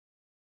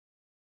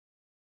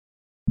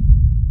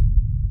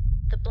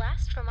The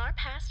Blast from Our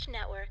Past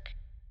Network.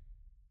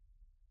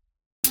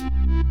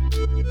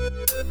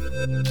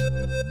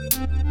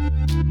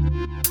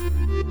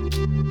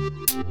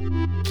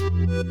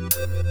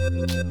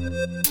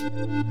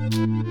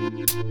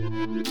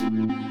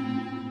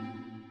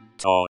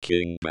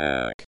 Talking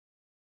Back.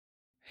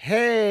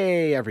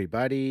 Hey,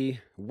 everybody.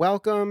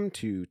 Welcome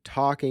to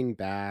Talking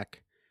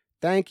Back.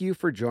 Thank you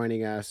for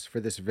joining us for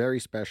this very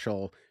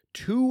special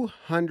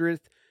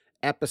 200th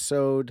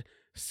episode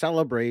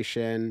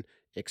celebration,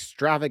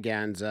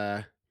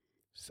 extravaganza,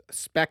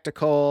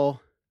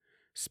 spectacle,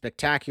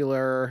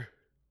 spectacular.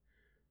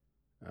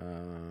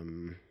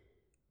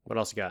 What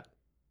else you got?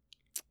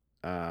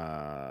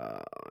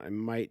 I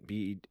might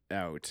be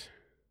out.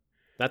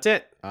 That's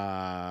it.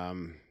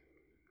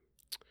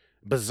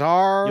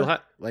 Bizarre,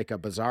 like a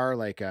bazaar,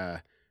 like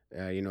a,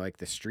 like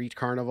the street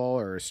carnival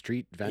or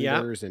street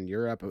vendors in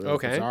Europe.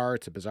 Okay. Bazaar,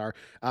 it's a bazaar.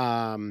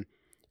 Carnival.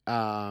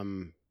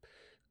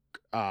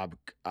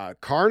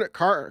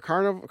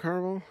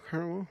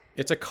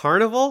 It's a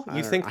carnival? I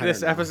You don't- think I this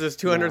don't know. episode's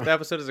 200th No.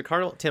 episode is a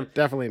carnival? Tim,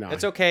 Definitely not.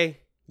 it's okay.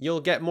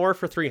 You'll get more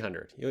for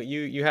 300.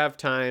 You have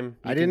time. You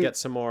I can didn't get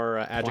some more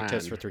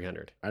adjectives plan. for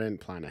 300. I didn't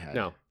plan ahead.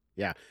 No.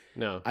 Yeah.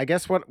 No. I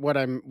guess what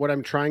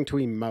I'm trying to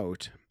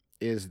emote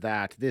is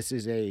that this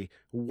is a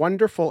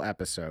wonderful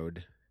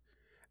episode,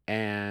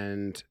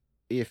 and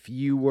if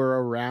you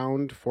were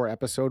around for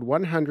episode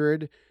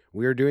 100,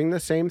 we're doing the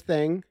same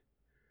thing.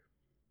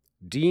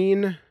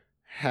 Dean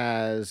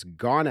has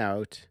gone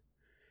out.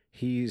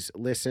 He's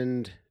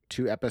listened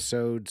to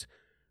episodes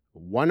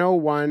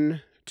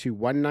 101 to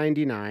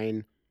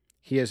 199.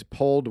 He has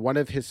pulled one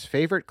of his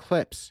favorite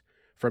clips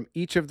from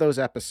each of those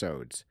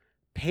episodes,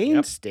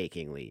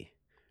 painstakingly,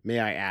 may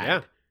I add,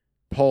 Yeah.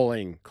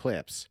 pulling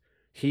clips.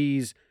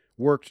 He's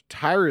worked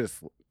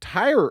tirelessly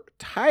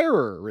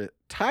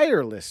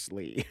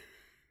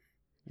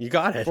You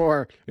got it.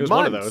 for It was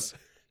months, one of those.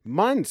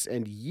 months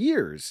and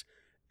years,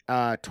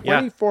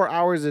 24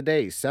 hours a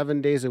day,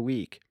 7 days a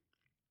week.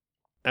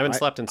 I haven't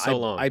slept in so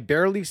long. I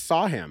barely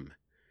saw him.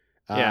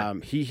 Yeah.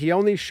 He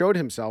only showed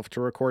himself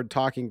to record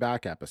Talking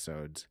Back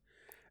episodes.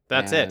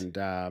 That's it.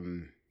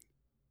 And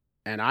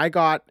I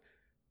got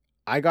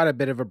a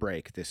bit of a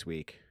break this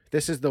week.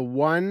 This is the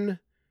one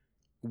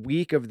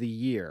week of the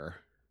year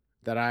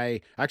that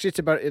it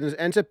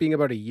ends up being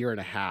about a year and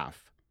a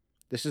half.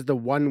 This is the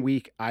 1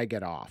 week I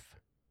get off.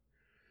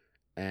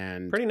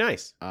 And Pretty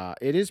nice.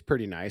 it is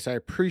pretty nice. I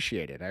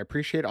appreciate it. I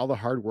appreciate all the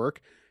hard work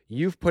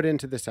you've put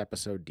into this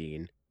episode,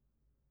 Dean.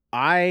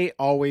 I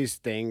always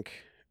think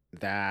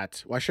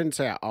that, well, I shouldn't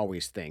say I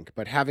always think,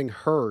 but having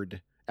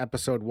heard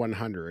episode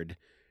 100,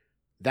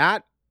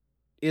 that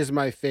is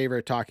my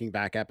favorite Talking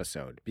Back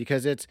episode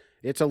because it's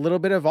a little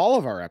bit of all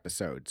of our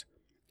episodes.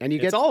 And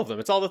It's all of them.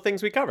 It's all the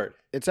things we covered.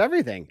 it's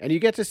everything. And you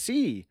get to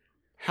see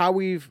how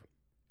we've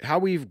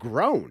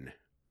grown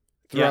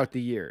throughout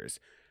the years.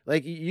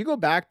 Like you go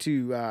back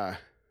to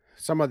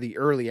some of the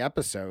early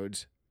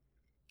episodes,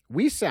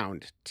 we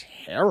sound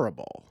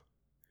terrible.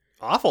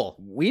 Awful.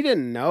 We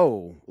didn't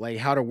know like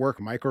how to work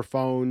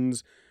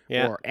microphones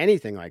or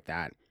anything like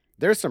that.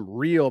 There's some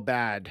real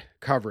bad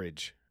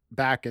coverage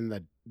back in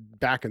the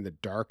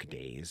dark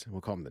days. We'll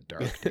call them the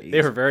dark days.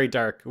 They were very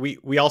dark.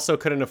 We also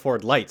couldn't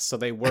afford lights, so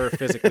they were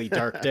physically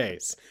dark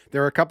days.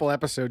 There were a couple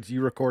episodes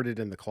you recorded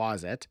in the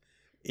closet.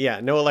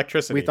 Yeah, no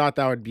electricity. We thought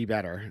that would be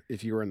better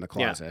if you were in the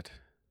closet.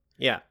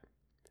 Yeah.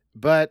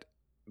 But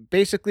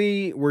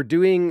basically, we're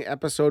doing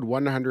episode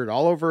 100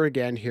 all over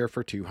again here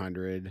for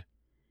 200.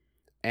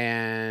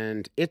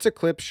 And it's a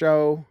clip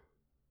show.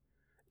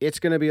 It's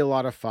going to be a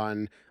lot of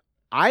fun.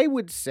 I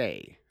would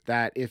say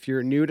that if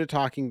you're new to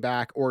Talking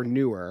Back or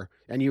newer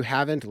and you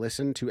haven't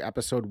listened to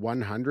episode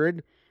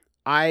 100,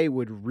 I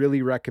would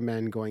really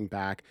recommend going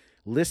back.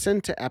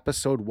 Listen to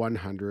episode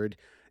 100.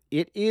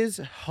 It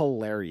is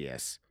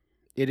hilarious.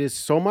 It is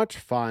so much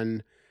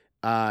fun.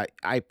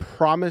 I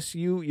promise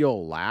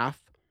you'll laugh.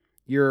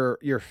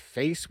 Your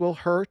face will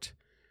hurt.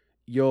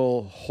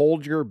 You'll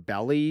hold your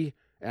belly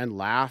and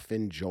laugh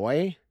in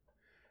joy.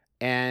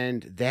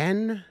 And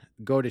then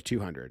go to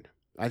 200.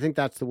 I think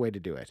that's the way to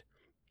do it.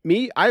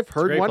 I've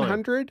heard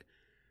 100,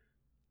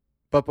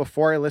 but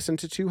before I listen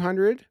to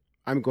 200,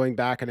 I'm going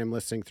back and I'm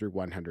listening through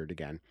 100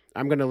 again.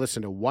 I'm going to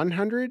listen to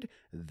 100,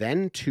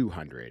 then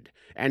 200.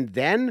 And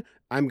then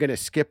I'm going to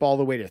skip all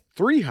the way to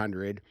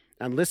 300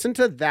 and listen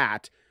to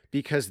that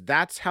because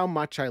that's how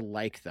much I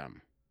like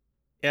them.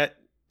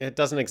 It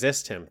doesn't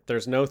exist, Tim.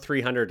 There's no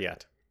 300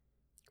 yet.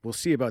 We'll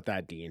see about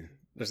that, Dean.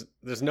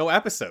 There's no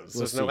episodes.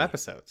 We'll There's no see.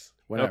 episodes.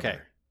 Whatever. Okay.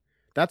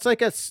 That's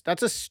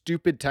a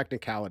stupid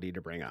technicality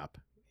to bring up.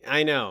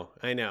 I know.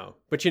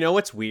 But you know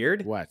what's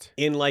weird? What?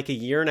 In like a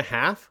year and a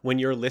half, when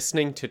you're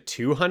listening to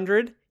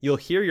 200, you'll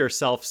hear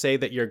yourself say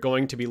that you're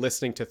going to be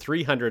listening to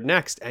 300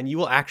 next, and you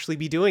will actually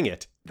be doing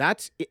it.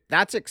 That's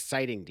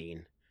exciting,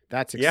 Dean.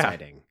 That's Yeah.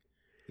 exciting.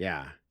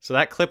 Yeah. So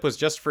that clip was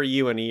just for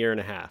you in a year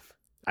and a half.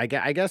 I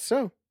guess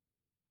so.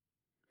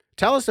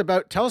 Tell us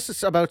about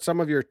some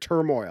of your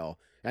turmoil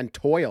and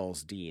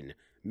toils, Dean,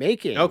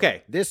 making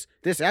Okay. this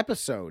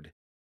episode.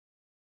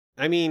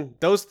 I mean,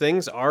 those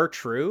things are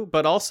true,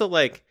 but also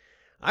like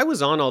I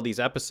was on all these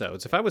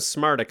episodes. If I was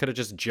smart, I could have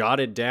just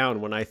jotted down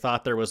when I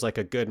thought there was like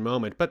a good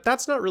moment, but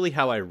that's not really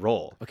how I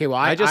roll. Okay, well,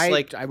 I just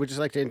I would just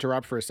like to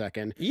interrupt for a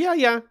second.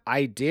 Yeah.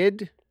 I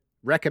did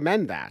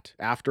recommend that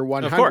after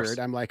course. 100.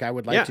 I'm like, I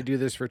would like Yeah. to do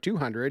this for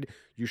 200.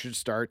 You should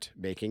start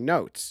making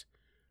notes.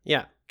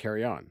 Yeah.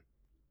 Carry on.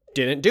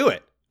 Didn't do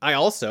it. I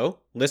also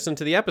listened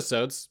to the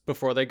episodes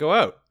before they go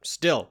out.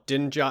 Still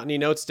didn't jot any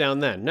notes down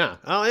then. Nah,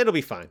 it'll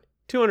be fine.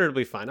 200 will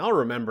be fine. I'll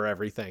remember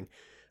everything.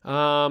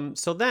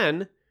 So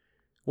then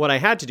what I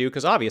had to do,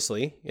 because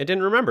obviously I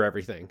didn't remember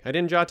everything. I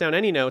didn't jot down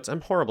any notes.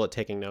 I'm horrible at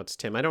taking notes,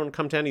 Tim. I don't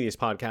come to any of these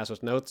podcasts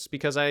with notes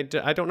because I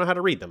don't know how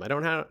to read them. I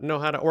don't know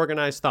how to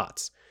organize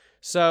thoughts.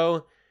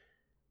 So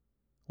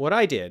what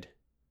I did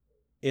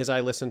is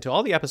I listened to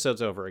all the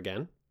episodes over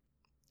again.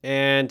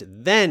 And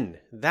then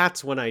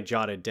that's when I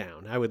jotted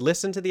down. I would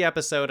listen to the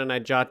episode and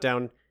I'd jot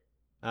down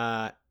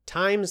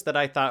times that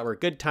I thought were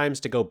good times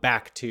to go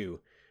back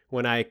to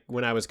when I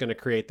was going to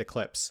create the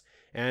clips.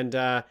 And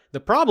the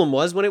problem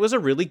was when it was a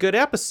really good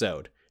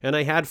episode and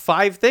I had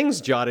 5 things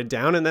jotted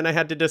down and then I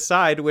had to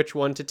decide which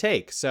one to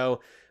take.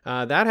 So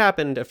that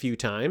happened a few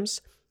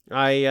times.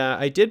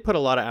 I did put a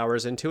lot of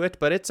hours into it,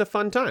 but it's a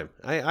fun time.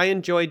 I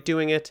enjoyed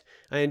doing it.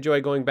 I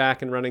enjoy going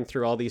back and running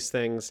through all these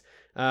things.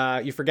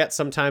 You forget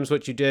sometimes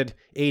what you did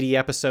 80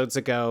 episodes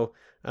ago.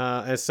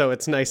 And so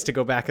it's nice to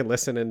go back and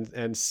listen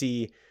and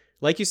see,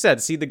 like you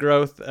said, see the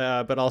growth,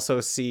 but also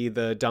see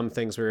the dumb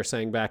things we were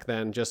saying back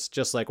then,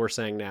 just like we're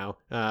saying now.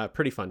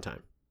 Pretty fun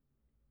time.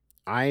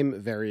 I'm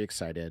very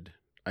excited.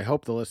 I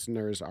hope the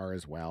listeners are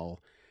as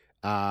well.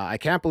 I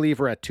can't believe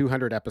we're at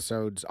 200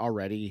 episodes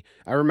already.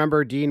 I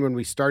remember, Dean, when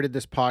we started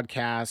this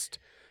podcast,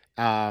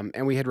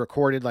 and we had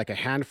recorded like a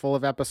handful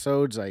of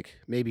episodes, like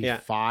maybe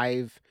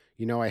 5.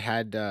 You know, I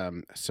had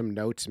some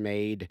notes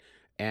made,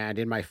 and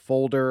in my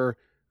folder,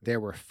 there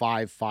were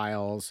 5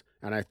 files,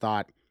 and I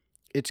thought,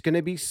 it's going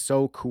to be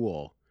so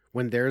cool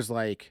when there's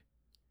like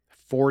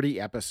 40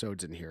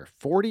 episodes in here,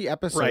 40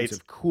 episodes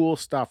of cool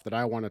stuff that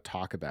I want to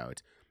talk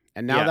about.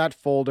 And now that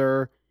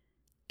folder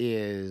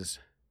is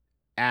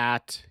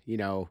at,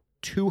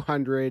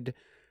 200.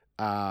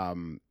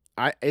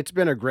 It's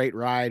been a great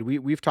ride.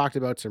 We've talked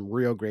about some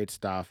real great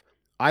stuff.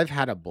 I've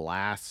had a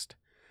blast,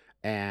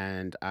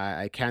 and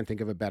I can't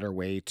think of a better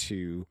way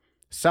to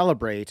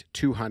celebrate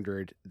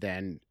 200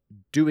 than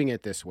doing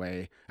it this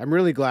way. I'm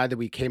really glad that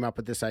we came up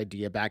with this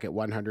idea back at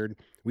 100.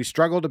 We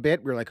struggled a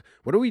bit. We were like,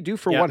 what do we do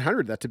for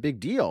 100? That's a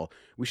big deal.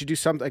 We should do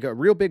something like a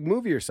real big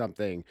movie or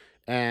something.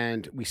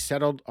 And we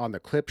settled on the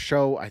clip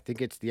show. I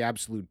think it's the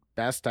absolute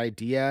best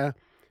idea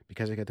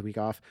because I get the week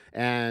off.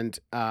 And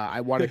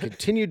I want to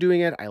continue doing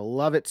it. I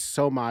love it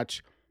so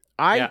much.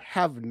 I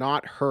have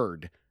not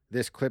heard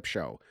this clip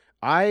show.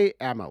 I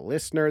am a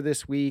listener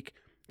this week.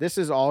 This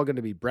is all going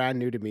to be brand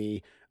new to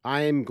me.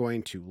 I am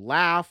going to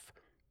laugh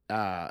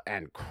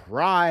and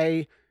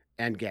cry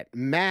and get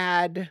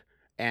mad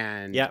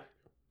and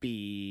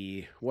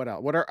be what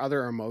else? What are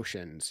other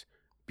emotions?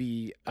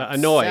 Be upset,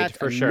 annoyed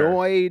for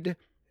sure.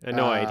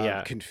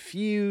 Annoyed,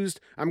 confused.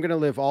 I'm gonna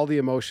live all the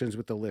emotions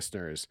with the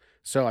listeners,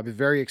 so I'm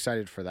very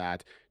excited for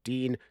that.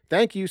 Dean,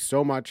 thank you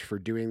so much for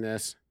doing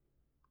this.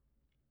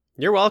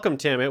 You're welcome,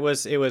 Tim. It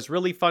was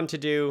really fun to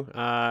do.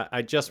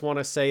 I just want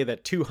to say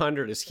that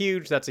 200 is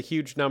huge. That's a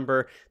huge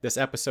number. This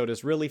episode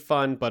is really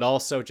fun, but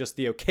also just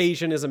the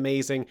occasion is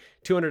amazing.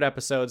 200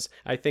 episodes.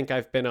 I think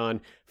I've been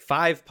on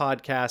 5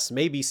 podcasts,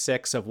 maybe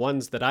 6 of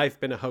ones that I've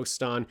been a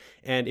host on.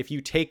 And if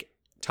you take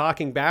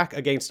Talking Back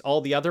against all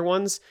the other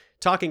ones,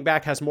 Talking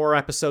Back has more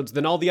episodes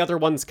than all the other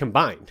ones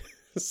combined.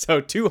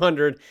 So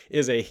 200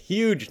 is a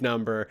huge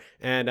number,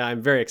 and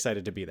I'm very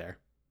excited to be there.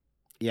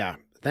 Yeah.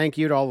 Thank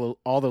you to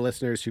all the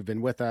listeners who've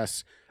been with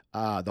us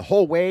the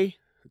whole way.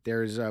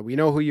 We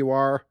know who you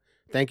are.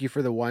 Thank you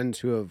for the ones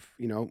who have,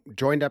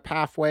 joined up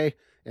halfway.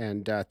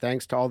 And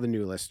thanks to all the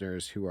new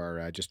listeners who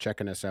are just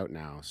checking us out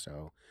now.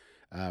 So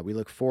we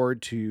look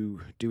forward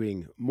to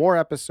doing more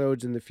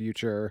episodes in the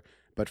future.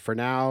 But for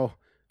now,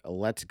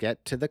 let's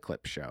get to the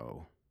clip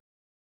show.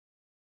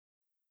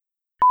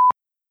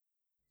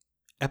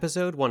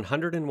 Episode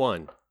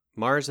 101,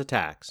 Mars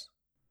Attacks.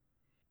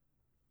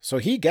 So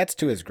he gets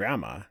to his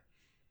grandma,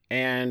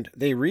 and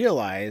they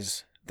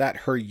realize that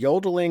her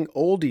yodeling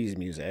oldies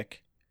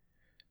music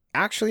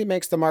actually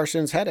makes the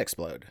Martian's head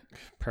explode.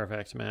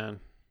 Perfect,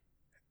 man.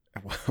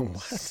 What?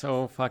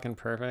 So fucking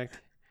perfect.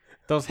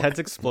 Those heads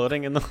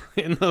exploding in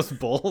those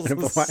bowls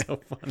is so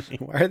funny.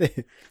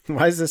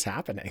 Why is this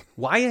happening?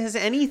 Why has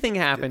anything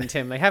happened,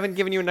 Tim? They haven't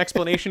given you an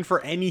explanation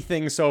for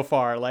anything so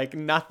far. Like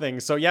nothing.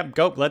 So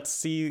go. Let's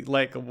see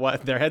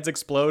what their heads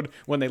explode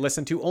when they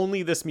listen to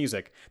only this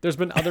music. There's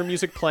been other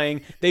music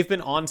playing. They've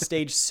been on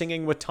stage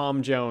singing with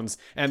Tom Jones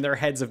and their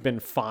heads have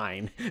been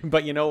fine.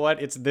 But you know what?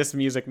 It's this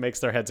music makes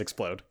their heads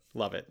explode.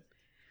 Love it.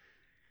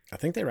 I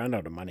think they ran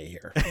out of money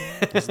here.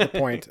 This is the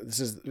point. This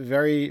is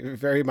very,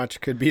 very much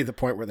could be the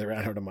point where they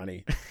ran out of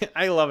money.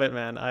 I love it,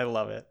 man. I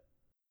love it.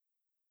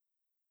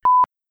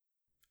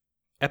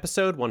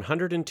 Episode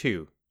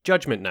 102,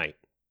 Judgment Night.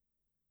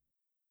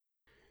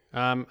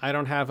 I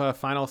don't have a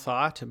final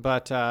thought,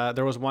 but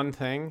there was one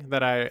thing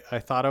that I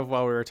thought of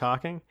while we were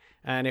talking,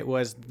 and it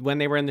was when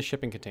they were in the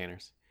shipping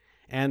containers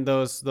and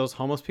those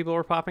homeless people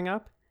were popping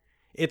up.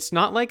 It's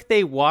not like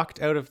they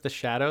walked out of the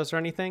shadows or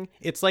anything.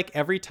 It's like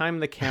every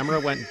time the camera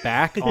went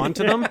back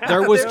onto them,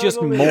 there was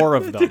just more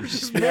of them. And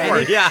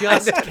it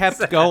just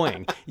kept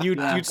going.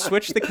 You'd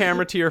switch the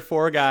camera to your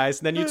four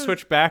guys, then you'd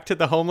switch back to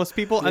the homeless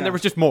people, and there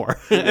was just more.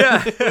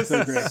 Yeah. It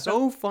was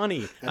so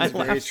funny. I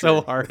laughed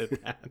so hard at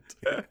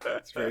that.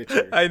 That's very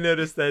true. I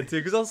noticed that too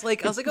because I was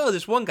like, oh,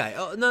 there's one guy.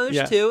 Oh no,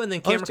 there's two, and then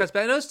camera cuts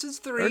back. No, it's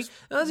just three.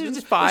 No,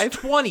 there's five.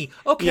 There's 20.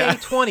 Okay,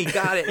 20.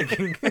 Got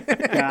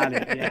it. Got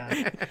it.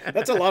 Yeah.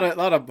 That's a lot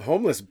of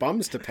homeless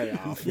bums to pay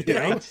off. You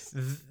know?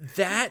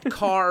 That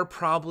car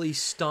probably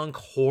stunk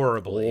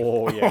horribly.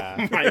 Oh,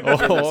 yeah.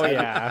 Oh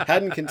yeah.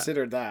 Hadn't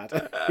considered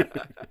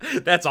that.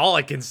 That's all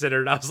I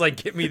considered. I was like,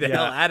 get me the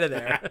hell out of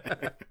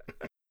there.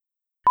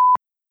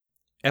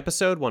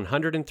 Episode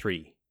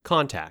 103,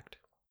 Contact.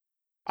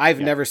 I've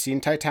never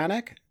seen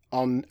Titanic.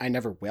 I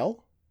never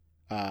will.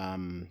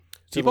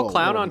 People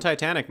clown on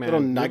Titanic, man.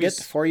 Little nugget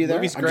for you there.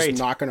 Movie's I'm great.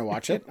 just not going to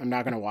watch it. I'm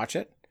not going to watch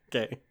it.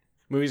 Okay.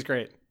 Movie's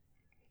great.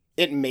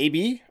 It may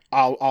be.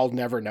 I'll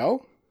never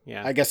know.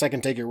 Yeah. I guess I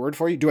can take your word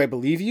for you. Do I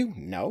believe you?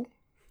 No.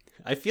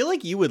 I feel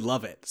like you would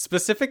love it.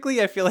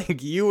 Specifically, I feel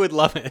like you would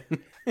love it.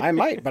 I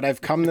might, but I've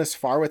come this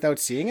far without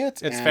seeing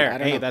it. It's and fair. I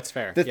don't Hey, know. that's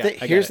fair. The Yeah, thi- I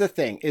get here's it. the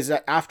thing: is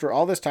that after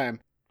all this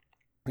time,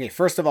 okay,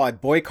 first of all, I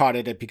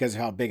boycotted it because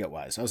of how big it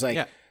was. I was like,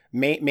 Yeah.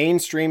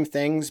 mainstream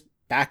things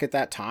back at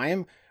that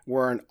time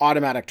were an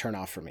automatic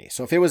turnoff for me.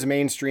 So if it was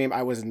mainstream,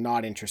 I was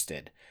not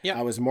interested. Yeah.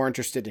 I was more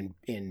interested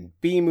in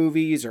B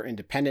movies or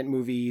independent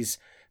movies.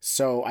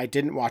 So I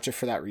didn't watch it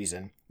for that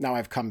reason. Now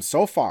I've come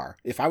so far.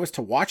 If I was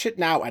to watch it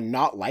now and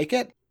not like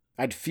it,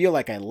 I'd feel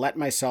like I let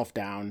myself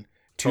down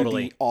to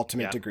Totally. the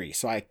ultimate Yeah. degree.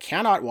 So I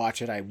cannot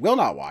watch it. I will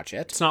not watch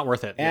it. It's not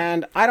worth it. Yeah.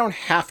 And I don't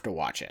have to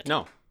watch it.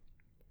 No.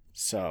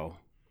 So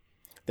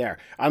there.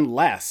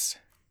 Unless,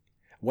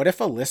 what if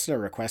a listener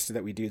requested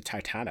that we do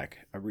Titanic,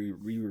 we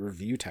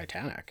review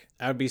Titanic?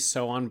 I would be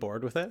so on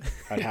board with it.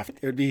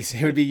 It would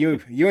be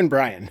you and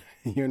Brian.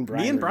 You and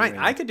Brian. Me and Brian.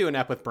 reviewing I it. could do an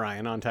ep with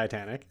Brian on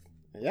Titanic.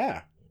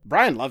 Yeah.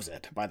 Brian loves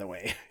it, by the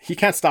way. He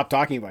can't stop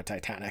talking about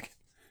Titanic.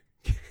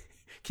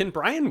 Can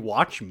Brian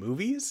watch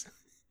movies?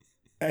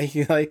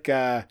 He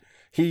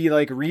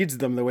reads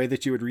them the way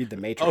that you would read The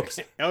Matrix.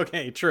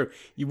 Okay, true.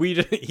 He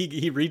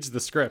reads the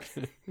script.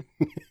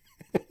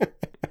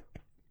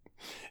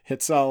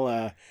 It's all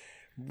I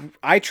It's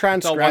all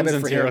transcribe ones it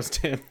and for zeros,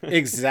 him. Tim.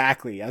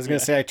 Exactly. I was going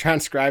to say I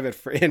transcribe it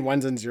in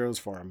ones and zeros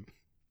for him.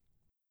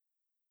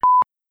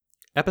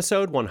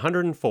 Episode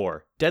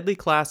 104, Deadly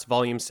Class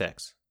Volume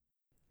 6.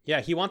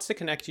 Yeah, he wants to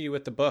connect you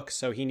with the book,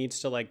 so he needs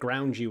to like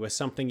ground you with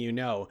something you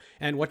know.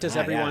 And what does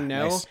everyone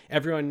know? nice.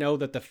 Everyone know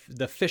that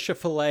the fish of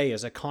fillet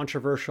is a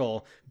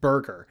controversial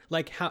burger.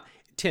 Like how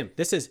Tim,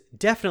 this has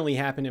definitely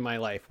happened in my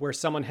life where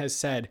someone has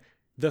said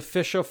the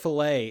fish of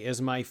fillet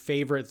is my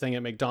favorite thing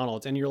at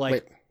McDonald's, and you're like,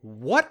 Wait.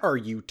 what are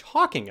you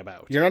talking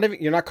about? You're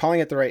not calling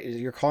it the right.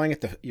 You're calling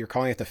it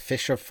the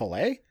fish of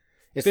fillet.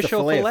 It's Fish the o'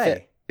 fillet.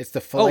 fillet. It's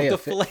the fillet. the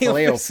of filet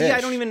filet of fish. See, I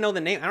don't even know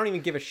the name. I don't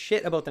even give a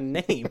shit about the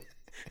name.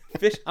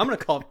 Fish. I'm gonna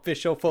call it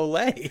fish au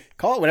fillet.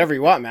 Call it whatever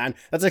you want, man.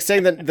 That's like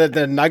saying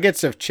the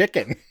nuggets of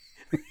chicken.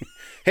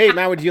 Hey,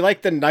 man, would you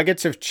like the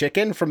nuggets of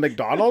chicken from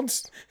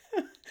McDonald's?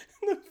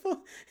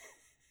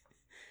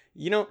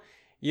 You know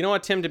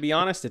what, Tim? To be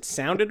honest, it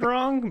sounded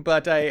wrong,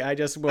 but I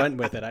just went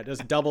with it. I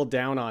just doubled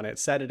down on it.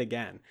 Said it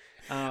again.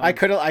 I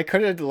could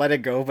have let it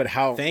go, but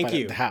how? Thank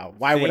you. How?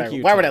 Why would Thank I?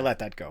 you, Why would I Tim. let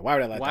that go? Why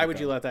would I let? Why that would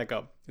go? you let that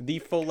go? The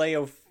filet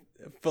o fish.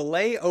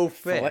 Filet o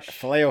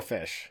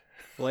fish.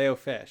 Filet o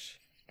fish.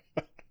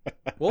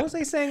 What was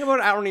I saying about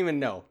it? I don't even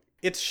know.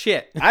 It's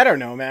shit. I don't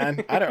know,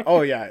 man. I don't.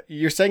 Oh yeah,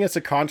 you're saying it's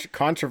a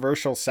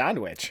controversial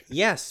sandwich.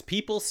 Yes,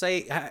 people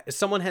say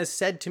someone has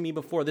said to me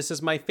before, "This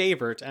is my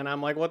favorite," and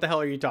I'm like, "What the hell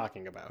are you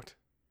talking about?"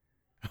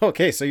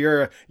 Okay, so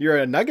you're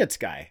a nuggets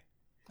guy.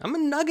 I'm a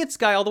Nuggets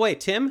guy all the way.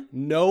 Tim,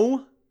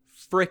 no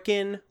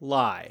frickin'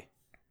 lie.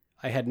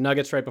 I had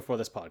Nuggets right before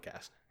this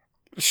podcast.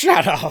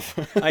 Shut up.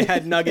 I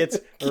had Nuggets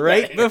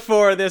right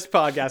before this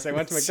podcast. I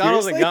went to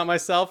McDonald's and Seriously? got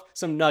myself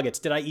some Nuggets.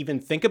 Did I even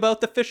think about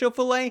the fish au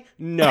fillet?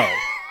 No.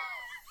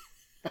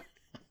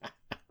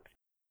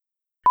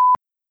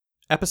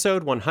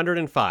 Episode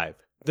 105,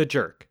 The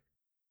Jerk.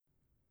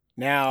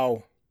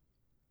 Now,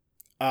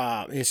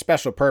 his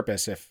special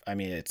purpose,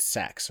 it's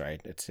sex,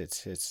 right? It's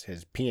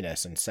his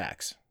penis and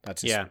sex.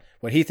 That's Yeah.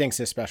 what he thinks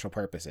his special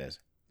purpose is.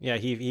 Yeah,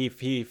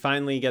 he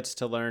finally gets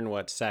to learn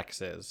what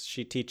sex is.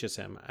 She teaches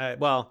him.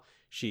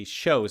 She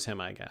shows him,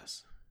 I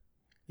guess.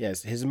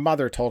 Yes, his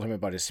mother told him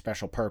about his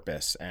special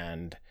purpose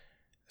and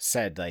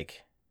said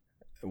like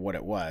what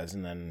it was,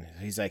 and then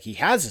he's like, he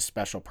has a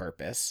special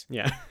purpose.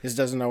 Yeah. He just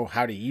doesn't know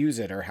how to use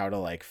it or how to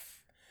like.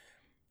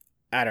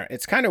 I don't.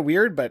 It's kind of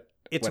weird, but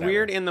It's whatever.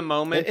 weird in the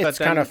moment, It's but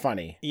then, kind of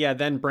funny. Yeah,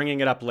 then bringing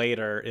it up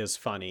later is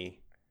funny.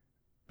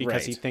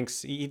 Because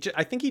Right.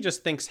 I think he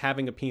just thinks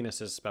having a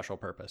penis is special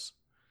purpose.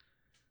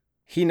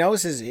 he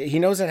knows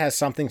it has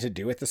something to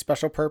do with the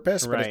special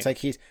purpose, but Right. it's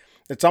like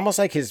it's almost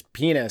like his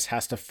penis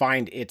has to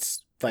find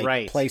its like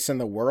Right. place in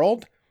the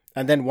world.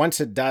 And then once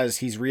it does,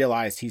 he's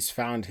realized he's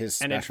found his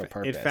special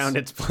purpose. It found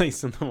its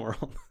place in the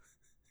world.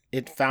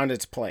 It found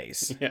its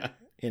place Yeah.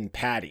 in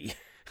Patty.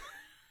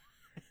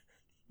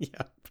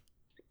 Yeah.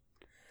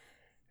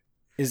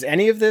 Is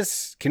any of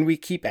this, can we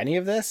keep any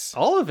of this?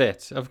 All of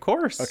it, of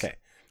course. Okay.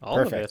 All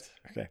of Perfect.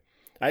 it. Okay.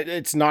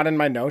 It's not in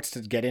my notes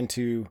to get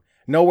into.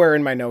 Nowhere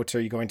in my notes are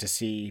you going to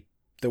see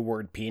the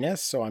word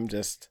penis. So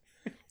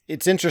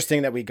it's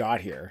interesting that we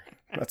got here.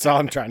 That's all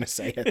I'm trying to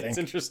say, I think. It's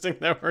interesting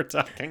that we're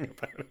talking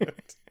about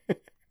it.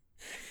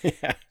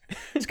 Yeah.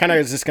 It's kind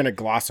of just going to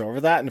gloss over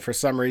that. And for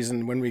some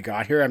reason, when we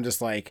got here, I'm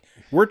just like,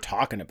 we're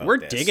talking about We're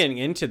this. digging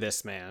into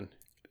this, man.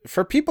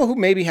 For people who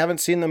maybe haven't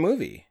seen the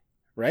movie,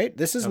 right?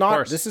 This is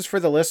this is for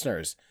the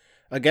listeners.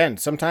 Again,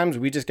 sometimes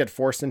we just get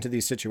forced into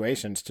these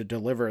situations to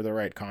deliver the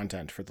right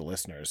content for the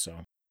listeners.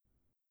 So,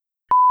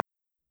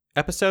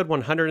 Episode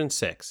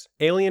 106,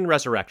 Alien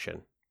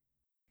Resurrection.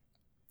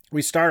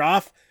 we start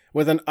off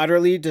with an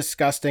utterly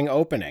disgusting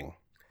opening.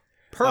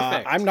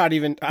 Perfect. I'm not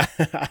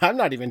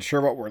even sure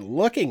what we're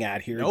looking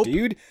at here, Nope.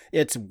 dude.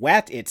 It's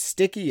wet, it's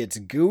sticky, it's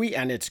gooey,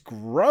 and it's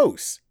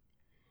gross.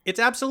 It's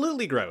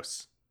absolutely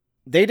gross.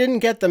 They didn't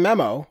get the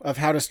memo of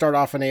how to start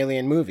off an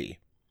alien movie.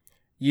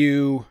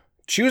 You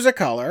choose a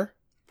color,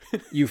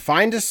 you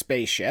find a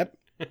spaceship,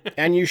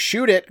 and you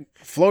shoot it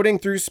floating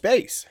through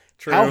space.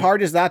 True. How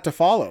hard is that to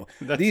follow?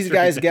 That's These true.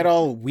 guys get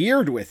all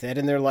weird with it,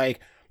 and they're like,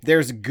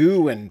 there's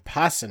goo and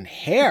pus and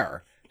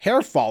hair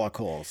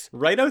follicles.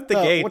 Right out the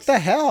gate. What the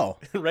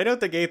hell? Right out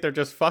the gate, they're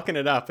just fucking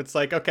it up. It's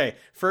like, okay,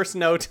 first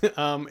note,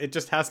 it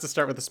just has to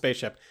start with a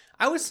spaceship.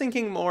 I was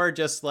thinking more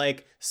just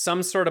like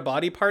some sort of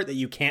body part that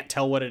you can't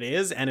tell what it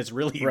is, and it's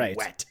really Right.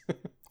 wet.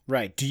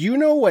 Right. Do you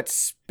know what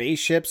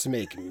spaceships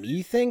make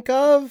me think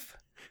of?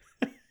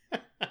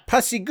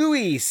 Pussy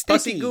gooey, sticky.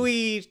 Pussy,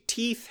 gooey,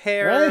 teeth,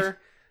 hair, Right?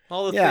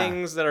 all the Yeah.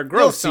 things that are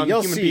gross on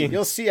You'll human see. beings.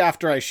 You'll see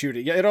after I shoot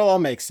it. It'll all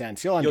make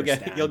sense. You'll You'll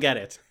understand. you'll get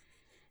it.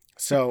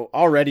 So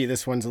already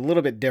this one's a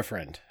little bit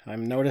different.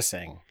 I'm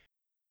noticing.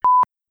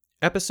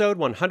 Episode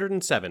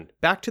 107,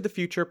 Back to the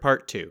Future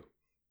Part 2.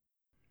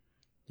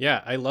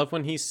 Yeah, I love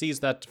when he sees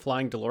that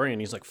flying DeLorean.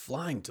 He's like,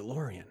 flying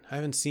DeLorean? I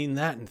haven't seen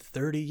that in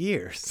 30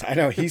 years. I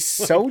know he's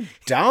so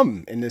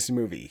dumb in this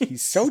movie.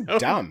 He's so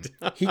dumb.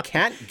 He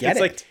can't get It's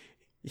it. like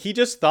he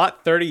just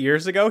thought 30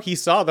 years ago he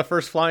saw the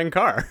first flying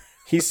car.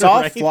 He saw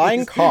Right? a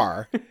flying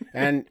car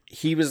and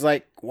he was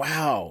like,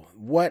 wow,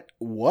 what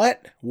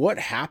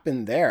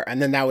happened there?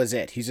 And then that was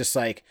it. He's just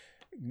like,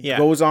 Yeah.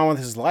 goes on with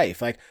his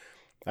life. Like,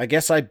 I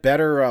guess I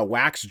better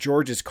wax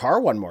George's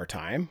car one more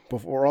time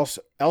before else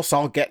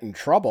I'll get in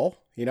trouble.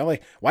 You know,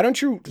 like, why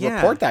don't you Yeah.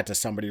 report that to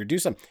somebody or do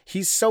something?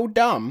 He's so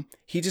dumb.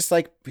 He just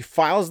like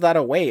files that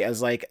away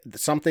as like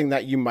something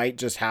that you might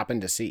just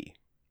happen to see.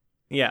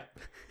 Yeah.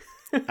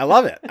 I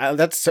love it.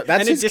 That's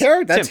And his it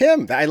character. That's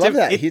Tim, him. I love Tim,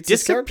 that. It It's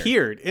his character.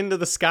 disappeared into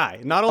the sky.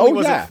 Not only Oh,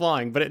 was yeah. it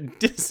flying, but it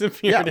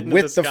disappeared Yeah, into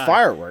with the the sky.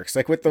 fireworks,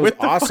 like with those With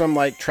the awesome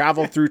like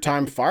travel through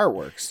time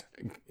fireworks.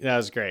 That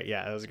was great.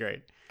 Yeah, that was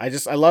great. I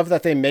love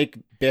that they make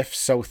Biff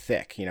so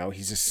thick. You know,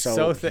 he's just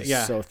So thick, he's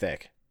yeah. so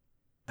thick.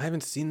 I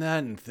haven't seen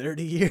that in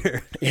 30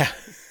 years. Yeah.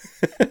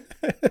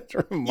 It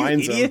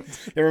reminds You him. idiot.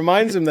 It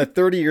reminds him that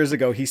 30 years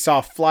ago he saw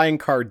a flying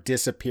car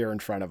disappear in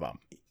front of him.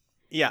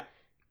 Yeah.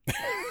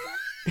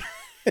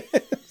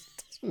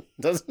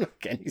 Doesn't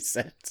make any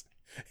sense.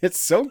 It's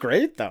so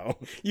great though.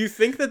 You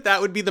think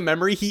that would be the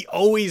memory he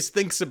always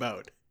thinks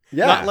about.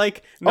 Yeah. Not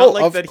like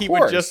of that he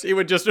course. you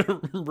would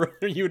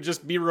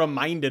just be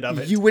reminded of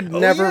it. You would Oh,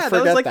 never yeah, that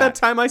forget was like that. that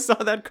time I saw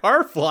that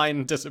car fly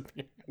and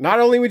disappear. Not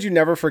only would you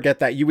never forget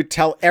that, you would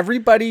tell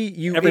everybody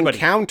you Everybody.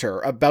 encounter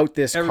about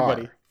this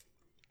Everybody. car.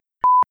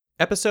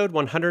 Episode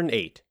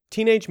 108,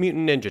 Teenage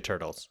Mutant Ninja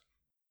Turtles.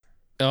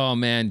 Oh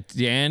man,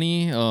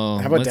 Danny. Oh,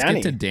 How about let's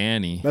Danny? get to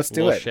Danny. Let's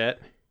do Little it.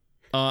 shit.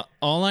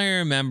 All I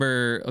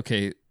remember,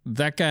 okay,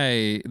 that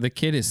guy, the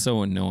kid is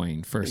so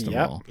annoying. First of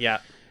Yep. all, Yeah.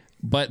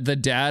 but the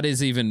dad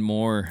is even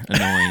more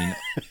annoying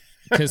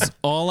because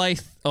all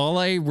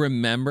I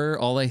remember,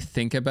 all I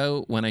think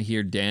about when I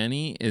hear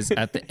Danny is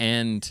at the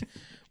end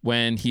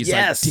when he's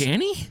Yes. like,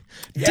 Danny,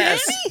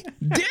 Yes.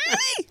 Danny.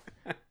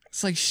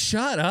 It's like,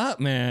 shut up,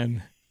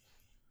 man.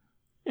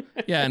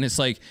 Yeah, and it's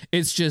like,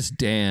 it's just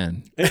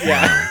Dan.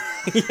 Yeah.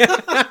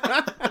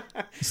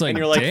 It's like, And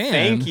you're like, Dan?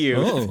 thank you.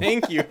 Oh,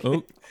 Thank you.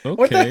 oh, okay.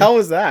 What the hell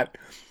was that?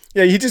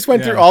 Yeah, he just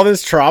went through all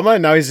this trauma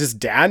and now he's just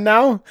dad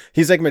now?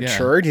 He's like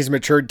matured. He's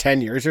matured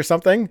 10 years or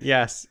something.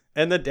 Yes.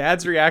 And the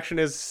dad's reaction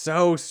is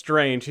so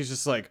strange. He's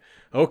just like,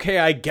 okay,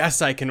 I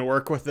guess I can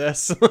work with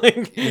this.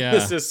 Like, Yeah.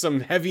 this is some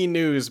heavy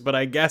news, but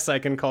I guess I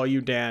can call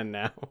you Dan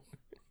now.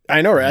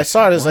 I know, right? I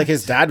saw it as like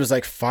his dad was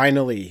like,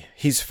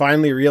 he's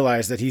finally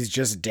realized that he's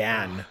just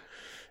Dan.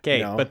 Okay,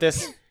 You know? but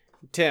this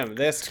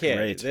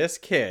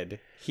great. kid,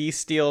 he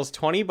steals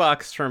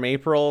 $20 from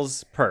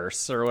April's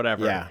purse or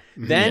whatever. Yeah.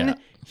 Then Yeah.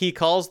 he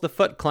calls the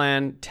Foot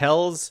Clan,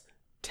 tells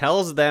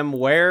tells them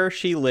where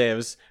she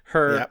lives.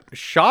 Her Yep.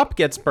 shop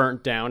gets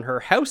burnt down. Her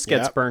house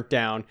gets Yep. burnt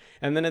down.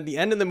 And then at the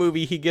end of the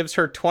movie, he gives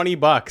her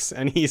 $20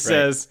 and he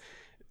says,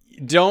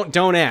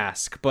 don't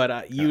ask,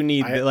 but you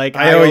need, I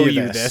owe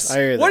you this. I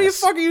owe you What the this.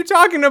 fuck are you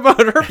talking about?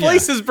 Her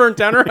place is burnt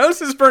down. Her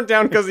house is burnt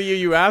down because of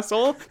you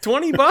asshole.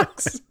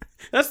 $20?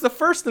 That's the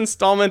first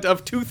installment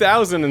of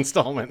 2,000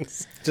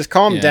 installments. Just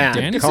calm Yeah, down.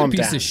 Danny's calm a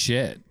piece down. of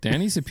shit.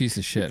 Danny's a piece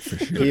of shit for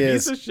sure. He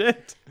Piece is. of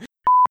shit.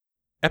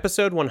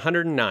 Episode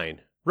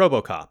 109,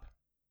 RoboCop.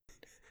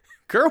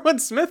 Kerwin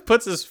Smith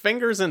puts his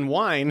fingers in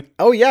wine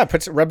Oh yeah,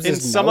 rubs in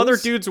his some nose. other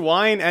dude's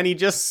wine and he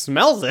just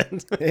smells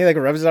it. He like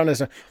rubs it on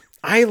his.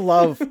 I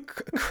love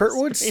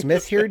Kurtwood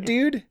Smith here,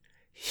 dude.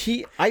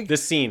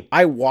 This scene.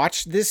 I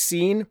watched this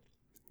scene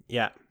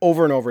Yeah.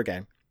 over and over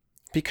again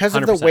because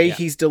of the 100%, way yeah.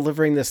 he's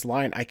delivering this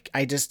line.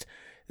 I just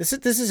this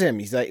is him.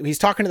 He's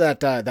talking to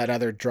that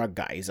other drug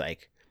guy. He's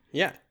like,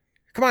 Yeah.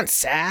 "Come on,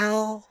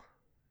 Sal.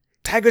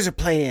 Tigers are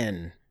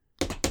playing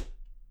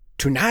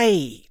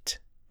tonight.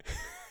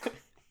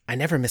 I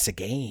never miss a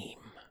game."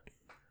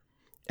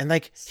 And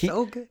like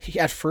So good. he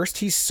at first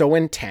he's so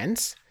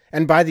intense,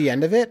 and by the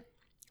end of it,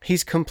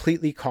 he's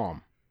completely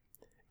calm.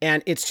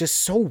 And it's just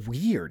so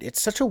weird.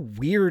 It's such a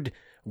weird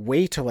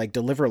way to like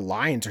deliver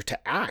lines or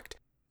to act.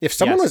 If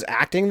someone Yes. was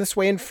acting this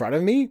way in front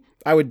of me,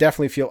 I would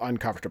definitely feel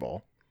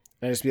uncomfortable.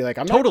 And I'd just be like,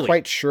 I'm Totally. not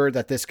quite sure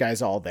that this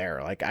guy's all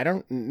there. Like,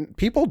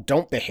 people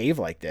don't behave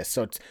like this.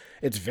 So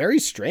it's very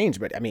strange,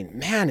 but I mean,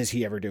 man, is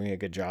he ever doing a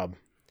good job?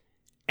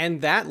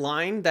 And that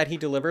line that he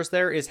delivers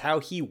there is how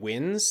he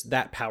wins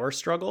that power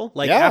struggle.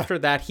 Like Yeah. after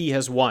that, he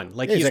has won.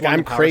 Like He's like, won I'm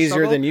the power crazier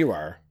struggle. than you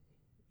are.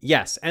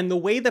 Yes, and the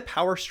way the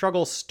power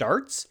struggle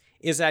starts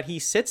is that he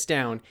sits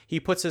down, he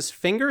puts his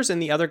fingers in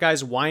the other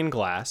guy's wine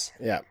glass,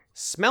 Yeah.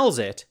 smells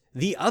it.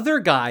 The other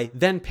guy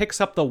then picks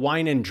up the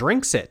wine and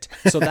drinks it.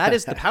 So that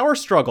is the power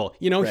struggle.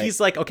 You know, Right. he's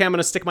like, okay, I'm going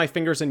to stick my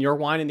fingers in your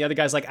wine. And the other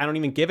guy's like, I don't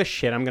even give a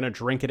shit. I'm going to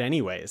drink it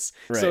anyways.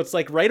 Right. So it's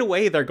like right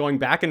away they're going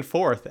back and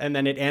forth. And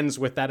then it ends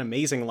with that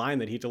amazing line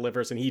that he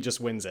delivers and he just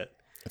wins it.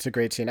 It's a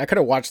great scene. I could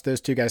have watched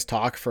those two guys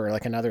talk for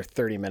like another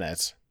 30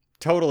 minutes.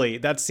 Totally.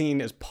 That scene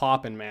is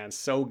popping, man.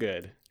 So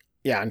good.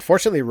 Yeah.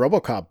 Unfortunately,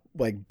 RoboCop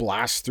like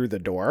blasts through the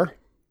door.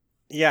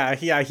 Yeah,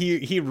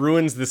 he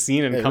ruins the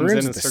scene and It comes in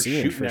ruins and the starts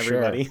scene, shooting for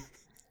sure. everybody.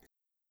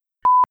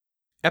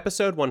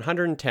 Episode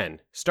 110,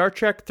 Star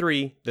Trek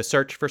III, The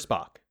Search for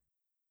Spock.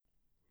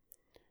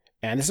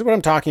 And this is what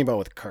I'm talking about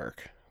with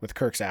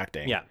Kirk's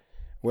acting. Yeah.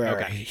 Where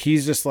Okay.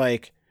 he's just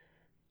like,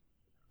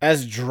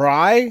 as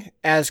dry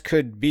as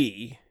could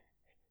be,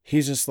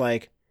 he's just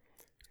like,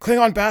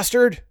 Klingon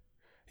bastard,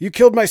 you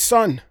killed my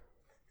son.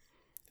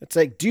 It's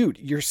like, dude,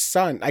 your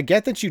son, I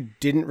get that you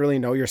didn't really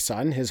know your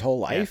son his whole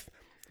life,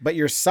 but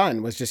your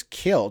son was just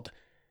killed.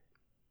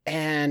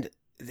 And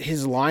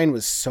his line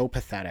was so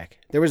pathetic.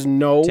 There was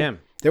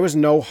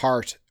no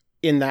heart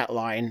in that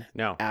line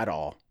No. at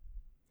all.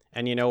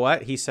 And you know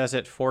what? He says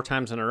it 4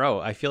 times in a row.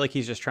 I feel like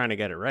he's just trying to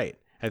get it right.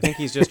 I think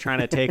he's just trying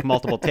to take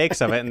multiple takes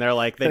of it, and they're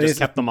like, they And just he's-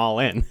 kept them all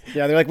in.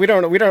 Yeah, they're like, we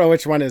don't know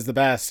which one is the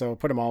best, so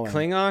put them all in.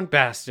 Klingon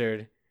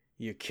bastard,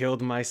 you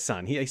killed my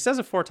son. He says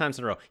it 4 times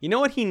in a row. You know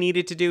what he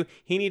needed to do?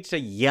 He needed to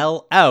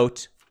yell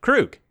out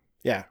Krug.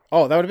 Yeah.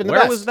 Oh, that would have been the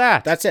Where best. was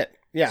that? That's it.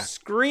 Yeah.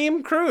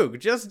 Scream Krug.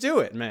 Just do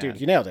it, man. Dude,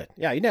 you nailed it.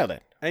 Yeah, you nailed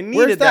it. I Where's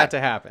needed that that? to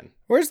happen.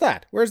 Where's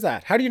that? Where's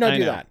that? How do you not I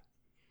do know. that?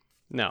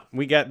 No,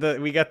 we get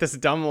this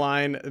dumb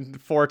line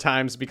 4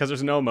 times because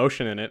there's no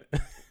emotion in it.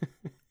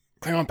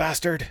 Klingon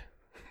bastard.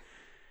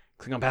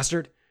 Klingon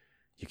bastard,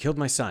 you killed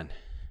my son.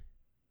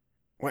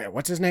 Wait,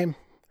 what's his name?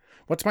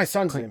 What's my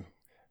son's name?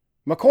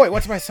 McCoy,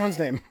 what's my son's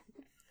name?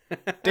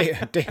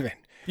 David.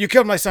 You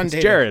killed my son,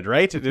 David. Jared,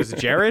 right? It was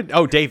Jared?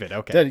 Oh, David.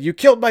 Okay. You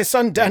killed my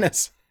son,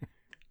 Dennis.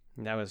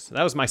 That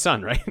was my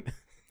son, right?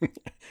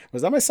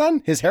 Was that my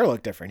son? His hair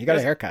looked different. He got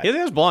a haircut. He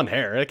has blonde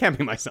hair. It can't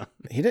be my son.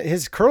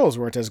 His curls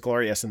weren't as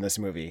glorious in this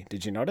movie.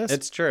 Did you notice?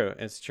 It's true.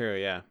 It's true.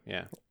 Yeah.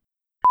 Yeah.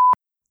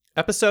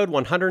 Episode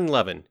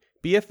 111,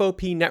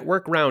 BFOP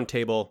Network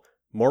Roundtable,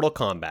 Mortal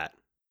Kombat.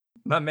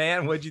 My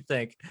man, what'd you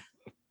think?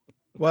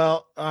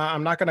 Well,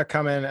 I'm not going to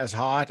come in as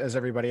hot as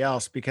everybody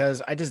else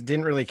because I just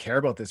didn't really care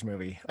about this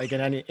movie, like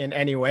in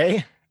any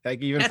way. Like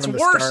even That's from the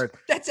worse. start,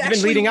 That's even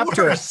actually leading up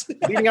to worse. it,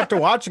 leading up to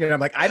watching it, I'm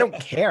like, I don't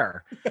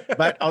care.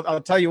 But I'll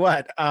tell you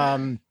what.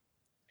 I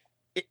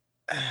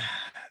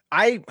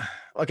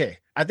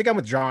think I'm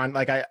with John.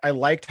 Like I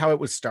liked how it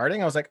was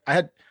starting. I was like, I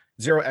had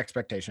zero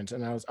expectations,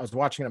 and I was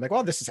watching it. I'm like,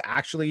 well, this is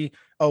actually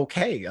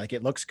okay. Like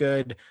it looks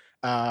good.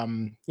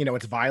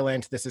 It's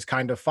violent. This is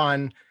kind of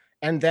fun.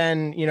 And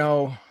then,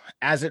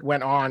 as it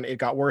went on, it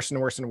got worse and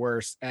worse and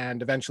worse.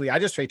 And eventually I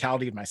just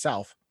fatality'd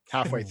myself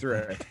halfway through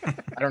it.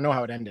 I don't know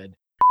how it ended.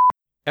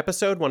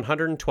 Episode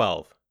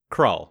 112,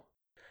 Krull.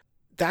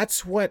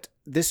 That's what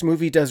this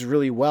movie does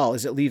really well,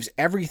 is it leaves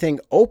everything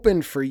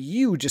open for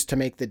you just to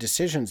make the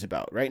decisions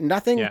about, right?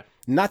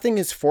 Nothing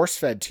is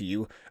force-fed to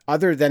you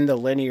other than the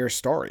linear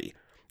story.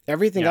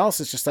 Everything else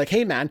is just like,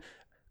 hey man,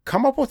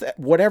 come up with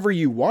whatever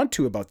you want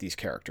to about these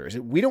characters.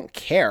 We don't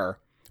care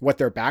what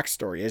their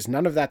backstory is.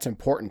 None of that's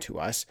important to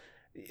us.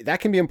 that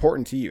can be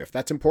important to you. If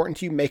that's important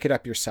to you, make it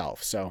up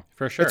yourself. So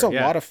For sure, it's a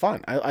yeah. lot of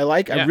fun.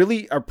 I Yeah.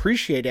 really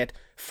appreciate it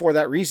for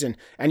that reason.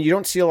 And you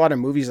don't see a lot of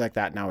movies like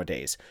that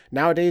nowadays.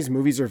 Nowadays,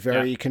 movies are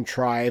very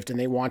contrived and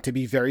they want to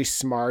be very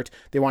smart.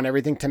 They want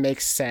everything to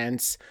make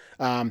sense.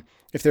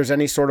 If there's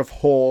any sort of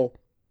hole,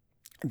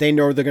 they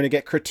know they're going to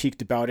get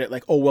critiqued about it.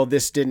 Like, oh, well,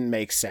 this didn't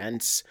make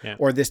sense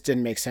or this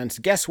didn't make sense.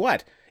 Guess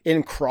what?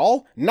 In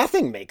Crawl,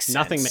 nothing makes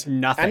sense.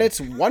 Nothing. And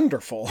it's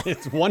wonderful.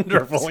 It's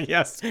wonderful.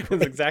 Yes, that's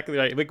exactly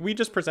right. Like we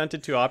just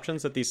presented two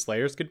options that these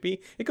slayers could be.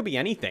 It could be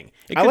anything.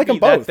 It I could like be them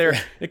both.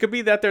 It could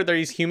be that they're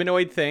these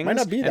humanoid things, Might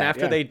not be and that,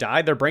 after yeah. they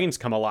die, their brains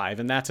come alive,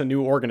 and that's a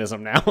new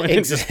organism now. And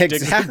it just digs,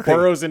 Exactly.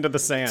 burrows into the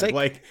sand. It's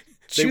like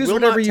they Choose will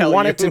whatever not you tell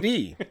want it to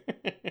be.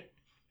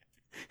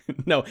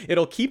 No,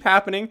 it'll keep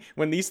happening.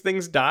 When these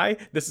things die,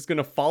 this is going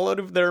to fall out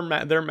of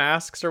their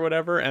masks or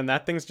whatever, and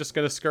that thing's just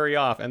going to scurry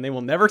off, and they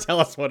will never tell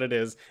us what it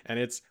is, and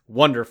it's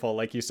wonderful.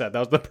 Like you said, that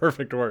was the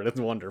perfect word. It's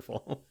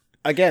wonderful.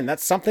 Again,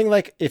 that's something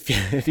like if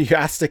you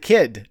asked a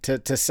kid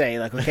to say,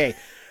 like, okay,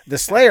 the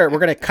Slayer, we're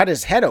going to cut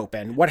his head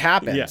open. What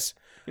happens?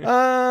 His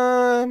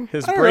I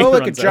don't brain know,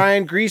 like a runs out.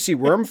 giant greasy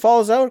worm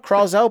crawls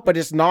out, but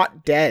it's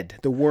not dead.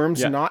 The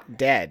worm's not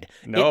dead.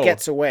 No. It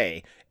gets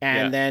away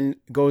and Yeah. then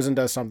goes and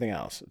does something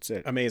else. That's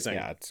it. Amazing.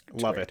 Yeah, it's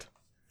Love great. it.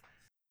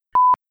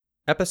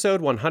 Episode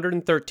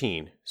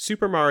 113,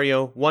 Super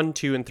Mario 1,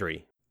 2, and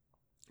 3.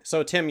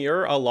 So, Tim,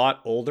 you're a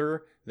lot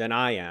older than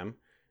I am.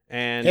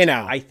 And Hey,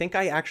 now. I think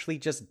I actually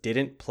just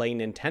didn't play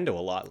Nintendo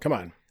a lot. Come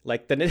on.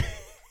 Like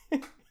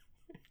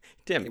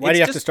Tim, Why do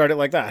you have to start it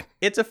like that?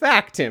 It's a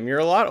fact, Tim. You're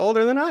a lot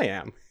older than I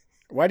am.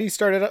 Why do you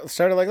start it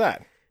like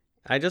that?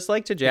 I just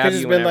like to jab Because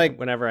it's you been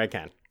whenever I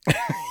can.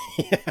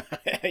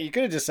 You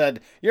could have just said,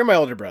 "You're my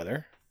older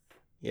brother."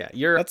 Yeah,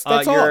 you're That's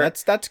all. you're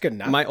That's good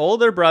enough. my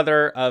older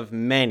brother of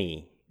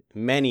many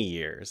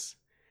years.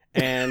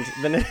 And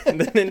the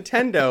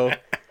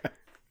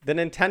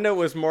Nintendo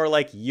was more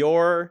like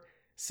your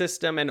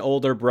system and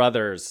older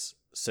brother's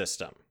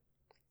system.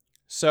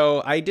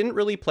 So I didn't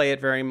really play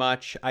it very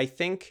much. I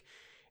think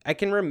I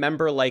can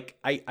remember, like,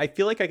 I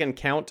feel like I can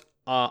count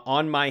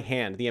on my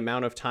hand the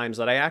amount of times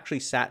that I actually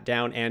sat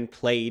down and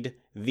played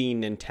the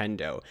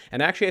Nintendo.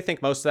 And actually, I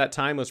think most of that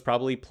time was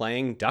probably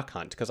playing Duck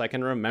Hunt, because I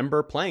can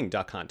remember playing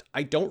Duck Hunt.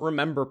 I don't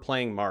remember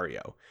playing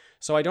Mario.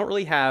 So I don't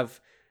really have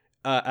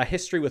a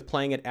history with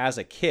playing it as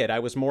a kid. I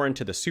was more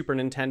into the Super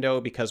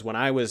Nintendo, because when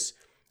I was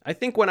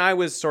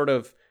sort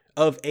of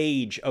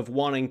age of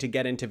wanting to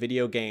get into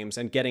video games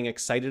and getting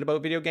excited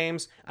about video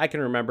games, I can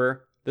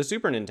remember the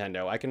Super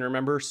Nintendo. I can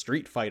remember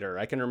Street Fighter.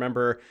 I can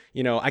remember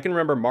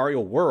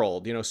Mario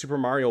World, Super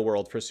Mario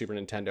World for Super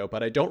Nintendo,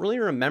 but I don't really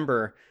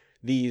remember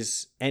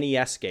these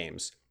NES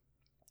games.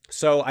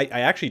 So I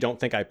actually don't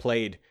think I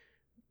played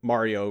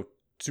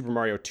Super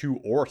Mario 2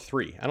 or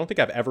 3. I don't think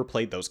I've ever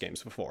played those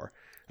games before.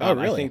 Oh,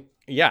 really?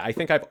 I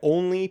think I've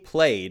only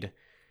played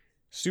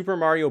Super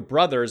Mario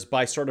Brothers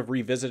by sort of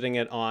revisiting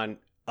it on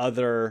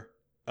other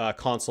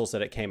consoles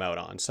that it came out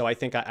on. So I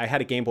think I had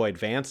a Game Boy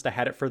Advance. I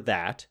had it for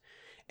that.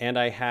 And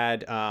I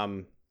had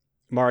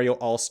Mario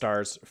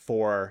All-Stars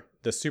for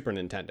the Super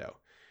Nintendo.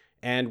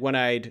 And when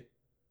I'd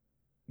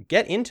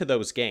get into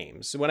those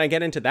games, when I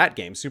get into that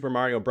game, Super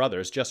Mario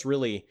Brothers, just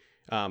really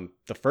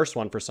the first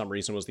one for some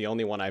reason was the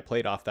only one I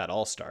played off that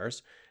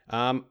All-Stars.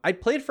 I'd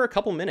played for a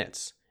couple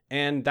minutes,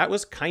 and that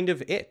was kind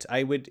of it.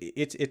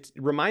 It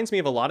reminds me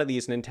of a lot of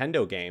these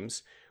Nintendo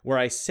games where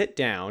I sit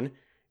down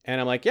and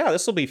I'm like, yeah,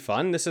 this will be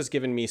fun. This has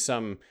given me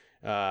some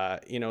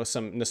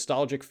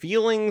nostalgic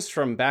feelings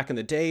from back in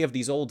the day of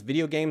these old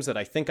video games that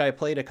I think I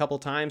played a couple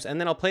times. And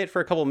then I'll play it for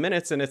a couple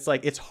minutes and it's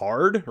like, it's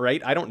hard,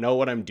 right? I don't know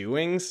what I'm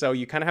doing. So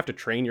you kind of have to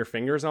train your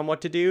fingers on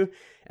what to do.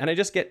 And I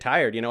just get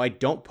tired. I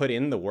don't put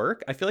in the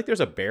work. I feel like there's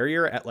a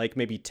barrier at like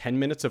maybe 10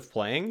 minutes of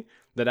playing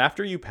that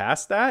after you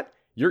pass that,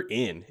 you're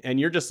in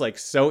and you're just like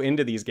so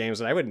into these games.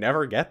 And I would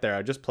never get there.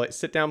 I'd just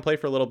sit down, play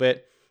for a little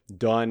bit,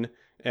 done,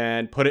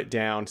 and put it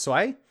down. So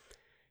I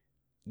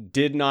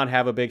did not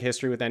have a big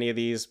history with any of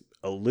these.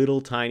 A little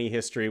tiny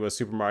history with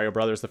Super Mario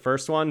Brothers, the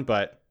first one,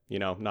 but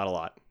not a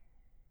lot.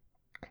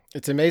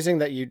 It's amazing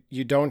that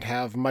you don't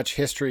have much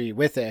history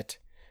with it,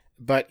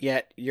 but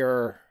yet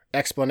your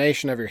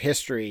explanation of your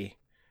history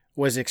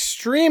was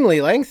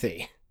extremely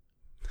lengthy.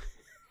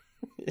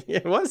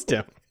 It was,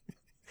 Tim.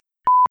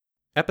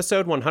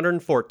 Episode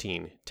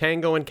 114,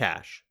 Tango and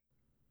Cash.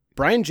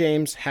 Brian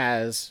James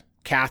has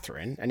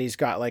Catherine, and he's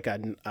got like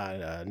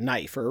a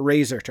knife or a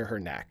razor to her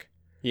neck.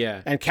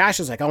 Yeah. And Cash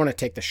is like, I want to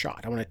take the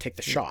shot. I want to take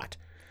the shot.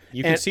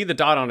 You can see the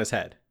dot on his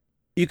head.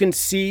 You can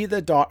see the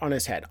dot on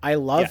his head. I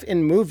love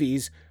in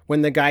movies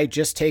when the guy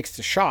just takes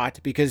the shot,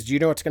 because do you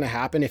know what's going to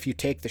happen if you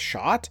take the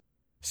shot?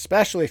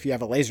 Especially if you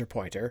have a laser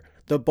pointer.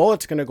 The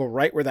bullet's going to go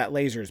right where that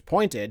laser is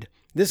pointed.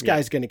 This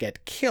guy's going to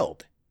get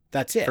killed.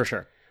 That's it. For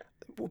sure.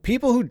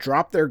 People who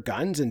drop their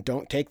guns and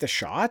don't take the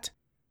shot,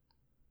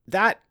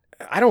 I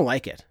don't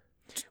like it.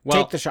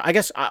 Well, Take the shot. I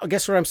guess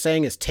what I'm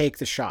saying is take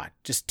the shot.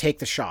 Just take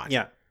the shot.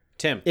 Yeah.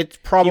 Tim. It's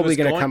probably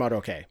going to come out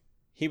okay.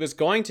 He was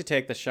going to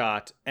take the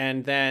shot,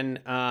 and then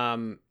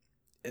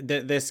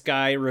this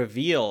guy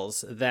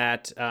reveals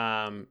that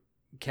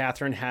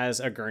Catherine has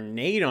a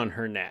grenade on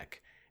her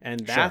neck, and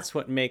that's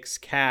what makes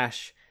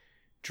Cash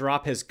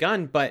drop his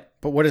gun. But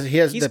what is he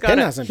has? The pin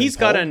hasn't been he's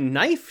got a pulled.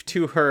 knife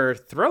to her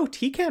throat.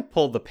 He can't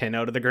pull the pin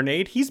out of the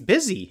grenade. He's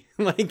busy.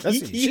 Like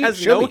he has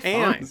she'll no be fine.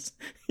 hands.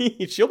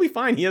 She'll be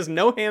fine. He has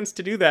no hands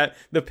to do that.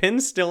 The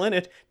pin's still in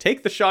it.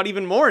 Take the shot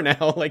even more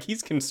now. Like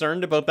he's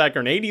concerned about that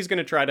grenade. He's going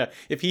to try to,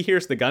 if he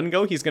hears the gun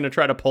go, he's going to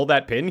try to pull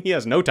that pin. He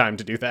has no time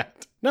to do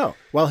that. No.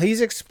 Well, he's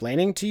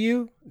explaining to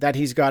you that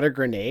he's got a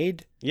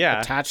grenade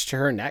attached to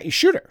her neck. You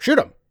shoot her. Shoot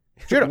him.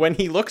 Shoot him. When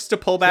he looks to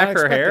pull back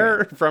her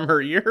hair from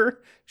her ear,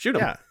 shoot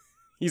him. Yeah.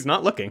 He's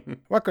not looking.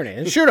 What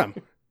grenade? Shoot him.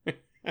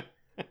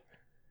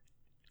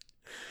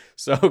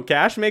 So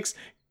Cash makes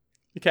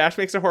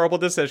a horrible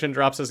decision,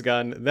 drops his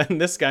gun. Then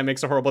this guy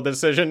makes a horrible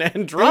decision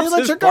and drops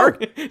lets his her go.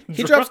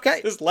 He drops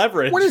his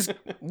leverage.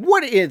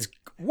 What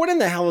in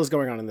the hell is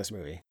going on in this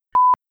movie?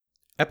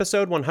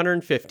 Episode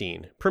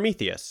 115,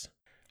 Prometheus.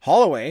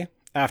 Holloway,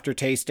 after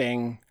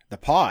tasting the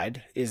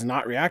pod, is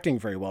not reacting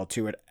very well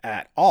to it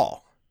at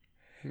all.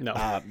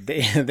 No.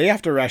 They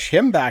have to rush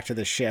him back to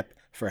the ship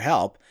for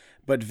help,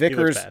 but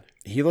Vickers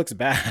he looks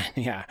bad.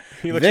 Yeah.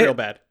 He looks real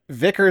bad.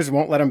 Vickers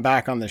won't let him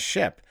back on the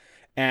ship.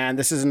 And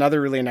this is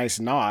another really nice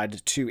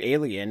nod to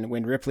Alien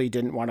when Ripley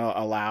didn't want to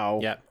allow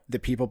the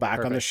people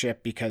back on the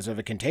ship because of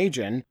a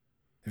contagion.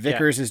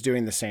 Vickers is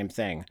doing the same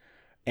thing.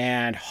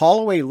 And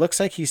Holloway looks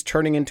like he's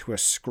turning into a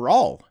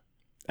Skrull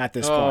at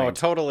this point. Oh,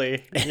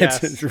 totally.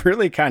 Yes. It's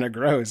really kind of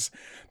gross.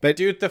 But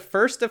dude, the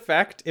first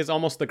effect is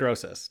almost the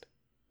grossest.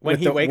 When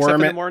he the wakes up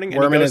in the morning and he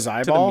worm in goes his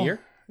eyeball? to the mirror.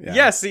 Yeah.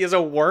 Yes, he has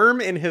a worm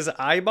in his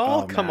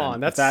eyeball. Oh, Come man. on,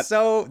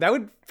 that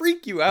would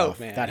freak you If out,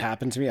 man. that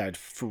happened to me, I'd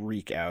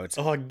freak out.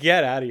 Oh,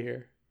 get out of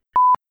here.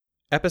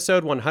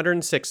 Episode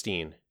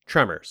 116,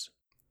 Tremors.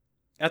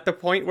 At the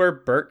point where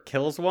Bert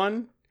kills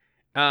one,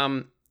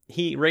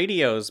 he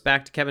radios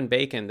back to Kevin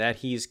Bacon that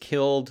he's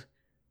killed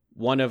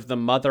one of the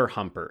mother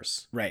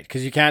humpers. Right,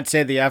 because you can't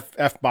say the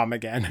F-bomb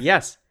again.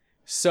 Yes.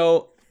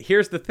 So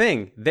here's the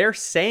thing. They're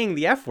saying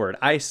the F word.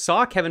 I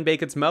saw Kevin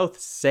Bacon's mouth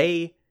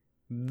say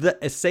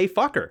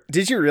fucker.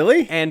 Did you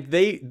really? And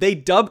they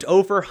dubbed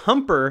over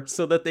humper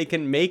so that they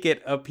can make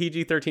it a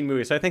PG-13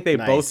 movie. So I think they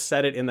both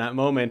said it in that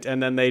moment,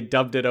 and then they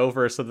dubbed it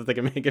over so that they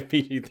can make it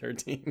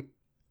PG-13.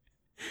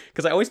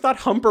 Because I always thought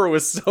humper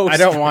was so I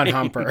don't want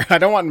humper. I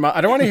don't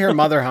want to hear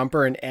mother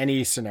humper in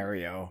any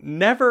scenario.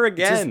 Never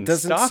again. It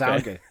just doesn't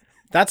sound good.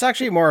 That's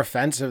actually more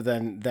offensive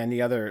than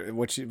the other,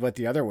 what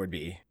the other would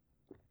be.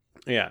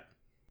 Yeah.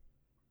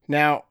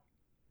 Now,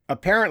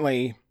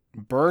 apparently,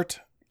 Bert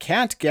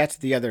can't get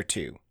the other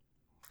two.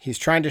 He's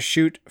trying to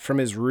shoot from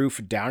his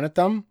roof down at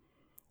them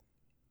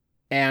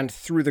and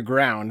through the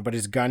ground, but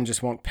his gun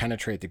just won't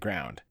penetrate the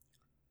ground.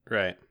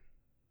 Right.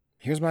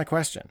 Here's my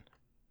question.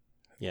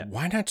 Yeah.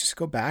 Why not just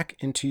go back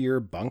into your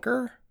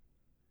bunker,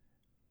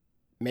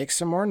 make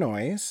some more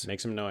noise,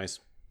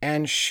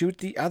 and shoot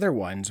the other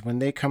ones when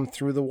they come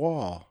through the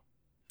wall?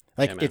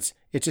 Like, it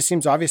just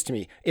seems obvious to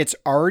me. It's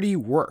already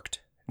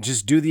worked.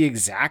 Just do the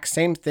exact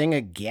same thing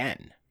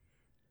again.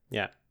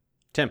 Yeah.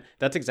 Tim,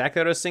 that's exactly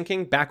what I was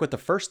thinking back with the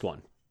first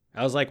one.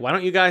 I was like, why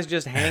don't you guys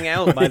just hang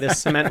out by this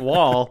cement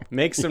wall,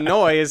 make some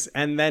noise,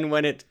 and then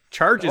when it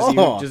charges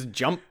you, just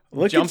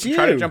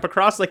try to jump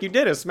across like you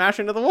did and smash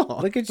into the wall.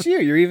 Look at you.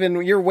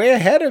 You're way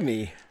ahead of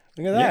me.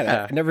 Look at that.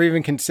 Yeah. I never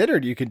even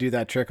considered you could do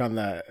that trick on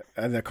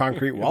the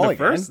concrete wall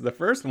again. The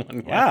first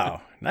one. Yeah.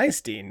 Wow.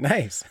 Nice, Dean.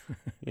 Nice.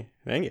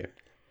 Thank you.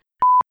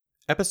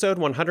 Episode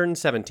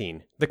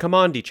 117, The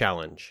Commandi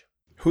Challenge.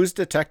 Who's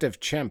Detective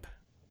Chimp?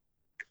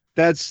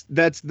 That's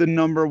the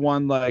number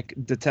one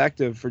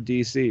detective for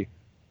DC.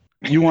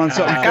 You want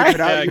something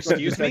figured out?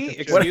 Excuse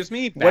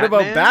me. Batman? What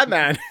about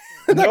Batman?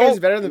 That guy's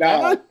better than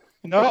Batman?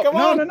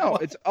 No.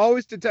 It's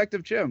always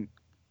Detective Chimp.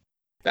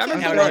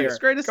 Batman's the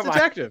greatest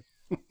detective.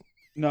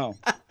 No.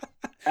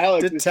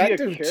 Alex,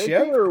 Detective was he a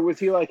character or was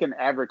he like an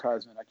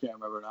advertisement? I can't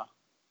remember now.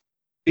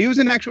 He was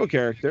an actual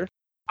character.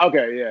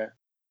 Okay, yeah.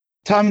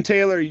 Tom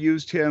Taylor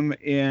used him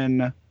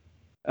in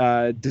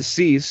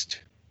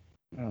Deceased.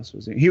 What else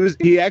was he?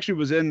 He actually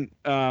was in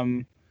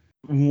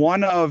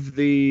one of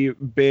the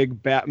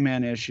big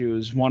Batman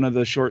issues, one of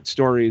the short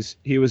stories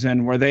he was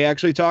in, where they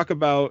actually talk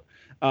about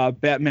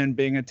Batman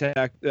being a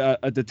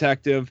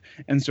detective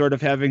and sort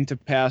of having to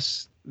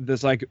pass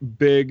this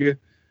big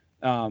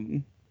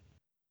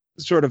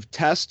sort of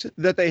test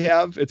that they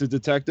have. It's a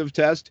detective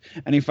test,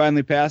 and he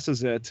finally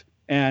passes it,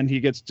 and he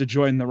gets to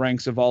join the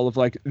ranks of all of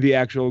the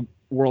actual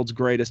world's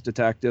greatest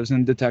detectives,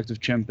 and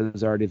Detective Chimp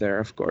is already there,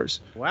 of course.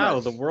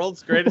 Wow, the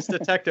world's greatest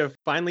detective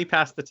finally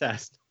passed the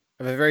test.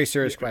 I have a very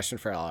serious question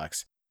for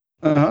Alex.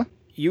 Uh-huh.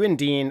 You and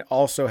Dean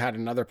also had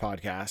another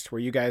podcast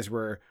where you guys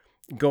were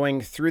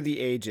going through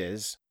the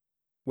ages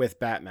with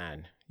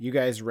Batman. You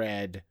guys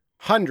read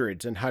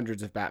hundreds and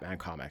hundreds of Batman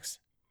comics.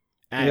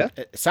 And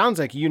it sounds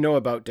like you know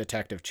about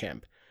Detective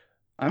Chimp.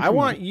 I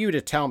want you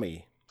to tell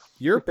me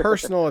your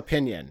personal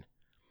opinion.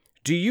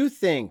 Do you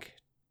think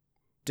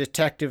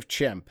Detective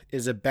Chimp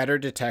is a better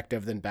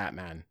detective than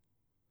Batman?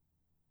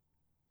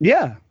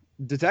 Yeah.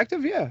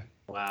 Detective, yeah.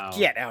 Wow.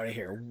 Get out of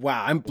here.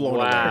 Wow, I'm blown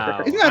Wow.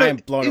 away. He's not I'm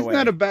blown away.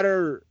 not a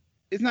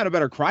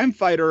better crime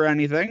fighter or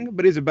anything,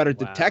 but he's a better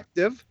Wow.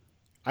 detective.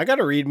 I got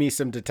to read me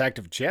some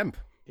Detective Chimp.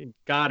 You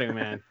got to,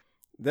 man.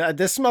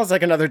 This smells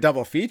like another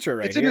double feature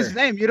right It's here. in his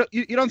name. You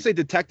don't say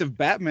Detective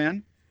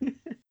Batman.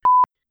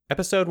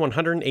 Episode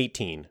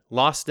 118,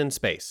 Lost in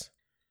Space.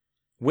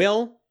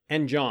 Will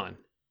and John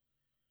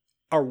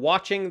are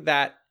watching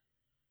that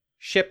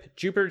ship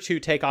Jupiter 2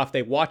 take off.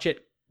 They watch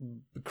it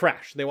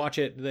crash. They watch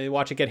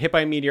it get hit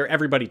by a meteor.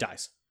 Everybody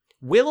dies.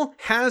 Will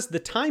has the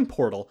time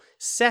portal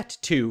set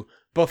to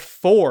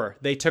before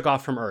they took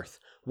off from Earth,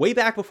 way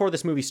back before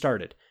this movie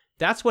started.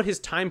 That's what his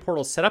time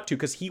portal set up to,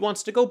 because he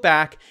wants to go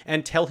back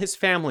and tell his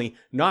family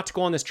not to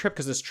go on this trip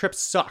because this trip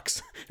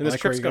sucks. And this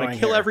like where trip's you're going to going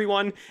kill here.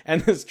 everyone.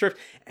 And this trip.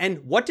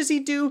 And what does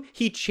he do?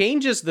 He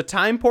changes the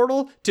time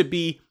portal to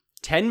be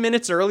 10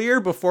 minutes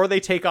earlier before they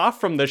take off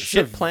from the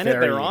shit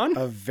planet they're on.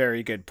 A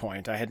very good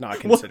point. I had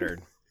not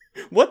considered.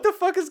 What the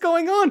fuck is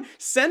going on?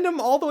 Send them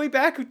all the way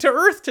back to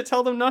Earth to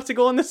tell them not to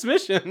go on this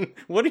mission.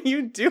 What are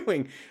you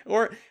doing?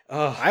 Or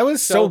I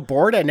was so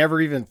bored I never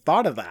even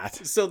thought of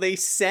that. So they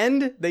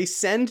send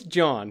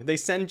John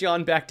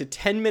back to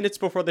 10 minutes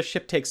before the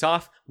ship takes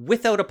off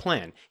without a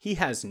plan. He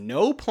has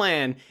no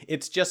plan.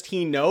 It's just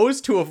he knows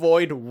to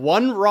avoid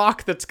one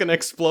rock that's going to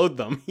explode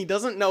them. He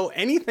doesn't know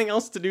anything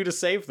else to do to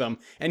save them.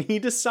 And he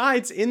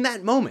decides in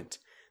that moment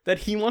that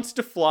he wants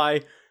to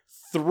fly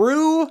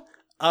through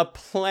a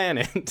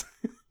planet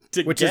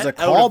to Which get is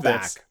a out of this.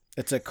 callback.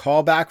 It's a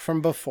callback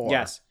from before.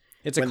 Yes.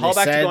 It's a when they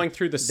callback to said going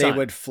through the sun. They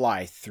would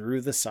fly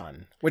through the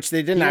sun, which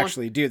they didn't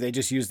actually do. They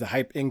just used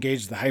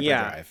engage the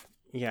hyperdrive.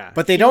 Yeah.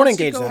 But they He don't wants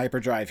to engage the go-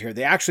 hyperdrive here.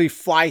 They actually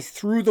fly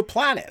through the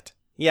planet.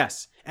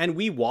 Yes. And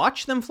we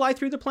watch them fly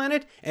through the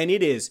planet, and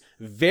it is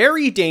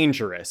very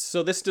dangerous.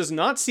 So this does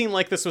not seem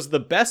like this was the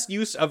best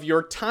use of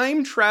your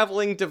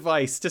time-traveling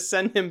device to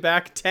send him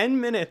back 10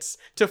 minutes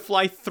to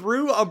fly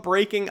through a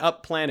breaking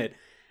up planet.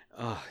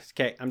 Oh,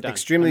 okay, I'm done.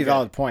 Extremely I'm good.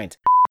 valid point.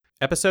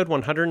 Episode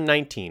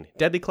 119,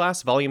 Deadly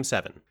Class, Volume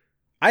 7.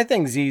 I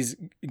think Z's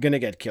gonna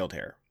get killed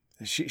here.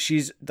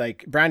 She's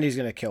like, Brandy's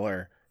gonna kill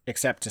her,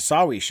 except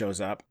Tasawi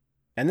shows up,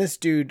 and this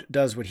dude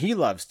does what he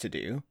loves to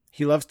do.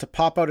 He loves to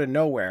pop out of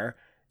nowhere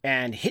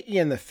and hit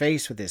you in the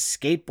face with his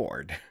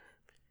skateboard.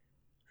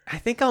 I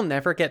think I'll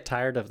never get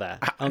tired of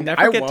that. I'll I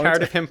never get won't.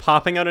 tired of him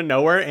popping out of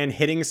nowhere and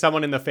hitting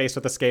someone in the face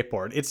with a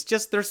skateboard. It's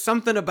just, there's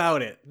something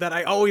about it that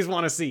I always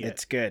want to see it.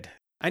 It's good.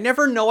 I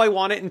never know I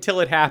want it until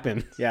it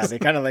happens. Yeah, they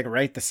kind of like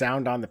write the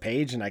sound on the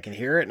page and I can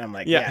hear it and I'm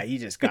like, Yeah. yeah, he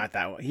just got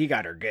that one. He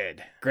got her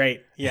good.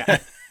 Great. Yeah.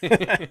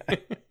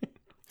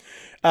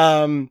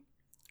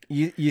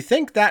 You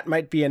think that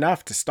might be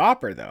enough to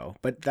stop her though,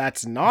 but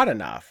that's not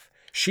enough.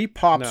 She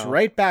pops No.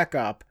 right back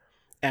up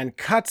and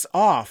cuts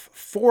off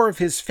 4 of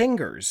his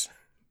fingers.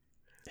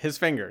 His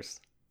fingers.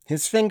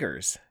 His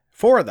fingers.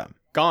 4 of them.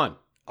 Gone.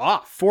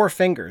 Off. 4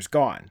 fingers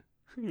gone.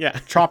 Yeah.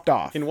 Chopped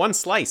off. In one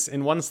slice.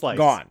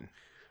 Gone.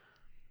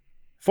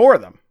 4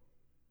 of them.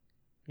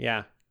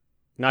 Yeah.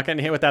 Not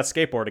getting hit with that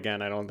skateboard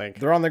again, I don't think.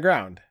 They're on the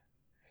ground.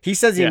 He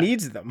says he Yeah.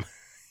 needs them.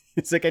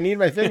 He's like, I need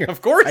my fingers.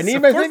 Of course. I need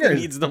of my course fingers.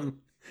 He needs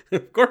them.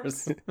 Of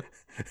course.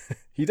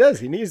 He does.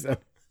 He needs them.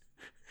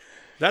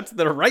 That's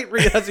the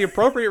that's the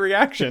appropriate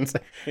reaction.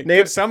 Nate-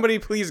 Could somebody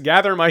please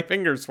gather my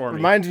fingers for me?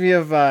 Reminds me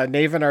of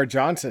Navin R.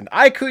 Johnson.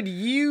 I could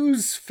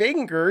use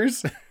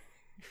fingers.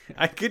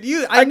 I could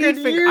use I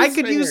use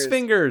fingers.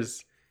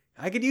 fingers.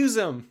 I could use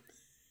them.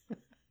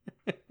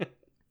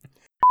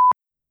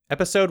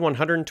 Episode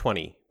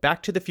 120,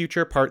 Back to the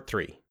Future Part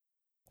 3.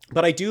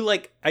 But I do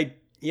like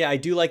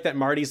that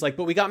Marty's like,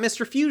 but we got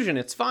Mr. Fusion,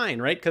 it's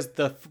fine, right? Because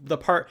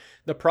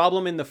the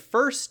problem in the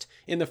first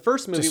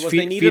movie Just was feed,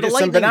 they needed feed a us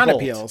lightning some banana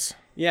bolt. peels.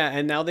 Yeah,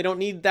 and now they don't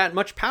need that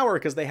much power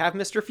because they have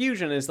Mr.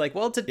 Fusion. It's like,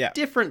 well, it's a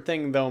different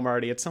thing though,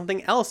 Marty. It's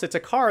something else. It's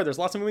a car. There's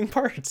lots of moving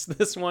parts.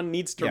 This one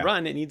needs to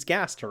run. It needs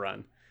gas to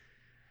run.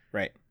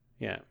 Right.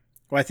 Yeah.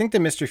 Well, I think the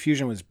Mr.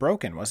 Fusion was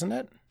broken, wasn't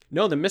it?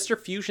 No, the Mr.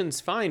 Fusion's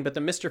fine, but the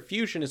Mr.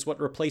 Fusion is what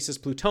replaces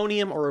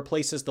plutonium or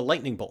replaces the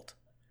lightning bolt.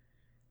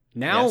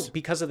 Now, Yes.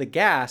 because of the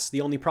gas,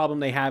 the only problem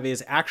they have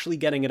is actually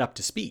getting it up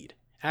to speed.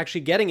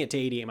 Actually getting it to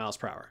 88 miles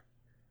per hour.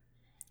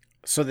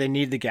 So they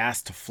need the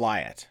gas to fly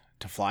it.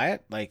 To fly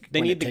it? Like They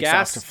when need it the takes off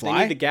gas. to They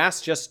fly? need the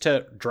gas just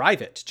to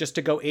drive it, just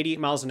to go 88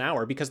 miles an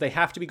hour, because they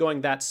have to be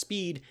going that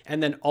speed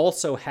and then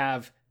also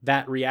have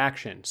that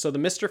reaction. So the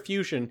Mr.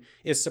 Fusion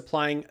is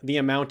supplying the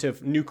amount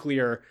of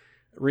nuclear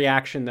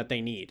reaction that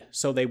they need.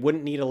 So they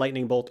wouldn't need a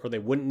lightning bolt or they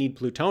wouldn't need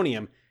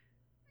plutonium,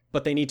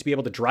 but they need to be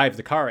able to drive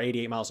the car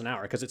 88 miles an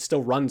hour because it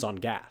still runs on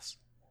gas.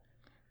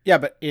 Yeah,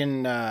 but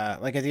in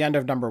like at the end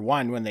of number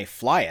 1, when they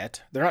fly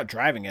it, they're not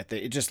driving it.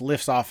 It just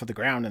lifts off of the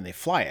ground and they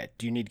fly it.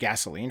 Do you need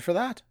gasoline for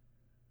that?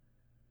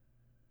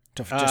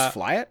 To just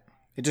fly it?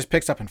 It just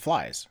picks up and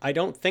flies. I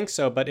don't think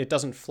so, but it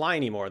doesn't fly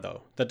anymore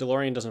though. The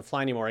DeLorean doesn't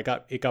fly anymore.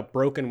 It got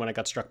broken when it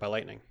got struck by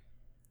lightning.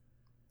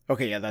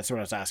 Okay, yeah, that's what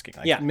I was asking.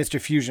 Like, Yeah. Mr.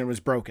 Fusion was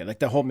broken. Like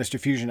the whole Mr.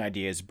 Fusion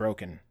idea is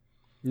broken.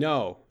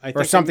 No, I think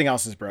Or something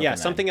else is broken. Yeah, then.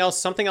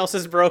 something else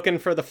is broken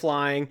for the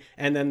flying,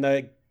 and then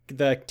the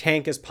the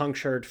tank is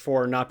punctured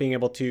for not being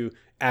able to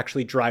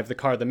actually drive the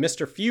car. The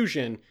Mr.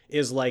 Fusion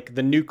is like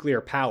the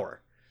nuclear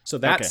power. So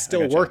that's Okay, I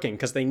still gotcha. working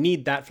because they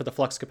need that for the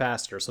flux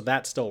capacitor. So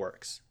that still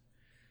works.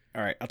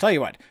 All right, I'll tell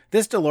you what.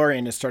 This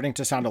DeLorean is starting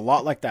to sound a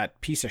lot like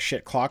that piece of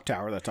shit clock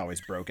tower that's always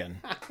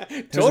broken.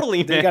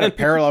 Totally, They man. got a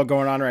parallel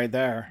going on right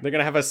there. They're going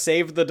to have a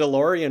Save the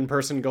DeLorean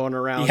person going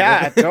around.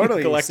 Yeah,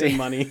 totally. collecting See?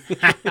 money.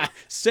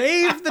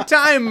 Save the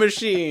time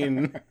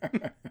machine.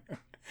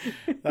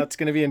 That's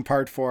going to be in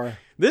part 4.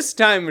 This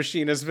time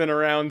machine has been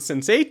around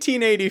since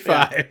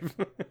 1885.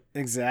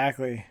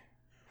 Exactly.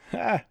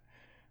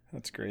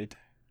 That's great.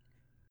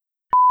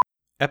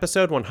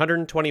 Episode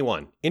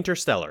 121,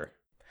 Interstellar.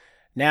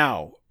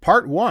 Now,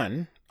 part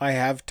 1 I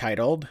have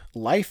titled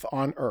Life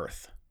on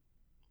Earth.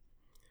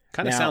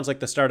 Kind of Now- sounds like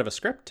the start of a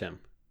script, Tim.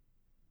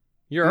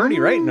 You're already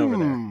writing over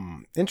there.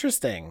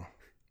 Interesting.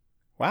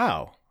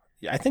 Wow.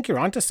 Yeah, I think you're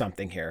onto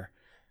something here.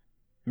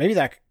 Maybe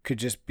that could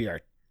just be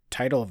our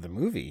title of the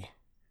movie.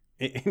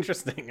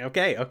 Interesting.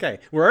 Okay.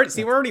 We're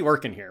already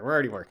working here. We're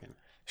already working.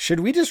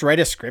 Should we just write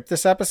a script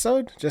this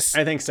episode? Just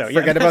I think so.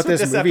 Forget that's about what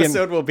this movie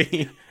episode and will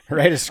be.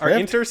 write a Our script.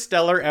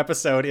 Interstellar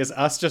episode is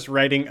us just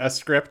writing a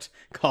script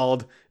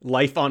called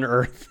Life on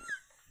Earth.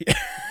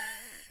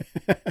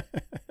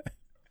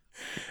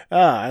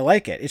 I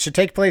like it. It should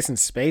take place in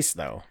space,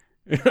 though.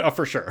 Oh,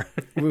 for sure.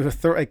 We would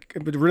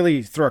it would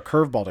really throw a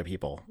curveball to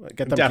people,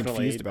 get them Definitely.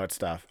 confused about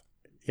stuff.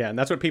 Yeah, and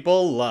that's what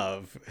people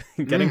love,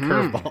 getting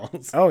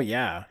curveballs. Oh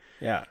yeah,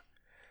 yeah.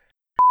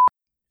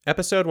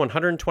 Episode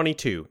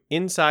 122,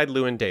 Inside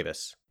Llewyn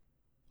Davis.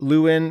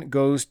 Llewyn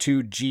goes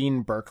to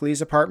Gene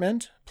Berkeley's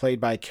apartment,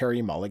 played by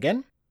Carey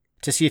Mulligan,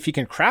 to see if he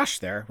can crash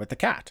there with the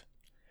cat.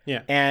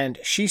 Yeah. And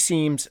she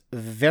seems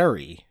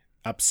very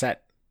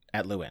upset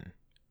at Llewyn.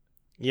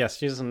 Yes,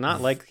 she's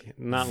not like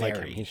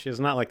Very. him. She's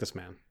not like this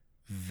man.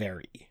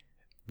 Very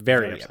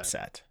Very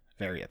upset.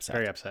 Very upset.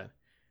 Very upset.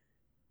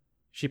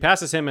 She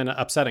passes him an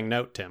upsetting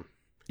note, Tim.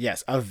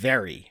 Yes, a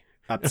very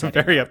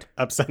upsetting. Very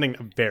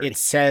upsetting. Very. It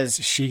says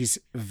she's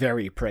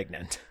very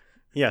pregnant.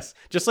 Yes,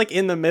 just like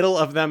in the middle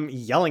of them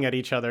yelling at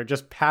each other,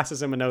 just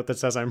passes him a note that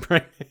says "I'm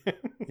pregnant."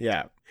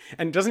 Yeah.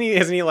 And isn't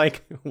he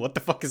like, what the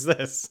fuck is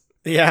this?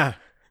 Yeah.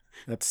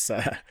 That's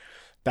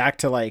back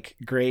to like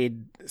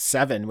grade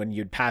 7 when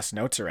you'd pass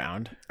notes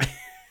around.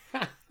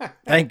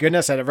 Thank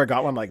goodness I never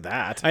got one like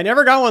that. I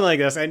never got one like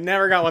this. I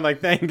never got one like,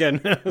 thank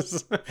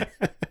goodness.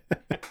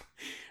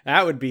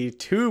 That would be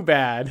too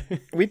bad.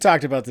 We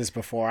talked about this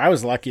before. I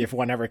was lucky if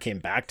one ever came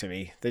back to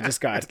me. They just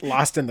got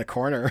lost in the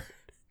corner.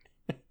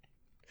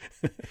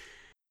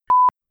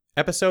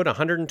 Episode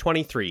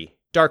 123,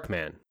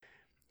 Darkman.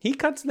 He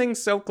cuts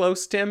things so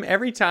close, Tim.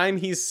 Every time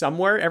he's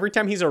somewhere, every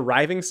time he's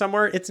arriving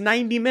somewhere, it's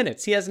 90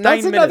 minutes. He has 9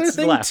 That's another minutes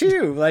thing left.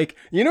 too. Like,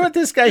 you know what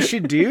this guy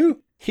should do?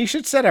 He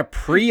should set a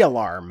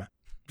pre-alarm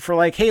for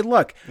like, hey,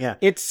 look, Yeah.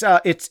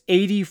 it's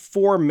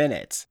 84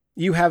 minutes.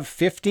 You have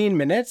 15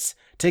 minutes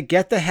to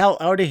get the hell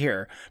out of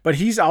here. But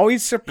he's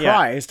always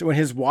surprised when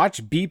his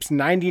watch beeps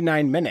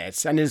 99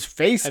 minutes and his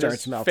face And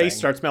starts his melting. Face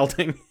starts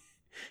melting.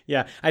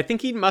 Yeah, I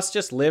think he must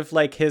just live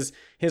like his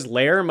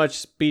lair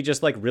must be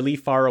just like really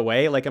far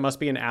away. Like it must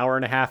be an hour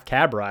and a half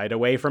cab ride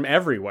away from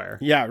everywhere.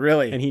 Yeah,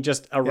 really. And he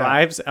just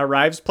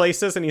arrives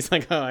places, and he's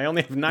like, "Oh, I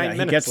only have 9 He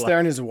minutes gets left." there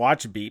and his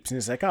watch beeps and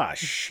he's like, oh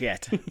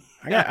shit.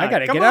 I Yeah,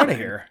 gotta come get out on. of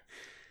here.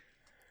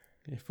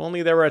 If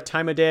only there were a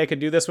time of day I could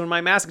do this when my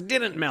mask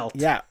didn't melt.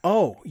 Yeah.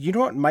 Oh, you know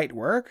what might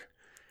work?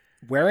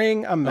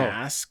 Wearing a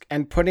mask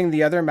and putting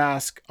the other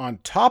mask on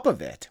top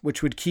of it,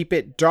 which would keep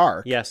it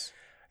dark. Yes.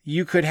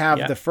 You could have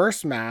Yeah. the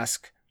first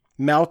mask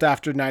melt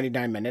after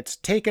 99 minutes,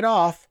 take it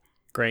off.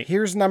 Great.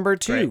 Here's number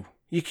 2.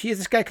 Great.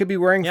 This guy could be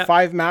wearing Yep.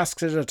 5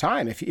 masks at a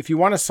time. If you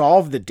want to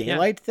solve the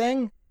daylight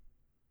thing.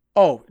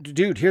 Oh,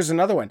 dude, here's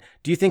another one.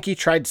 Do you think he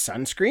tried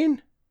sunscreen?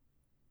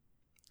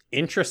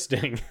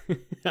 Interesting.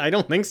 I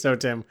don't think so,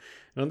 Tim.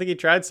 I don't think he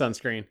tried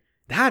sunscreen.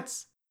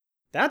 That's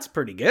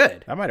pretty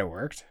good. That might have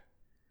worked.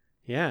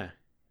 Yeah.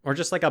 Or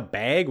just like a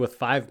bag with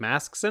 5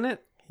 masks in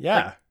it.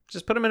 Yeah. Like,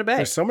 just put them in a bag.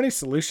 There's so many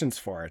solutions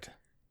for it.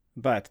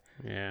 But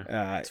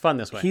Yeah. It's fun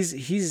this way.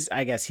 he's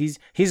I guess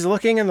he's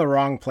looking in the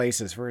wrong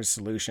places for his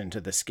solution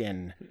to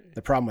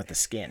the problem with the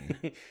skin.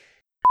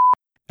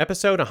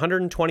 Episode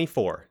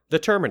 124, The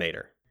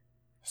Terminator.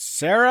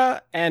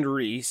 Sarah and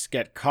Reese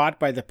get caught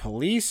by the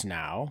police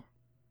now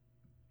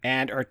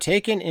and are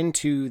taken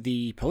into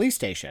the police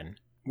station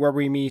where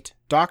we meet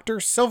Dr.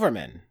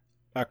 Silverman,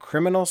 a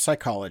criminal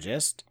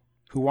psychologist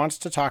who wants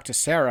to talk to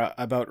Sarah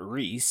about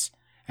Reese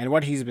and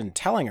what he's been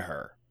telling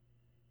her.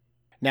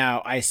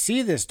 Now, I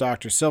see this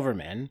Dr.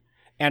 Silverman,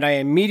 and I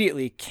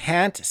immediately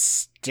can't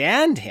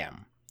stand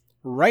him.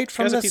 Right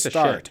from guy's a the piece of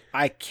start, shit.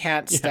 I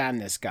can't stand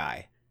this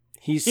guy.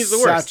 He's the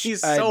worst. such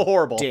He's a so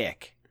horrible.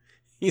 dick.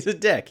 He's a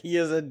dick. He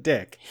is a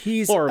dick.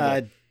 He's Horrible.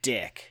 a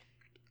dick.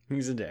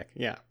 He's a dick.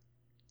 Yeah.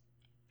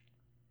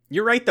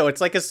 You're right, though.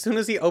 It's like as soon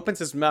as he opens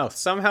his mouth,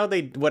 somehow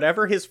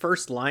whatever his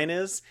first line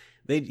is,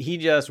 he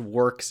just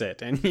works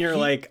it. And you're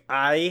like,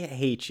 I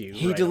hate you.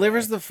 He right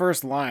delivers away. the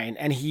first line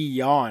and he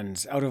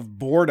yawns out of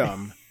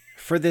boredom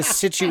for this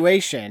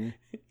situation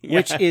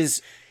which Yeah. it's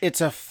a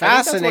that's what it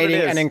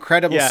fascinating is. and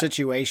incredible Yeah.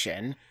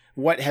 situation.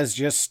 What has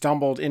just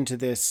stumbled into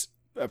this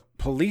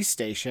police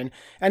station,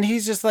 and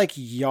he's just like,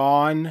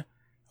 yawn.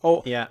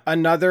 Oh, Yeah.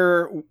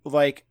 another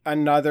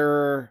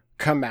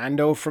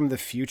commando from the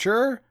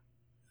future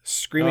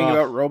screaming Ugh.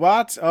 about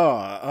robots.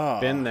 Oh,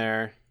 Been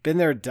there. been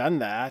there, done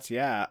that.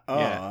 Yeah.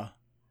 Yeah.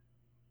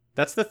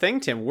 That's the thing,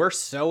 Tim. We're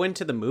so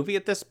into the movie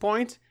at this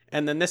point,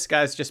 and then this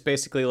guy's just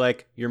basically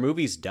like, your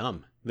movie's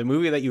dumb. The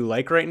movie that you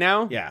like right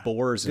now Yeah.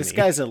 bores This me.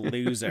 guy's a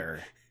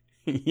loser.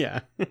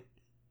 Yeah.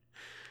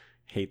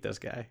 Hate this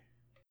guy.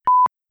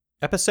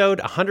 Episode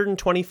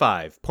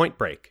 125, Point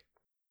Break.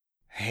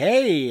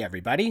 Hey,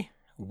 everybody.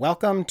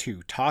 Welcome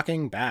to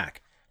Talking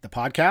Back, the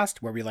podcast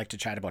where we like to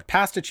chat about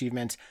past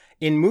achievements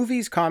in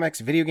movies, comics,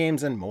 video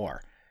games, and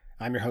more.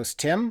 I'm your host,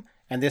 Tim,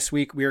 and this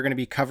week we are going to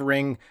be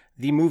covering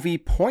the movie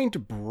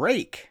Point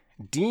Break.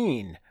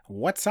 Dean,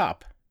 what's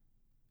up?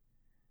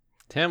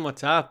 Tim,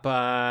 what's up?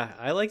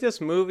 I like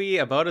this movie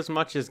about as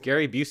much as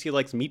Gary Busey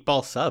likes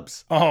meatball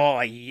subs.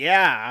 Oh,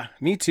 yeah.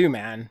 Me too,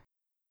 man.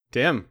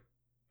 Tim,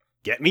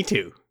 get me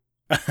too.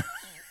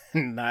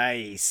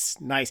 Nice.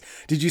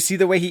 Did you see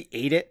the way he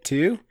ate it,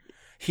 too?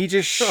 He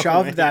just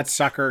shoved man. that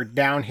sucker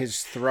down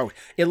his throat.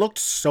 It looked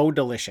so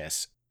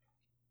delicious.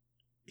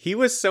 He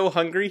was so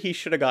hungry he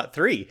should have got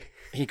 3.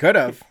 He could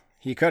have.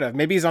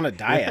 Maybe he's on a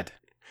diet.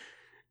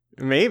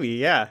 Maybe,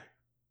 yeah.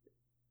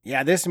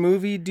 Yeah, this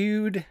movie,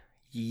 dude.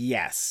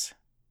 Yes.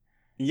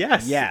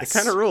 Yes. Yes. It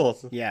kind of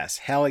rules. Yes.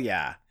 Hell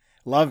yeah.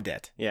 Loved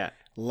it. Yeah.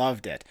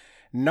 Loved it.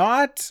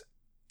 Not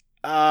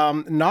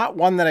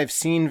one that I've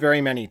seen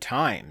very many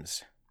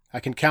times. I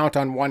can count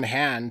on one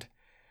hand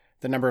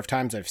the number of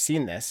times I've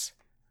seen this.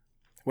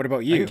 What about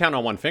I you? can count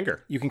on one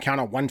finger. You can count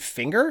on one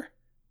finger?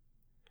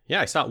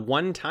 Yeah, I saw it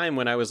one time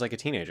when I was like a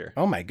teenager.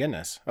 Oh my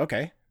goodness.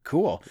 Okay.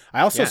 Cool.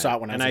 I also saw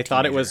it when I was and a I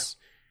thought it teenager. was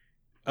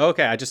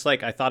okay.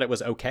 I thought it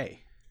was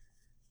okay.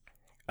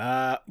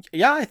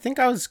 Yeah, I think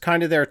I was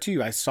kind of there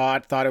too. I saw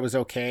it, thought it was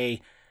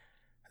okay,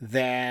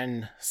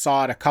 then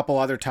saw it a couple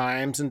other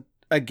times and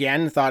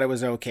again thought it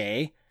was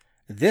okay.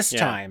 This Yeah.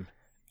 time,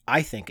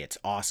 I think it's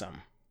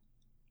awesome.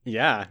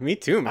 Yeah, me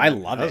too, man. I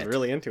love I was it.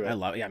 really into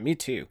it. Yeah, me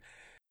too.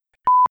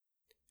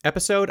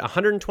 Episode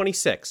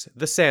 126,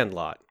 The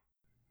Sandlot.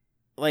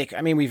 Like,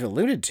 I mean, we've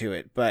alluded to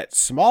it, but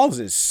Smalls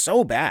is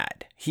so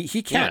bad.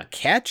 He can't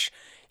catch,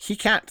 he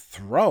can't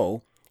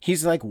throw.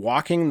 He's like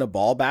walking the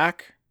ball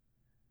back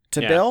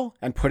to Yeah. Bill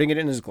and putting it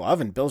in his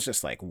glove, and Bill's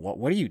just like,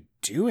 what are you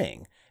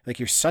doing? Like,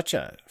 you're such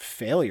a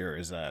failure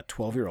as a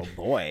 12-year-old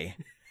boy.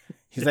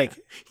 He's like,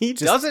 He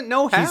just- doesn't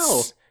know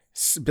how.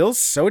 Bill's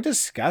so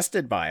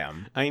disgusted by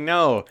him. I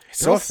know.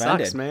 So Bill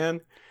offended. sucks,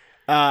 man.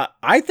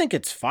 I think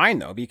it's fine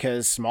though,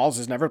 because Smalls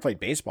has never played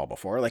baseball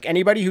before. Like,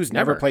 anybody who's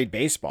never Never. played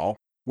baseball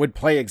would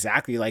play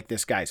exactly like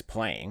this guy's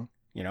playing,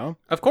 you know?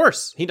 Of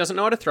course, he doesn't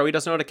know how to throw. He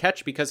doesn't know how to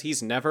catch because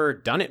he's never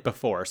done it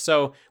before.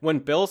 So when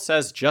Bill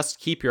says, just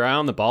keep your eye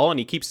on the ball, and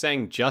he keeps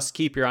saying, just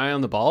keep your eye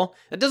on the ball,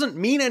 that doesn't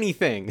mean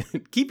anything.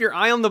 Keep your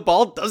eye on the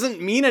ball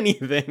doesn't mean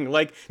anything.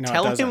 Like, No, it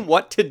tell him doesn't.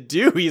 what to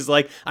do. He's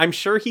like, I'm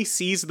sure he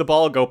sees the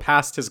ball go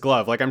past his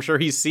glove. Like, I'm sure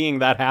he's seeing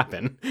that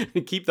happen.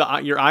 Keep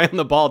your eye on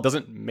the ball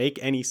doesn't make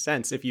any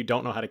sense if you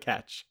don't know how to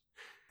catch.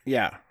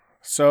 Yeah.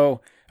 So,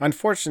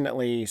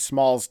 unfortunately,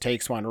 Smalls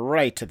takes one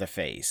right to the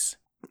face.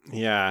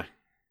 Yeah.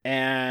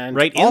 And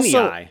Right in the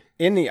also- eye.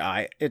 In the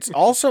eye. It's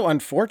also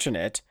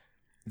unfortunate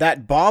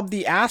that Bob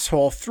the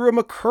asshole threw him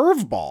a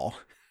curveball.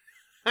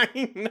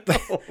 I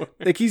know.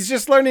 Like, he's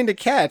just learning to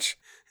catch,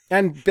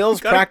 and Bill's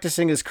Gotta-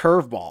 practicing his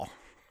curveball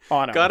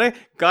on him.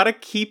 Gotta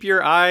keep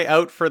your eye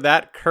out for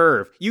that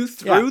curve. You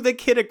threw Yeah. the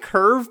kid a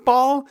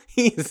curveball?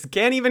 He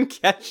can't even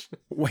catch.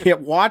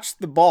 Watch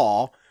the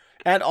ball,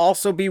 and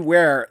also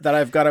beware that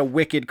I've got a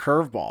wicked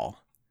curveball.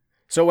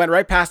 So it went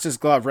right past his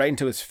glove, right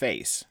into his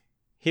face.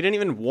 He didn't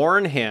even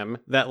warn him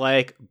that,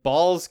 like,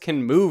 balls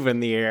can move in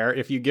the air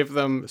if you give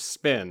them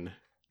spin.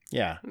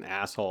 Yeah. An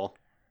asshole.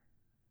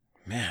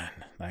 Man,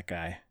 that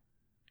guy.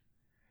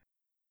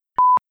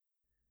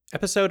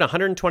 Episode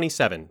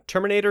 127,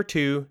 Terminator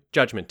 2,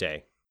 Judgment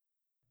Day.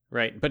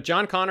 Right, but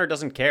John Connor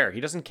doesn't care.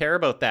 He doesn't care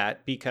about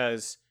that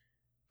because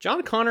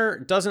John Connor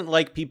doesn't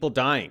like people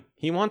dying.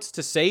 He wants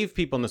to save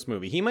people in this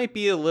movie. He might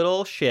be a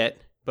little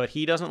shit, but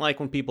he doesn't like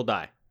when people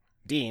die.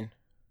 Dean,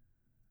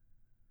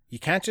 you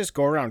can't just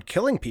go around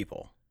killing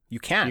people. You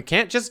can't. You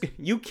can't just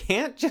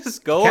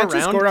go Can't around,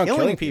 just go around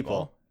killing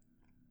people.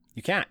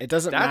 You can't. It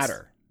doesn't That's-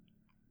 matter.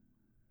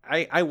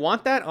 I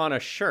want that on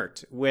a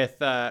shirt with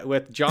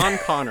John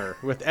Connor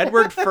with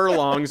Edward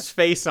Furlong's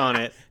face on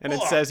it, and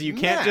it says you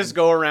can't man. just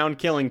go around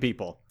killing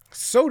people.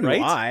 So do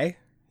Right? I.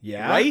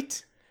 Yeah.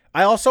 Right?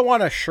 I also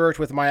want a shirt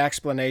with my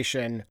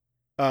explanation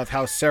of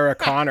how Sarah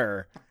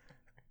Connor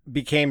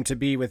became to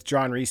be with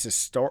Kyle Reese's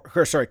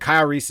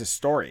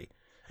story.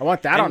 I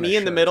want that And on me a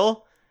in the shirt.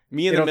 middle,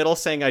 me in the It'll- middle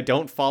saying I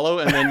don't follow,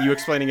 and then you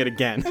explaining it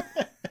again.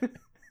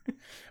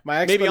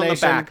 My Maybe on the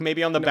explanation- back.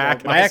 Maybe on the No,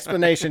 back. My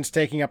explanation's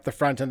taking up the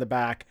front and the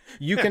back.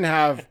 You can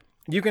have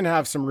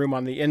some room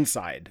on the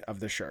inside of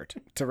the shirt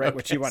to write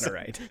what you want to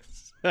write.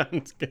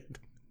 Sounds good.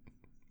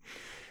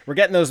 We're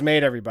getting those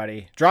made,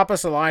 everybody. Drop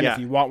us a line Yeah. if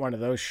you want one of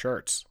those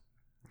shirts.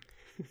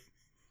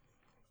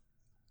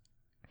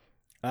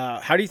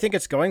 How do you think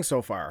it's going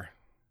so far?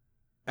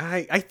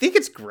 I think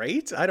it's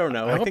great. I don't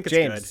know. I think it's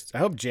good. I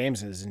hope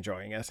James is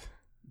enjoying it.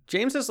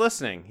 James is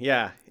listening.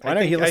 Yeah. I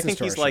know he listens I think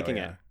to he's our show, liking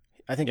yeah. it.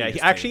 I think Yeah, he is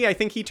too. actually, I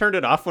think he turned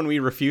it off when we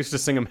refused to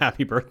sing him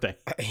happy birthday.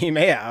 He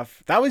may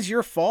have. That was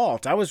your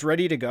fault. I was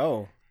ready to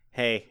go.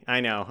 Hey, I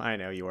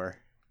know you were.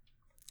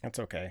 That's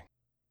okay.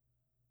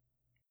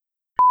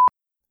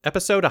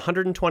 Episode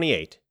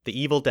 128, The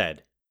Evil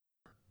Dead.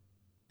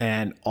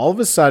 And all of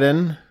a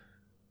sudden,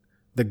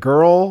 the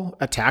girl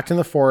attacked in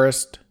the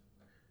forest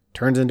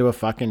turns into a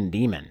fucking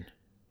demon.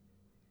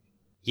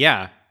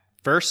 Yeah.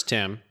 First,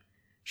 Tim,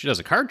 she does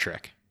a card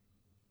trick.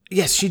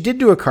 Yes, she did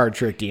do a card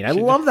trick, Dean. I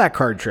love that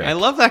card trick. I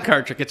love that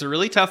card trick. It's a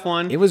really tough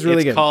one. It was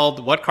really it's good.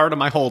 called What Card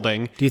Am I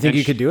Holding? Do you think And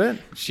you could do it?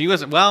 She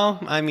was, well,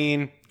 I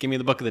mean, give me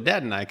the Book of the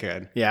Dead and I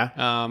could.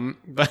 Yeah.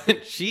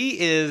 But she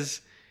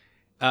is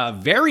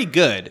very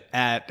good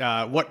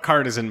at what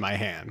card is in my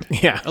hand.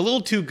 Yeah. A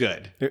little too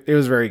good. It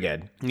was very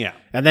good. Yeah.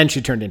 And then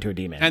she turned into a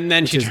demon. And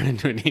then she turned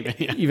into a demon.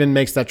 Yeah. even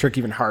makes that trick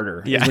even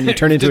harder. Yeah. Is when you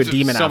turn into a It's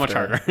demon so after. much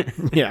harder.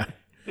 Yeah.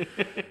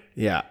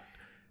 Yeah.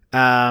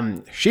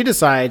 She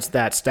decides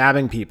that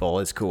stabbing people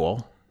is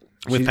cool.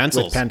 With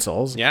pencils. With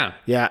pencils. Yeah.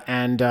 Yeah.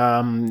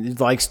 And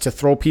likes to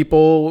throw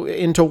people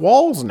into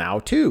walls now,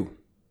 too.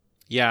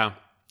 Yeah.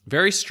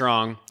 Very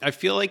strong. I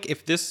feel like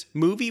if this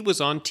movie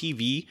was on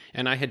TV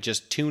and I had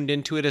just tuned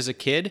into it as a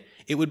kid,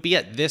 it would be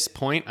at this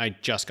point I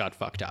just got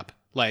fucked up.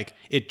 Like,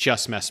 it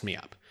just messed me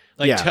up.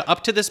 Like, Yeah.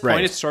 up to this point,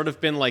 Right. it's sort of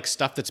been like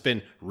stuff that's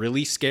been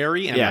really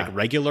scary and Yeah. like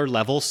regular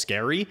level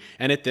scary.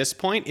 And at this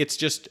point, it's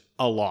just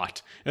a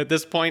lot. At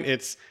this point,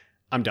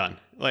 I'm done.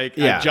 Like,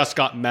 Yeah. I just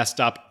got messed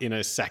up in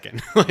a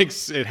second. Like,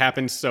 it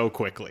happened so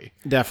quickly.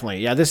 Definitely.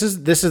 Yeah. This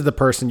is the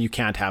person you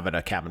can't have at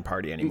a cabin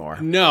party anymore.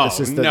 No, This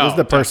is no,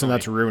 the person definitely.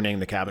 that's ruining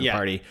the cabin Yeah.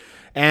 party.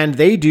 And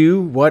they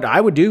do what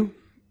I would do,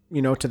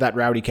 to that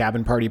rowdy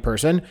cabin party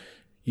person.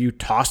 You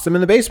toss them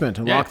in the basement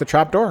and Yeah. lock the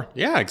trap door.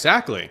 Yeah,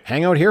 exactly.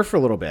 Hang out here for a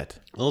little bit.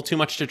 A little too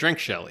much to drink,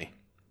 Shelley.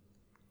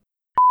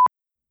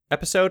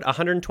 Episode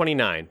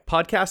 129,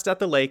 Podcast at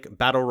the Lake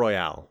Battle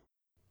Royale.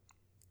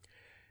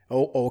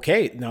 Oh,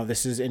 okay. Now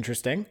this is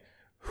interesting.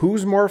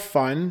 Who's more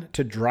fun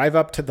to drive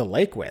up to the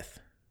lake with?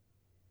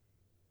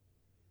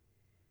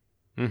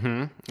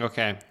 Mm-hmm.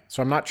 Okay.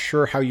 So I'm not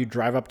sure how you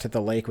drive up to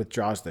the lake with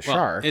Jaws the Well,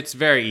 shark. it's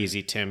very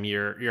easy, Tim.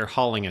 You're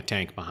hauling a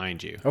tank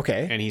behind you.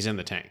 Okay. And he's in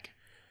the tank.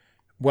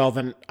 Well,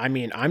 then, I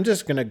mean, I'm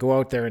just going to go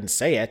out there and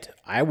say it.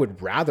 I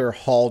would rather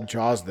haul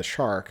Jaws the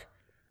shark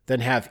than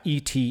have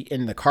E.T.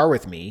 in the car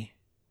with me.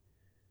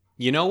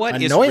 You know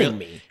what is Annoying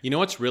me. You know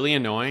what's really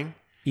annoying?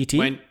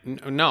 E.T.?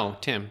 No,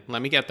 Tim,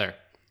 let me get there.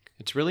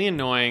 It's really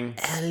annoying.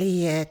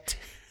 Elliot.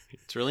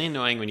 It's really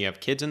annoying when you have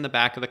kids in the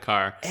back of the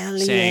car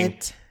saying,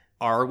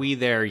 "Are we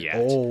there yet?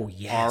 Oh,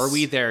 yes. Are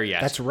we there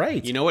yet?" That's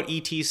right. You know what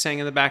E.T.'s saying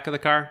in the back of the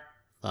car?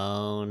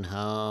 Phone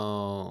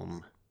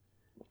home.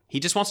 He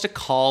just wants to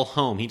call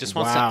home. He just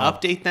wants Wow. to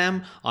update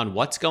them on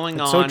what's going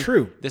That's on. so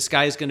true. This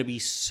guy is going to be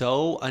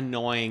so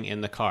annoying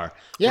in the car.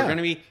 Yeah. We're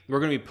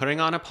going to be putting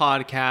on a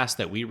podcast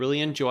that we really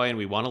enjoy and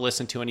we want to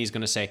listen to, and he's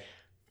going to say,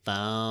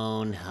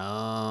 "Phone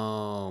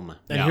home."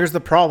 And No. here's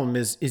the problem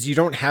is you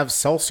don't have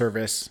cell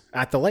service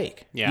at the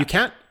lake. Yeah. You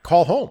can't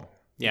call home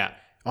Yeah.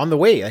 on the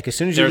way. Like as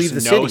soon as you There's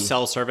leave the no city,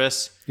 cell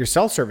service. your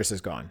cell service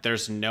is gone.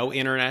 There's no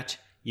internet.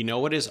 You know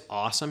what is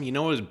awesome? You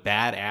know what is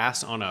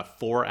badass on a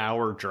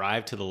 4-hour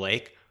drive to the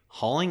lake?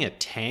 Hauling a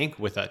tank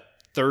with a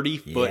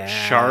 30-foot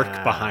Yeah.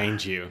 shark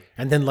behind you.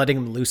 And then letting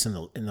them loose in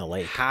the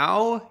lake.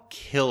 How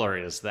killer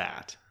is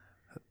that?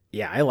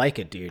 Yeah, I like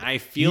it, dude. I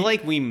feel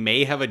like we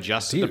may have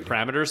adjusted the Dude.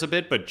 parameters a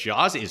bit, but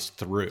Jaws is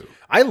through.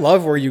 I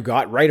love where you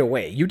got right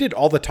away. You did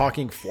all the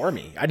talking for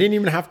me. I didn't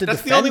even have to That's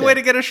defend the only way it.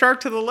 to get a shark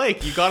to the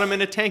lake. You got him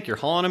in a tank. You're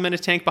hauling him in a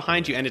tank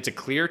behind you, and it's a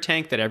clear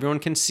tank that everyone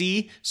can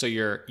see. So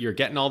you're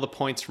getting all the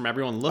points from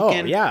everyone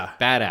looking. yeah.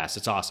 Badass.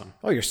 It's awesome.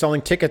 Oh, you're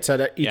selling tickets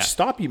at each Yeah.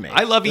 stop you make.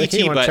 I love Like, E.T.,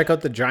 hey, you want but- to check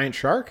out the giant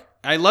shark?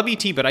 I love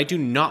ET, but I do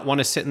not want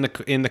to sit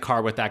in the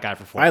car with that guy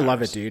for 4 I hours.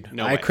 love it, dude.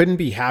 No I way. couldn't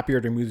be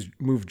happier to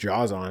move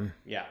Jaws on.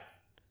 Yeah.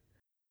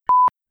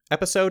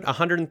 Episode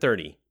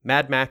 130,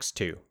 Mad Max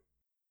 2.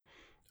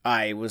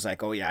 I was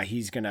like, oh yeah,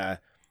 he's gonna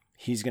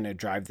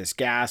drive this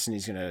gas and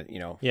he's gonna,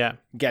 Yeah,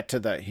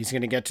 he's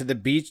gonna get to the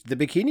beach, the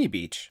Bikini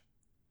Beach.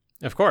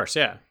 of course,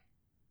 yeah.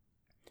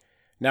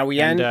 Now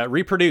we And end.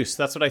 reproduce.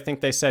 That's what I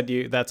think they said.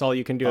 That's all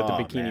you can do at the Oh,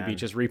 Bikini man.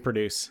 Beach is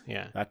reproduce.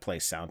 Yeah. That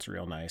place sounds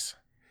real nice.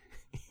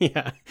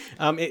 Yeah.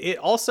 It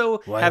also,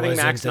 having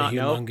Max not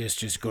know.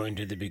 just going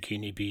to the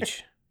Bikini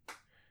Beach?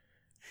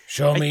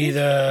 Show me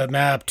the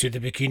map to the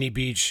Bikini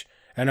Beach,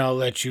 and I'll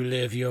let you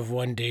live. You have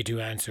 1 day to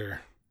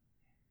answer.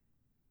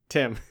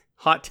 Tim,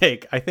 hot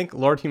take. I think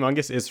Lord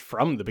Humongous is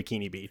from the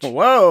Bikini Beach.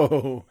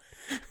 Whoa.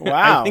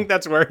 Wow. I think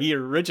that's where he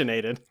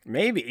originated.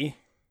 Maybe.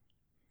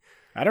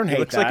 I don't He hate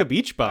looks that. like a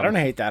beach bum. I don't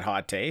hate that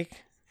hot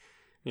take.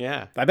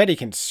 Yeah. I bet he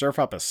can surf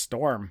up a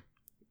storm.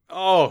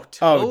 Oh, Oh,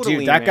 totally,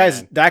 dude,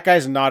 man. that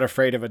guy's not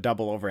afraid of a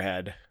double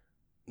overhead.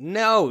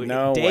 No,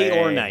 No day way.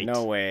 or night.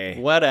 No way.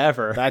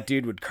 Whatever. That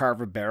dude would carve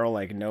a barrel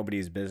like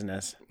nobody's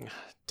business.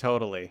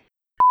 Totally.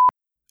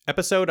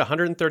 Episode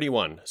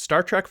 131,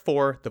 Star Trek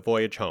IV, The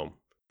Voyage Home.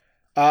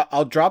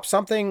 I'll drop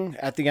something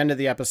at the end of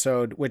the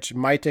episode which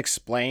might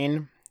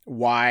explain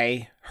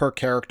why her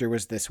character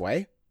was this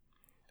way,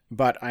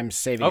 but I'm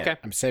saving it.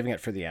 I'm saving it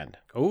for the end.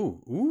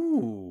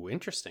 Ooh,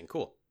 interesting.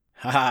 Cool.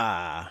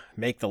 Haha,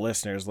 make the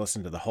listeners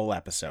listen to the whole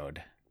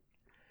episode.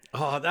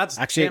 Oh, that's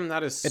actually, Tim,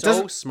 that is it so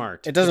doesn't-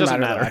 smart. It doesn't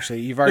matter, though,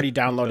 actually. You've already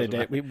downloaded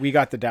Doesn't it. We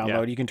got the download.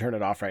 Yeah. You can turn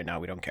it off right now.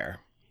 We don't care.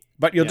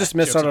 But you'll Yeah, just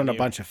miss joke's out on on a you.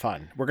 bunch of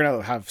fun. We're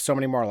gonna have so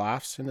many more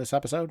laughs in this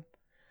episode.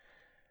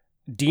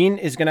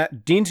 Dean's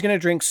gonna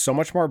drink so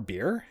much more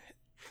beer.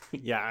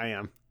 Yeah, I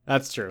am.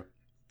 That's true.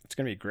 It's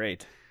gonna be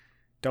great.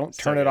 Don't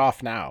So turn it good.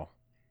 off now.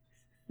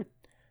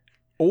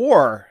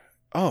 Or,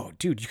 oh,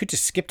 dude, you could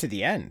just skip to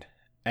the end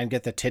and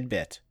get the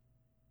tidbit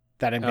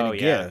that I'm gonna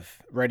give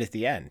right at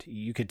the end.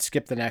 You could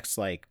skip the next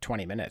like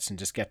 20 minutes and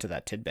just get to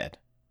that tidbit.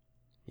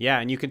 Yeah,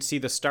 and you could see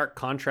the stark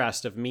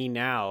contrast of me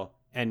now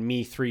and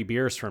me 3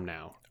 beers from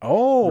now.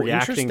 Oh,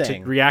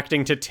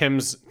 reacting to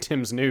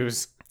Tim's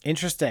news.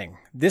 Interesting.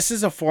 This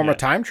is a form of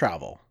time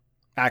travel,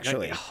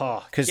 actually.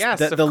 Because yes,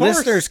 the of course.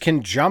 listeners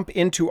can jump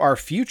into our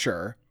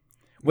future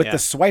with Yeah. the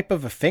swipe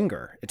of a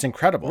finger. It's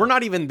incredible. We're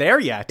not even there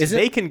yet.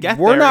 They can get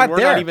we're there. Not and we're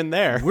there. not even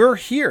there. We're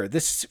here.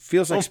 This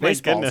feels like Oh my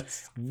Spaceballs.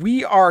 goodness.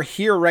 We are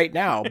here right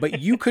now, but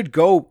you could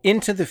go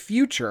into the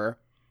future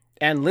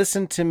and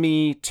listen to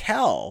me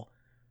tell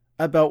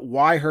about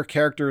why her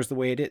character is the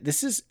way it is.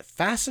 This is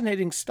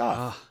fascinating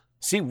stuff.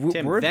 See,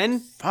 Tim, we're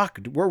then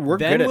we're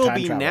then good at will time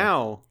be travel.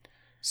 now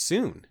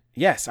soon.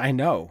 Yes, I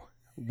know.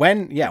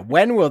 When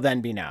will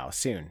then be now?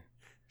 Soon.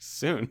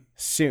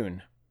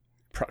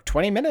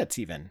 20 minutes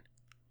even.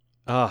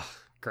 Oh,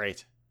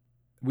 great.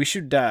 We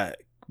should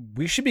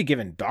be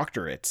given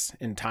doctorates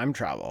in time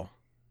travel.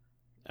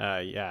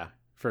 Yeah,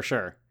 for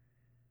sure.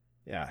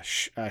 Yeah.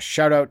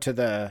 Shout out to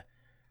the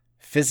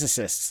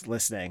physicists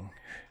listening.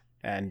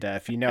 And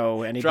if you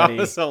know anybody, Drop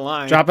us a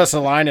line. Drop us a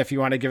line if you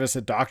want to give us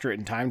a doctorate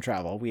in time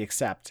travel. We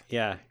accept.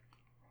 Yeah.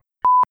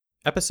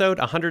 Episode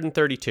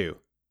 132,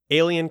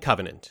 Alien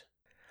Covenant.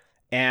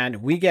 And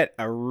we get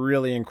a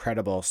really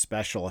incredible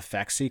special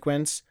effects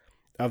sequence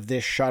of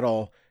this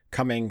shuttle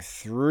coming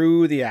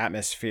through the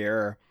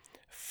atmosphere,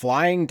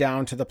 flying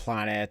down to the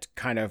planet,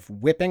 kind of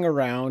whipping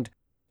around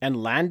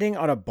and landing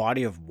on a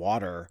body of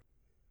water.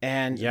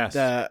 And Yes.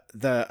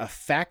 the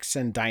effects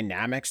and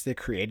dynamics they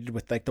created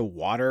with like the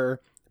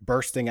water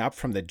bursting up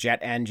from the jet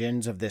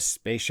engines of this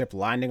spaceship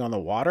landing on the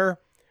water,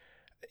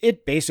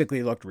 it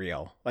basically looked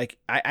real. Like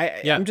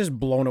I'm just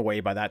blown away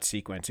by that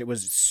sequence. It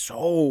was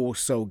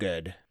so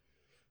good.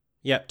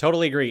 Yeah,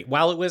 totally agree.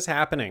 While it was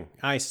happening,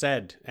 I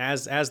said,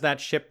 as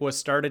that ship was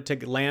started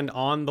to land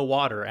on the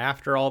water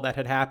after all that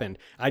had happened,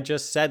 I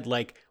just said,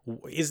 like,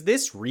 is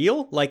this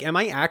real? Like, am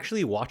I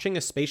actually watching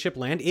a spaceship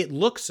land? It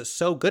looks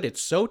so good. It's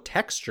so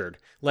textured.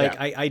 Like,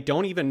 Yeah. I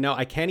don't even know.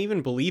 I can't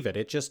even believe it.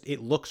 It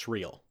looks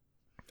real.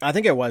 I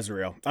think it was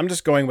real. I'm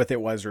just going with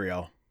it was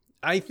real.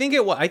 I think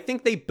it was. I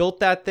think they built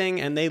that thing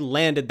and they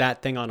landed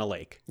that thing on a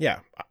lake.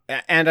 Yeah.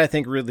 And I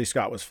think Ridley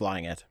Scott was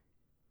flying it.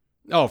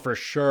 Oh, for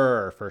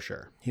sure. For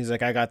sure. He's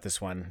like, I got this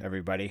one,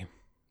 everybody.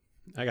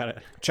 I got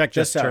to Check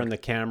just this out. turn the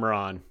camera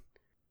on.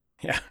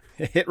 Yeah.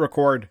 Hit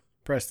record.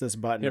 Press this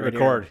button. Hit right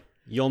record. Here.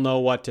 You'll know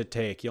what to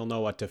take. You'll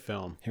know what to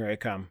film. Here I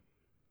come.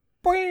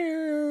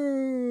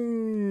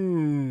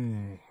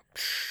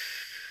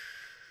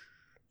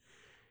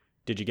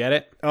 Did you get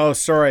it? Oh,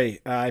 sorry.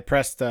 I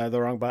pressed the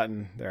wrong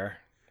button there.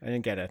 I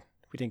didn't get it.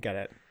 We didn't get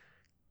it.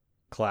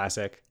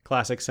 Classic Oh,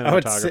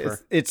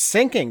 cinematographer. it's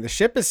sinking. The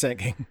ship is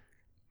sinking.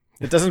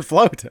 It doesn't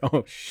float.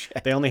 Oh,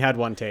 shit. They only had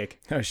one take.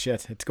 Oh,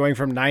 shit. It's going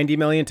from 90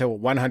 million to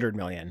 100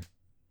 million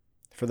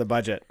for the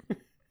budget.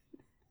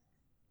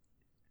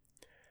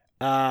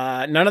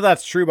 None of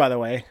that's true, by the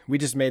way. We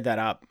just made that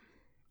up.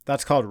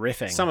 That's called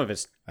riffing. Some of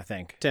it's, I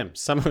think. Tim,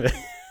 some of it.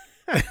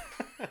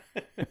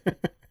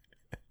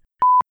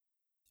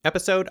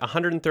 Episode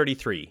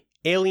 133,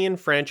 Alien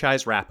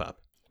Franchise Wrap-Up.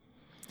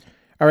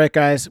 All right,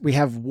 guys. We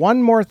have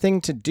one more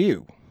thing to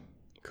do.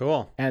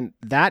 Cool. And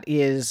that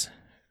is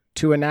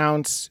to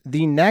announce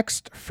the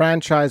next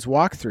franchise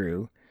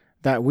walkthrough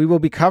that we will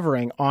be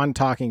covering on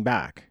Talking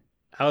Back.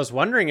 I was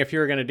wondering if you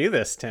were going to do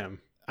this, Tim.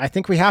 I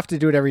think we have to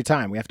do it every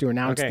time. We have to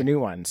announce Okay. the new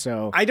one.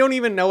 So I don't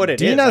even know what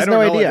it is. Dean I has don't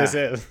no know idea. what this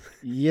is.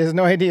 He has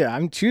no idea.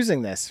 I'm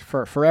choosing this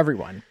for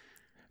everyone.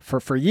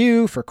 For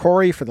you, for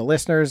Corey, for the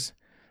listeners.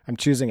 I'm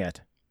choosing it.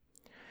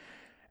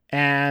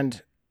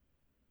 And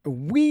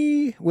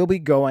we will be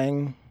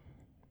going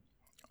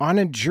on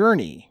a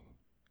journey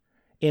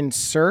in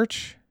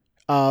search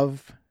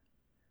of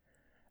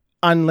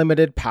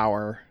unlimited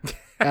power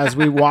as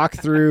we walk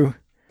through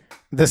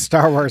the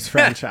Star Wars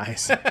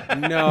franchise.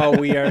 No,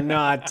 we are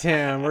not,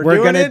 Tim. We're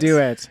doing going to it? do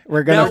it.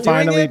 We're going Now, to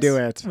finally do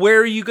it. Where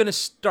are you going to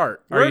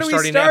start? Where Are you do we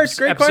starting start? at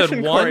Great episode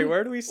question, 1? Corey.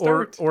 Where do we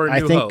start? Or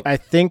New Hope? I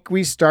think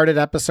we started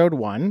episode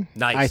 1.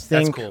 Nice. I That's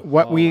think cool.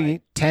 what Oh we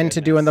my tend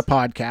to do in the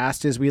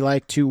podcast is we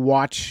like to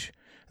watch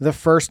the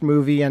first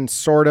movie and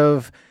sort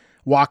of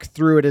walk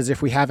through it as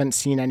if we haven't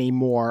seen any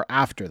more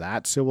after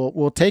that. So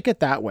we'll take it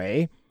that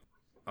way.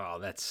 Oh,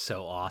 that's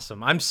so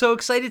awesome. I'm so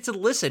excited to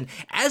listen.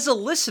 As a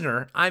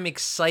listener, I'm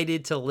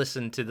excited to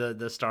listen to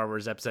the Star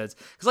Wars episodes.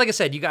 Because like I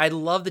said, I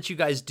love that you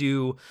guys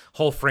do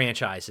whole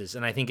franchises,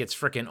 and I think it's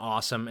freaking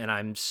awesome. And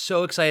I'm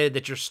so excited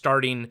that you're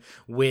starting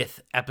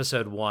with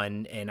episode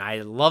 1. And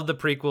I love the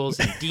prequels.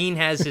 And Dean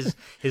has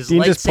his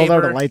Dean lightsaber. just pulled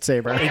out a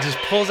lightsaber. He just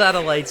pulls out a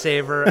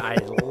lightsaber. I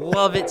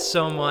love it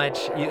so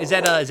much. Is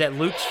that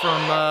Luke's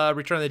from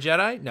Return of the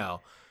Jedi? No.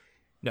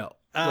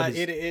 What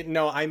is-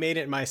 No, I made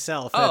it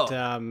myself Oh.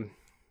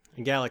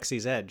 at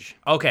Galaxy's Edge.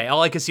 Okay,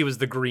 all I could see was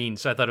the green,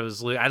 so I thought it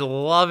was Luke. I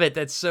love it.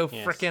 That's so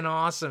Yes. freaking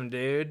awesome,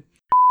 dude.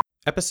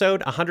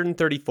 Episode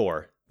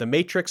 134, The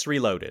Matrix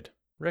Reloaded.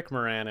 Rick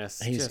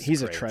Moranis.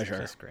 He's a great, treasure.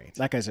 Just great.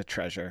 That guy's a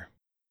treasure.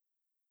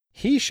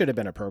 He should have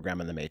been a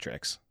program in the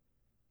Matrix.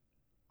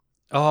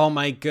 Oh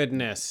my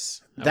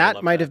goodness. I would That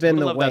love might have been I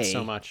would the love way that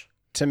so much.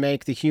 to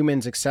make the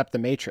humans accept the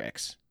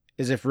Matrix,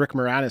 is if Rick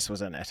Moranis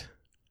was in it.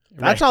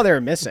 That's Right. all they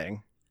were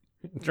missing.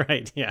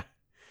 Right, yeah.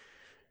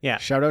 Yeah.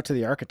 Shout out to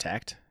the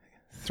architect.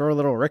 Throw a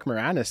little Rick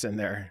Moranis in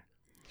there.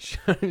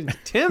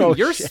 Tim, Oh,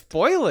 you're shit.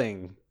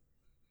 spoiling.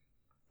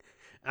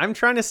 I'm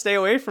trying to stay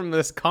away from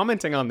this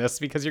commenting on this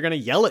because you're going to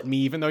yell at me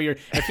even though I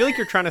feel like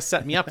you're trying to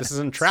set me up. This is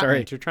entrapment.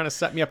 Sorry. You're trying to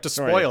set me up to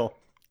Sorry. spoil.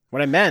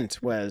 What I meant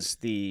was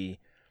the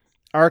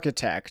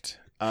architect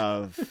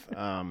of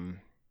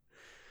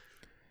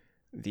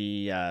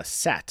the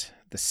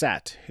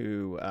set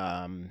who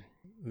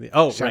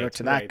shout out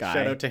to that guy.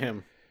 Shout out to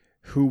him.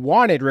 who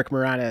wanted Rick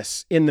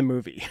Moranis in the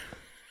movie.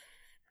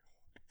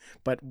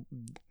 But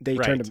he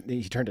turned it down.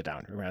 He turned it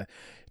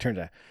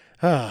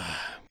down.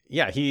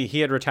 Yeah, he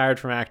had retired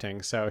from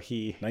acting, so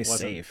he Nice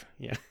wasn't- save.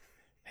 Yeah.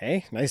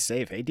 Hey, nice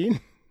save. Hey,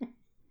 Dean.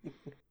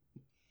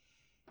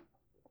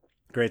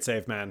 Great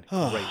save, man.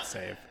 Great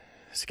save.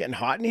 Is it getting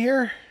hot in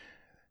here?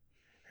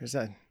 Or is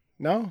that...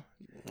 No?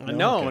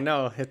 No,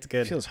 Okay. it's It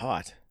good. feels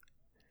hot.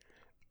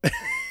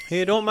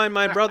 Hey, don't mind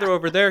my brother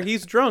over there.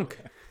 He's drunk.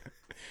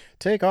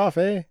 Take off,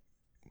 eh?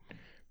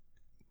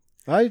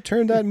 I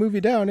turned that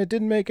movie down. It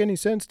didn't make any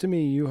sense to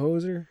me, you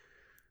hoser.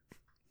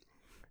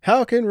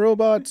 How can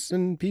robots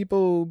and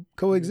people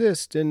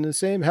coexist in the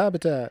same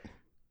habitat?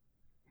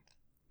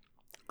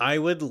 I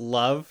would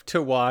love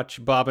to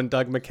watch Bob and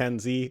Doug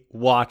McKenzie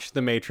watch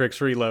The Matrix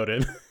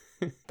Reloaded.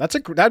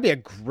 That'd be a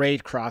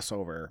great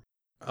crossover.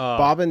 Oh.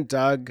 Bob and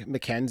Doug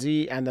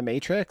McKenzie and the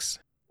Matrix.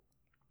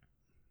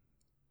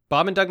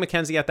 Bob and Doug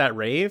McKenzie at that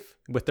rave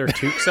with their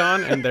toques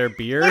on and their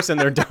beers and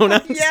their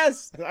donuts.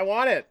 Yes, I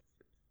want it.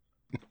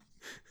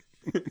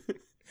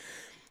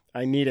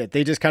 I need it.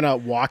 They just kind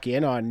of walk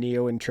in on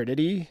Neo and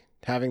Trinity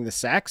having the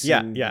sex. Yeah,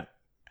 and yeah.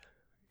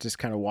 Just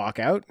kind of walk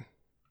out.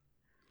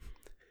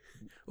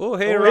 Oh,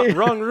 hey, Oh, wait.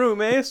 wrong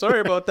room, eh? Sorry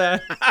about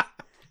that.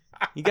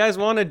 You guys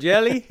want a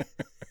jelly?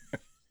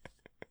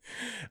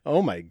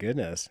 Oh my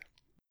goodness.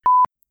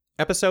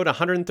 Episode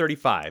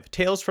 135,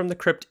 Tales from the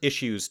Crypt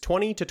issues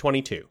 20 to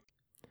 22.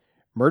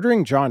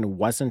 Murdering John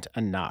wasn't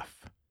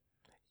enough.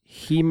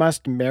 He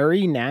must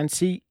marry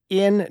Nancy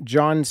in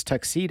John's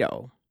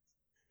tuxedo.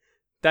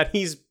 That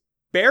he's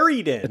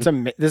buried in.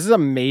 This is a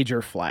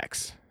major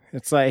flex.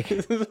 It's like,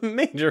 This is a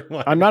major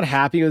one. I'm not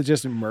happy with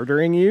just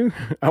murdering you.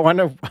 I want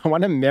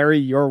to marry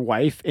your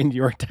wife in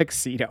your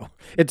tuxedo.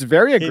 It's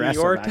very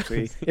aggressive, your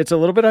actually. It's a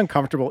little bit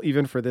uncomfortable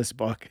even for this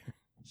book.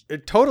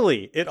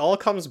 Totally. It all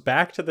comes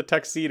back to the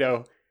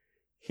tuxedo.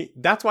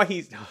 That's why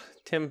he's...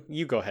 Tim,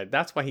 you go ahead.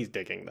 That's why he's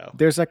digging, though.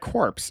 There's a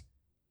corpse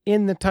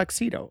in the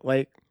tuxedo.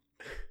 Like,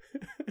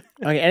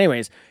 okay,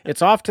 anyways,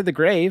 it's off to the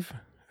grave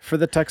for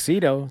the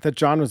tuxedo that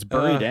John was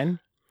buried in.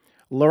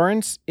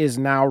 Lawrence is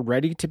now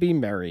ready to be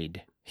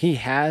married. He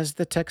has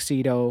the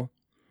tuxedo.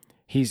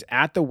 He's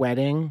at the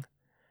wedding,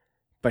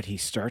 but he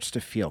starts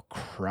to feel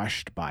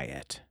crushed by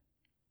it.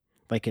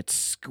 Like it's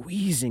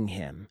squeezing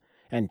him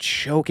and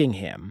choking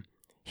him.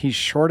 He's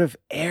short of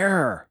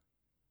air.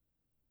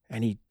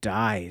 And he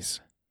dies.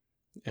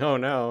 Oh,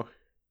 no.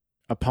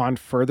 Upon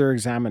further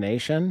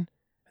examination,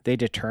 they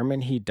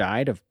determine he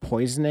died of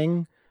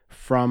poisoning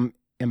from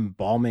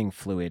embalming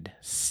fluid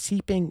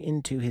seeping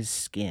into his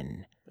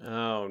skin.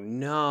 Oh,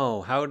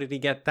 no. How did he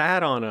get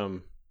that on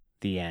him?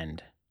 The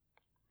end.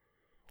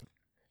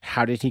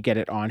 How did he get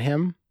it on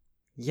him?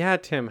 Yeah,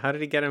 Tim. How did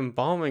he get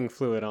embalming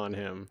fluid on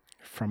him?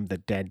 From the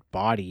dead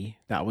body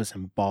that was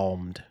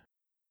embalmed.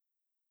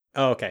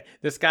 Oh, okay.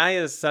 This guy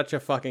is such a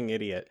fucking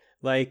idiot.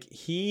 Like,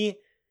 he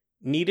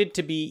needed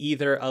to be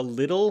either a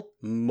little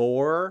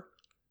more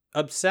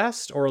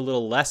obsessed or a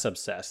little less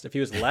obsessed. If he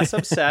was less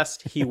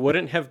obsessed, he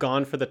wouldn't have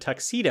gone for the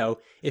tuxedo.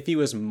 If he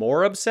was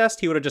more obsessed,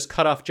 he would have just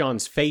cut off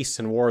John's face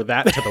and wore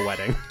that to the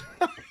wedding.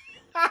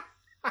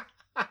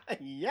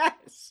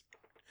 Yes.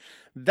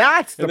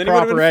 That's the And then he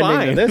would've proper been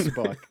ending of fine. this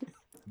book.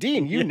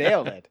 Dean, you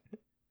nailed it.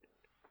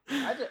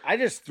 I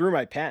just threw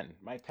my pen.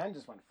 My pen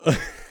just went.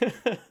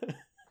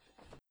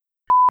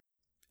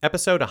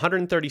 Episode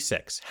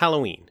 136,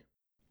 Halloween.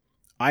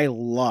 I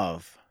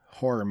love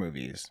horror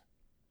movies.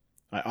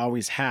 I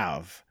always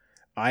have.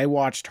 I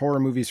watched horror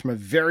movies from a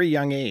very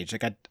young age. I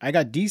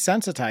got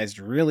desensitized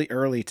really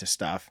early to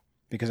stuff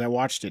because I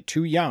watched it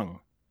too young.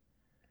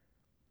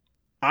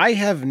 I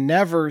have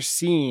never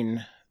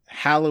seen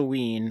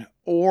Halloween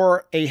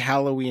or a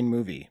Halloween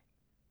movie.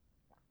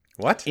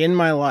 What? In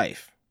my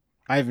life.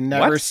 I've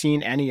never What?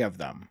 seen any of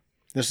them.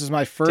 This is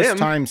my first Tim?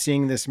 time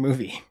seeing this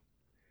movie.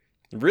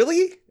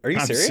 Really? Are you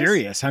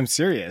serious? I'm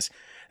serious.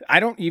 I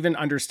don't even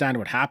understand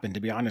what happened, to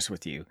be honest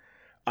with you.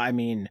 I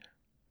mean,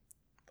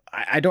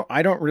 I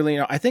don't really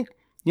know. I think,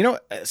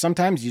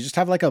 sometimes you just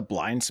have like a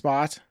blind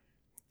spot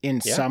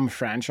in some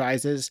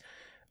franchises.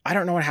 I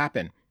don't know what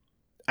happened.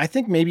 I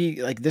think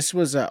maybe like this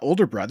was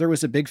older brother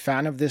was a big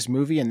fan of this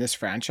movie and this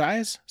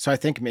franchise. So I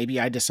think maybe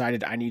I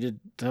decided I needed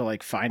to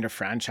like find a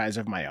franchise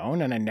of my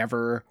own, and I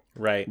never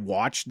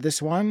watched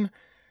this one.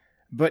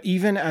 But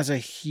even as a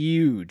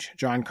huge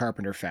John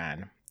Carpenter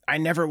fan, I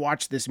never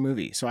watched this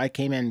movie. So I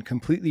came in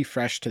completely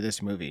fresh to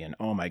this movie, and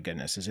oh my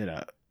goodness, is it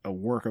a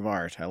work of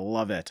art. I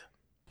love it.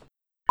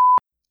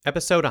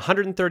 Episode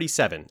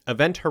 137,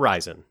 Event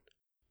Horizon.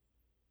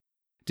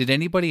 Did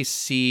anybody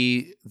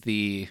see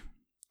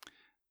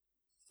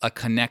a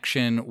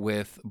connection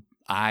with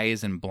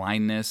eyes and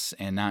blindness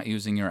and not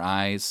using your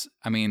eyes?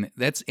 I mean,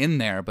 that's in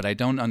there, but I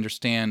don't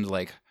understand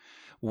like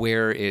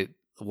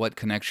what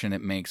connection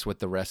it makes with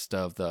the rest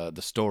of the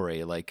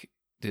story. Like,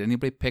 did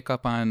anybody pick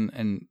up on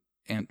and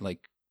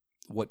like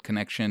what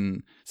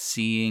connection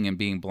seeing and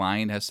being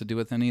blind has to do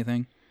with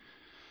anything?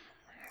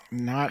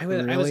 Not I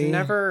was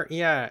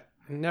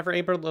never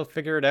able to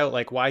figure it out,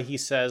 like why he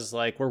says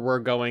like where we're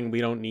going we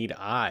don't need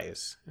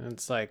eyes. And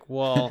it's like,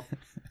 well,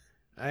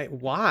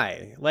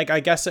 why? Like, I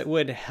guess it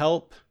would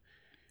help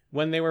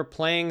when they were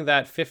playing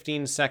that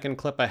 15-second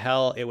clip of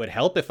hell. It would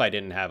help if I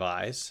didn't have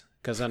eyes,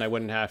 because then I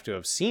wouldn't have to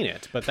have seen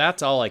it. But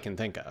that's all I can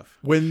think of.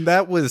 When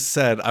that was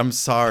said, I'm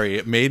sorry,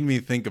 it made me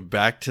think of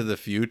Back to the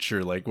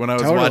Future. Like when I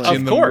was Totally. watching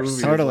Of the course.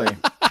 movie. Totally.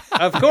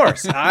 Of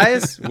course,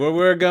 eyes. Where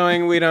we're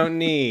going, we don't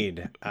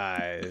need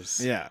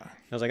eyes. Yeah.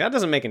 I was like, that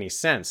doesn't make any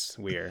sense.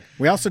 Weird.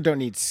 We also don't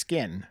need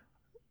skin,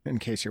 in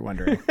case you're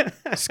wondering.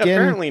 Skin,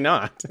 Apparently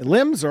not.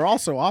 limbs are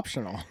also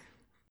optional.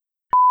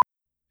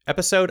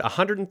 Episode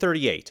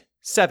 138,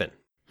 7.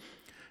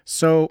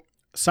 So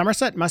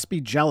Somerset must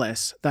be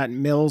jealous that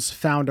Mills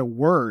found a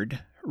word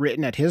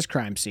written at his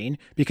crime scene,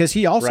 because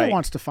he also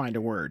wants to find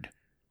a word.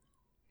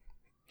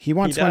 He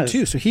wants one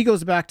too. So he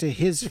goes back to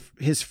his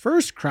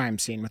first crime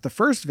scene with the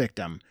first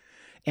victim,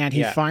 and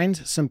he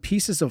finds some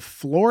pieces of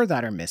floor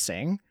that are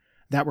missing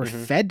that were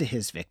fed to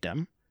his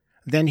victim.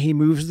 Then he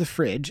moves the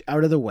fridge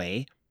out of the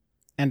way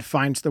and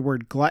finds the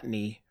word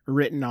gluttony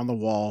written on the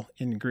wall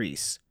in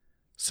grease.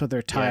 So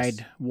they're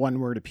tied one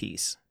word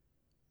apiece.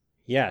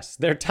 Yes,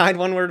 they're tied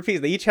one word apiece.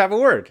 They each have a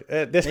word.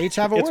 They each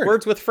have a it's word.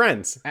 Words with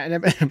friends.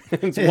 And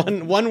It's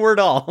one word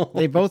all.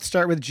 they both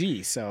start with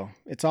G, so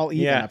it's all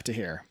even up to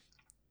here.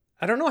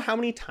 I don't know how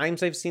many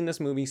times I've seen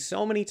this movie,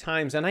 so many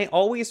times, and I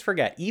always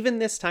forget, even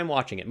this time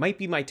watching it, might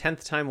be my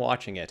 10th time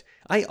watching it,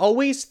 I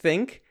always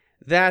think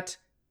that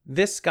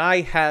this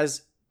guy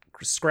has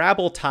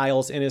Scrabble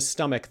tiles in his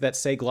stomach that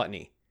say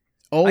gluttony.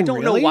 Oh, I don't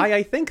really? know why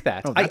I think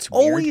that. Oh, I that's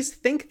weird. always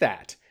think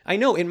that. I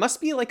know it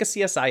must be like a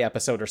CSI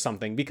episode or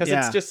something, because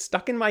it's just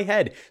stuck in my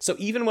head. So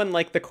even when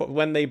like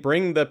when they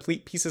bring the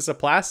pieces of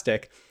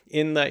plastic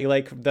in the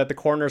like that the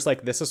coroner's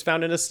like, this is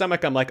found in his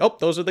stomach, I'm like, oh,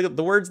 those are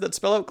the words that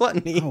spell out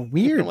gluttony. Oh,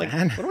 weird, I'm like,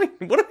 man.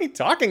 What am I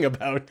talking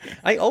about?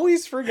 I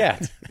always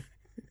forget.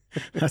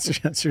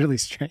 That's really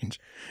strange.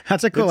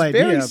 That's a cool It's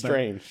idea. very but-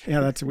 strange.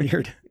 Yeah, that's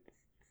weird.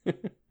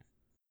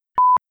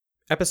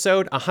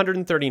 Episode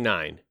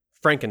 139,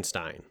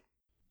 Frankenstein.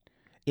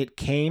 It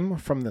came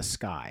from the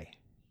sky.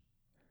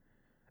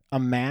 A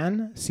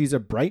man sees a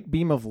bright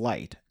beam of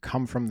light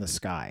come from the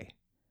sky.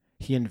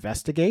 He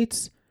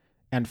investigates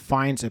and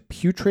finds a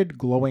putrid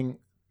glowing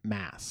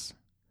mass.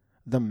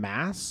 The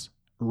mass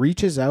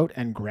reaches out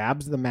and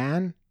grabs the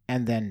man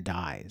and then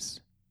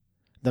dies.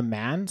 The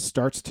man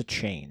starts to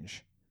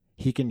change.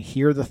 He can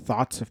hear the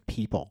thoughts of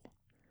people.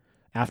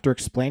 After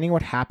explaining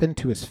what happened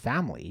to his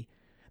family,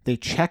 they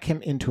check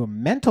him into a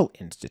mental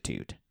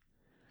institute.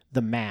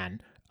 The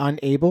man,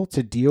 unable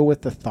to deal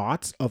with the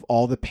thoughts of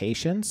all the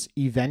patients,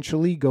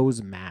 eventually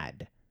goes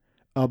mad.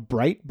 A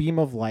bright beam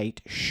of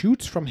light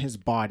shoots from his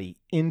body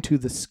into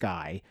the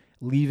sky,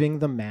 leaving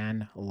the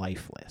man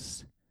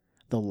lifeless.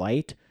 The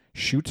light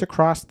shoots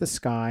across the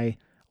sky,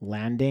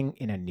 landing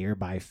in a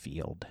nearby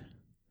field.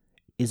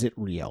 Is it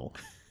real?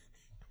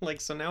 Like,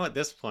 so now at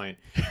this point,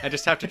 I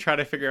just have to try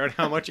to figure out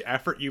how much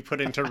effort you put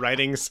into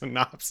writing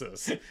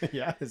synopsis.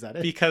 Yeah, is that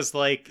it? Because,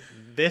 like,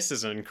 this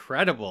is an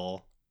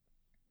incredible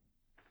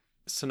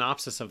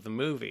synopsis of the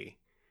movie.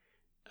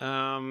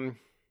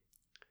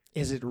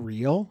 Is it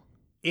real?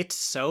 It's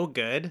so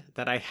good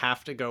that I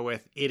have to go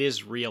with it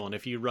is real. And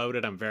if you wrote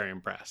it, I'm very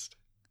impressed.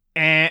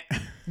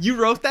 You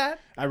wrote that?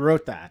 I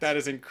wrote that. That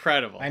is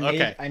incredible.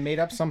 I made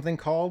up something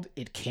called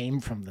It Came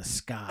from the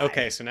Sky.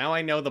 Okay, so now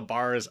I know the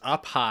bar is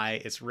up high.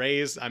 It's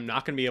raised. I'm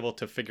not going to be able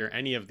to figure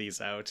any of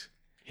these out.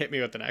 Hit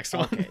me with the next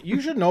one. Okay, you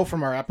should know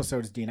from our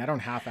episodes, Dean. I don't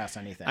half-ass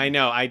anything. I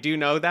know, I do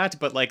know that,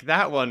 but like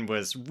that one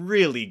was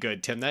really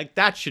good, Tim.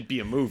 That should be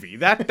a movie.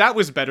 That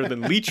was better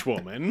than Leech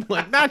Woman.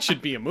 Like that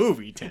should be a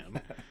movie, Tim.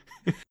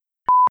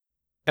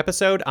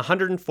 Episode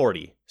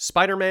 140,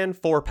 Spider-Man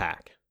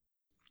 4-pack.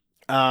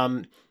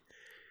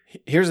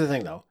 Here's the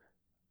thing, though.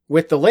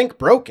 With the link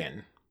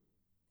broken,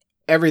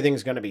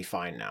 everything's going to be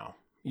fine now.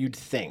 You'd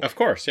think. Of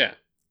course, yeah.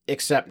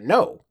 Except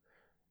no.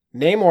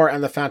 Namor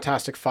and the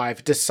Fantastic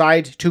Five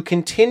decide to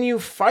continue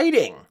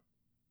fighting.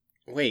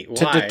 Wait,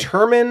 to why?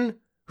 determine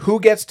who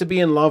gets to be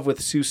in love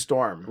with Sue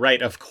Storm.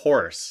 Right, of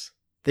course.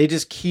 They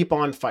just keep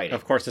on fighting.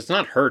 Of course, it's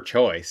not her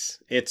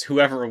choice. It's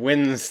whoever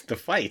wins the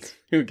fight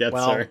who gets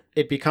her.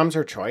 It becomes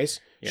her choice.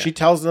 Yeah. She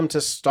tells them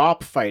to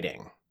stop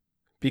fighting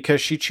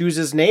because she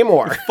chooses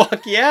Namor.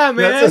 Fuck yeah,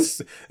 man.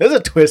 That's a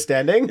twist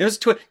ending. It was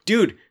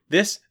dude,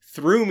 this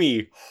threw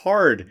me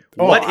hard.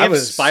 Oh, I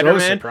was so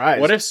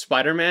surprised. What if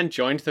Spider-Man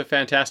joined the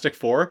Fantastic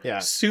Four? Yeah.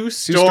 Sue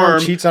Sue Storm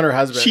cheats on her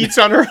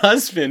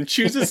husband.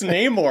 Chooses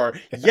Namor.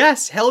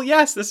 Yes, hell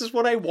yes. This is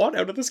what I want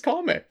out of this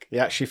comic.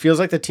 Yeah, she feels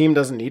like the team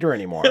doesn't need her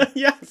anymore.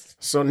 Yes.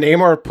 So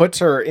Namor puts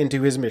her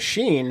into his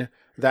machine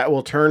that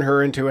will turn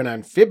her into an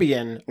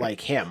amphibian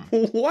like him.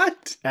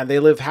 What? And they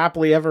live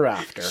happily ever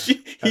after.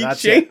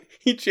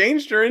 He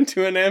changed her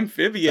into an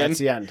amphibian. That's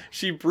the end.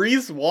 She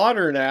breathes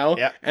water now.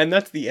 Yeah. And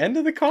that's the end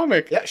of the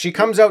comic. Yeah, she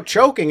comes out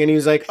choking and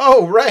he's like,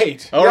 oh,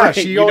 right. Oh, yeah, right.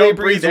 she You only don't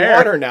breathes breathe air.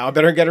 water now.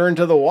 Better get her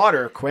into the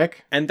water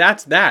quick. And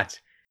that's that.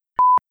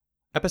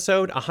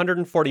 Episode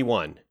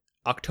 141,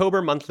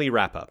 October Monthly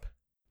Wrap-Up.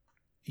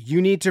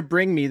 You need to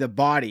bring me the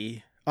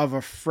body of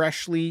a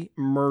freshly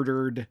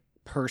murdered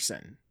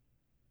person.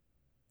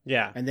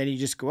 Yeah. And then you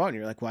just go out and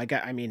you're like, well,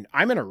 I'm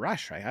in a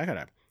rush,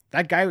 right?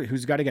 That guy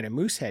who's got to get a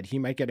moose head, he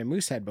might get a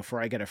moose head before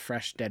I get a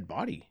fresh dead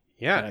body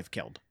that I've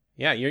killed.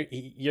 Yeah,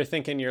 you're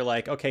thinking, you're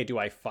like, okay, do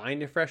I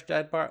find a fresh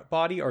dead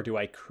body or do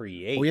I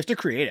create? Well, you have to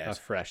create it. A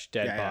fresh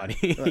dead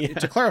body. Yeah.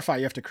 To clarify,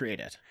 you have to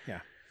create it. Yeah.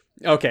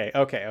 Okay.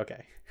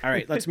 All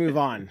right, let's move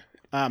on.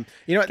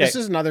 You know what? This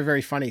is another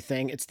very funny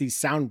thing. It's these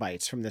sound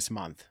bites from this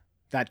month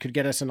that could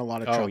get us in a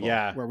lot of trouble.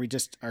 Yeah. Where we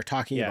just are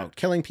talking about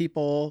killing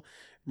people,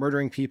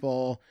 murdering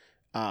people.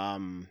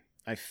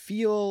 I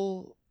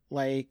feel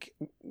like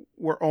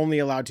we're only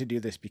allowed to do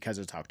this because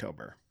it's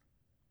October.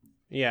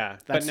 Yeah.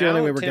 That's the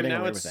only way we're getting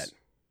away with it.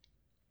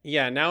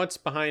 Yeah, now it's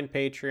behind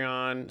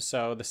Patreon,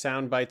 so the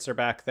sound bites are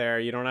back there.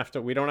 We don't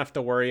have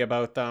to worry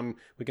about them.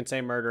 We can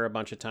say murder a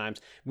bunch of times.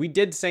 We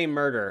did say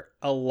murder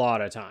a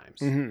lot of times.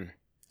 Mm-hmm.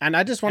 And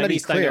I just want to be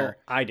clear.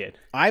 I did.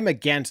 I'm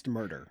against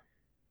murder.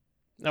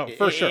 Oh,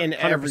 for sure. In 100%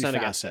 every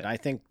against facet. it. I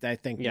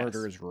think Yes.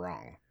 murder is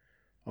wrong.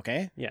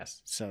 Okay?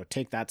 Yes. So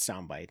take that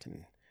soundbite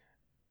and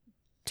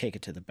take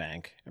it to the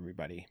bank,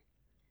 everybody.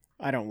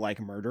 I don't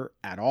like murder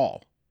at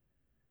all.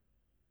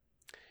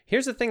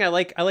 Here's the thing, I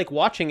like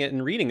watching it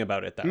and reading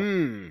about it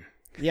though.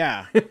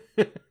 Yeah.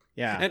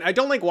 Yeah. And I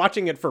don't like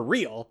watching it for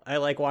real. I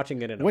like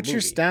watching it in a What's movie.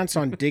 your stance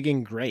on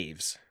digging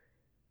graves?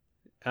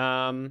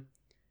 So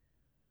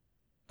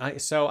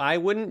I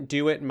wouldn't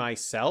do it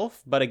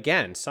myself, but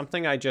again,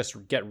 something I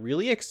just get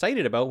really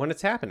excited about when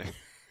it's happening.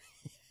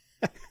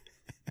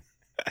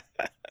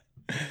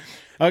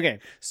 Okay.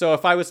 So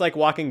if I was like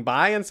walking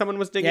by and someone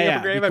was digging up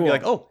a grave, I'd be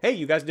like, "Oh, hey,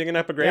 you guys digging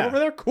up a grave over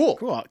there? Cool.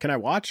 Cool. Can I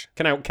watch?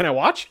 Can I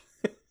watch?"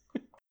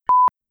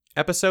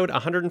 Episode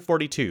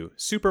 142,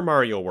 Super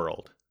Mario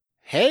World.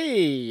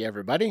 Hey,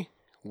 everybody.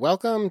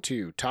 Welcome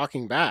to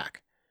Talking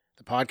Back,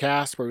 the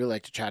podcast where we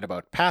like to chat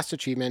about past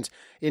achievements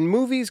in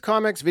movies,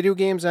 comics, video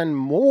games, and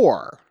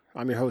more.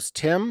 I'm your host,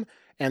 Tim,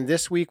 and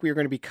this week we are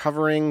going to be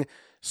covering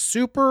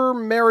Super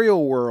Mario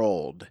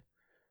World,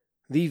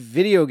 the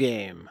video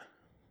game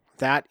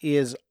that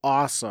is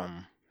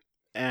awesome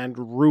and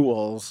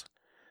rules,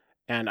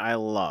 and I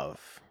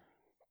love.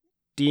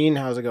 Dean,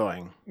 how's it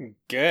going?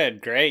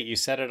 Good, great. You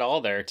said it all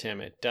there, Tim.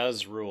 It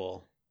does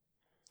rule.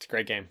 It's a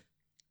great game.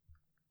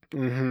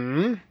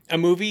 Mm-hmm. A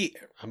movie?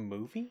 A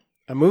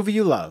movie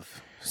you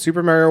love.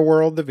 Super Mario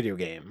World, the video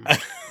game.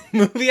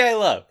 Movie I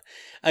love.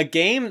 A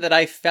game that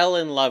I fell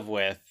in love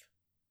with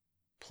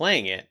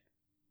playing it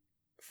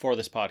for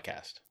this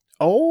podcast.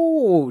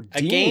 Oh, Dean.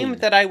 A game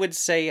that I would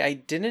say I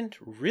didn't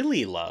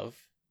really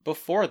love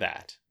before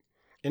that.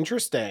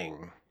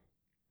 Interesting.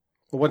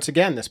 Well, once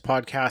again, this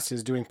podcast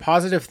is doing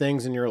positive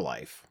things in your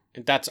life.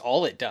 That's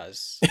all it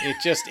does. It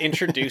just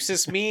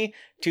introduces me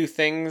to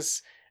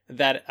things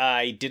that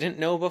I didn't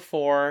know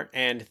before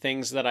and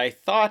things that I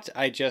thought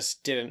I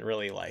just didn't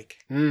really like.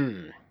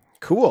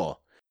 Cool.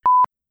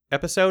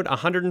 Episode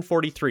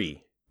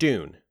 143,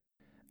 Dune.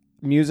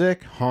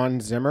 Music,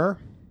 Hans Zimmer.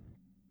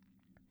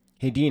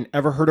 Hey, Dean,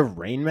 ever heard of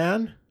Rain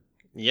Man?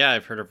 Yeah,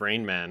 I've heard of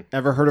Rain Man.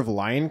 Ever heard of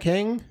Lion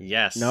King?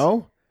 Yes.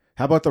 No?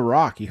 How about The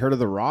Rock? You heard of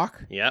The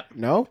Rock? Yep.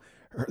 No?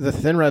 The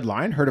Thin Red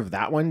Line? Heard of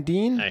that one,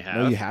 Dean? I have.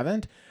 No, you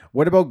haven't?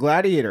 What about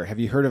Gladiator? Have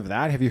you heard of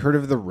that? Have you heard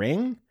of The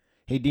Ring?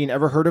 Hey, Dean,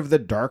 ever heard of the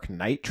Dark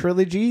Knight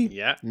trilogy?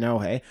 Yeah. No,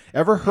 hey?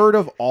 Ever heard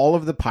of all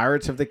of the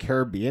Pirates of the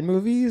Caribbean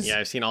movies? Yeah,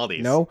 I've seen all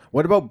these. No?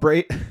 What about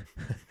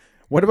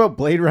What about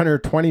Blade Runner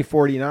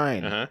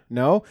 2049? Uh-huh.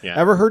 No? Yeah.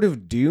 Ever heard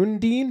of Dune,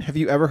 Dean? Have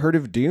you ever heard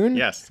of Dune?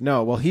 Yes.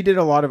 No. Well, he did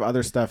a lot of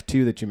other stuff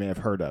too that you may have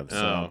heard of. So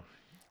Oh.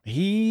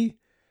 he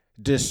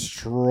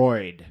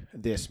destroyed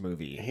this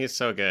movie. He's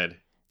so good.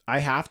 I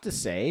have to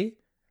say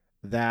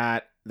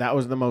that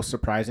was the most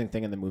surprising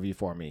thing in the movie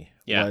for me.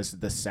 Yeah. Was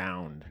the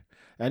sound.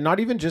 And not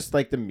even just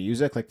like the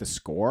music, like the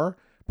score,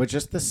 but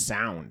just the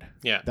sound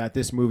Yeah. that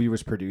this movie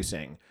was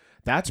producing.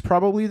 That's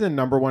probably the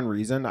number one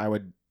reason I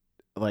would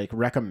like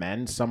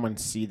recommend someone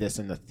see this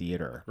in the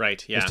theater.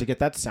 Right. Yeah. Is to get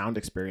that sound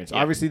experience.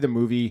 Yeah. Obviously the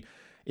movie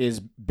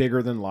is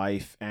bigger than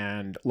life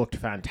and looked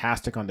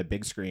fantastic on the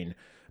big screen,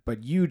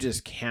 but you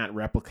just can't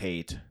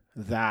replicate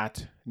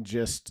that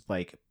just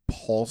like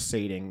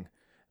pulsating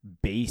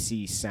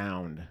bassy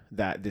sound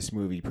that this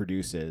movie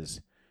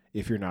produces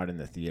if you're not in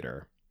the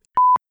theater.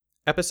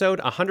 Episode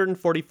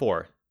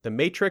 144, The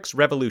Matrix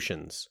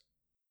Revolutions.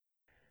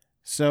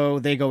 So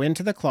they go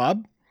into the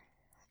club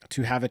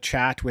to have a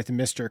chat with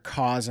Mr.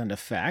 Cause and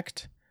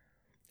Effect.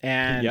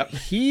 And Yep.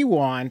 he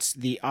wants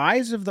the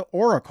eyes of the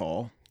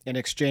Oracle in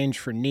exchange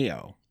for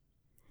Neo.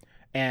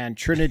 And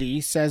Trinity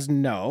says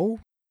no,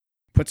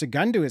 puts a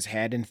gun to his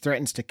head and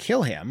threatens to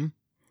kill him,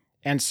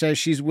 and says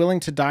she's willing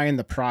to die in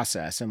the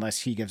process unless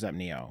he gives up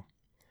Neo.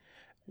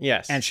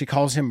 Yes. And she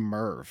calls him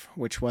Merv,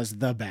 which was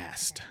the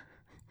best.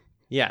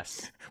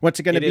 Yes. What's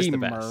it going to It is be, the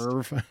best.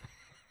 Merv?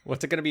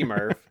 What's it going to be,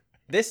 Merv?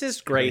 This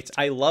is great.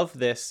 I love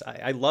this.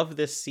 I love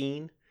this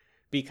scene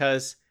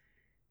because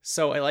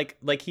so I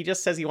like he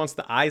just says he wants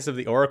the eyes of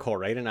the Oracle,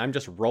 right? And I'm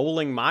just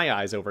rolling my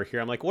eyes over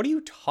here. I'm like, what are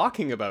you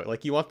talking about?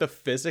 Like, you want the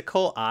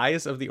physical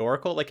eyes of the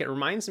Oracle? Like, it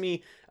reminds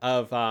me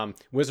of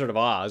Wizard of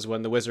Oz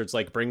when the wizard's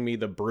like, bring me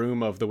the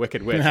broom of the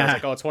Wicked Witch. I was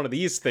like, oh, it's one of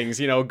these things,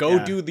 you know,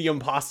 go do the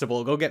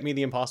impossible, go get me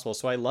the impossible.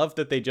 So I love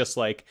that they just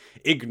like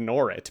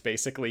ignore it,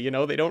 basically. You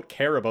know, they don't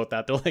care about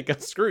that. They're like,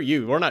 screw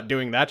you, we're not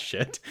doing that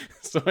shit.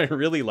 So I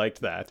really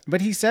liked that. But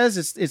he says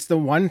it's the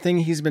one thing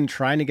he's been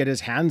trying to get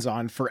his hands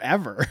on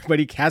forever, but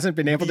he hasn't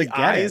been able to get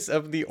Eyes it.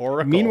 of the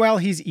Oracle. Meanwhile,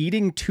 he's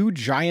eating 2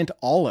 giant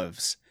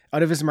olives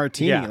out of his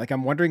martini. Yeah. Like,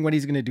 I'm wondering what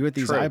he's going to do with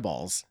these True.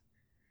 eyeballs.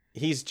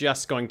 He's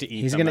just going to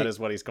eat He's them. gonna- That is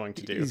what he's going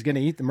to do. He's going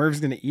to eat them. Merv's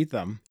going to eat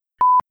them.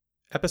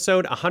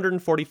 Episode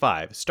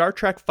 145, Star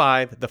Trek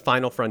V, The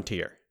Final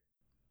Frontier.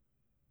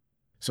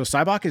 So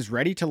Cybok is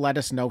ready to let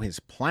us know his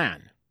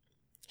plan.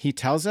 He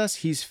tells us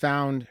he's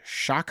found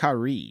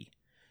Shakari,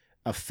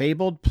 a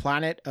fabled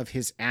planet of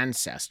his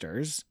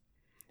ancestors,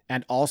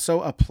 and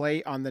also a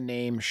play on the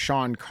name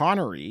Sean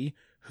Connery,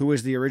 who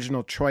was the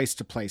original choice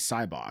to play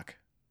Cybok.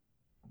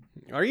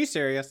 Are you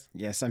serious?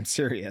 Yes, I'm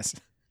serious.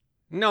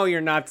 No,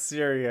 you're not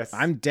serious.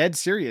 I'm dead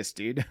serious,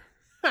 dude.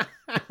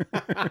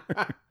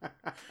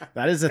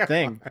 That is a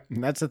thing.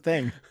 That's a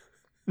thing.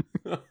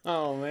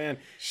 Oh, man.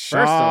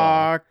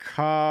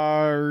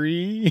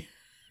 Shakari.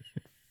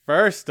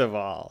 First of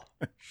all,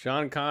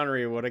 Sean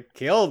Connery would have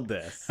killed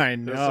this. I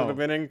This would know. have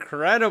been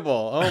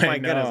incredible. Oh, I my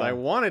goodness. know. I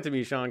want it to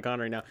be Sean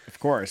Connery now. Of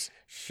course.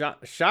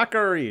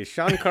 Shakari.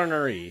 Sean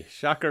Connery.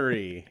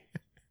 Shakari.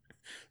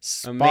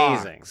 Spock,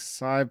 Amazing.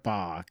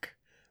 Cybok.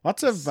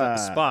 Lots of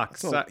Spock.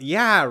 lots of-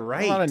 Yeah,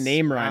 right. A lot of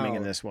name rhyming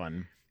in Wow. this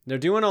one. They're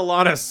doing a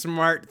lot of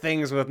smart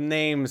things with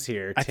names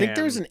here, I think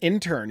there's Tim. an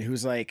intern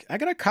who's like, I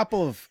got a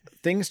couple of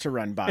things to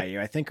run by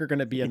you. I think are going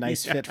to be a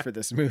nice fit for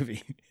this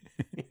movie.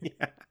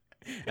 Yeah.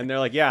 And they're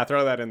like, yeah,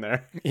 throw that in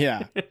there.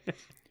 Yeah.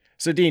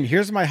 So, Dean,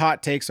 here's my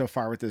hot take so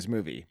far with this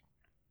movie.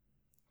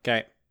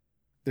 Okay.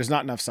 There's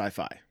not enough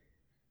sci-fi.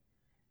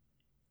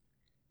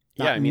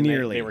 Yeah, Not I mean,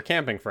 nearly. they were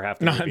camping for half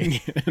the Not,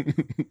 movie.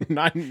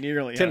 not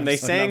nearly. Tim, they enough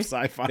sang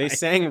sci-fi. they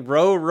sang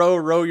row, row,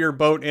 row your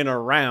boat in a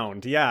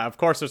round. Yeah, of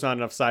course there's not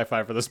enough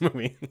sci-fi for this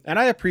movie. And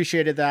I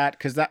appreciated that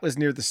because that was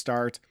near the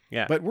start.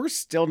 Yeah. But we're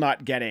still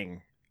not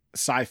getting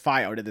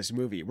sci-fi out of this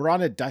movie. We're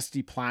on a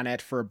dusty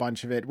planet for a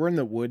bunch of it. We're in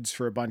the woods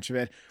for a bunch of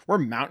it. We're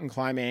mountain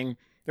climbing.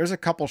 There's a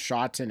couple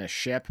shots in a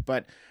ship,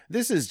 but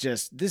this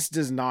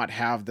does not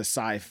have the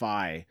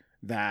sci-fi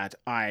that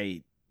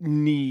I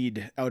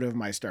need out of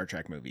my Star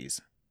Trek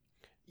movies.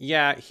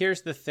 Yeah,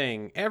 here's the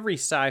thing. Every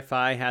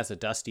sci-fi has a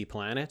dusty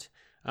planet.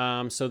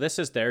 So this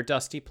is their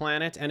dusty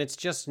planet, and it's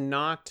just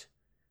not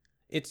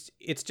it's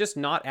just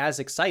not as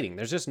exciting.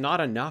 There's just not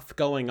enough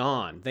going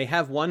on. They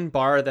have one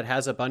bar that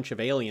has a bunch of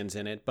aliens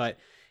in it, but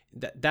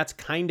that's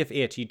kind of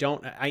it. You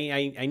don't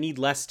I need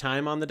less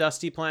time on the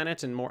dusty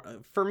planet and more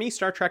for me.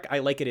 Star Trek, I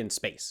like it in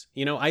space.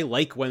 You know, I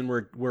like when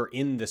we're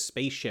in the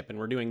spaceship and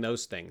we're doing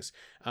those things.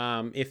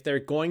 If they're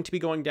going to be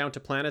going down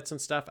to planets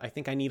and stuff, I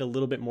think I need a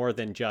little bit more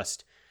than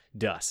just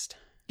dust.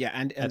 Yeah,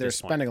 and at they're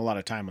this point. spending a lot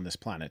of time on this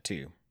planet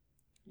too.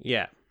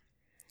 Yeah.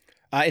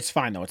 It's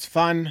fine though. It's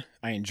fun.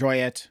 I enjoy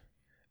it,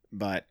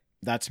 but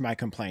that's my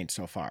complaint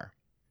so far.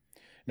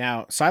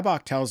 Now,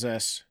 Cybok tells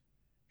us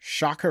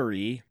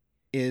Shakari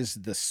is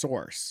the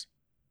source.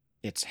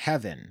 It's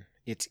heaven.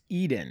 It's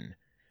Eden,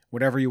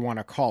 whatever you want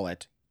to call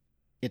it.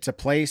 It's a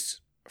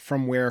place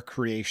from where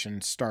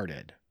creation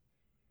started.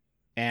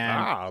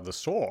 And the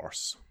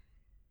source.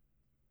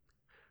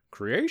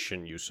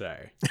 Creation, you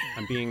say?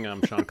 I'm being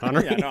Sean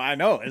Connery. Yeah, no, I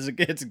know. It's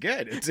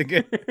good. It's a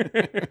good.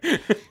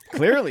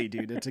 Clearly,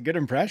 dude, it's a good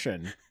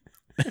impression.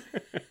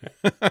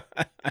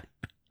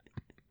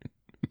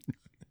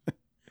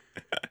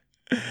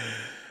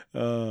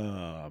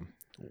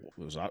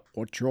 Was that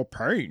what's your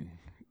pain?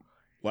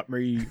 Let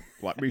me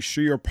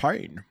see your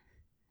pain.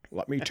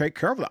 Let me take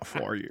care of that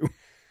for you.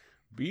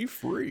 Be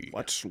free.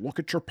 Let's look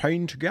at your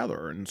pain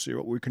together and see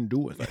what we can do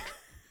with it.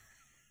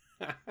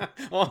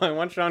 Oh, I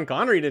want Sean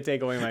Connery to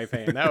take away my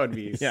pain. That would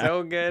be Yeah.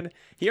 so good.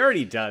 He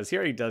already does. He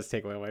already does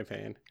take away my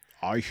pain.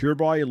 I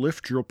hereby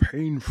lift your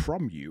pain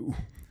from you.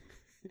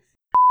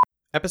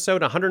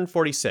 Episode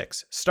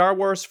 146, Star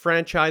Wars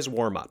franchise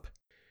warm-up.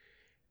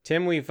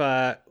 Tim, we've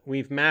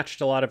matched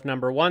a lot of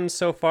number ones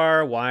so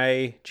far.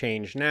 Why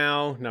change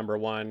now? Number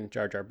one,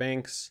 Jar Jar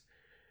Binks.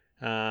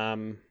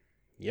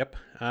 Yep.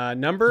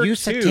 Number You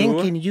two.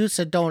 thinking you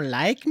don't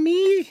like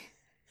me?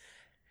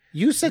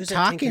 You Yousa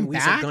talking thinking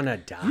we'sa back? gonna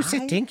die? You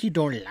think you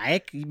don't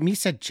like me,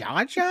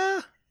 Jar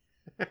Jar?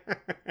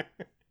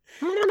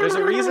 There's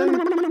a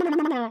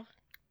reason.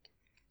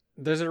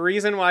 There's a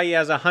reason why he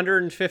has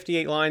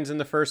 158 lines in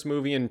the first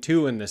movie and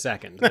 2 in the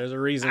second. There's a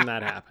reason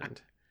that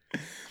happened.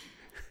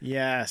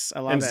 Yes,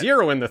 I love And it.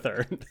 0 in the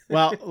third.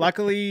 Well,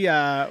 luckily,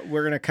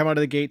 we're going to come out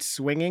of the gate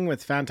swinging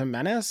with Phantom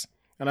Menace,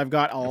 and I've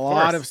got a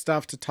lot course. of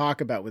stuff to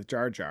talk about with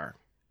Jar Jar.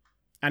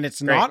 And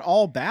it's Great. not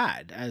all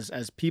bad,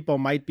 as people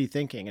might be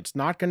thinking. It's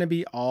not going to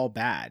be all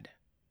bad.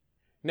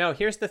 No,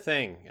 here's the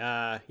thing.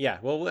 Yeah,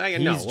 well, we'll get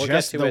He's to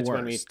just it the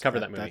when we worst. cover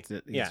that movie. That's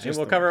it. He's Yeah, and just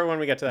we'll the cover worst. it when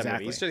we get to that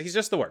Exactly. movie. He's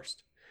just the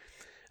worst.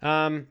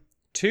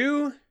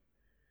 2,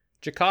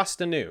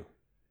 Jocasta Nu.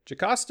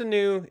 Jocasta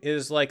Nu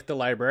is like the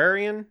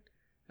librarian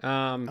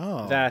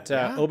that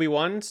yeah?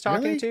 Obi-Wan's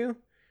talking Really? to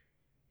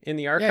in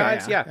the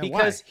archives. yeah. Yeah, And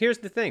because why? here's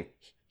the thing.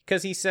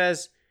 Because he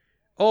says,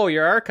 "Oh,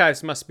 your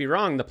archives must be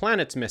wrong. The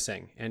planet's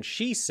missing." And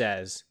she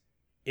says,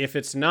 "If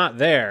it's not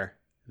there,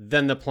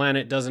 then the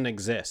planet doesn't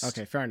exist."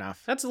 Okay, fair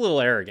enough. That's a little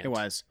arrogant. It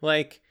was.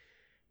 Like,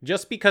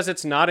 just because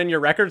it's not in your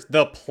records,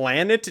 the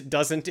planet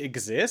doesn't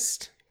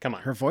exist? Come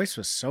on. Her voice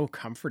was so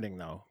comforting,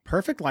 though.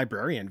 Perfect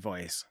librarian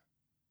voice.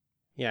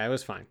 Yeah, it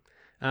was fine.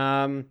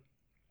 I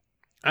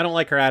don't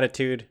like her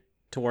attitude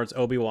towards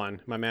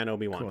Obi-Wan, my man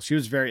Obi-Wan. Cool. She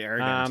was very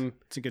arrogant. Um,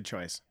 It's a good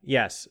choice.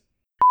 Yes.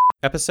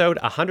 Episode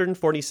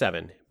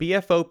 147,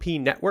 BFOP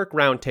Network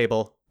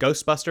Roundtable,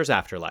 Ghostbusters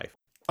Afterlife.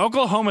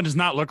 Oklahoma does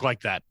not look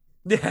like that.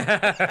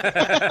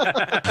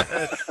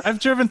 I've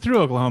driven through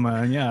Oklahoma,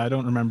 and yeah, I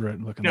don't remember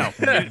it looking like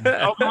that.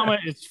 Oklahoma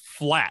is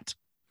flat.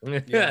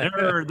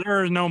 There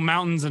are no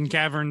mountains and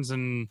caverns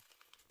and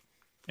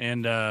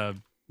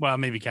well,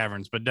 maybe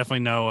caverns, but definitely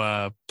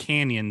no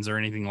canyons or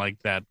anything like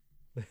that.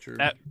 True.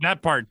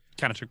 That part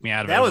kind of took me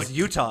out of it. That I was like,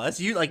 Utah.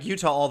 That's like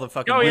Utah all the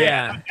fucking Oh way.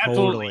 yeah,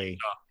 absolutely.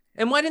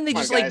 And why didn't they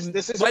Come just on, like? guys,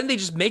 this is Why didn't they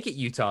just make it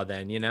Utah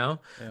then? You know,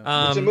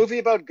 It's a movie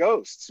about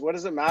ghosts. What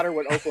does it matter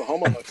what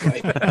Oklahoma looks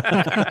like?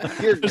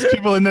 There's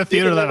people in the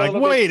theater that are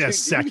like, wait a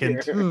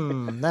second.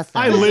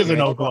 I live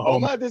in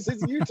Oklahoma. This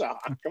is Utah.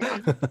 Come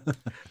on.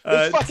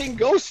 There's fucking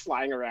ghosts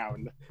flying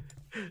around.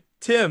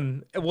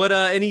 Tim, what?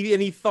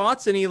 Any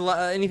thoughts?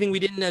 Anything we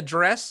didn't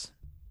address?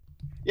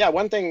 Yeah,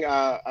 one thing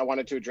I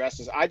wanted to address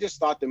is I just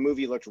thought the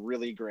movie looked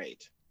really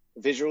great.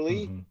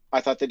 Visually,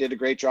 I thought they did a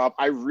great job.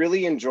 I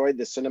really enjoyed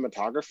the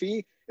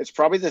cinematography. It's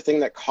probably the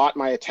thing that caught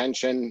my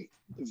attention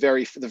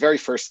the very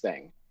first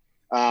thing.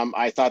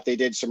 I thought they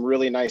did some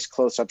really nice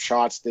close-up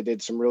shots. They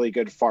did some really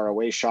good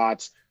far-away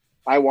shots.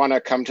 I want to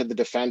come to the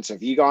defense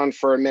of Egon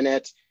for a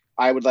minute.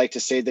 I would like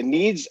to say the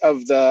needs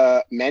of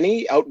the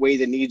many outweigh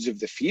the needs of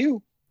the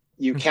few.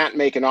 You can't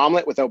make an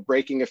omelet without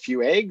breaking a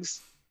few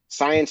eggs.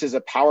 Science is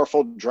a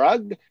powerful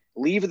drug.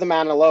 Leave the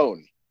man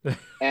alone.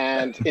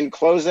 And in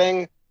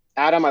closing,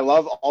 Adam, I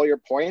love all your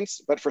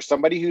points, but for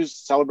somebody who's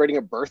celebrating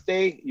a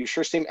birthday, you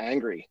sure seem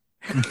angry.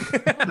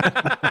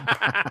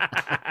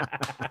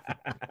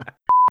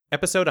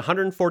 Episode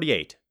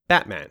 148,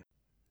 Batman.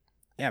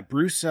 Yeah,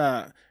 Bruce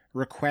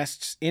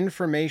requests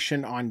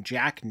information on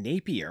Jack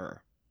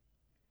Napier.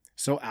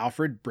 So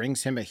Alfred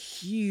brings him a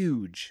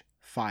huge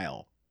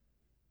file.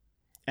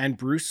 And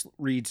Bruce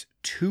reads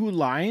 2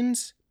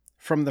 lines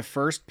from the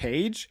first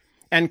page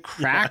and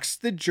cracks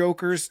the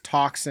Joker's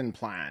toxin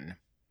plan.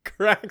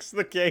 Cracks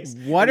the case.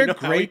 What You a know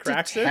how he great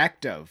cracks it?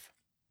 detective.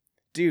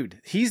 Dude,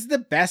 he's the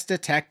best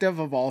detective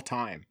of all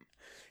time.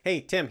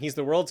 Hey, Tim, he's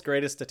the world's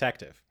greatest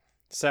detective.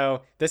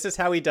 So this is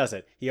how he does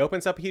it. He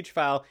opens up a huge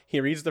file, he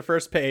reads the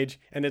first page,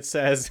 and it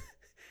says,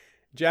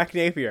 Jack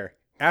Napier,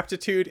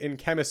 aptitude in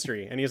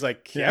chemistry. And he's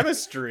like,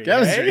 chemistry?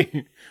 Chemistry.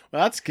 Eh?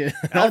 Well, that's good.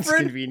 That's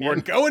Alfred, convenient.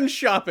 we're going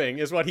shopping,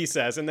 is what he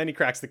says. And then he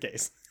cracks the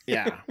case.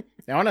 Yeah.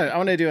 I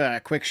want to do a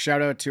quick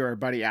shout out to our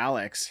buddy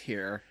Alex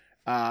here.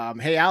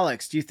 Hey,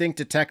 Alex, do you think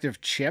Detective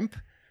Chimp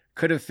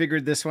could have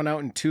figured this one out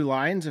in 2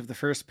 lines of the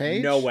first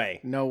page? No way.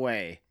 No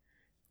way.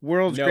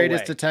 World's No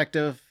greatest way.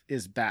 detective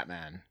is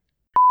Batman.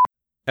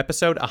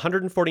 Episode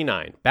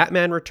 149,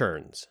 Batman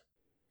Returns.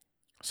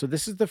 So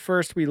this is the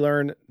first we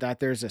learn that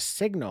there's a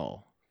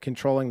signal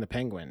controlling the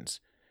Penguins,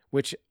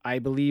 which I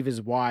believe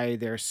is why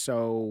they're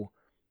so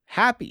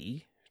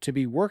happy to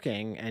be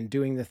working and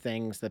doing the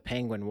things the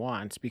Penguin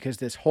wants, because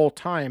this whole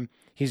time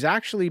he's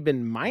actually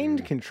been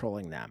mind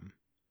controlling them,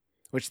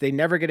 which they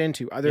never get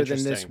into other than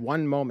this Interesting.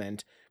 one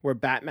moment where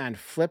Batman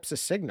flips a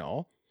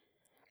signal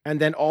and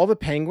then all the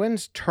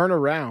penguins turn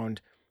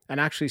around and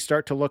actually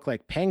start to look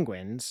like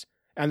penguins,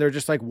 and they're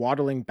just like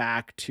waddling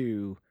back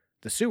to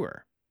the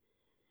sewer.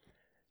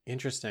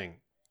 Interesting.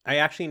 I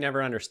actually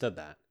never understood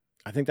that.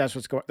 I think that's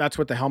that's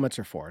what the helmets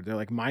are for. They're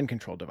like mind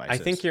control devices.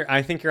 I think you're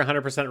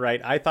 100% right.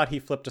 I thought he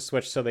flipped a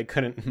switch so they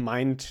couldn't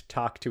mind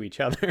talk to each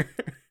other,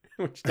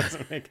 which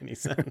doesn't make any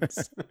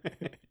sense.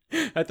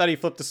 I thought he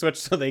flipped a switch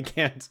so they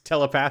can't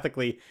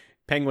telepathically,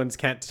 penguins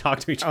can't talk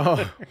to each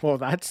other. Oh, well,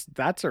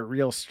 that's a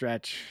real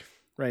stretch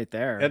right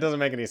there. That doesn't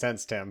make any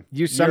sense, Tim.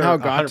 You somehow You're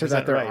got to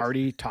that 100% they're right.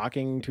 already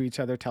talking to each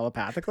other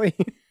telepathically.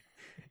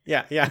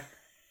 Yeah.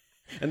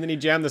 And then he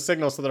jammed the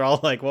signal so they're all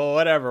like, well,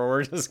 whatever,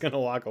 we're just going to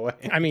walk away.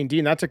 I mean,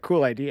 Dean, that's a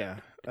cool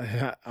idea.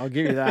 I'll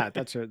give you that.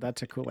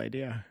 That's a cool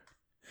idea.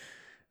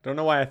 Don't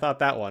know why I thought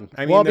that one.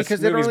 I mean, Well, this because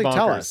they don't movie's really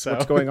tell bonkers, us so-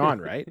 what's going on,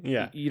 right?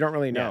 Yeah. You don't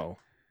really know.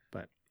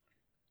 But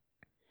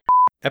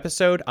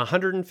Episode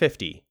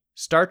 150,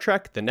 Star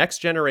Trek The Next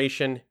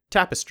Generation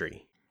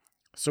Tapestry.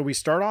 So we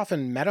start off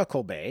in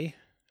Medical Bay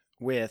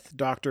with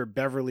Dr.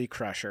 Beverly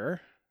Crusher.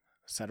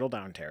 Settle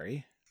down,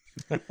 Terry.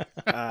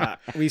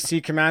 We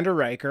see Commander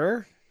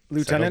Riker,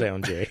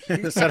 Lieutenant.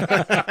 Settle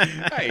down,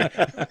 Jay.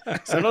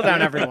 Settle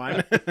down,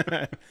 everyone.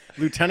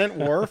 Lieutenant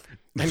Worf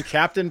and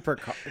Captain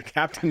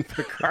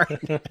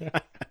Picard.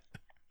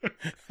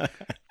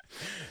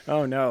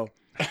 Oh no!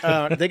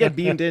 They get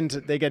beamed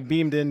into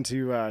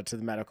to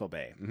the medical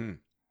bay,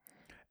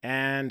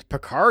 and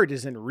Picard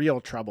is in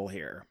real trouble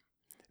here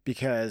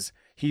because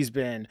he's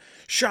been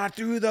shot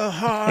through the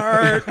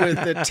heart with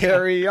the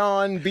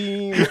Terrion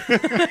beam.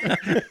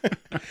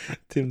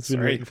 Tim's Sorry.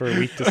 been waiting for a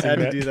week to I sing had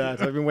that. to do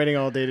that. I've been waiting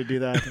all day to do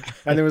that,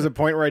 and there was a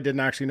point where I didn't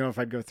actually know if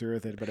I'd go through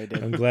with it, but I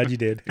did. I'm glad you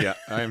did. Yeah,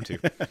 I am too.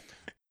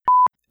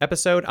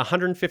 Episode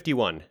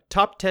 151,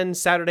 Top 10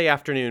 Saturday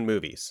Afternoon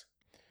Movies.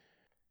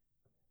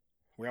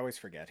 We always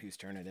forget whose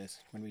turn it is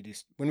when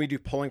we do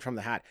pulling from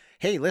the hat.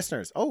 Hey,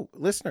 listeners! Oh,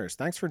 listeners!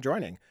 Thanks for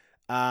joining.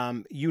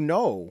 You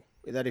know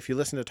that if you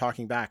listen to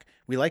Talking Back,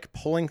 we like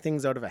pulling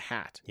things out of a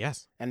hat.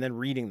 Yes. And then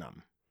reading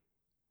them.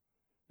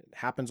 It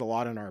happens a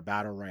lot in our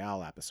Battle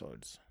Royale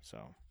episodes.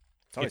 So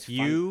it's always If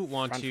you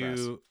want fun for us.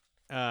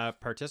 to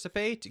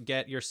participate,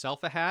 get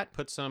yourself a hat,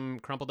 put some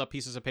crumpled up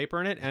pieces of paper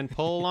in it, and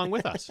pull along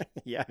with us.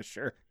 Yeah,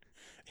 sure.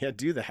 Yeah,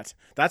 do that.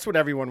 That's what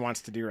everyone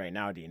wants to do right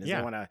now, Dean, is Yeah.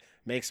 they want to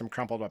make some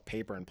crumpled up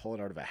paper and pull it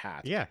out of a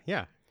hat.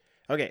 Yeah.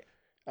 Okay.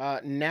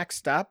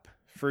 Next up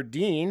for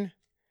Dean,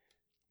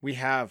 we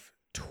have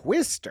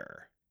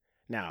Twister.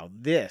 Now,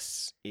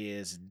 this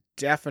is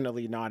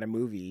definitely not a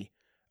movie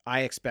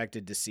I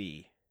expected to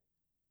see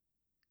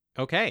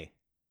Okay.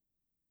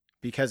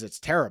 because it's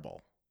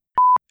terrible.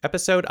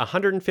 Episode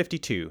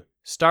 152,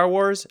 Star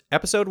Wars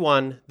Episode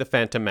 1, The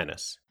Phantom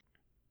Menace.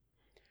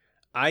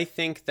 I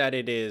think that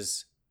it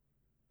is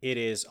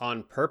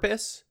on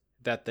purpose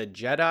that the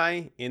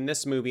Jedi in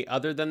this movie,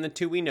 other than the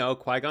two we know,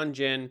 Qui-Gon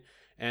Jinn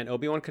and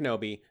Obi-Wan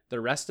Kenobi, the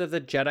rest of the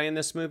Jedi in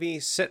this movie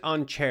sit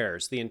on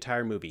chairs the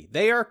entire movie.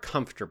 They are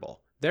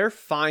comfortable. They're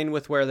fine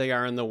with where they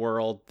are in the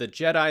world. The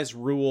Jedi's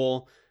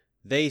rule.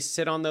 They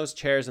sit on those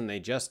chairs and they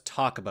just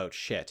talk about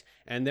shit.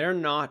 And they're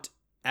not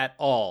at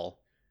all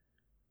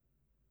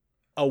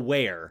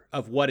aware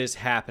of what is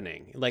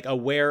happening, like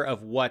aware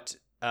of what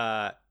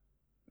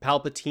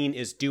Palpatine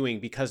is doing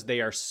because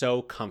they are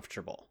so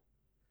comfortable.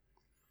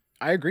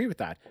 I agree with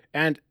that.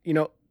 And,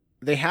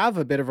 they have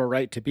a bit of a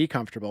right to be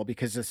comfortable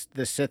because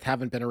the Sith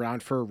haven't been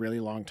around for a really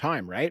long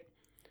time, right?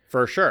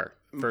 For sure.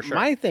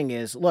 My thing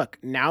is, look,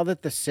 now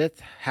that the Sith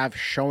have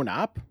shown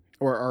up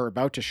or are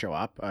about to show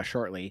up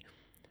shortly,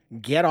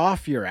 get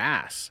off your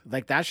ass.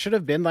 Like that should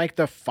have been like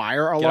the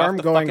fire alarm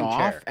the going fucking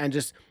off chair. and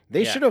just,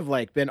 they should have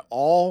like been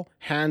all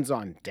hands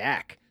on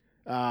deck.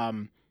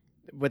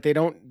 But they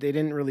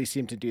didn't really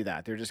seem to do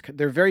that.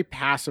 They're very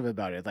passive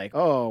about it. Like,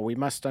 oh, we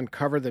must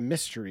uncover the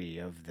mystery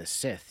of the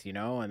Sith,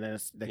 and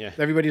then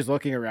everybody's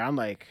looking around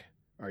like,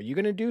 are you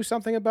going to do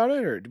something about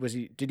it? Or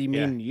did he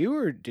mean you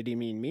or did he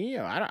mean me?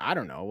 I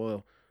don't know.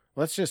 Well,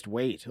 let's just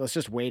wait. Let's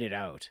just wait it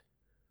out.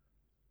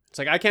 It's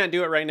like, I can't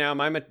do it right now.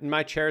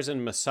 My chair's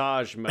in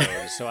massage mode,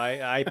 so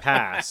I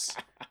pass.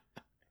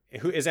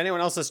 Is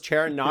anyone else's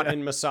chair not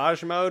in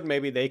massage mode?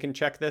 Maybe they can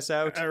check this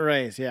out.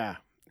 Right. Yeah,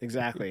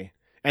 exactly.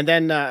 And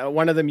then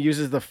one of them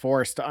uses the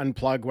Force to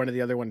unplug one of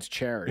the other one's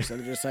chairs. And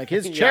they're just like,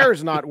 his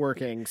chair's not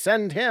working.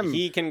 Send him.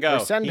 He can go. Or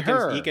send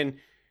her.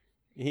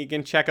 He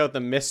can check out the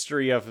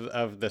mystery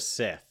of the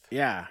Sith.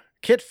 Yeah.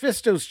 Kit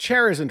Fisto's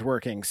chair isn't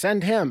working.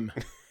 Send him.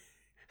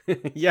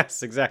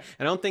 Yes, exactly.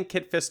 I don't think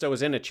Kit Fisto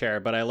was in a chair,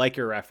 but I like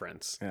your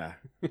reference. Yeah.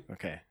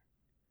 Okay.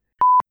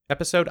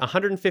 Episode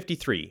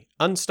 153,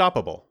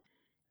 Unstoppable.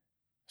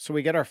 So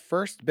we get our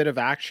first bit of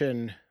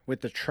action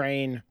with the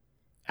train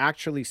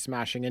actually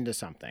smashing into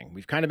something.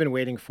 We've kind of been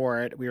waiting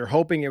for it. We were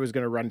hoping it was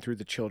going to run through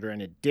the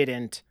children. It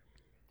didn't.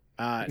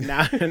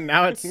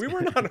 Now it's. We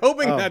were not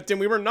hoping that, Tim.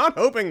 We were not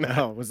hoping that.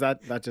 Oh, was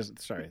that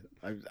just? Sorry.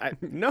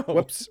 No.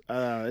 Whoops.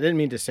 I didn't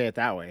mean to say it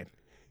that way.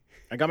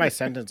 I got my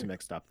sentence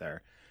mixed up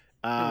there.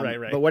 Right.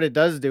 But what it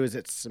does do is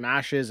it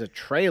smashes a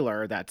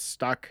trailer that's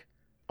stuck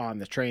on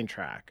the train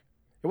track.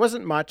 It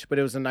wasn't much, but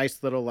it was a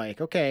nice little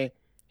okay,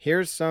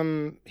 here's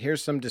some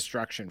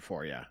destruction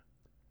for you.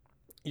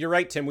 You're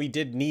right, Tim. We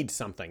did need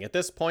something at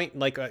this point.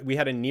 We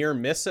had a near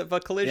miss of a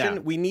collision. Yeah.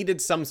 We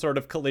needed some sort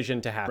of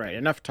collision to happen. Right.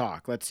 Enough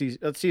talk. Let's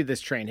see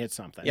this train hit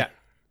something. Yeah.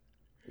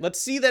 Let's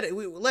see that.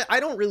 I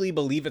don't really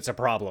believe it's a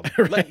problem.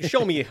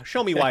 Show me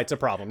why it's a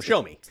problem.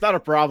 Show me. It's not a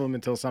problem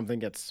until something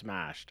gets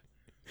smashed.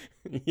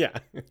 Yeah.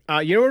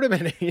 You know what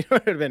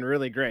would have been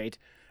really great.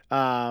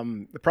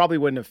 It probably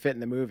wouldn't have fit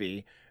in the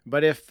movie,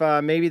 but if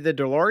maybe the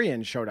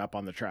DeLorean showed up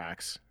on the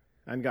tracks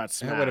and got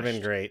smashed, that would have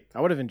been great.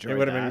 I would have enjoyed. It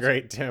would have been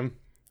great, Tim.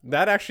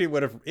 That actually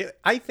would have.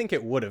 I think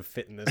it would have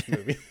fit in this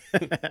movie.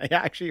 Yeah,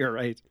 actually, you're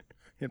right.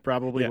 It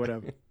probably would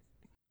have.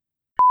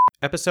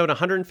 Episode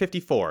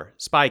 154,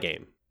 Spy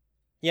Game.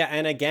 Yeah,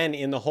 and again,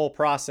 in the whole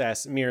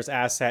process, Mir's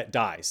asset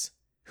dies,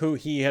 who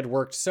he had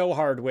worked so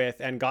hard with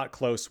and got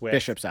close with.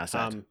 Bishop's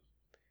asset.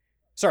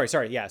 Sorry.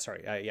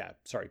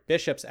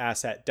 Bishop's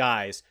asset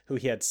dies, who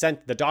he had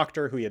sent, the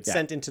doctor who he had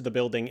sent into the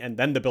building, and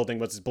then the building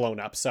was blown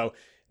up. So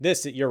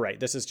you're right.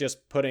 This is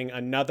just putting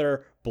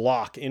another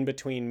block in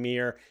between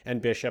Mir and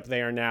Bishop.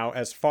 They are now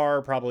as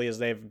far probably as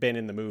they've been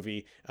in the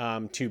movie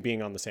to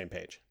being on the same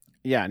page.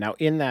 Yeah. Now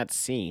in that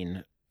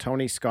scene,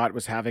 Tony Scott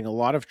was having a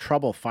lot of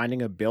trouble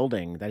finding a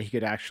building that he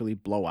could actually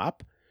blow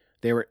up.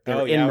 They were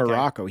in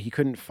Morocco. He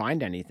couldn't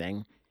find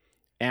anything.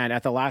 And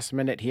at the last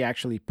minute, he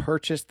actually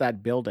purchased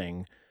that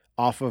building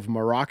off of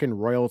Moroccan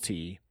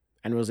royalty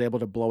and was able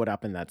to blow it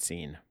up in that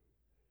scene.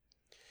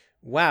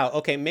 Wow.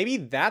 Okay. Maybe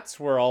that's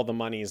where all the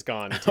money's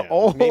gone. Tim.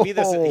 Oh, maybe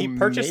he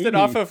purchased it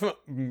off of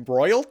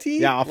royalty.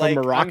 Yeah, off of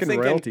Moroccan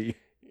royalty.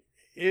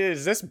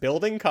 Is this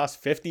building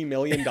cost $50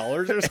 million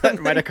or something?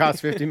 It might have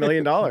cost $50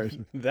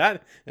 million.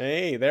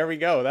 Hey, there we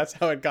go. That's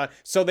how it got.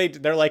 So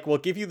they're like, we'll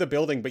give you the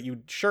building, but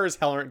you sure as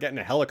hell aren't getting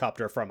a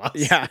helicopter from us.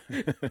 Yeah.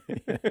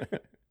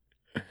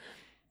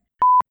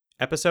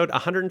 Episode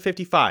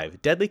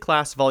 155, Deadly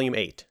Class Volume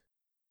 8.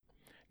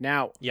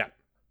 Now,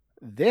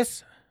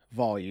 this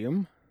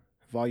volume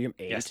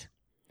 8,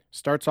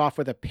 starts off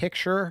with a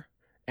picture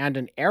and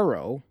an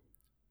arrow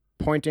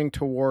pointing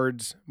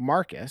towards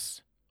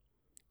Marcus,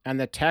 and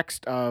the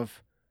text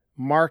of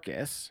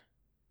Marcus,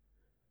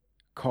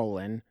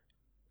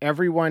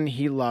 everyone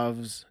he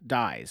loves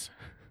dies.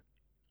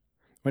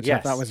 Which I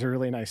thought was a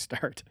really nice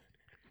start.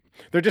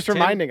 They're just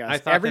reminding us,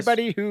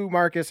 everybody who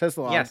Marcus has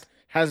loved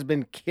has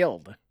been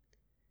killed.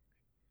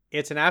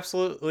 It's an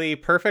absolutely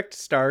perfect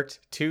start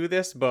to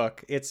this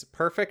book. It's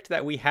perfect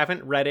that we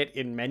haven't read it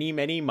in many,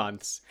 many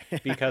months,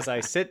 because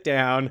I sit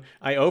down,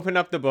 I open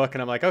up the book,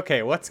 and I'm like,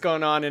 okay, what's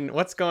going on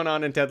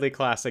in Deadly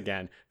Class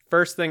again?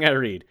 First thing I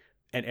read,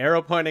 an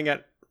arrow pointing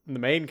at the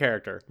main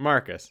character,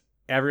 Marcus.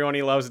 Everyone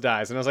he loves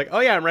dies. And I was like, oh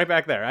yeah, I'm right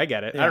back there. I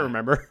get it. Yeah, I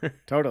remember.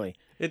 Totally.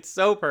 It's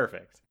so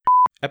perfect.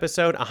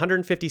 Episode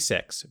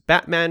 156,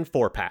 Batman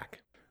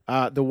 4-pack.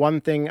 The one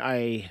thing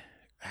I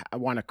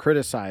want to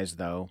criticize,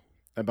 though,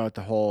 about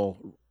the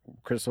whole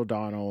Chris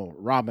O'Donnell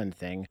Robin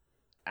thing,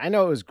 I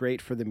know it was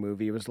great for the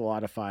movie. It was a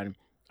lot of fun.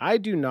 I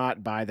do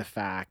not buy the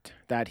fact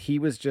that he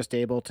was just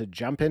able to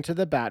jump into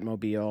the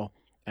Batmobile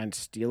and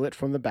steal it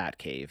from the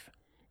Batcave.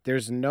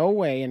 There's no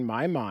way in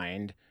my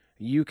mind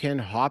you can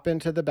hop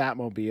into the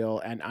Batmobile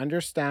and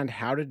understand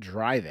how to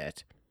drive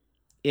it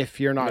if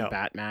you're not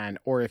Batman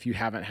or if you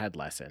haven't had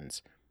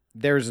lessons.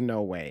 There's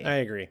no way. I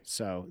agree.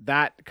 So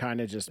that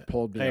kind of just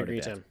pulled me out of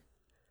it. Tim.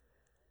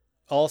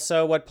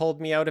 Also, what pulled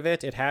me out of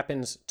it, it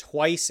happens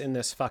twice in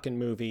this fucking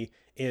movie,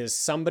 is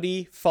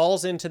somebody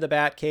falls into the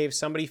Batcave,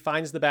 somebody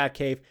finds the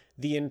Batcave,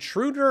 the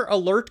intruder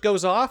alert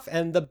goes off,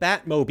 and the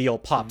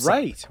Batmobile pops up.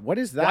 Right. What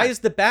is that? Why is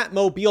the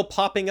Batmobile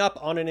popping up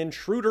on an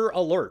intruder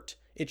alert?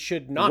 It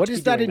should not be. What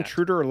is that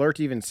intruder alert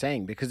even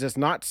saying? Because it's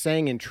not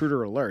saying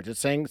intruder alert.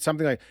 It's saying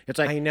something like,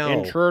 I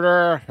know.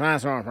 Intruder,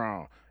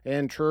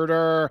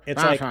 intruder.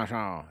 It's like,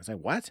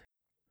 what?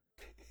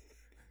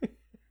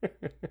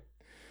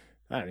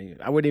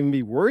 I wouldn't even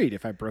be worried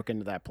if I broke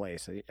into that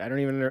place. I don't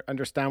even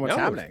understand what's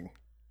happening.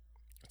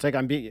 It's like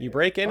you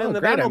break in and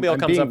the Batmobile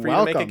comes up for you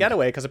to make a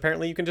getaway, because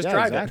apparently you can just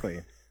drive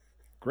it.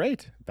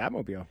 Great.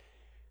 Batmobile.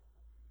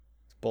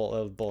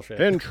 Bullshit.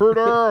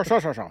 Intruder.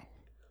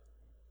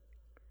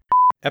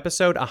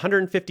 Episode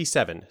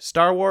 157,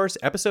 Star Wars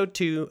Episode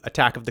 2,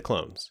 Attack of the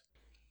Clones.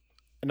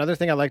 Another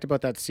thing I liked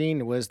about that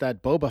scene was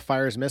that Boba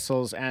fires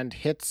missiles and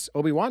hits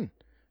Obi-Wan.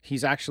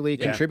 He's actually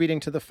contributing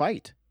to the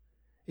fight.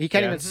 He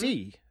can't even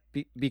see.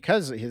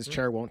 Because his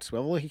chair won't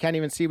swivel, he can't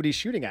even see what he's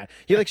shooting at.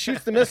 He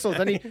shoots the missiles,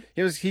 and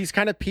he's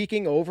kind of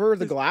peeking over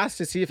the glass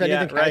to see if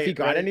anything, if he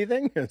got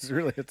anything. It's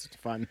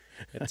fun.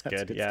 It's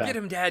good. Get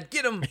him, Dad.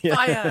 Get him.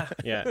 Fire.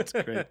 Yeah, it's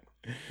great.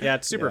 Yeah,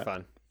 it's super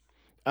fun.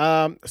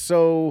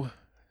 So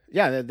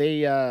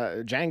they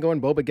Django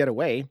and Boba get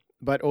away,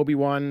 but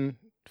Obi-Wan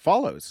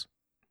follows.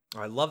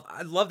 I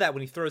love that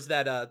when he throws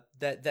that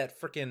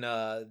freaking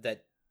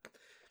that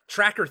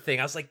tracker thing.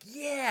 I was like,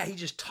 yeah, he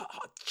just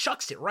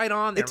chucks it right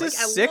on there. It's I'm a like,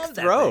 I sick love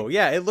that throw. thing.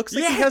 Yeah, it looks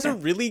like he has a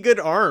really good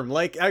arm.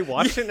 Like I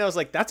watched it and I was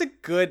like,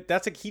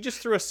 he just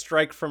threw a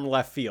strike from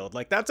left field.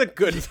 Like that's a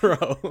good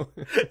throw.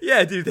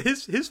 Yeah, dude,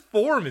 his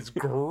form is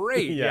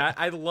great. Yeah.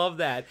 I love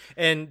that.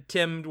 And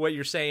Tim, what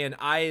you're saying,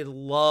 I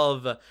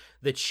love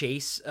the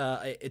chase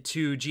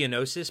to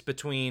Geonosis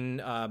between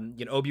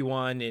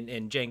Obi-Wan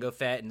and Jango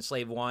Fett and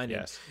Slave One.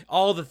 Yes. And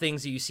all the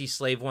things that you see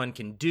Slave One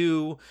can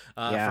do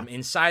from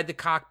inside the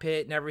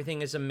cockpit and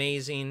everything is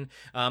amazing.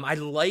 I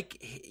like,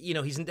 he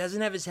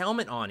doesn't have his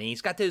helmet on and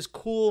he's got those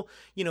cool,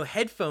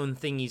 headphone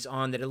thingies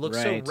on that it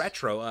looks so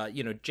retro.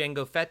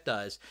 Jango Fett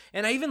does.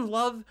 And I even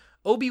love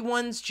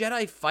Obi-Wan's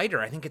Jedi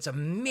fighter. I think it's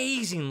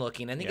amazing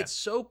looking. I think it's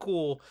so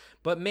cool.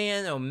 But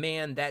man, oh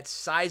man, that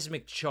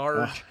seismic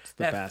charge,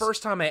 that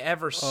first time I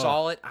ever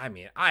saw it, I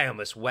mean, I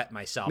almost wet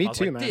myself. Me I was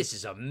too, like, man. this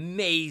is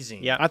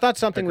amazing. Yeah. I thought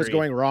something was Agreed.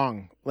 going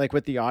wrong, like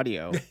with the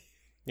audio.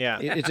 Yeah.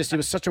 It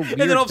was such a weird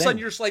And then all of a thing. sudden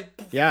you're just like,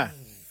 Yeah.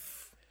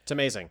 It's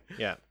amazing.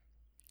 Yeah.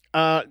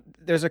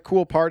 There's a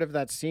cool part of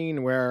that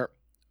scene where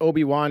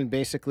Obi-Wan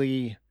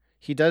basically,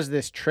 he does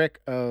this trick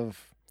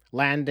of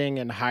landing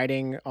and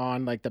hiding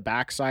on like the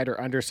backside or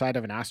underside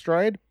of an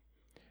asteroid.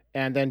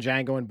 And then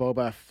Jango and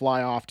Boba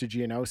fly off to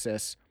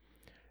Geonosis.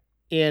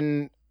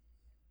 In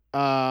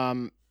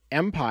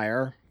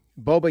Empire,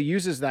 Boba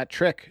uses that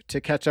trick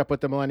to catch up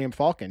with the Millennium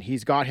Falcon. He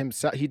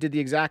did the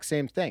exact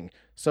same thing.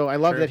 So I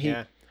love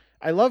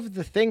I love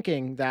the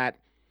thinking that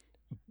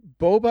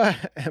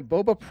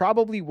Boba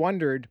probably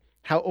wondered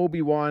how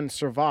Obi-Wan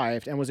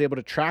survived and was able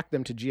to track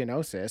them to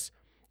Geonosis,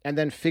 and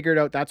then figured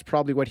out that's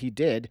probably what he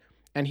did.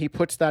 And he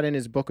puts that in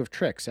his book of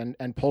tricks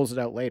and pulls it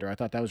out later. I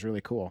thought that was really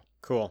cool.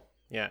 Cool.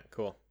 Yeah,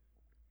 cool.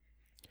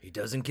 he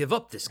doesn't give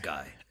up, this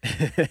guy.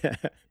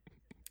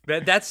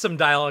 That's some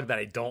dialogue that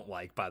I don't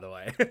like, by the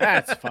way.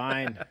 That's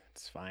fine.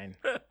 It's fine.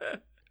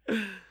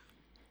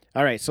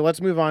 All right, so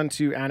let's move on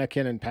to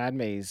Anakin and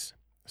Padme's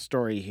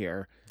story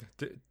here.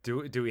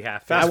 Do we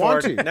have to? I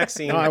want forward. to. Next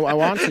scene. No, I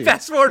want to.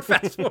 Fast forward.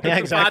 Yeah,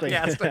 exactly. The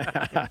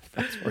podcast.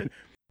 Fast forward.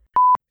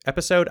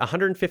 Episode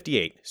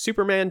 158,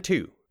 Superman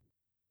 2.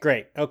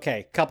 Great.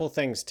 Okay, couple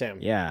things, Tim.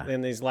 Yeah.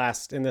 In this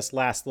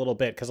last little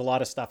bit, because a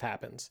lot of stuff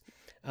happens.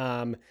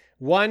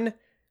 One,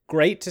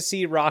 great to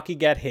see Rocky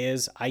get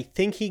his. I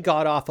think he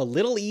got off a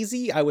little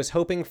easy. I was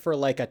hoping for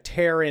like a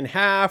tear in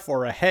half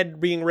or a head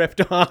being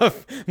ripped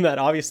off. That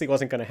obviously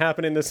wasn't going to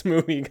happen in this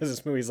movie because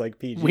this movie's like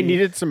PG. We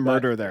needed some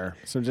murder there.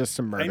 So just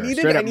some murder.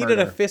 I needed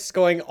a fist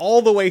going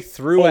all the way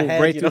through a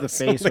head. Right through the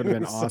face would have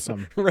been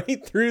awesome.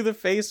 Right through the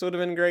face would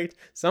have been great.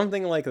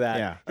 Something like that.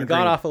 Yeah, he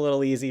got off a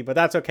little easy, but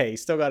that's okay. He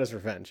still got his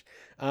revenge.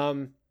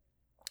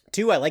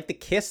 Two, I like the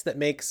kiss that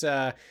makes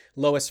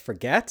Lois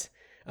forget.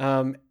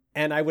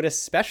 And I would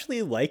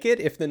especially like it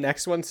if the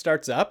next one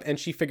starts up and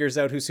she figures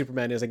out who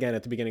Superman is again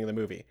at the beginning of the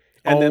movie.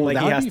 And then like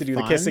he has to do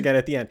the kiss again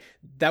at the end.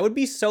 That would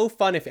be so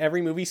fun if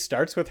every movie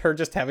starts with her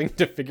just having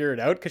to figure it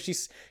out,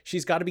 because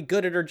she's got to be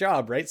good at her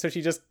job, right? So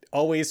she just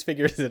always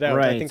figures it out.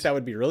 Right. I think that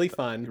would be really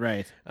fun.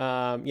 Right.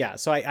 Yeah,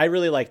 so I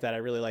really like that. I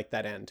really like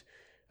that end.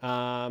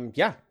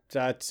 Yeah,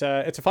 it's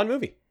a fun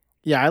movie.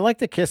 Yeah, I like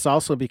the kiss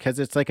also because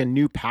it's like a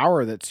new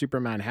power that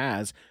Superman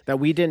has that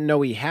we didn't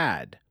know he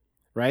had.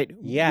 Right?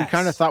 Yes. We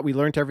kind of thought we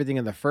learned everything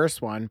in the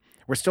first one.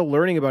 We're still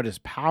learning about his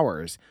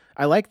powers.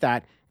 I like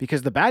that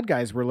because the bad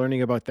guys were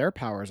learning about their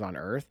powers on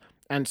Earth,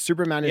 and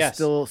Superman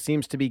still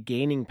seems to be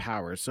gaining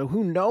powers. So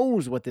who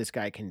knows what this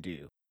guy can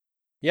do?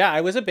 Yeah,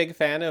 I was a big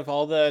fan of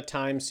all the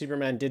times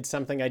Superman did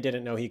something I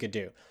didn't know he could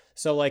do.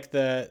 So like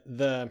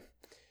the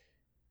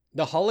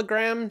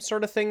hologram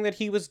sort of thing that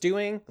he was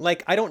doing,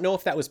 like I don't know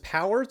if that was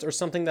powers or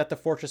something that the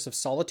Fortress of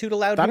Solitude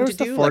allowed him to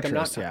do. Fortress, like I'm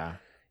not.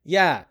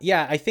 Yeah.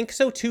 Yeah, I think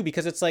so too,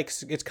 because it's like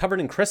it's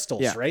covered in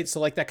crystals, right? So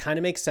like that kind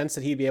of makes sense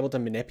that he'd be able to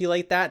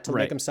manipulate that to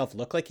make himself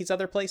look like he's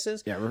other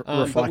places. Yeah,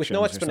 but with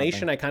no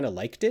explanation, I kind of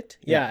liked it.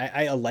 Yeah,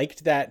 I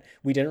liked that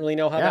we didn't really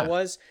know how that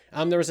was.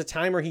 There was a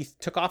time where he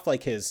took off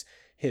like his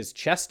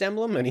chest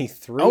emblem and he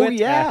threw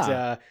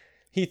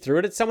he threw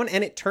it at someone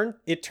and it turned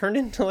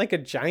into like a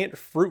giant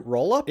fruit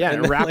roll up. Yeah,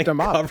 and it wrapped him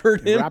up.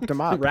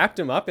 Wrapped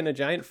him up in a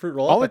giant fruit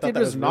roll up. All it did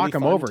was knock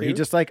him over. Too. He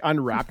just like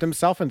unwrapped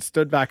himself and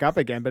stood back up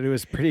again, but it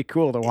was pretty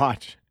cool to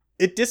watch.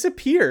 It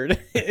disappeared.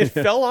 It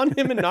fell on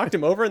him and knocked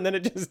him over, and then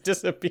it just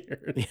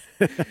disappeared.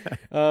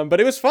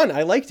 But it was fun.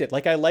 I liked it.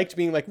 Like I liked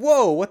being like,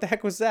 "Whoa, what the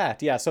heck was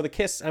that?" Yeah. So the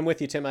kiss, I'm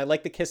with you, Tim. I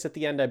like the kiss at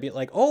the end. I'd be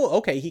like, "Oh,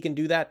 okay, he can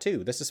do that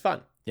too. This is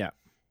fun." Yeah.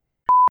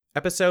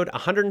 Episode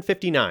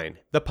 159,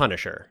 The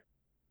Punisher.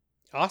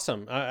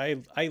 Awesome. I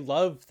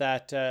love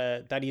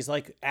that he's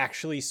like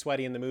actually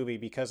sweaty in the movie,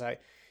 because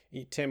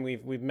Tim,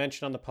 we've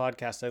mentioned on the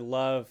podcast, I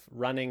love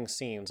running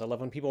scenes. I love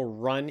when people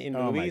run in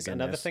movies.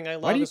 Another thing I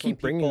love. Why do you is keep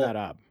bringing that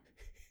up?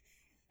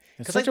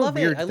 Because I love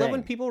it. I love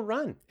when people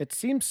run. It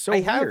seems so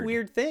weird. I have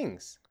weird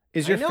things.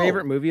 Is your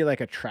favorite movie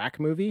like a track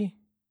movie?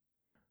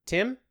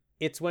 Tim,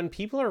 it's when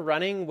people are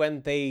running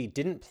when they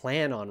didn't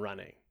plan on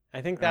running. I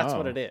think that's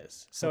what it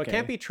is. So it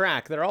can't be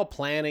track. They're all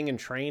planning and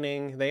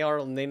training. They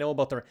know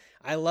about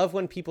I love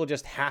when people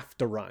just have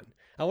to run.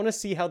 I want to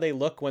see how they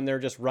look when they're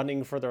just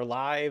running for their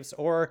lives,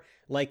 or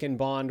like in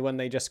Bond when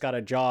they just got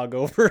to jog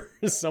over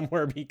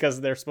somewhere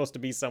because they're supposed to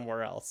be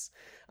somewhere else.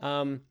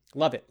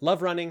 Love it.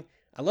 Love running.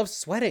 I love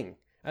sweating.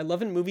 I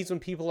love in movies when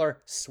people are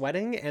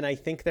sweating and I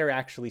think they're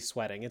actually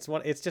sweating.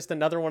 It's just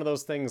another one of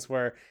those things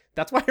where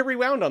that's why I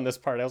rewound on this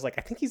part. I was like,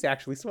 I think he's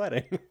actually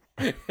sweating.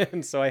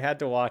 And so I had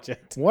to watch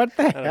it. What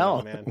the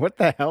hell? Man. What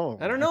the hell?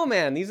 I don't know,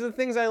 man. These are the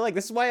things I like.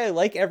 This is why I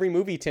like every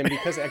movie, Tim,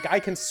 because a guy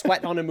can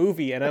sweat on a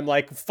movie and I'm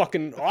like,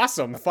 fucking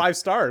awesome. 5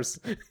 stars.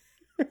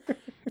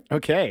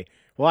 Okay.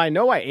 Well, I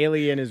know why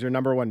Alien is your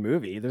number 1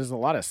 movie. There's a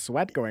lot of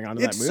sweat going on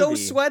in that movie. It's so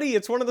sweaty.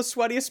 It's one of the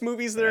sweatiest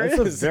movies there is.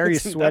 It's a very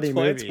sweaty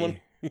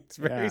movie. It's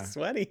very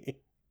sweaty.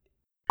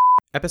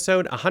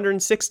 Episode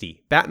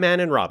 160,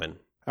 Batman and Robin.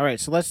 All right,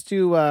 so let's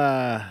do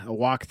a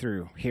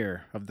walkthrough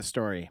here of the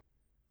story.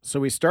 So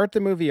we start the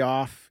movie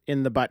off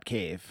in the butt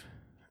cave.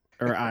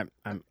 Or I'm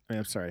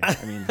sorry.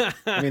 I mean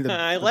the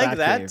I the like Bat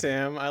that, Cave.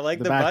 Tim. I like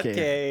the butt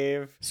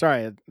cave.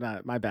 Sorry,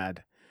 my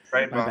bad.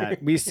 Right, my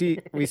bad. We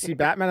see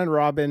Batman and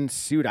Robin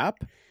suit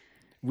up.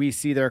 We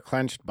see their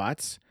clenched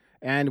butts,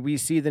 and we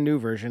see the new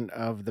version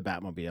of the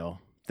Batmobile,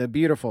 the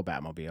beautiful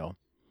Batmobile.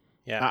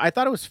 Yeah. I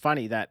thought it was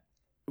funny that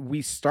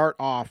we start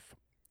off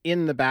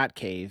in the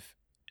Batcave,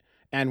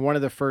 and one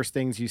of the first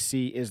things you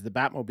see is the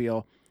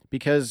Batmobile,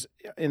 because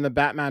in the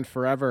Batman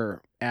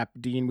Forever app,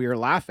 Dean, we were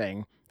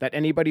laughing that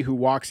anybody who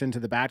walks into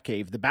the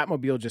Batcave, the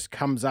Batmobile just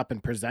comes up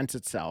and presents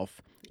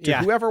itself to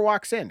whoever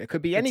walks in. It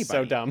could be anybody. It's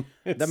so dumb.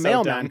 The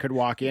mailman could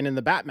walk in and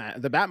the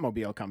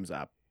Batmobile comes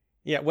up.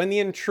 Yeah, when the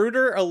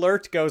intruder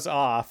alert goes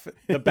off,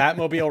 the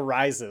Batmobile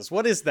rises.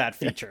 What is that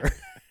feature?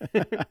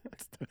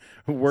 It's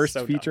the worst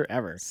feature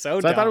ever. So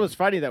I thought it was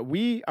funny that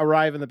we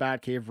arrive in the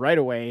Batcave right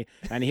away,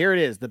 and here it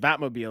is, the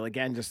Batmobile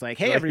again, just like,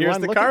 hey, Like, everyone,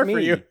 here's the look car at me. for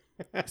you.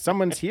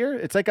 Someone's here.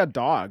 It's like a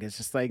dog. It's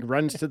just like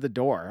runs to the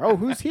door. Oh,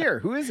 who's here?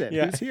 Who is it?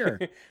 Yeah. Who's here?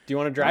 Do you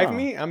want to drive Oh.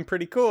 me? I'm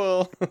pretty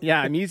cool.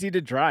 Yeah, I'm easy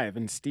to drive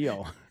and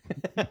steal.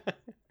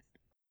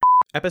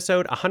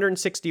 Episode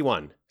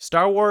 161,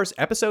 Star Wars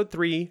Episode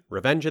 3,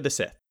 Revenge of the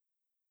Sith.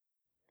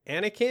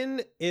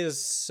 Anakin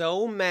is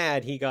so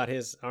mad he got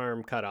his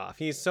arm cut off.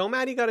 He's so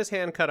mad he got his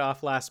hand cut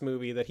off last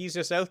movie that he's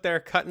just out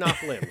there cutting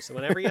off limbs.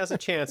 Whenever he has a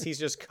chance, he's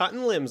just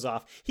cutting limbs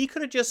off. He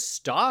could have just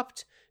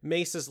stopped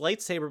Mace's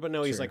lightsaber, but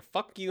no, he's True. like,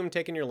 fuck you, I'm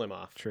taking your limb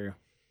off. True.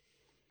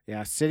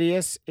 Yeah,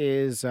 Sidious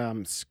is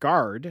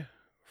scarred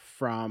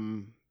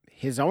from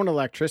his own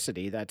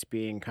electricity that's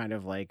being kind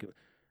of like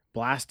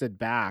blasted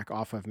back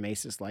off of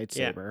Mace's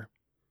lightsaber.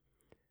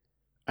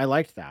 I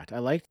liked that. I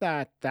liked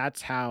that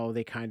that's how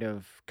they kind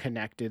of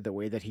connected the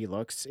way that he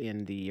looks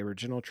in the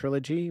original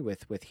trilogy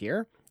with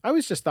here. I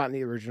always just thought in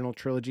the original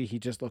trilogy he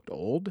just looked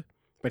old,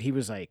 but he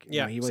was like,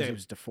 he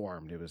was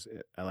deformed.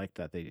 I like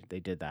that they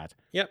did that.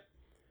 Yep.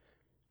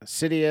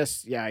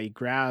 Sidious, he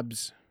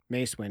grabs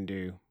Mace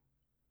Windu.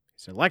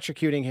 He's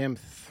electrocuting him,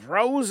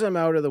 throws him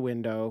out of the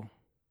window.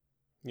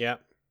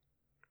 Yep.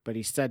 But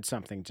he said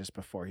something just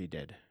before he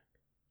did.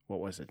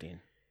 What was it, Dean?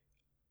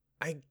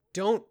 I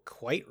don't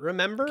quite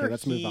remember. Okay,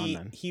 let's move on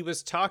then. He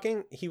was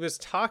talking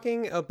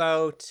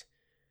about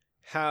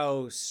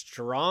how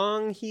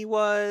strong he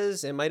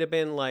was. It might have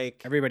been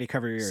like everybody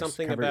cover your ears.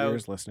 Something cover about your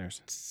ears,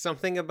 listeners.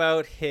 Something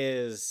about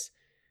his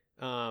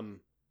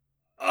unlimited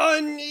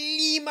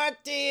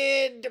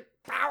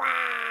power.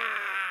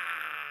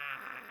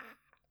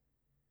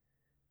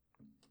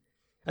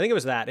 I think it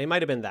was that. It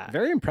might have been that.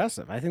 Very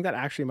impressive. I think that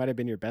actually might have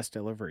been your best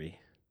delivery.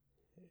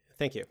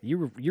 Thank you.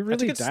 You really I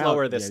took it dialed,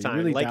 slower this time. You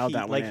really like dialed he,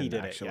 that like one he in,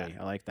 did actually. it.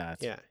 Yeah. I like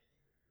that. Yeah.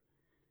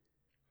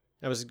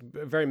 I was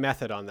very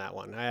method on that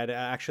one. I had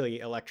actually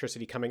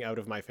electricity coming out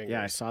of my fingers.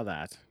 Yeah, I saw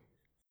that.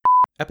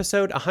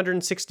 Episode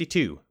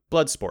 162,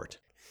 Bloodsport.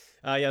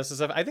 I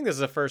think this is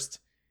the first.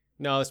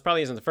 No, this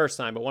probably isn't the first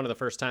time, but one of the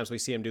first times we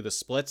see him do the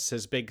splits.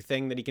 His big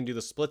thing that he can do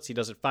the splits. He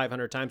does it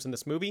 500 times in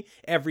this movie.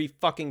 Every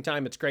fucking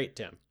time, it's great,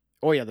 Tim.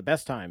 Oh yeah, the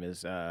best time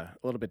is a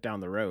little bit down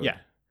the road. Yeah.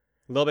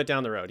 A little bit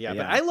down the road, yeah.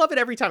 But I love it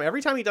every time.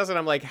 Every time he does it,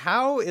 I'm like,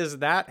 how is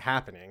that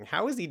happening?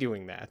 How is he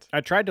doing that?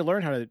 I tried to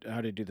learn how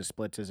to do the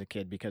splits as a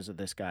kid because of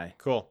this guy.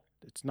 Cool.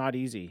 It's not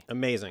easy.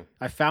 Amazing.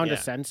 I found a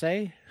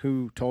sensei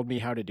who told me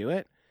how to do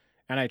it,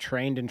 and I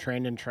trained and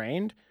trained and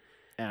trained,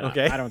 and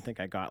I don't think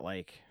I got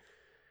like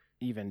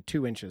even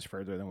 2 inches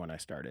further than when I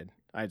started.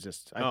 I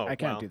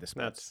can't do the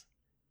splits.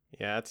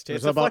 It's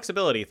a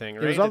flexibility thing,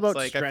 right? It was all about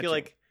like stretching. I feel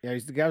like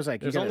the guy was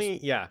like, there's only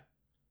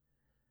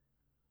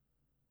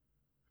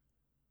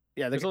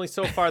there's only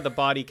so far the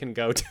body can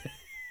go.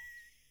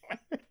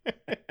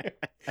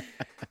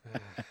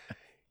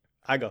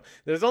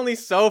 There's only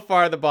so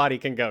far the body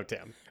can go,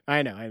 Tim.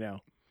 I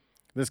know.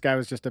 This guy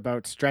was just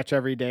about stretch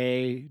every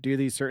day, do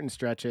these certain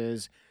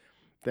stretches,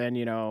 then,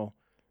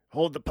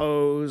 hold the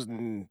pose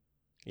and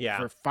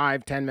for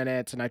 5-10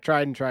 minutes. And I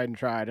tried and tried and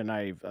tried. And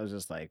I was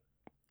just like,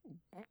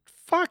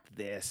 fuck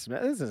this.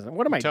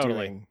 What am I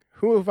doing?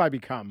 Who have I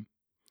become?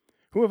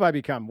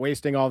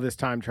 Wasting all this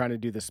time trying to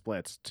do the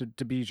splits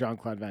to be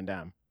Jean-Claude Van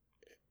Damme.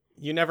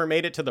 You never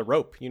made it to the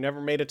rope. You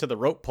never made it to the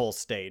rope pull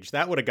stage.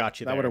 That would have got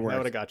you there. That would have worked. That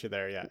would have got you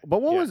there, yeah.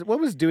 But what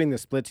was doing the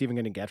splits even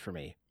going to get for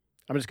me?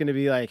 I'm just going to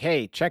be like,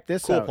 hey, check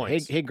this Cool out.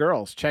 points. Hey,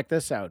 girls, check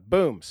this out.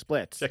 Boom,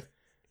 splits.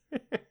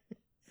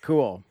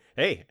 Cool.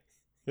 Hey,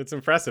 it's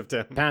impressive,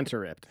 Tim. Pants are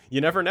ripped. You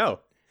never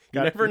know.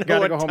 You never know gotta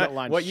what, go home at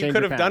lunch, what you change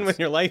could your have done pants. with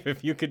your life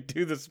if you could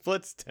do the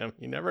splits, Tim.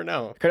 You never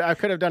know. I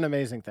could have done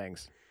amazing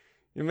things.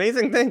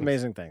 Amazing things.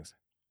 Amazing things.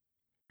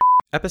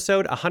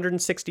 Episode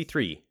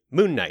 163,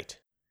 Moon Knight.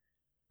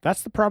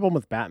 That's the problem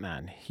with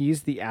Batman.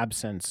 He's the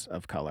absence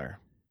of color,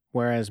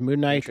 whereas Moon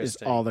Knight is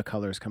Interesting. all the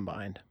colors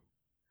combined.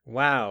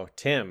 Wow,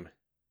 Tim.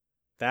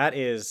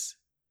 That's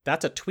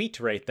a tweet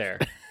right there.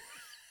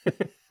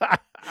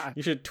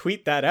 You should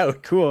tweet that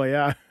out. Cool,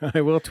 yeah.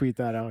 I will tweet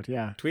that out,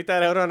 yeah. Tweet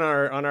that out on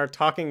our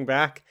Talking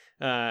Back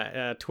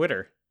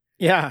Twitter.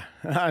 Yeah,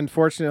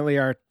 unfortunately,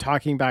 our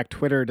Talking Back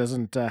Twitter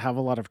doesn't have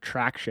a lot of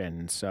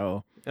traction,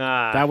 so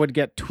that would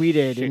get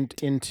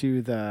tweeted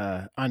into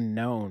the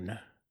unknown.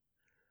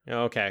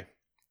 Okay,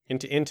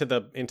 into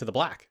the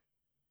black.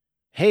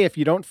 Hey, if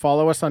you don't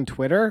follow us on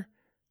Twitter,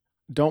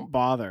 don't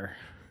bother.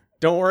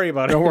 Don't worry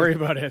about it. Don't worry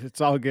about it.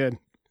 It's all good.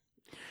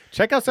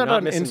 Check us You're out not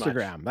on missing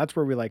Instagram. much. That's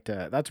where we like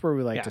to. That's where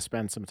we like Yeah. to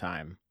spend some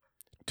time.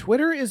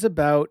 Twitter is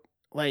about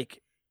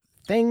like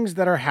things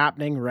that are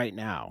happening right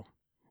now,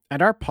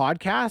 and our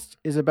podcast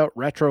is about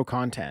retro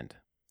content.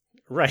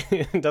 Right,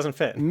 it doesn't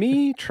fit.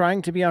 Me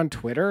trying to be on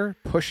Twitter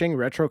pushing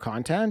retro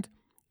content,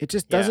 it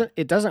just doesn't.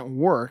 It doesn't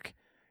work,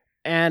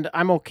 and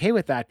I'm okay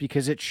with that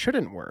because it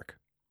shouldn't work.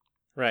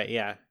 Right,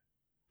 yeah.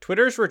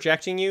 Twitter's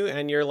rejecting you,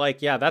 and you're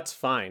like, yeah, that's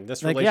fine.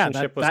 This Like,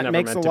 relationship was that never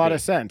makes meant a to lot be.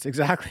 of sense.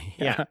 Exactly.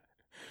 Yeah.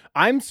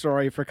 I'm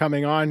sorry for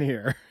coming on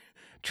here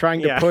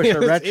trying to Yeah. push a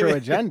retro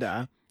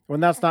agenda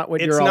when that's not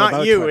what It's you're all not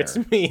about. you, Twitter.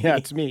 it's me. Yeah,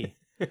 it's me.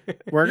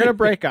 We're going to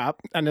break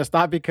up, and it's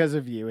not because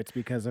of you. It's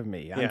because of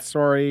me. I'm Yeah.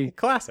 sorry.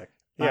 Classic.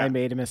 Yeah. I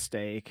made a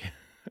mistake.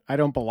 I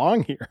don't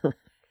belong here.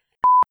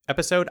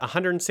 Episode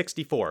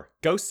 164,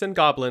 Ghosts and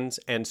Goblins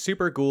and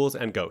Super Ghouls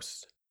and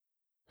Ghosts.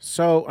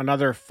 So,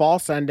 another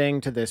false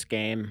ending to this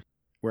game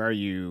where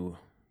you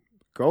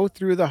go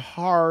through the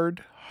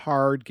hard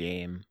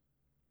game.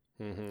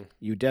 Mm-hmm.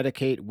 You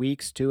dedicate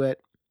weeks to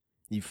it.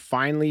 You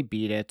finally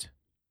beat it.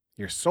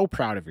 You're so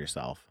proud of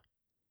yourself.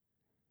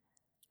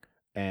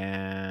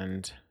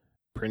 And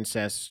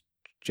Princess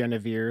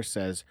Genevieve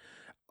says,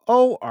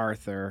 "Oh,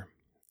 Arthur,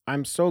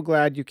 I'm so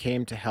glad you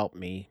came to help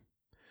me.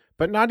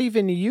 But not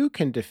even you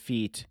can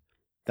defeat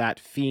that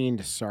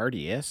fiend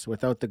Sardius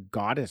without the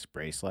goddess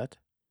bracelet.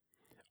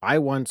 I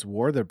once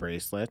wore the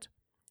bracelet,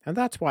 and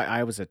that's why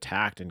I was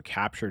attacked and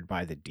captured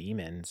by the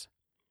demons.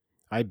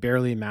 I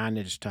barely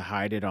managed to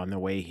hide it on the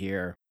way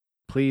here.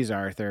 Please,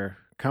 Arthur,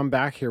 come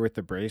back here with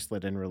the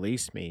bracelet and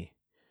release me.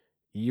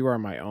 You are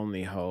my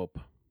only hope."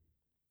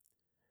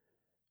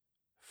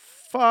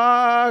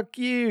 Fuck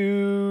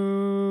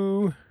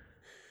you.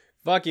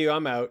 Fuck you,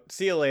 I'm out.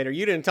 See you later.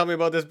 You didn't tell me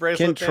about this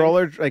bracelet thing.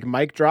 Controller, like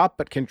mic drop,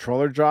 but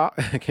controller drop.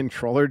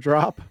 Controller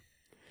drop.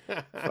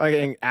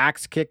 Fucking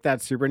axe kick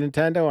that Super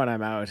Nintendo and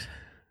I'm out.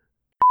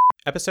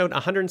 Episode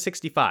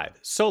 165,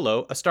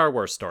 Solo, a Star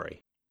Wars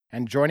story.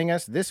 And joining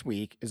us this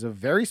week is a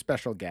very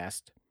special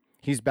guest.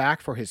 He's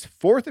back for his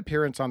 4th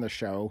appearance on the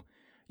show.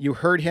 You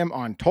heard him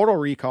on Total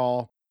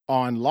Recall,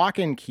 on Lock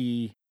and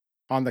Key,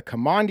 on the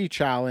Commandi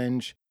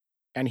Challenge,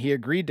 and he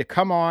agreed to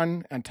come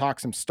on and talk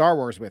some Star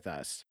Wars with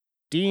us.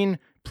 Dean,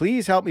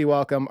 please help me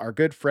welcome our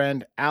good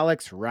friend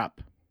Alex Rupp.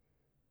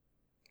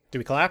 Do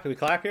we clap? Do we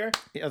clap here?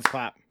 Yeah, let's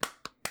clap.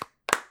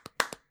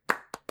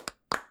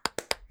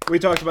 We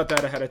talked about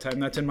that ahead of time.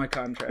 That's in my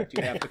contract.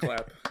 You have to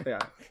clap. Yeah.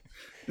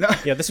 No.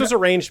 Yeah, this was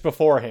arranged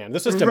beforehand.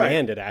 This was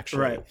demanded,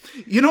 actually. Right.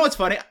 You know what's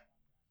funny?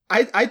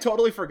 I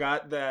totally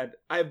forgot that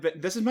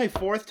this is my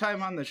 4th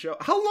time on the show.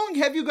 How long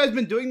have you guys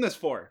been doing this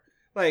for?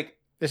 Like,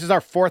 this is our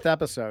 4th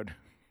episode.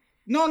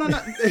 No.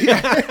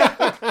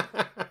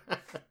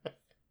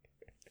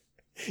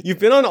 You've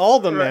been on all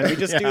of them, man. Right. We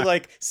just do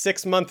like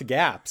 6-month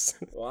gaps.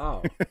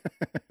 Wow.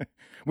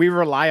 We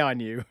rely on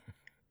you.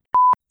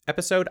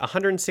 Episode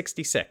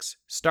 166,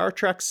 Star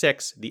Trek VI,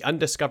 The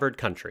Undiscovered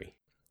Country.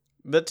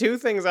 The two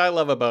things I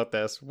love about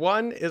this,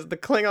 one is the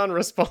Klingon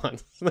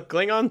response. The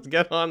Klingons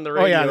get on the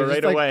radio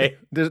right away.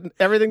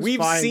 Everything's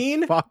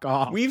fine. Fuck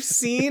off. We've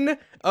seen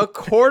a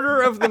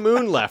quarter of the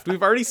moon left.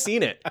 We've already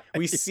seen it.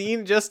 We've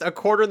seen just a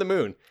quarter of the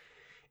moon.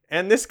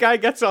 And this guy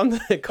gets on the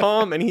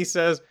comm and he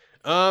says,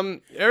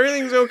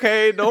 everything's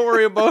okay. Don't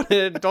worry about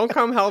it. Don't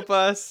come help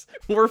us.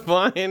 We're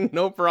fine.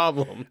 No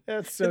problem.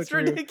 That's so it's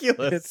true.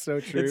 ridiculous. It's so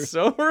true. It's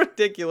so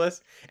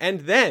ridiculous. And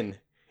then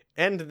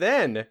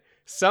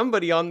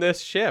somebody on this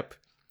ship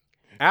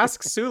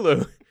asks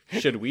Sulu,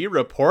 should we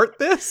report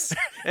this?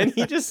 And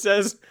he just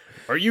says,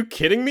 are you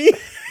kidding me?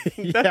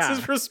 That's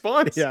his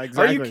response. Yeah,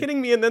 exactly. Are you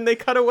kidding me? And then they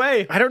cut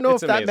away. I don't know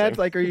It's if that amazing. meant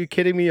like, are you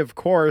kidding me? Of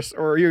course.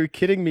 Or are you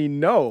kidding me?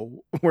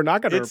 No, we're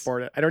not going to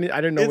report it. I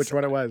didn't know which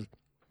one it was.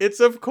 It's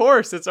of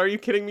course. It's are you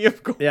kidding me?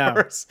 Of course.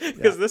 Yeah.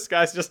 Because this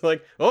guy's just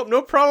like, oh,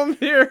 no problem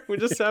here. We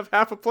just have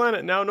half a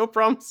planet now. No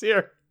problems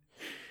here.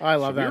 I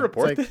love Should that. we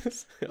report It's like-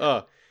 this?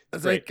 Oh,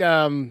 It's great.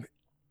 like,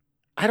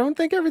 I don't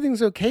think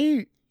everything's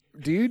okay,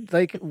 dude.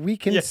 Like, we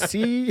can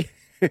see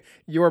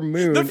your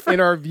moon in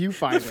our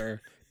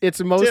viewfinder.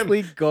 It's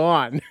mostly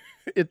gone.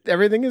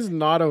 Everything is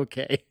not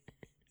okay.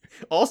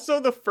 Also,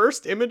 the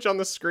first image on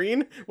the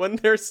screen when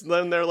their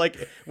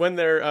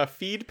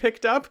feed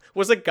picked up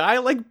was a guy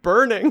like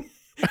burning.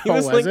 He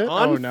was like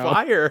on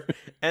fire.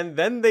 And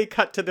then they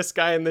cut to this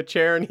guy in the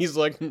chair and he's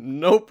like,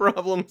 no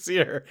problems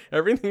here.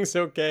 Everything's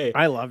okay.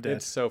 I loved it.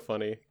 It's so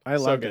funny. I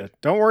loved it.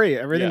 Don't worry.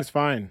 Everything's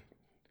fine.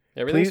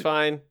 Everything's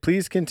fine.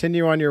 Please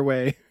continue on your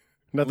way.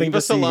 Nothing Leave to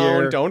us see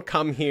alone. here. Don't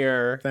come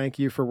here. Thank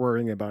you for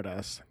worrying about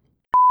us.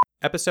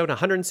 Episode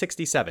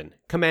 167,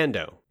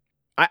 Commando.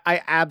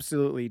 I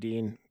absolutely,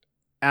 Dean,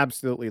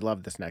 absolutely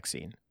love this next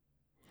scene.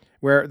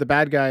 Where the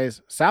bad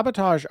guys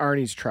sabotage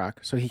Arnie's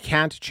truck so he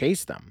can't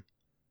chase them.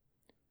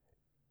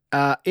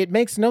 It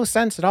makes no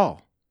sense at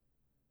all.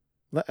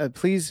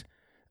 Please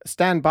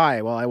stand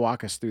by while I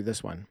walk us through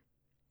this one.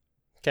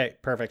 Okay,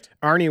 perfect.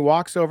 Arnie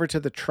walks over to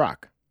the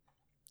truck.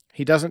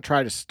 He doesn't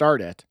try to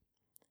start it.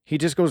 He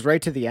just goes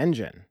right to the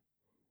engine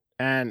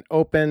and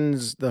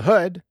opens the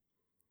hood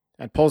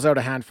and pulls out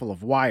a handful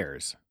of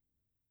wires.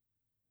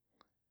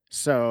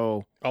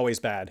 So...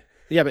 always bad.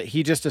 Yeah, but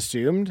he just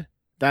assumed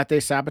that they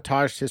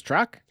sabotaged his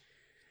truck?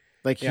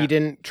 Like, he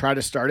didn't try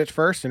to start it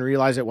first and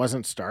realize it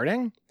wasn't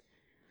starting?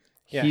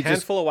 Yeah,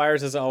 handful of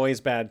wires is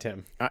always bad,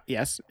 Tim.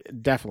 Yes,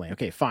 definitely.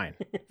 Okay, fine.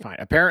 Fine.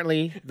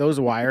 Apparently, those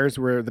wires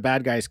were the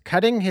bad guys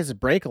cutting his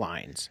brake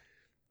lines.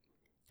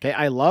 Okay,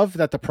 I love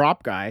that the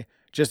prop guy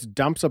just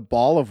dumps a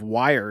ball of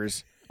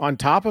wires on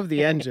top of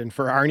the engine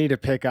for Arnie to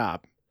pick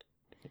up.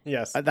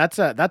 Yes. That's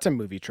a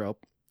movie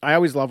trope. I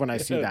always love when I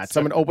see that.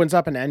 Someone opens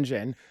up an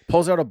engine,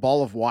 pulls out a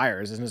ball of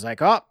wires, and is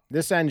like, oh,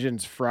 this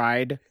engine's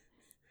fried.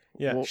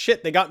 Yeah, well,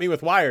 shit, they got me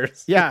with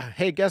wires. Yeah,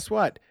 hey, guess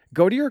what?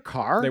 Go to your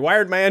car. They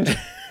wired my engine.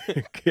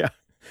 Yeah.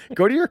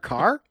 Go to your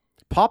car,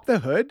 pop the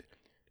hood,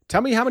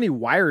 tell me how many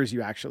wires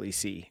you actually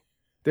see.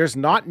 There's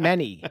not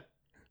many.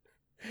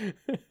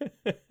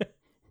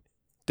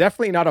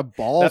 Definitely not a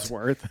ball's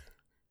worth.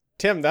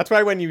 Tim, that's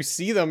why when you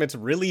see them, it's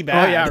really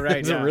bad. Oh, yeah, right.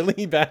 It's a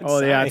really bad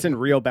sign. Yeah, it's in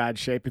real bad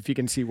shape if you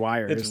can see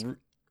wires.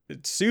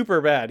 It's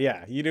super bad,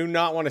 yeah. You do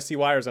not want to see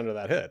wires under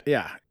that hood.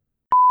 Yeah.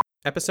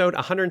 Episode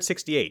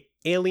 168,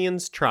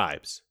 Aliens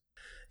Tribes.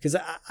 Because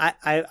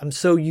I'm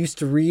so used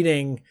to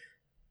reading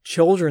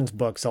children's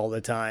books all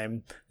the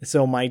time.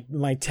 So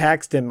my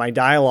text and my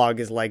dialogue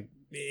is like,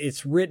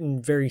 it's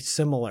written very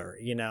similar,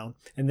 you know,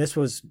 and this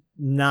was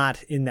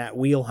not in that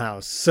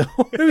wheelhouse. So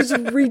it was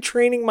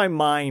retraining my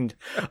mind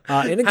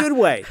in a good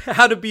way.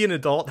 How to be an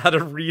adult, how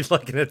to read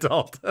like an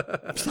adult.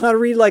 How to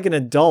read like an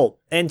adult.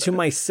 And to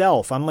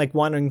myself, I'm like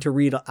wanting to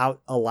read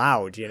out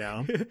aloud, you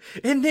know.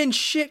 And then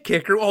shit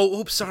kicker. Oh,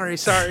 oops, sorry.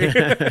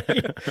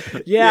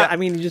 Yeah, I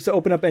mean, you just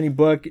open up any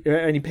book,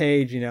 any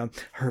page, you know,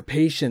 her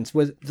patience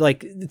was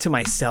like to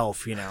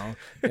myself, you know,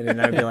 and then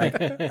I'd be like,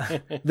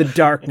 the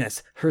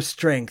darkness, her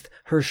strength,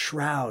 her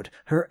shroud,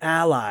 her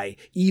ally,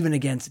 even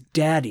against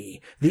daddy.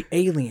 The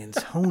aliens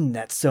honed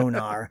that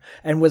sonar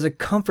and was a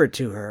comfort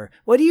to her.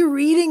 What are you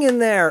reading in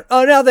there?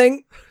 Oh,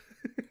 nothing.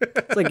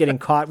 It's like getting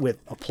caught with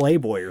a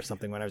Playboy or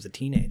something when I was a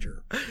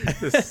teenager.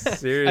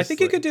 Seriously. I think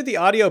you could do the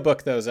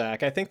audiobook though,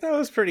 Zach. I think that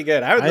was pretty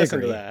good. I would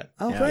listen to that.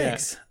 Oh,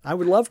 thanks. I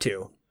would love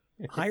to.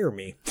 Hire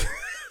me.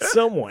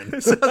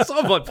 Someone.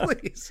 Someone,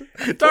 please.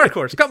 Dark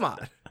Horse, come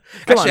on.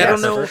 I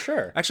don't know. For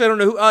sure. Actually, I don't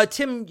know who.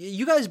 Tim,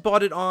 you guys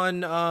bought it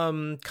on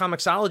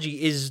Comixology.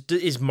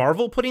 Is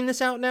Marvel putting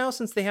this out now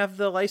since they have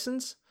the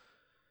license?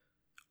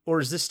 Or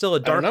is this still a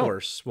Dark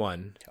Horse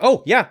one?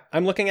 Oh, yeah.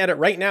 I'm looking at it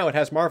right now. It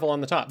has Marvel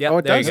on the top. Yep, oh,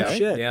 it does? You go.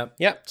 Shit.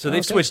 Yep. So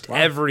they've switched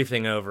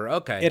everything over.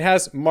 Okay. It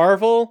has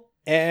Marvel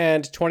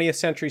and 20th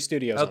Century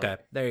Studios on Okay.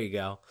 it. There you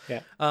go.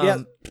 Yeah.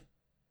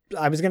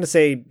 I was going to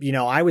say, you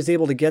know, I was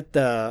able to get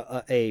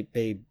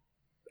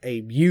a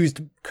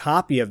used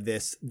copy of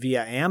this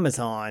via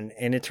Amazon,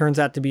 and it turns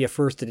out to be a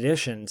first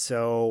edition,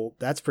 so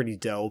that's pretty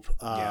dope.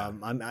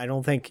 I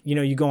don't think, you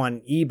know, you go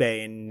on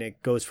eBay and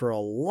it goes for a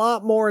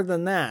lot more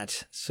than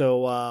that.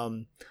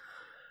 So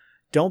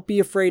don't be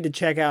afraid to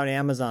check out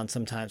Amazon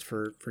sometimes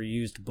for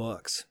used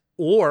books.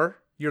 Or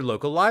your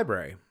local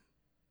library.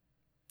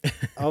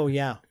 Oh,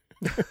 yeah.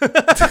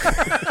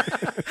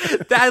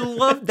 I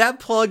love that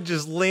plug,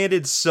 just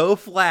landed so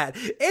flat.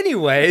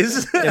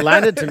 Anyways, it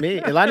landed to me.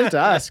 It landed to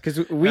us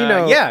because we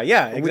know.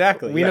 Yeah,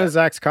 exactly. We know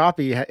Zach's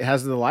copy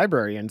has the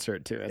library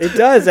insert to it. It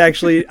does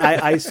actually.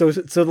 So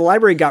the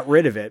library got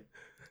rid of it.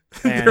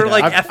 And, They're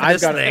like, I've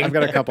got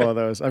a couple of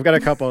those. I've got a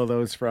couple of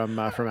those from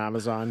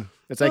Amazon.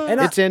 It's like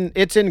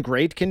it's in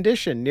great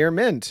condition, near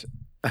mint.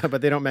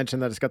 But they don't mention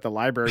that it's got the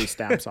library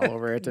stamps all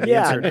over it and the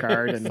insert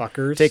card and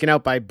fuckers. Taken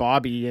out by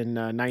Bobby in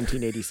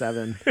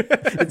 1987.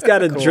 It's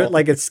got a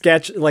like a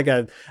sketch, like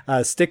a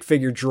stick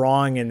figure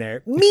drawing in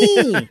there.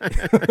 Me.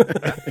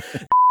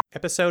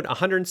 Episode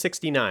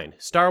 169,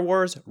 Star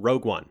Wars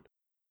Rogue One.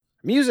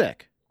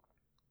 Music.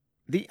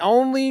 The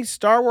only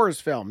Star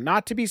Wars film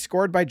not to be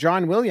scored by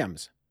John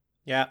Williams.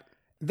 Yeah.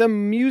 The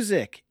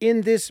music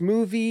in this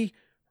movie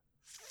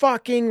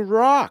fucking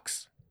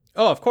rocks.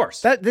 Oh, of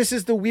course. This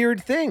is the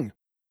weird thing.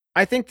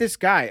 I think this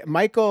guy,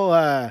 Michael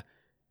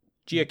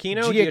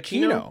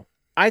Giacchino.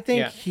 I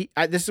think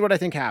this is what I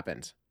think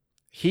happens.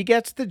 He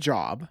gets the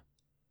job.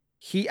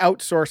 He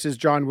outsources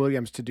John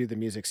Williams to do the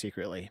music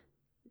secretly.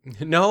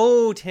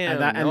 No,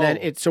 Tim. And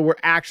then so we're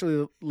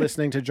actually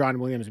listening to John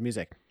Williams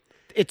music.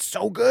 It's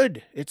so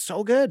good. It's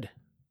so good.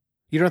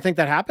 You don't think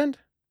that happened?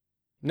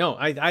 No,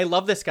 I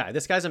love this guy.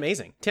 This guy's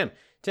amazing. Tim,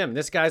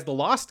 this guy's the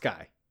Lost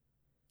guy.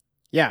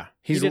 Yeah.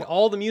 He did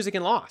all the music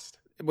in Lost.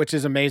 Which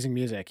is amazing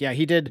music. Yeah,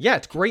 he did. Yeah,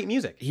 it's great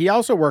music. He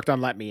also worked on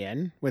Let Me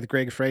In with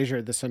Greg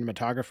Fraser, the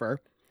cinematographer.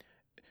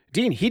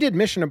 Dean, he did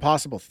Mission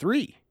Impossible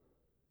 3.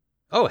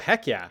 Oh,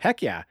 heck yeah.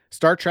 Heck yeah.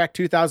 Star Trek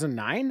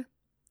 2009.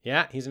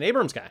 Yeah, he's an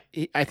Abrams guy.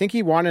 I think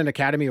he won an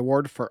Academy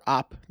Award for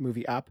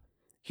movie Up.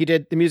 He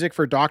did the music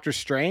for Doctor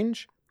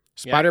Strange,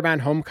 Spider-Man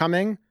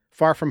Homecoming,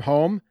 Far From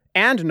Home,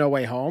 and No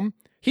Way Home.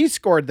 He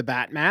scored the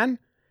Batman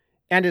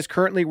and is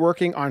currently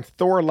working on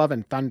Thor Love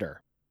and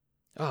Thunder.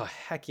 Oh,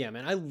 heck yeah,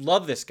 man. I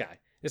love this guy.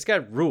 This guy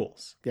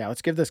rules. Yeah,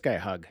 let's give this guy a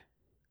hug.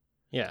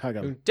 Yeah, hug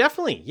him.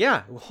 Definitely.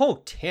 Yeah.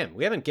 Oh, Tim,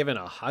 we haven't given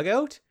a hug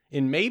out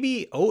in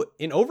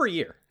over a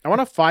year. I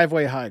want a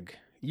 5-way hug.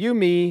 You,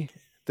 me,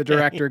 the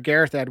director,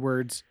 Gareth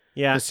Edwards,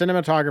 the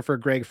cinematographer,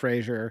 Greg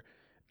Fraser,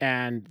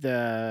 and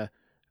the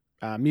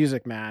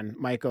music man,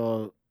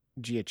 Michael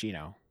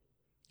Giacchino.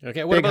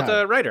 Okay, what about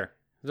the writer?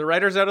 The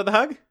writer's out of the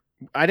hug?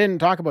 I didn't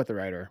talk about the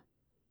writer.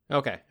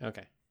 Okay.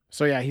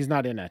 So yeah, he's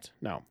not in it.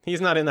 No. He's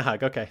not in the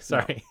hug. Okay,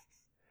 sorry. No.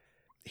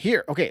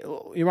 Here, okay,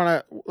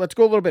 let's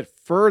go a little bit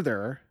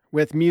further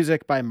with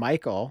music by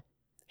Michael.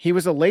 He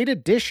was a late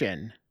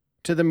addition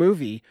to the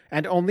movie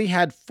and only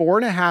had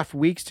 4.5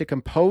 weeks to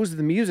compose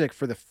the music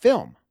for the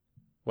film.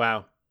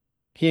 Wow.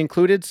 He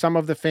included some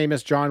of the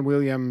famous John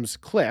Williams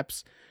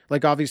clips,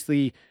 like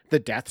obviously the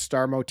Death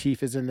Star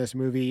motif is in this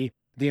movie,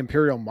 the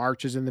Imperial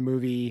March is in the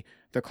movie,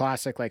 the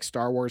classic like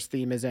Star Wars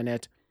theme is in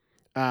it.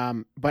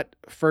 But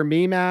for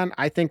me, man,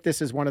 I think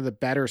this is one of the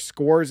better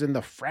scores in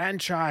the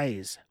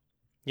franchise.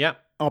 Yeah.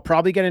 I'll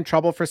probably get in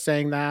trouble for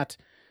saying that.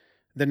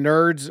 The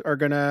nerds are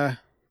going to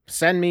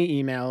send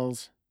me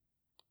emails.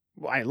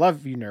 Well, I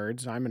love you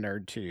nerds. I'm a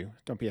nerd too.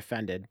 Don't be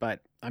offended, but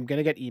I'm going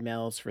to get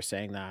emails for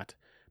saying that.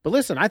 But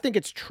listen, I think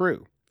it's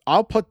true.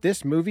 I'll put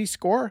this movie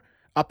score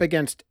up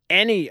against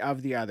any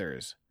of the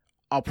others.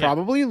 I'll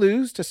probably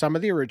lose to some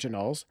of the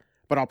originals,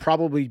 but I'll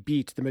probably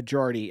beat the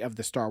majority of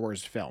the Star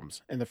Wars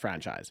films in the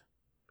franchise.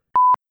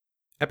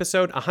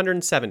 Episode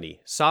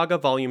 170, Saga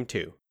Volume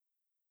 2.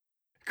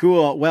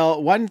 Cool.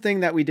 Well, one thing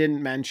that we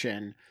didn't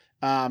mention,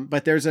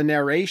 but there's a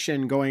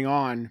narration going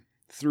on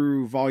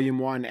through Volume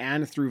 1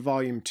 and through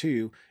Volume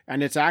 2,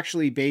 and it's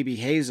actually Baby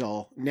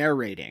Hazel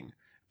narrating,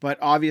 but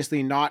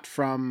obviously not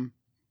from,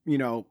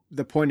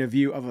 the point of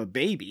view of a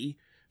baby.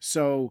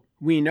 So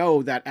we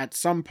know that at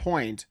some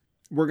point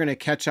we're going to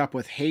catch up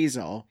with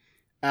Hazel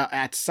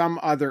at some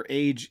other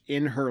age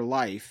in her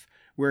life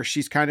where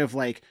she's kind of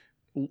like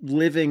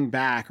living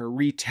back or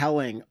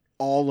retelling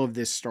all of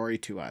this story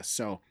to us.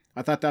 So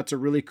I thought that's a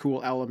really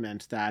cool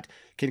element that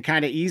can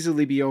kind of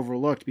easily be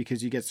overlooked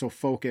because you get so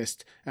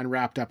focused and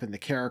wrapped up in the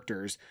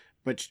characters.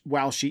 But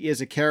while she is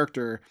a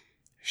character,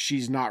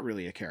 she's not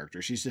really a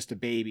character. She's just a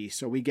baby.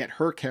 So we get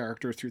her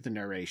character through the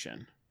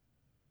narration.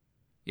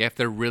 Yeah, if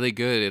they're really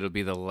good, it'll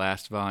be the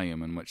last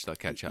volume in which they'll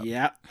catch up.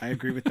 Yeah, I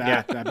agree with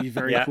that. That'd be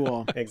very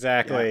cool.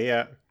 Exactly,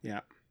 yeah.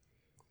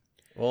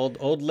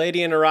 Old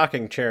lady in a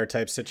rocking chair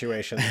type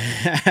situation.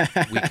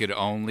 We could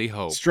only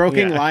hope.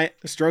 Stroking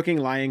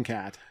lion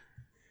cat.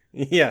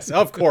 Yes,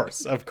 of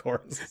course.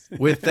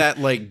 With that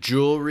like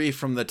jewelry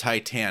from the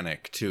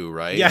Titanic too,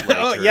 right? Yeah,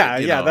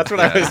 like that's what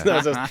I was.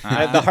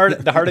 The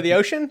heart of the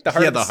ocean. The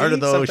heart of the heart of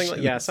the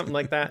ocean. Something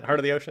like that. Heart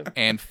of the ocean.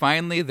 And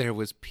finally, there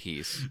was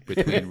peace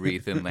between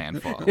Wreath and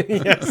Landfall.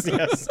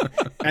 yes.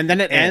 And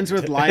then it ends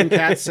with Lion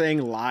Cat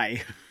saying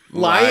 "lie."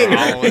 Lying.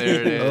 Oh,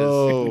 there it is.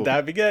 Oh,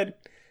 that'd be good.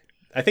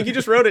 I think you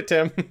just wrote it,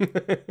 Tim.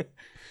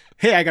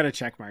 Hey, I got a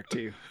check mark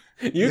too.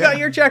 You got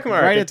your check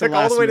mark. Right it at the took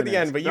all the way to minute. the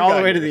end, but you all got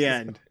the way to yours. the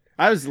end.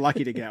 I was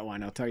lucky to get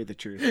one. I'll tell you the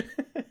truth.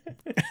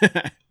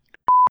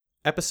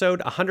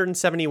 Episode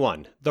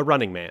 171, The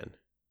Running Man.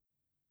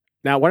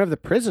 Now, one of the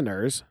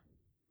prisoners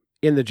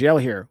in the jail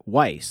here,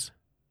 Weiss,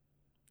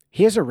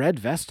 he has a red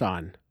vest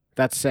on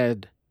that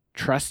said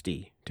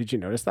 "Trusty." Did you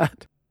notice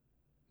that?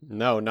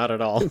 No, not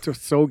at all. It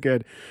was so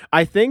good.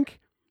 I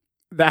think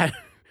that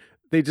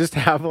they just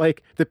have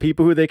like the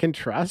people who they can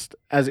trust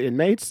as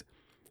inmates.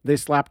 They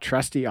slap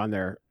 "Trusty" on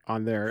their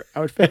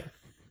outfit.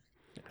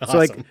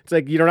 Awesome. So it's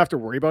like you don't have to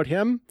worry about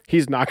him.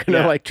 He's not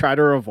going to like try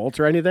to revolt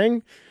or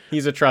anything.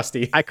 He's a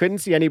trusty. I couldn't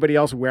see anybody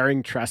else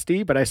wearing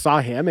Trusty, but I saw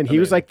him and he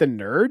was like the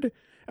nerd.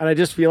 And I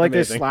just feel like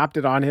they slapped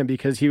it on him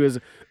because he was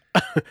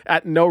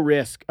at no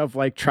risk of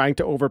like trying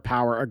to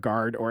overpower a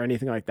guard or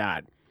anything like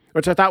that,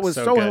 which I thought was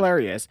so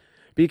hilarious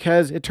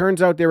because it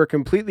turns out they were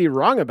completely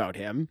wrong about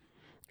him.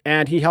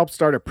 And he helped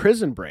start a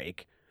prison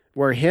break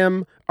where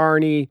him,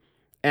 Arnie,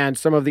 and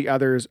some of the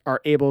others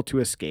are able to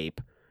escape.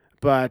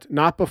 But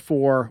not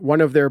before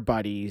one of their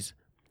buddies,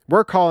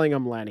 we're calling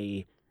him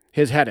Lenny,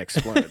 his head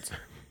explodes.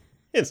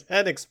 His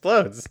head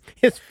explodes.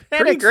 His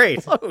head Pretty great.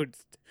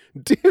 explodes.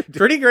 Dude.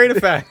 Pretty great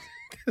effect.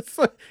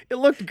 It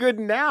looked good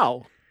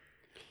now.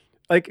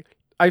 Like,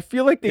 I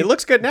feel like It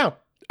looks good now.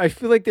 I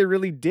feel like they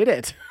really did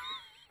it.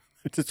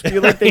 I just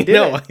feel like they did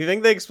No, I it.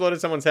 think they exploded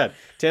someone's head.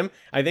 Tim,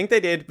 I think they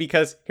did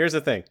because here's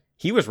the thing.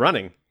 He was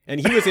running and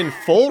he was in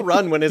full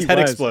run when his He head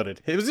was.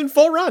 exploded. It was in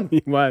full run.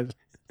 He was.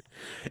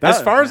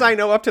 As far as I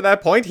know up to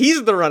that point,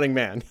 he's the running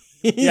man.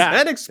 His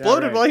head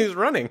exploded right. while he was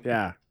running.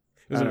 Yeah.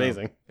 It was I don't know.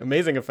 amazing.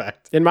 Amazing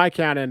effect. In my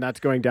canon, that's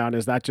going down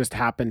as that just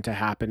happened to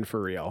happen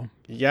for real.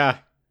 Yeah.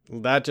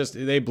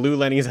 They blew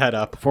Lenny's head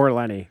up. For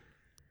Lenny.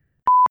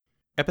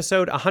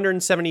 Episode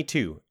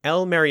 172,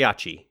 El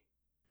Mariachi.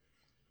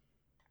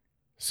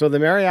 So the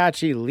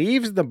mariachi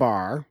leaves the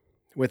bar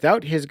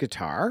without his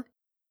guitar.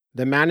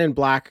 The man in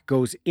black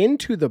goes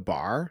into the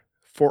bar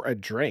for a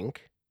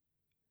drink.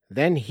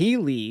 Then he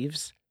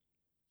leaves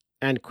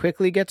and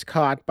quickly gets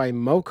caught by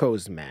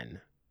Moko's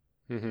men.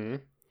 Mm-hmm.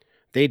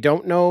 They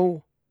don't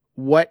know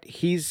what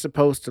he's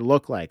supposed to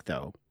look like,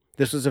 though.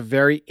 This was a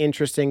very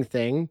interesting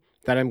thing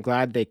that I'm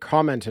glad they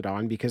commented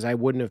on because I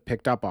wouldn't have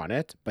picked up on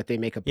it, but they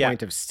make a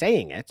point of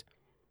saying it.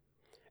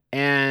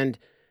 And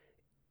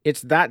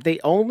it's that they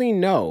only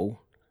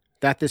know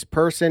that this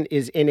person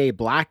is in a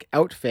black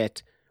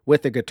outfit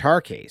with a guitar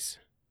case,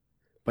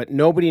 but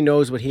nobody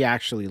knows what he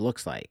actually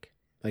looks like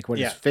what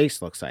his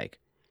face looks like.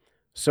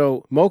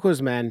 So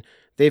Moko's men,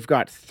 they've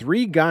got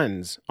 3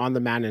 guns on the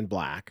man in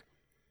black,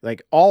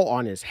 all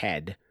on his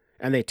head,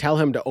 and they tell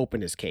him to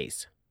open his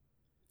case.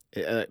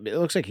 It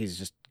looks like he's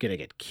just going to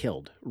get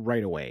killed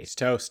right away. He's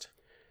toast.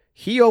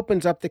 He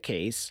opens up the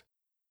case.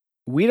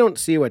 We don't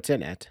see what's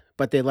in it,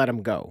 but they let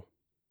him go.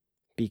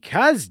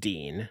 Because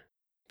the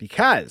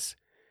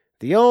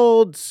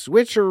old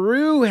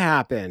switcheroo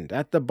happened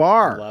at the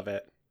bar. Love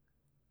it.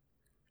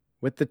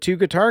 With the 2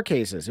 guitar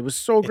cases. It was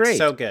so great. It's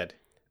so good.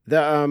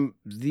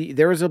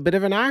 There was a bit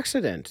of an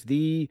accident.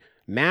 The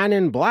man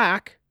in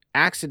black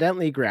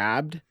accidentally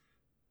grabbed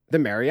the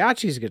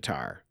mariachi's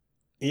guitar.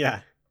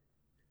 Yeah.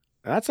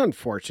 That's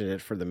unfortunate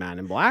for the man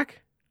in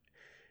black.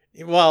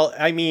 Well,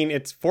 I mean,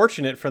 it's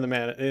fortunate for the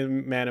man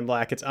in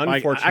black. It's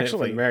unfortunate for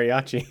the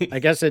mariachi. I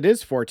guess it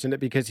is fortunate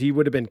because he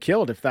would have been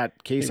killed if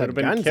that case had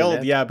been guns killed. in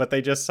it. Yeah, but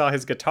they just saw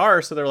his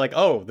guitar, so they're like,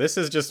 "Oh, this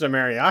is just a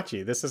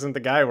mariachi. This isn't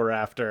the guy we're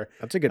after."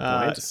 That's a good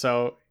point.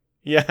 So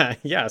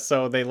yeah.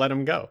 So they let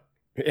him go.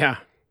 Yeah.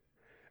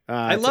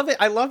 I love it.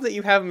 I love that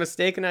you have a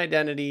mistaken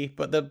identity,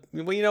 but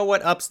you know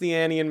what ups the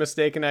ante in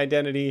mistaken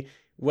identity?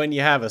 When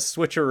you have a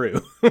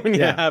switcheroo, when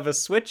you have a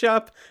switch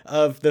up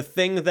of the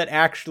thing that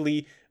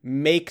actually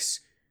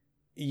makes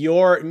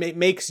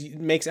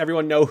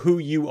everyone know who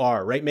you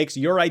are, right? Makes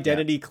your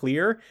identity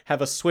clear.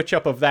 Have a switch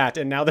up of that,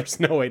 and now there's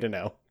no way to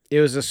know.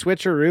 It was a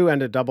switcheroo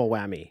and a double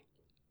whammy.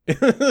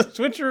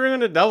 Switcheroo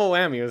and a double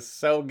whammy. It was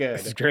so good.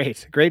 It's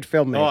great. Great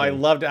filmmaking. Oh, I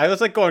loved it. I was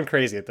going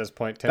crazy at this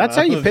point, Tim. That's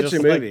how you pitch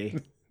a movie.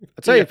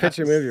 That's how you pitch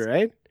a movie,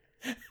 right?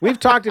 We've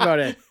talked about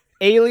it.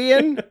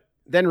 Alien,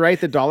 then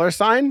write the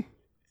 $sign.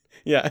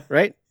 Yeah.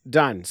 Right?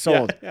 Done.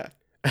 Sold. Yeah.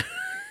 How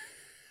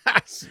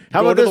Go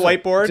about to this the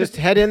whiteboard. Just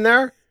head in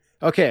there.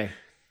 Okay.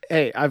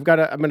 Hey, I'm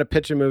going to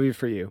pitch a movie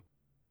for you.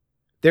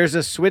 There's a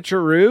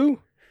switcheroo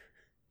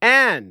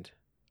and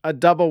a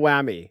double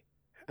whammy.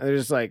 And they're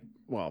just like,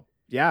 well,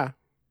 yeah.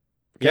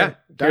 Okay, yeah.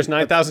 Here's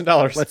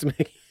 $9,000. Let's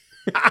make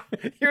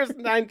Here's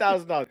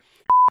 $9,000.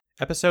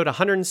 Episode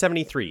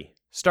 173,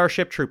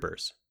 Starship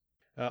Troopers.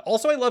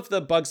 Also, I love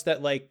the bugs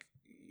that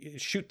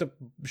shoot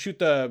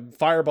the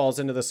fireballs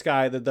into the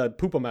sky, the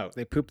poop them out.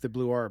 They poop the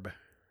blue orb.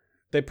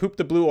 They poop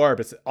the blue orb.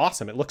 It's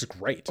awesome. It looks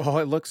great. Oh,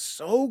 it looks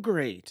so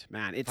great,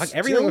 man.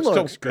 Everything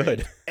looks so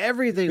good.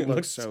 Everything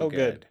looks so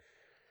good.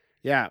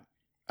 Yeah.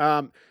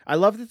 I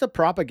love that the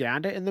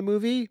propaganda in the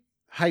movie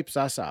hypes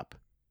us up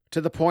to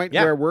the point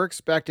where we're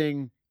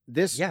expecting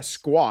this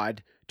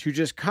squad to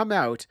just come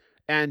out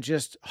and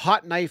just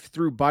hot knife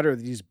through butter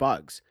these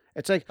bugs.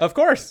 It's like, of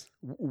course,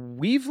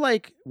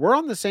 we're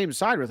on the same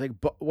side. We're like,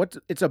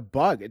 it's a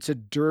bug. It's a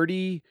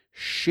dirty,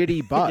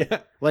 shitty bug.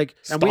 And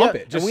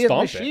we have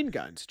machine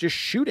guns. Just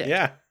shoot it.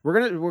 Yeah.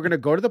 We're gonna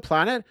go to the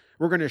planet.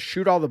 We're gonna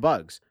shoot all the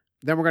bugs.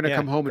 Then we're gonna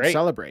come home and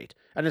celebrate.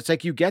 And it's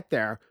like you get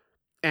there,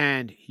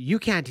 and you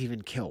can't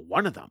even kill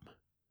one of them.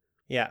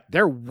 Yeah.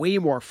 They're way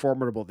more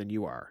formidable than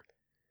you are.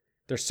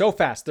 They're so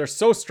fast. They're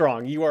so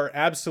strong. You are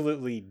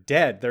absolutely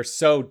dead. They're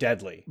so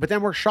deadly. But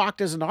then we're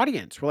shocked as an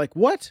audience. We're like,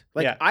 what?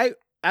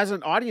 As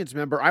an audience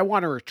member, I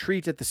want to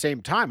retreat at the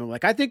same time. I'm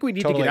like, I think we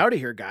need to get out of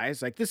here,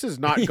 guys. Like, this is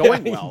not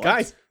going well.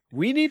 Guys,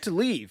 we need to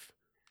leave.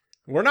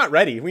 We're not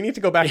ready. We need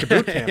to go back to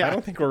boot camp. I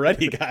don't think we're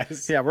ready,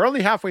 guys. Yeah, we're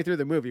only halfway through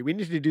the movie. We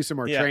need to do some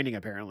more training,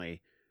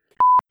 apparently.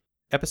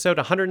 Episode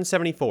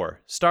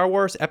 174, Star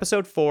Wars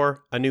Episode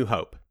 4, A New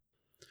Hope.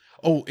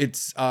 Oh,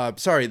 it's,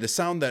 the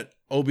sound that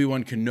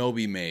Obi-Wan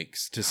Kenobi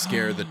makes to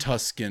scare the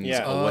Tuskens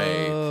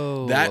away.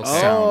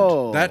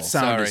 That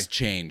sound has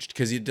changed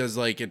because he does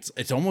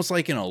it's almost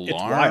like an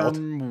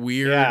alarm,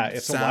 weird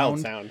it's a wild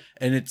sound.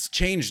 And it's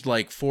changed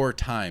 4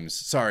 times.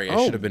 Sorry,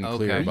 I should have been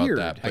clear about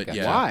that. But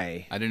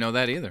why? I didn't know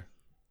that either.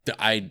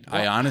 I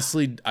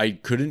honestly, I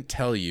couldn't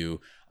tell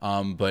you,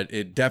 but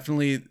it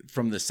definitely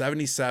from the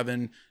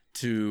 77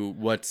 to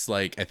what's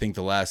like, I think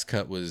the last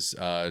cut was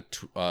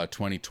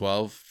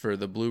 2012 for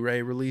the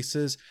Blu-ray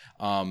releases.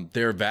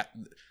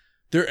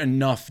 They're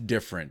enough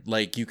different.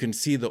 Like you can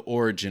see the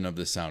origin of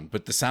the sound,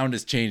 but the sound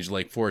has changed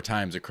like 4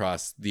 times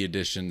across the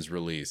editions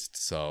released.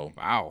 So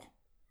wow,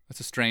 that's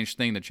a strange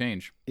thing to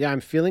change. Yeah,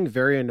 I'm feeling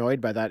very annoyed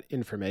by that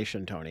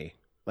information, Tony.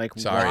 Like,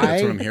 sorry, why?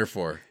 That's what I'm here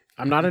for.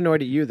 I'm not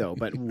annoyed at you though,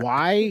 but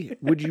why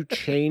would you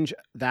change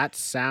that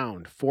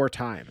sound 4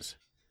 times?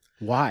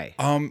 Why?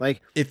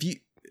 Like if you.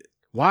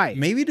 Why?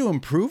 Maybe to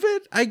improve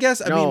it, I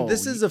guess. I mean,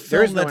 this is a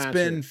film that's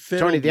been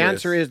filled Tony, the with...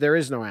 answer is there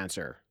is no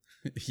answer.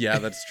 Yeah,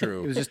 that's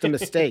true. It was just a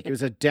mistake. It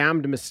was a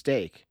damned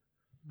mistake.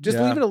 Just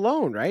leave it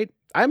alone, right?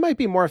 I might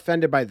be more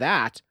offended by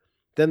that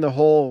than the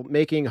whole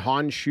making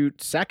Han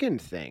shoot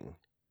second thing.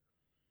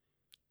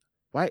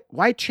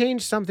 Why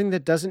change something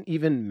that doesn't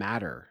even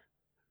matter?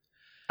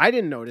 I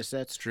didn't notice it.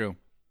 It's true.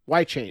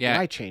 Why change? Yeah.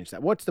 Why change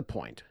that? What's the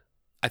point?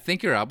 I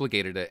think you're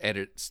obligated to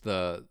edit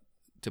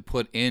to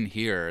put in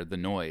here the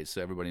noise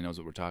so everybody knows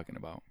what we're talking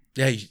about.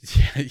 Yeah.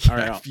 All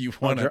right, if you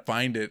want to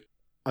find it.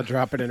 I'll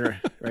drop it in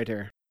right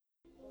here.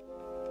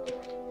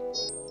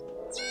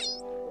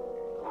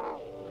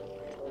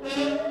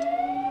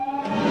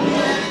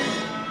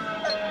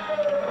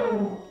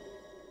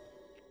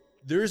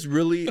 There's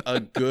really a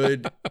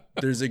good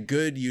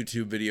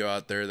YouTube video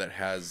out there that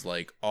has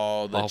like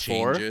all the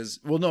changes.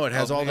 4? Well, no, it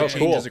has all the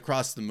changes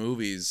across the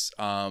movies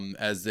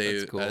as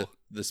the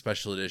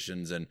special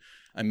editions, and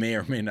I may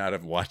or may not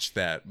have watched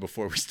that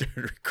before we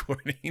started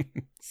recording.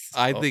 So,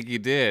 I think you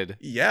did.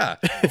 Yeah,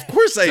 of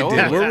course I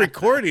did. We're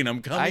recording.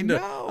 I'm coming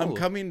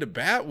to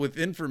bat with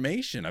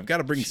information. I've got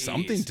to bring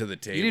something to the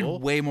table. You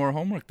did way more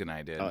homework than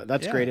I did.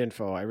 That's great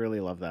info. I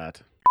really love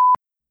that.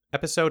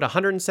 Episode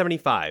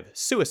 175,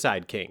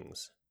 Suicide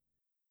Kings.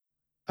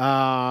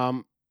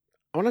 I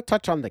want to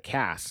touch on the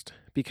cast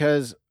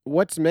because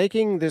what's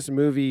making this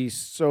movie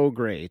so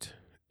great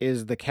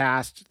is the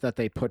cast that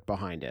they put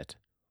behind it.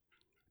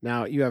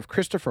 Now, you have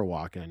Christopher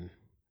Walken.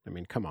 I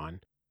mean, come on.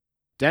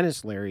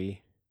 Dennis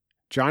Leary,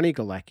 Johnny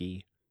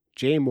Galecki,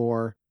 Jay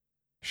Moore,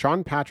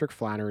 Sean Patrick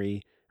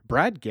Flannery,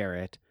 Brad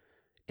Garrett,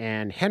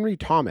 and Henry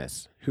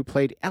Thomas, who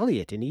played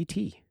Elliot in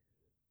E.T.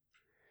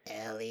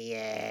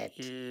 Elliot.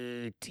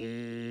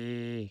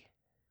 E.T.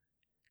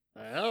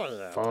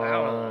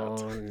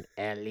 Phone,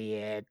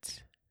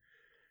 Elliot.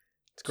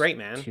 It's great,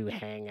 man. To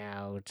hang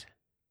out.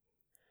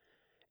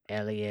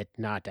 Elliot,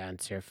 not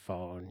answer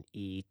phone.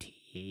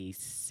 E.T.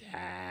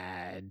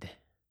 sad.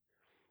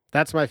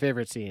 That's my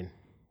favorite scene.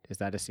 Is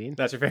that a scene?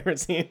 That's your favorite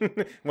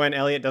scene? When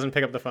Elliot doesn't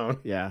pick up the phone?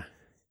 Yeah.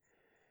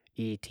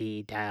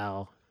 E.T.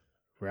 dial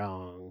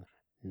wrong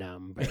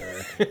number.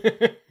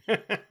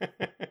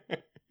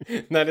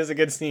 That is a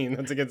good scene.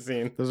 That's a good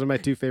scene. Those are my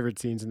 2 favorite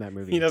scenes in that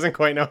movie. He doesn't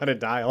quite know how to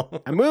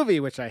dial. A movie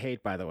which I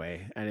hate, by the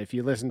way. And if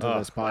you listen to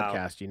this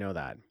podcast, you know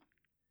that.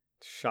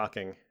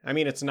 Shocking. I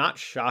mean, it's not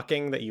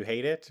shocking that you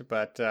hate it,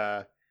 but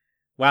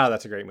wow,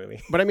 that's a great movie.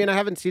 But I mean, I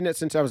haven't seen it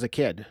since I was a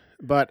kid.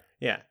 But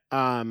yeah,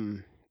 I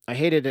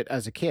hated it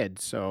as a kid.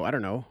 So I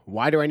don't know.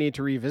 Why do I need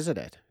to revisit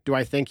it? Do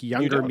I think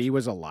younger me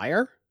was a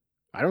liar?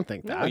 I don't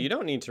think that. No, you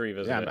don't need to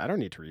revisit it. I don't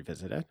need to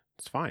revisit it.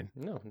 It's fine.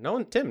 No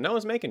one, Tim, no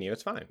one's making you.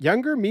 It's fine.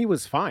 Younger me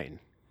was fine.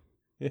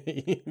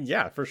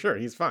 Yeah, for sure.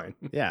 He's fine.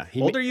 Yeah.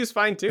 Older you's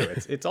fine too.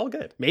 It's all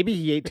good. Maybe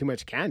he ate too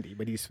much candy,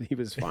 but he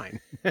was fine.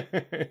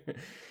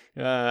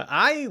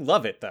 I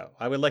love it though.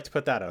 I would like to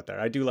put that out there.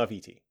 I do love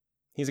E.T.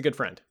 He's a good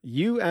friend.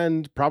 You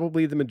and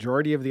probably the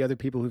majority of the other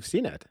people who've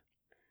seen it.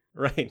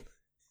 Right.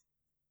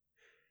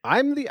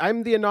 I'm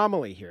the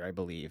anomaly here, I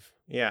believe.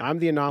 Yeah. I'm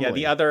the anomaly. Yeah,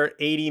 the other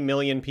 80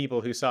 million people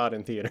who saw it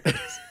in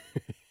theaters.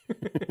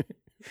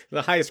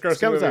 The highest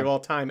grossing movie of all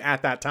time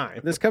at that time.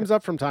 This comes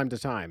up from time to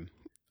time.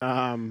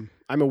 I'm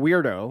a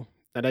weirdo,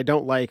 and I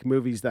don't like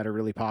movies that are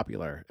really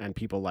popular and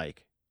people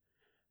like.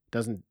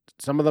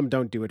 Some of them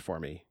don't do it for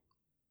me.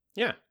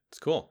 Yeah, it's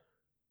cool.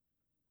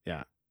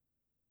 Yeah.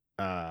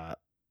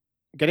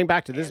 Getting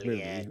back to this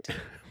movie.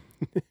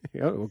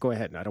 Well, go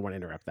ahead. No, I don't want to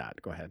interrupt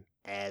that. Go ahead.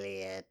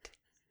 Elliot.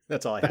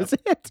 That's all I have. That's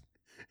it.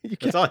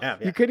 That's all I have.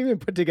 Yeah. You couldn't even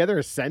put together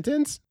a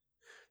sentence?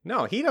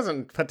 No, he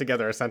doesn't put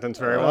together a sentence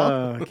very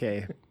well.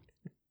 Okay.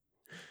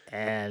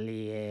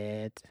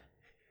 Elliot.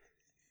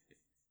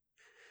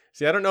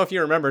 See, I don't know if you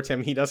remember,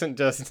 Tim. He doesn't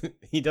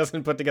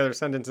put together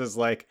sentences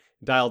like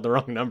dialed the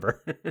wrong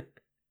number.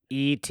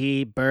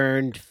 E.T.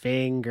 burned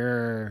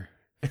finger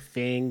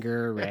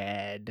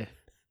red.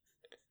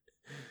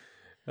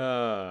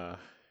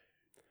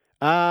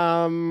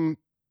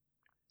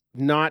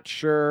 Not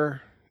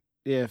sure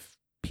if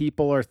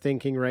people are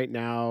thinking right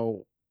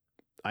now,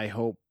 I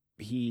hope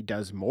he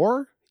does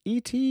more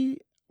E.T.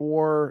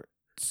 or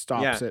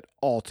stops it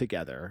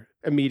altogether.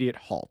 Immediate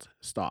halt.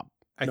 Stop.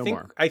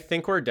 I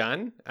think we're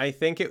done. I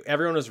think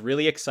everyone was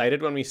really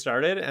excited when we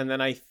started, and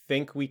then I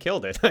think we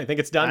killed it. I think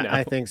it's done now.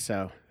 I think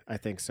so.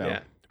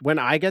 Yeah. When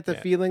I get the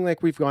feeling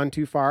like we've gone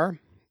too far,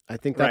 I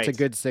think that's a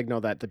good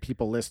signal that the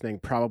people listening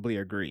probably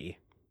agree.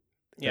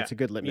 Yeah. That's a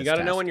good litmus You got to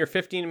test. know when your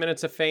 15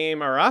 minutes of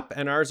fame are up,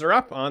 and ours are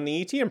up on the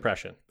E.T.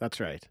 impression. That's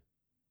right.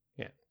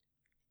 Yeah.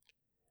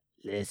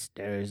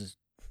 Listeners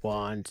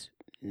want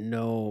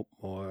no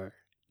more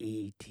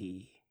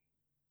E.T.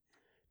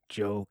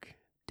 Joke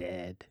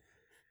dead.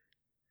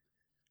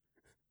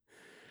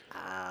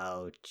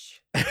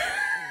 Ouch.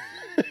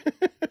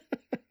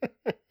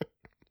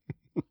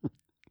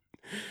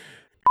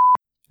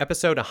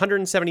 Episode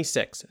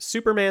 176,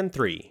 Superman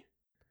 3.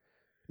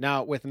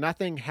 Now, with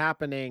nothing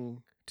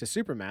happening to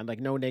Superman, like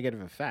no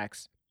negative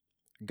effects,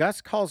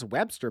 Gus calls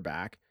Webster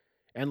back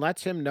and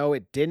lets him know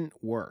it didn't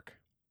work.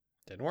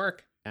 Didn't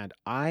work. And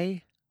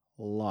I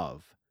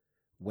love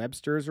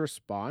Webster's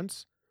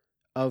response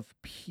of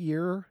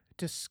pure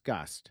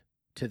disgust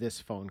to this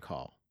phone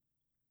call.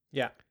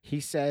 Yeah. He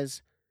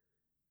says,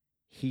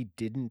 he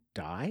didn't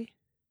die?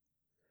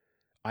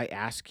 I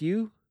ask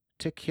you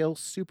to kill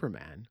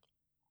Superman,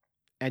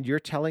 and you're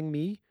telling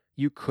me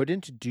you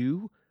couldn't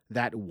do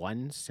that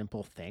one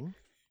simple thing?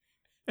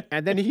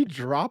 And then he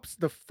drops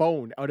the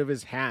phone out of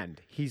his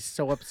hand. He's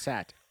so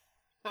upset.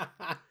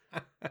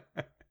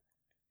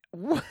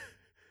 What?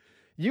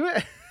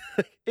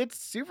 It's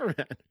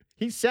Superman.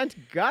 He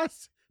sent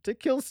Gus to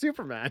kill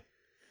Superman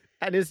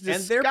and is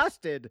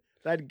disgusted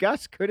that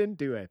Gus couldn't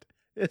do it.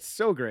 It's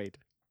so great.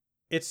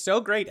 It's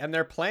so great. And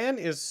their plan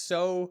is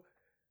so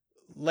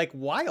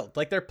wild.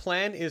 Like their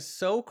plan is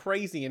so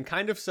crazy and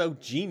kind of so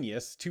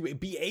genius to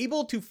be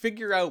able to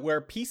figure out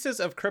where pieces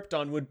of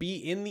Krypton would be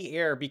in the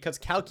air, because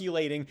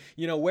calculating,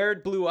 where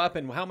it blew up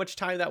and how much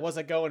time that was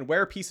ago and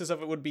where pieces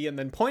of it would be, and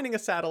then pointing a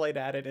satellite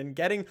at it and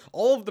getting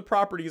all of the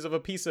properties of a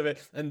piece of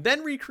it and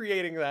then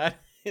recreating that.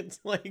 It's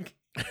like,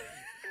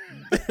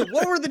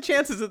 what were the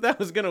chances that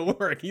was going to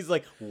work? He's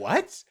like,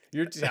 what?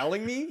 You're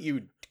telling me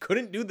you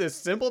couldn't do this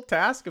simple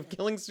task of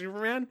killing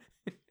Superman?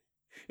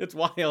 It's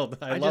wild.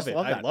 I love it.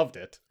 I loved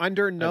it.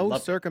 Under no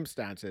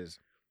circumstances,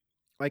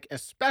 like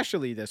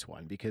especially this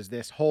one, because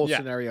this whole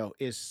scenario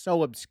is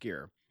so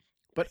obscure.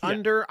 But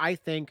under, I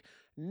think,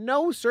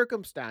 no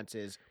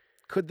circumstances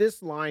could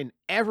this line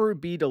ever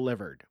be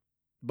delivered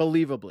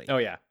believably. Oh,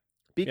 yeah.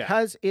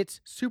 Because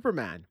it's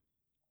Superman.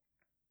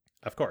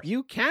 Of course.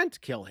 You can't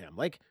kill him.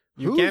 Like,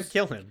 you can't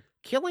kill him.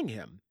 Killing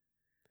him.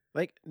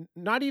 Like,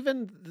 not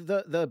even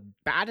the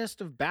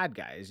baddest of bad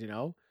guys,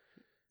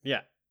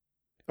 Yeah.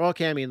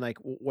 Okay, I mean, like,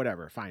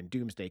 whatever. Fine,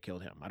 Doomsday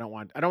killed him. I don't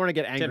want to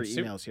get angry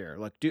emails here.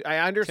 Look, I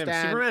understand.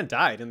 Tim, Superman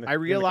died I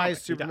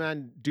realize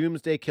Superman.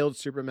 Doomsday killed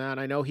Superman.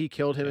 I know he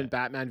killed him in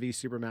Batman v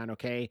Superman.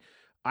 Okay,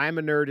 I'm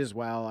a nerd as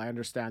well. I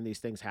understand these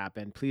things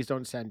happen. Please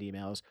don't send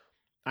emails.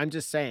 I'm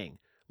just saying.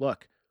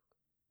 Look,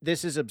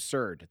 this is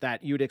absurd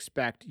that you'd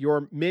expect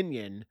your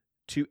minion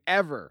to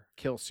ever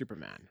kill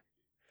Superman.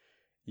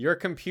 Your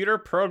computer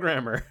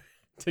programmer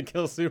to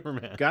kill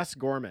Superman. Gus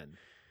Gorman.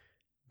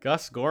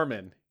 Gus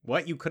Gorman.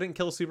 What? You couldn't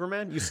kill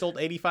Superman? You stole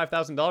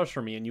 $85,000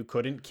 from me and you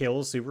couldn't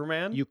kill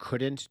Superman? You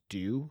couldn't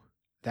do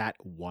that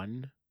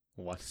one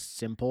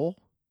simple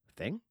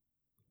thing?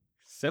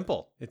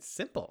 Simple. It's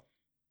simple.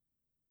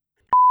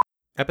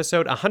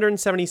 Episode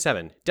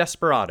 177,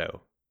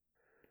 Desperado.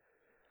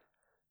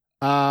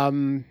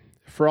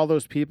 For all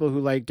those people who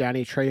like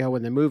Danny Trejo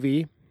in the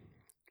movie,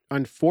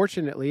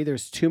 unfortunately,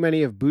 there's too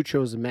many of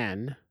Bucho's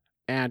men,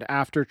 and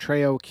after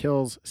Trejo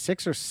kills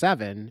 6 or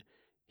 7,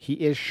 he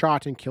is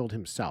shot and killed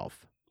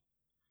himself.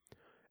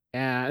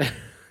 And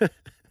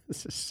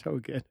this is so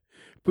good.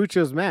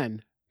 Bucho's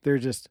men, they're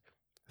just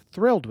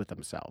thrilled with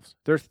themselves.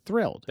 They're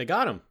thrilled. They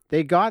got him.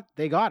 They got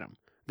him.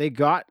 They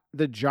got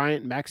the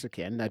giant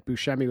Mexican that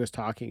Buscemi was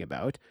talking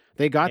about.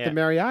 They got the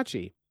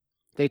mariachi.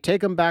 They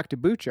take him back to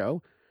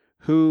Bucho,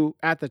 who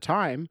at the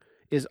time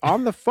is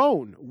on the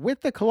phone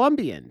with the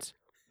Colombians.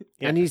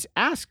 And he's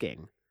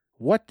asking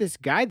what this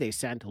guy they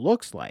sent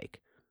looks like,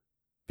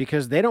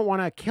 because they don't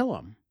want to kill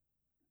him.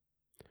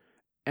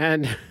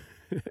 And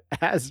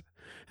as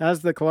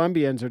the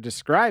Colombians are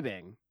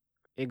describing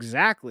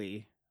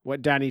exactly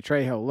what Danny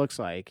Trejo looks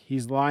like,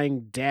 he's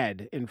lying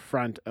dead in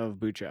front of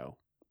Bucho.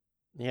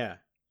 Yeah.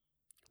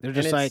 They're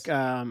just black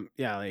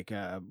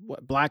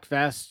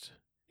vest.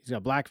 He's got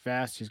a black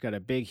vest. He's got a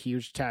big,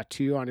 huge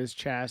tattoo on his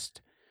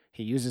chest.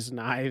 He uses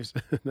knives.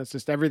 That's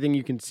just everything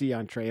you can see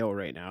on Trejo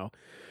right now.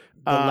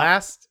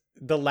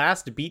 The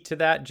last beat to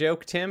that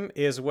joke, Tim,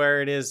 is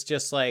where it is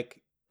just like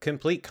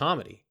complete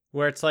comedy.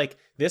 Where it's like,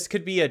 this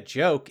could be a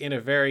joke in a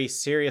very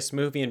serious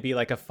movie and be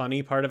like a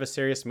funny part of a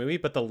serious movie,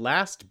 but the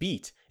last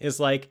beat is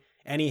like,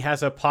 and he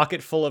has a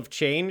pocket full of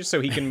change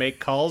so he can make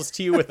calls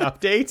to you with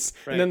updates,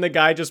 right. And then the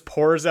guy just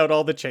pours out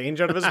all the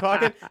change out of his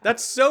pocket.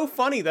 That's so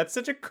funny. That's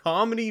such a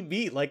comedy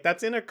beat. Like,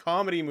 that's in a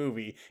comedy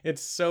movie.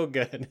 It's so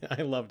good.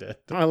 I loved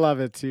it. I love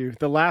it too.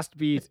 The last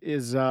beat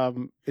is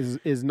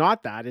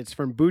not that. It's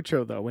from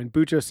Bucho though. When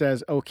Bucho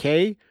says,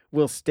 "Okay,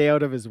 we'll stay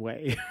out of his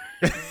way."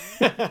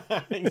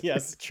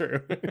 Yes,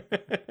 true.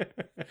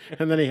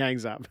 And then he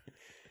hangs up.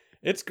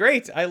 It's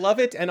great. I love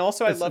it. And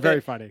also I love very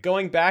it funny.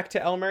 Going back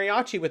to El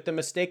Mariachi with the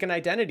mistaken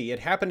identity. It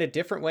happened a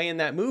different way in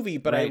that movie,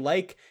 but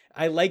right.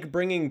 I like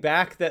bringing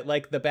back that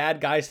like the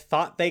bad guys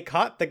thought they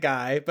caught the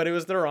guy, but it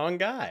was the wrong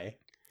guy.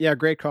 Yeah,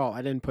 great call.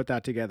 I didn't put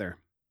that together.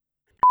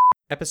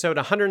 Episode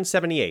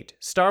 178,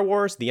 Star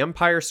Wars: The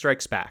Empire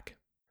Strikes Back.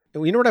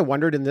 you know what I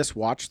wondered in this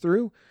watch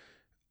through?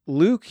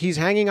 Luke, he's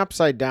hanging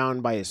upside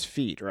down by his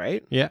feet,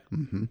 right? Yeah.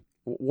 Mm-hmm.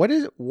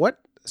 What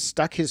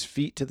stuck his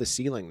feet to the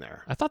ceiling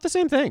there? I thought the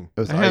same thing. It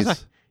was I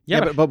ice.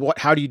 Yeah, but what?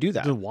 How do you do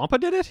that? The Wampa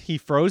did it. He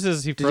froze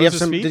his. He Did froze he have his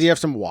some? feet. Did he have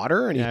some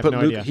water? And Yeah, I he have put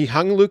no Luke. idea. He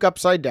hung Luke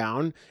upside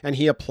down, and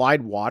he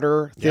applied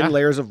water, thin Yeah.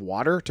 layers of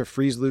water, to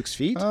freeze Luke's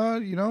feet.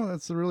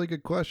 That's a really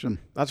good question.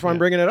 That's why I'm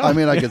bringing it up. I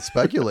mean, I could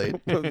speculate,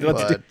 Let's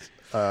do-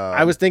 but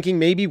I was thinking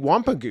maybe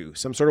Wampa goo,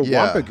 some sort of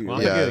Wampa goo.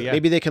 Wampa goo, yeah.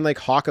 Maybe they can like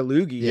hawk a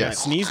loogie. Yeah. and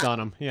Sneezed on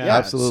him. Yeah,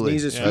 absolutely.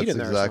 Sneeze his feet That's in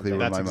there. exactly or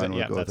where something. my mind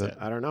would go with that's it.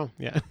 I don't know.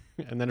 Yeah,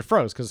 and then it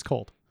froze because it's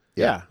cold.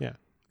 Yeah. Yeah.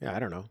 Yeah, I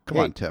don't know. Come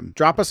on, Tim.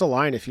 Drop us a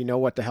line if you know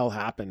what the hell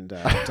happened to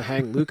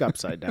hang Luke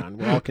upside down.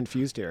 We're all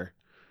confused here.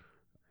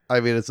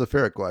 I mean, it's a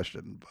fair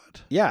question,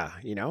 but Yeah,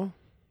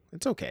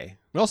 it's okay.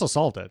 We also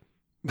solved it.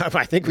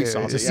 I think we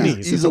solved It's it. a yeah. sneeze.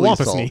 It's a easily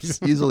Wampa solved. sneeze.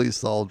 Easily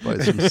solved by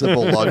some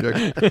simple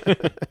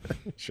logic.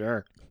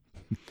 Sure.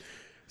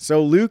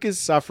 So Luke is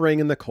suffering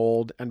in the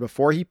cold, and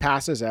before he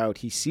passes out,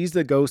 he sees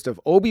the ghost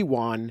of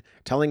Obi-Wan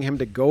telling him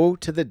to go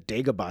to the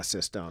Dagobah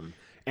system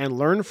and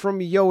learn from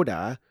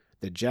Yoda,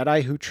 the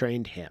Jedi who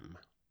trained him.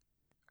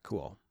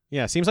 Cool.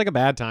 Yeah, seems like a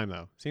bad time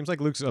though. Seems like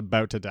Luke's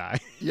about to die.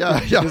 Yeah.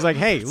 He's like,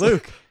 "Hey,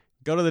 Luke,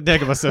 go to the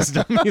Dagobah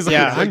system." He's like,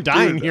 Yeah. "I'm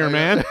dying Dude, here,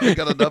 man. I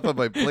got enough on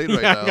my plate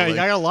right now. I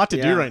got a lot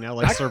to do right now.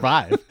 Like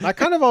survive." I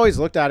kind of always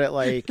looked at it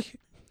like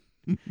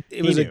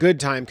it was a knew. good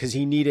time because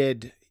he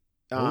needed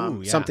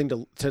Ooh, yeah.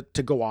 something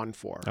to go on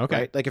for. Okay,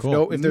 right? Like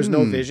cool. if there's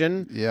no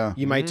vision, yeah,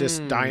 you might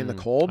just die in the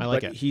cold. I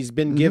like but it. he's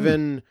been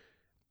given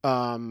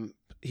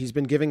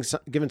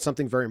given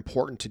something very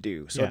important to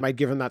do, so Yeah. it might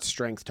give him that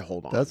strength to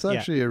hold on. That's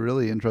actually a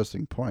really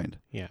interesting point.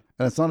 Yeah.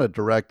 And it's not a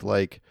direct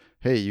like,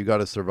 hey, you got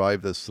to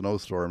survive this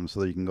snowstorm so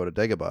that you can go to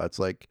Dagobah. It's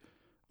like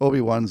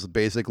Obi-Wan's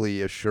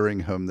basically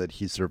assuring him that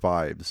he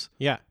survives.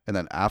 Yeah. And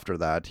then after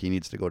that, he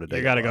needs to go to Dagobah.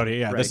 You got to go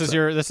to Right,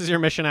 This is your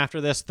mission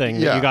after this thing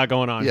that Yeah. you got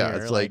going on Yeah,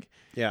 here. it's like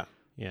yeah.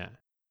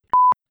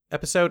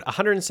 Episode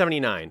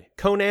 179,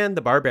 Conan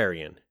the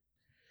Barbarian.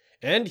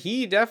 And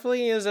he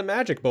definitely is a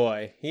magic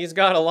boy. He's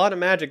got a lot of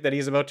magic that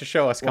he's about to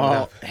show us coming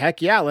Well, up. heck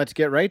yeah, let's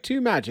get right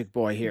to Magic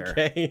Boy here.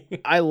 Okay.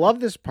 I love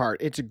this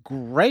part. It's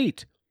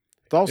great.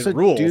 Also,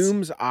 rules.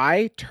 Doom's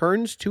eye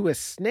turns to a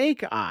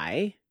snake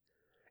eye,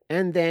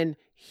 and then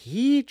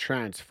he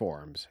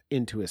transforms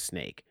into a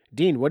snake.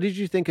 Dean, what did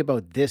you think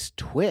about this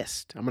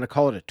twist? I'm going to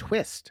call it a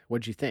twist.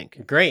 What'd you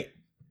think? Great.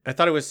 I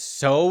thought it was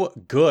so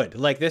good.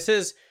 Like, this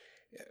is,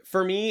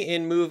 for me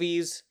in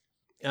movies,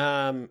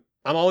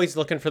 I'm always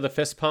looking for the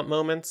fist pump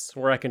moments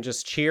where I can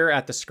just cheer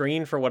at the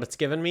screen for what it's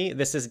given me.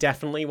 This is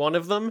definitely one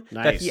of them.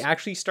 Nice. That he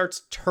actually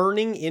starts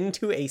turning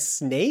into a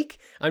snake.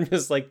 I'm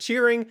just like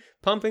cheering,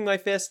 pumping my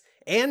fist,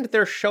 and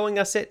they're showing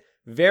us it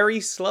very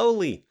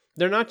slowly.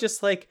 They're not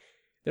just like,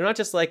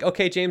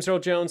 okay, James Earl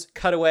Jones,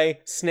 cut away,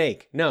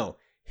 snake. No,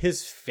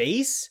 his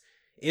face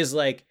is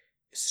like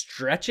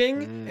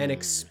stretching and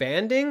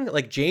expanding.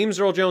 Like James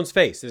Earl Jones'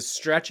 face is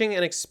stretching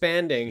and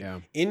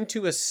expanding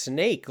into a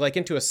snake, like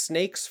into a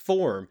snake's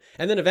form.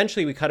 And then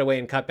eventually we cut away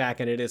and cut back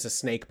and it is a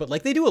snake. But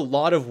like they do a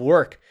lot of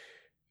work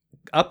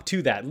up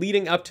to that,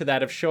 leading up to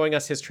that, of showing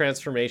us his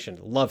transformation.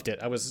 Loved it.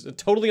 I was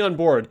totally on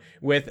board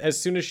with,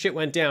 as soon as shit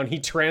went down, he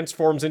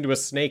transforms into a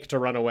snake to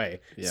run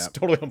away. Yeah.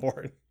 Totally on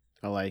board.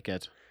 I like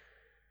it.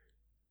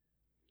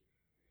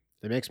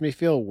 It makes me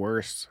feel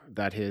worse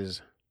that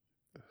his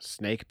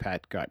snake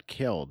pet got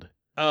killed.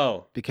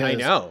 Oh, because I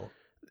know.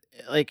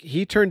 Like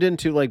he turned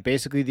into like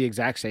basically the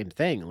exact same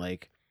thing.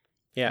 Like,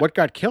 yeah, what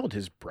got killed?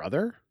 His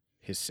brother,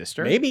 his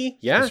sister, maybe,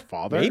 yeah, his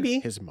father, maybe,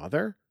 his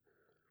mother,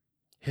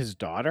 his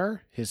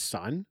daughter, his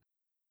son,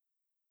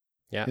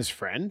 yeah, his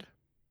friend,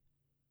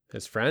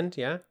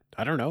 yeah.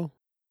 I don't know.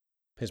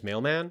 His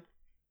mailman.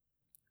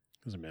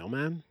 His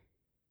mailman,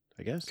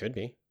 I guess. Could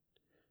be.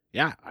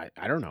 Yeah,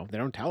 I don't know. They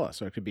don't tell us,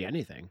 so it could be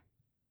anything.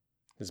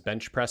 His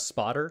bench press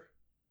spotter.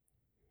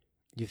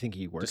 You think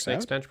he works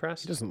Snake's out? bench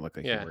press? He doesn't look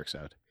like Yeah. he works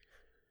out.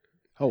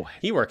 Oh,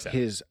 he works out.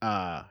 His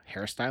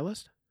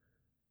hairstylist?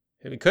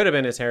 It could have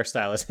been his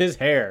hairstylist. His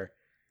hair.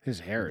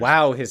 His hair.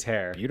 Wow, his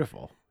hair.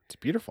 Beautiful. It's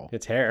beautiful.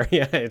 Its hair.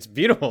 Yeah, it's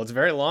beautiful. It's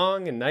very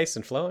long and nice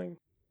and flowing.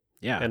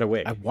 Yeah. And a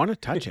wig. I want to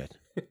touch it.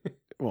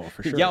 Well,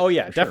 for sure. Yeah, oh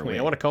yeah, For sure, definitely.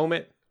 I wig. want to comb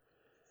it.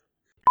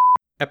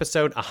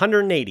 Episode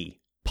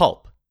 180,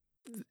 Pulp.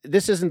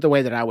 This isn't the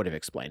way that I would have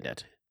explained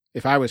it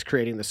if I was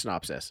creating the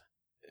synopsis.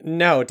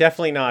 No,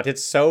 definitely not.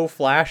 It's so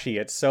flashy.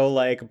 It's so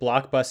like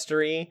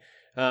blockbustery.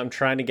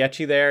 Trying to get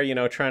you there,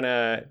 trying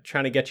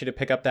to get you to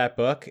pick up that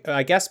book.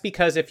 I guess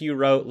because if you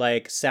wrote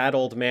like "Sad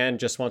Old Man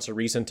Just Wants a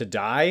Reason to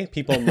Die,"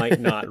 people might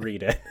not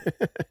read it.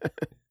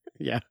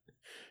 Yeah,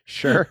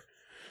 sure.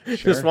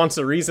 Just wants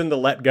a reason to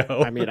let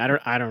go. I mean,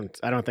 I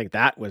don't think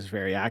that was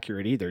very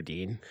accurate either,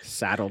 Dean.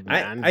 Saddled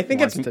man. I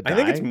think wants it's to I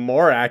think it's die.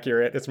 more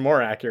accurate. It's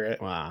more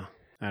accurate. Wow.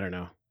 I don't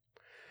know.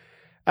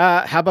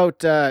 How about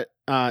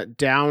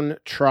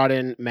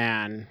downtrodden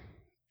man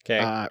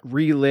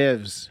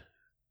relives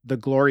the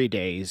glory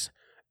days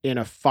in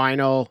a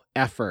final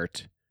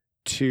effort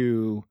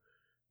to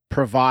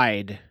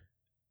provide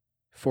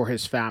for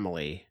his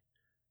family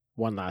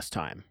one last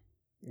time?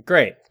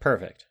 Great.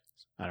 Perfect.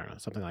 I don't know,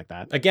 something like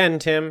that. Again,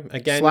 Tim.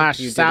 Again, /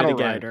 you Saddle did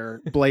it again.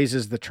 Rider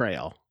blazes the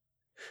trail.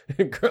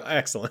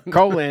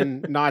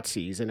 Excellent. :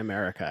 Nazis in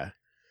America.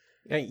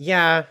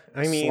 Yeah,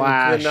 I mean,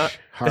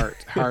 /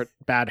 heart,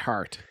 bad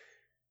heart.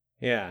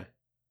 Yeah.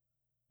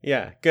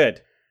 Yeah,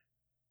 good.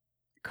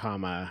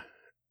 Comma,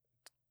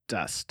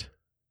 dust.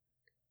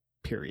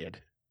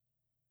 Period.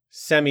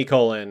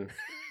 Semicolon.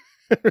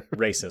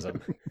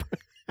 Racism.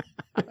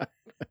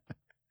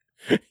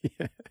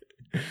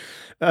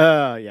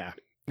 Yeah.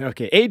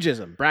 Okay.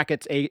 Ageism.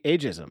 Brackets.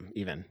 Ageism.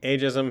 Even.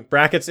 Ageism.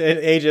 Brackets.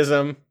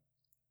 Ageism.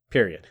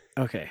 Period.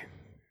 Okay.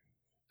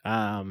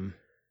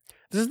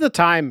 This is the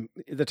time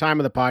of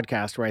the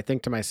podcast where I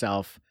think to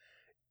myself,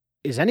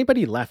 is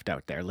anybody left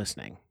out there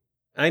listening?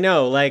 I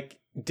know. Like,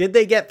 did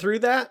they get through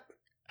that?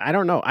 I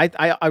don't know.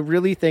 I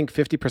really think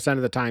 50%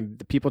 of the time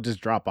the people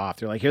just drop off.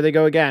 They're like, here they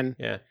go again.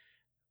 Yeah.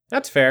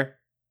 That's fair.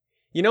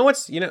 You know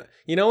what's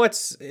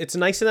it's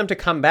nice of them to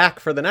come back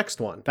for the next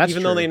one. That's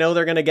even true. though they know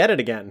they're going to get it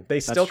again. They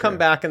still come true.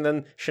 back, and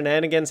then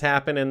shenanigans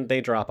happen and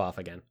they drop off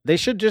again. They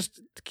should just,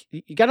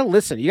 you got to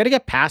listen. You got to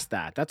get past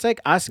that. That's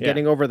like us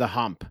getting over the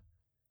hump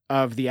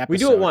of the episode. We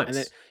do it once.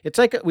 And it's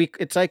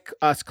like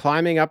us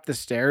climbing up the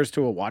stairs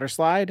to a water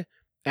slide,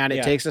 and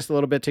it takes us a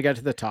little bit to get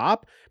to the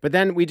top, but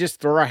then we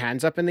just throw our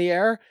hands up in the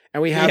air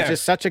and we have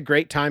just such a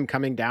great time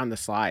coming down the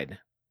slide.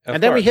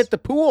 And then we hit the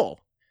pool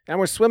and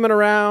we're swimming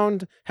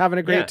around, having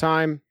a great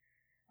time.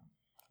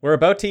 We're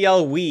about to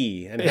yell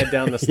 "wee" and head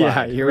down the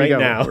slide. Here right we go.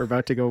 Now. We're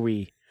about to go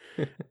wee.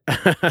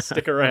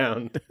 Stick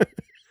around.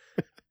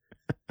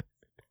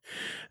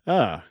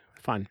 Oh,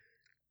 fun.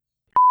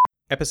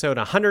 Episode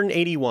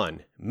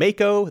 181,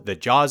 Mako, the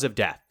Jaws of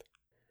Death.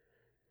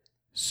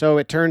 So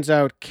it turns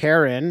out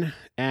Karen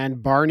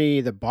and Barney,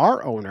 the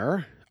bar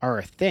owner, are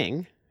a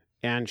thing.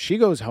 And she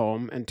goes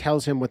home and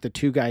tells him what the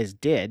two guys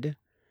did.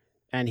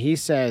 And he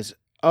says,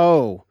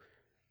 oh,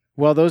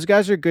 well, those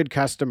guys are good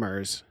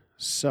customers,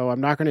 so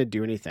I'm not going to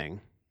do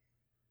anything.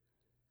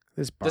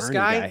 This Barney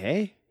guy,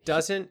 hey?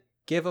 Doesn't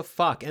give a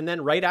fuck. And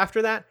then right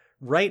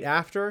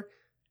after,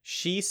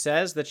 she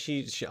says that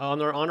she on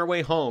her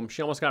way home,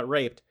 she almost got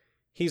raped.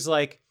 He's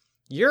like,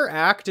 your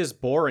act is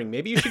boring.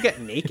 Maybe you should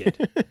get naked.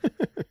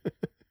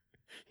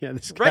 Yeah,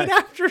 this guy, right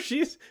after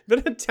she's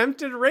been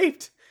attempted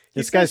raped.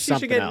 This guy's she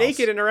should get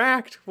naked in her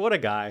act. What a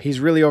guy. He's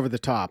really over the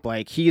top.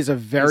 Like, he's a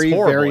very,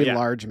 very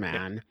large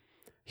man. Yeah.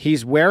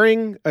 He's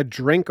wearing a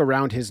drink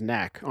around his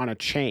neck on a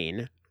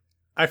chain.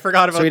 I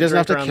forgot about that. So he doesn't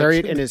have to carry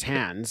it in his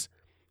hands.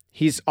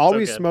 He's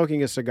always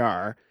smoking a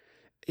cigar.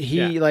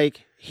 His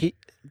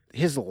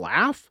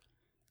laugh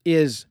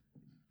it's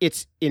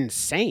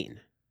insane.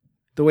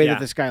 The way that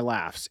this guy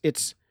laughs.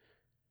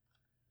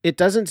 It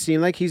doesn't seem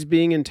like he's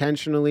being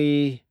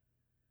intentionally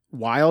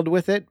wild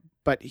with it,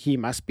 but he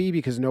must be,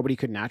 because nobody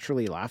could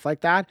naturally laugh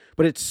like that.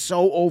 But it's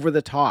so over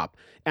the top.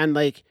 And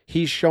like,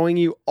 he's showing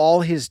you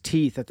all his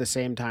teeth at the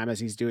same time as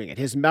he's doing it.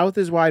 His mouth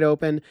is wide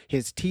open.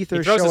 His teeth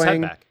are showing. His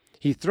head back.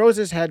 He throws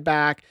his head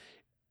back.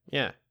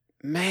 Yeah.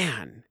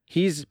 Man,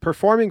 he's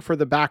performing for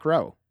the back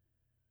row.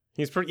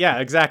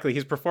 Exactly.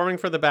 He's performing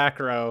for the back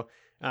row.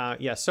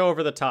 So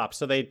over the top.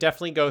 So they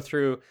definitely go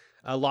through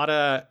a lot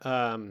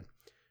of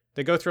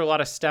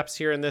steps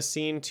here in this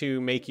scene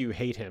to make you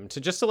hate him.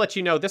 To let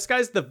you know, this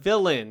guy's the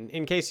villain.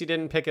 In case you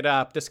didn't pick it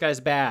up, this guy's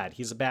bad.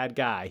 He's a bad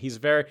guy. He's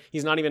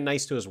not even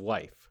nice to his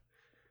wife.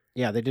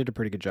 Yeah, they did a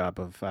pretty good job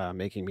of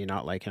making me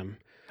not like him.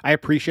 I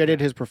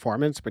appreciated his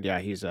performance, but yeah,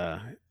 he's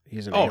an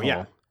a-hole.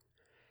 Yeah,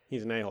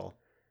 he's an a-hole.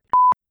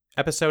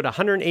 Episode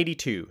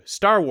 182,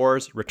 Star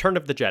Wars: Return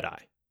of the Jedi.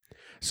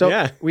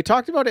 So we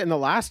talked about it in the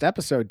last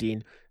episode,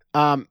 Dean.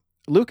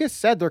 Lucas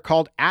said they're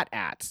called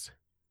AT-ATs.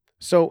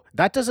 So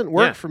that doesn't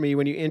work for me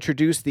when you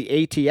introduce the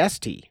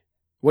ATST.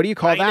 What do you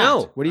call that?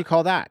 Know. What do you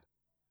call that?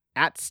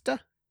 ATSTA?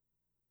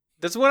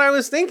 That's what I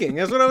was thinking.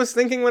 That's what I was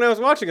thinking when I was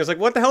watching. I was like,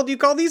 what the hell do you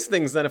call these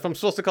things then if I'm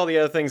supposed to call the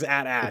other things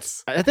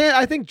AT-ATs?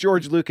 I think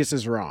George Lucas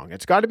is wrong.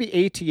 It's got to be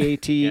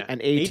AT-AT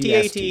and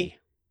ATST.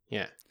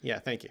 Yeah,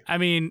 thank you. I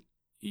mean,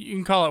 you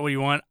can call it what you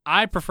want.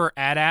 I prefer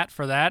AT-AT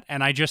for that,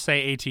 and I just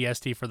say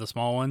ATST for the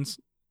small ones,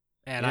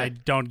 and I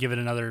don't give it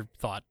another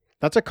thought.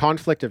 That's a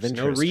conflict of There's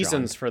interest. No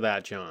reasons John. for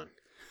that, John.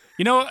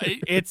 You know,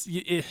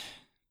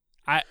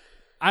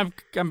 I'm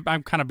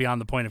kind of beyond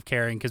the point of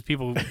caring, because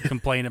people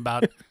complain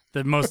about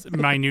the most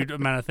minute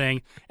amount of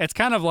thing. It's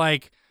kind of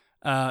like,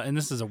 and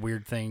this is a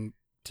weird thing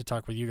to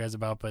talk with you guys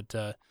about, but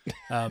I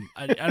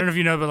don't know if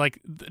you know, but like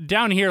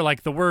down here,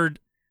 like the word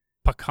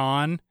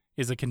pecan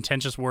is a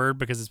contentious word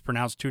because it's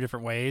pronounced two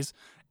different ways.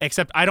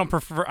 Except I don't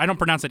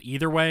pronounce it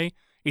either way.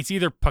 It's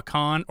either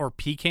pecan or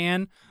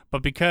pecan,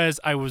 but because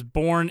I was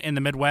born in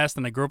the Midwest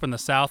and I grew up in the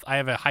South, I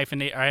have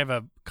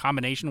a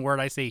combination word.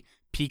 I say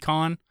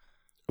pecan.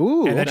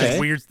 Ooh, and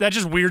that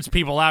just weirds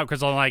people out,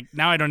 because I'm like,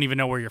 now I don't even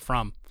know where you're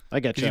from. I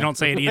get you. You don't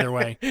say it either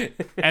way,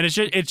 and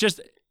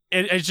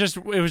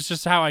it was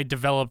just how I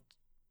developed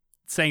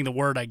saying the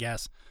word, I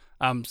guess.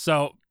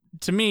 So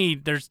to me,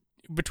 there's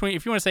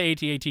if you want to say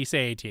AT-AT,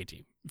 say AT-AT.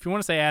 If you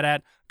want to say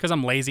AT-AT, because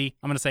I'm lazy,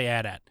 I'm going to say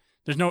AT-AT.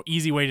 There's no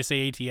easy way to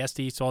say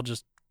ATST, so I'll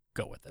just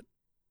go with it.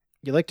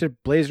 You like to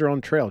blaze your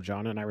own trail,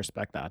 John, and I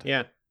respect that.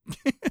 Yeah.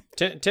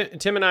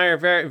 Tim and I are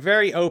very,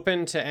 very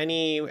open to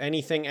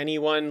anything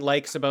anyone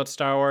likes about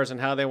Star Wars and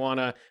how they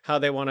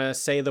wanna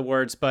say the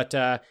words. But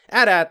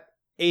at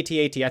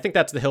AT-AT, I think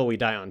that's the hill we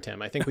die on,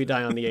 Tim. I think we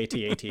die on the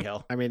AT-AT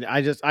hill. I mean,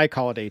 I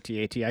call it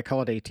AT-AT. I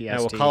call it ATST. I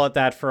will call it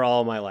that for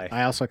all my life.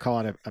 I also call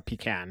it a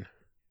pecan.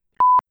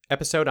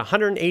 Episode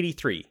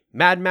 183,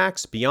 Mad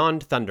Max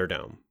Beyond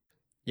Thunderdome.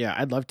 Yeah,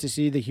 I'd love to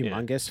see the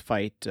humongous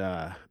fight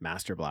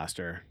Master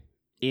Blaster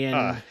in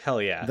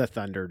hell yeah. the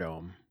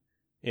Thunderdome.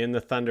 In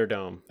the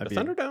Thunderdome. That'd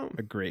The be Thunderdome?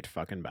 A great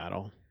fucking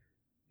battle.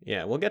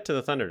 Yeah, we'll get to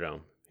the Thunderdome.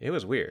 It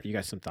was weird. You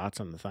got some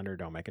thoughts on the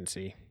Thunderdome, I can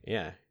see.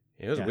 Yeah,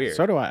 it was weird.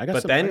 So do I. I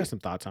got some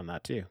thoughts on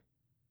that too.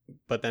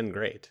 But then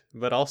great.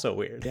 But also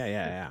weird.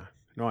 Yeah.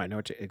 No, I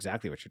know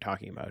exactly what you're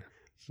talking about.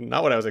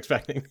 Not what I was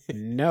expecting.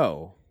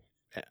 No.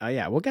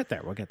 Yeah, we'll get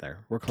there.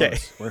 We're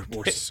close.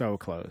 We're so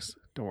close.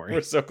 Don't worry.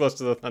 We're so close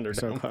to the Thunderdome.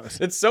 So close.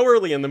 It's so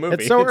early in the movie.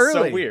 It's so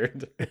early. So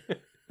weird.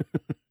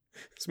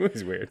 This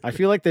movie's weird. I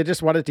feel like they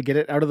just wanted to get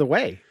it out of the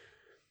way.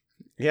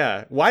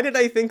 Yeah. Why did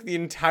I think the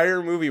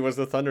entire movie was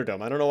the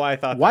Thunderdome? I don't know why I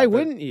thought Why that.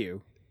 wouldn't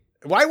you?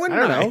 Why wouldn't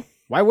I? Don't know.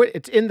 Why would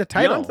it's in the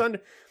title?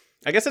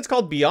 I guess it's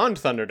called Beyond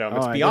Thunderdome.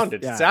 It's beyond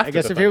it. It's I after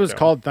guess the if it was Thunderdome.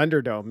 called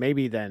Thunderdome,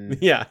 maybe then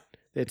Yeah.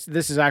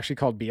 This is actually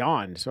called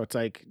Beyond. So it's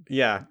like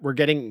we're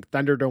getting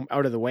Thunderdome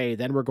out of the way,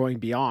 then we're going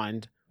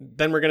beyond.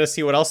 Then we're gonna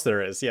see what else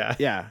there is. Yeah.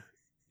 Yeah.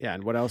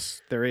 And what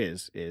else there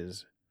is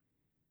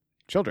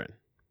children.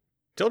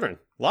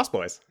 Lost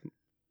Boys.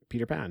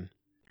 Peter Pan.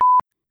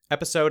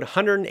 Episode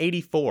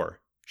 184,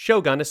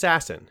 Shogun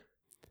Assassin.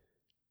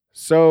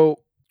 So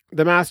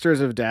the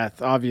Masters of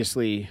Death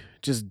obviously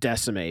just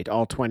decimate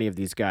all 20 of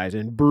these guys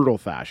in brutal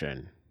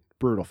fashion.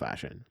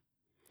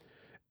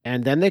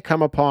 And then they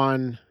come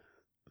upon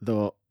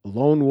the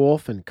lone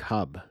wolf and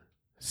cub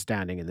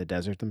standing in the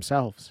desert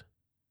themselves.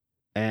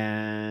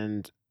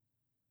 And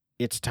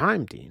it's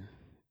time, Dean.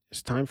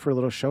 It's time for a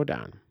little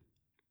showdown.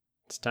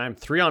 It's time.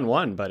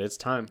 3-on-1, but it's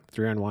time.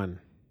 3-on-1.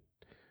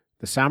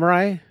 The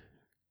samurai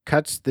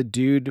cuts the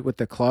dude with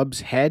the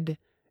club's head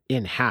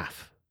in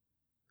half.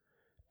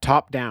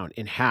 Top down,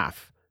 in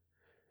half.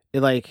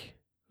 It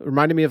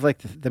reminded me of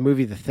the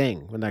movie The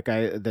Thing, when that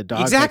guy, the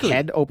dog's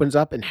head opens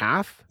up in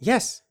half.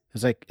 Yes.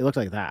 It looked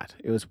like that.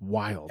 It was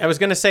wild. I was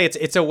gonna say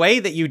it's a way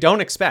that you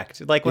don't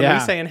expect. Like when we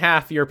say in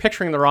half, you're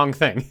picturing the wrong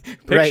thing.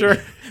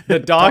 Picture the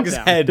dog's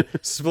head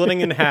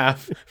splitting in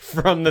half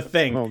from the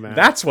thing. Oh, man.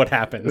 That's what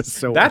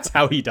happens. That's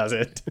how he does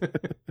it.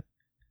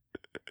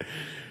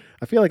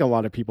 I feel like a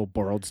lot of people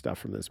borrowed stuff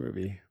from this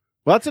movie.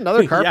 Well, that's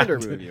another Carpenter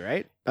movie,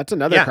 right? That's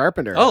another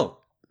Carpenter. Oh,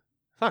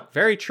 fuck,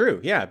 very true.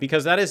 Yeah,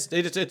 because that is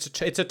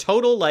it's a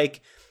total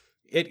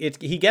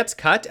he gets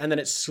cut and then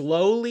it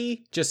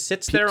slowly just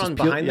sits there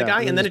behind the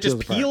guy and then it just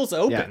peels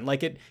open.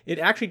 Like it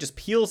actually just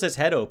peels his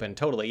head open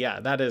totally. Yeah,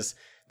 that is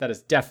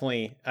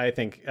definitely, I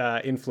think,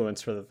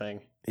 influence for the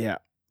thing. Yeah.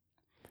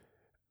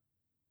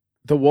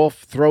 The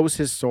wolf throws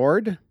his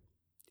sword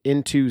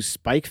into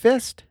Spike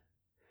Fist,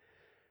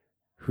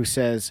 who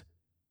says,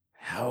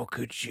 "How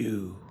could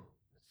you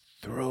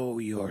throw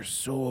your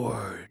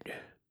sword?"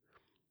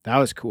 That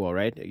was cool,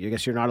 right? I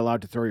guess you're not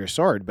allowed to throw your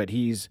sword, but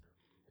he's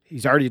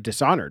already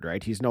dishonored,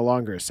 right? He's no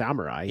longer a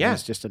samurai. Yeah.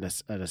 He's just an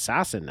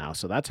assassin now,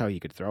 so that's how he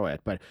could throw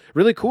it. But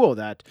really cool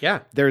that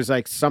there's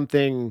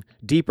something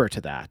deeper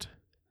to that.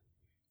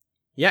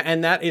 Yeah,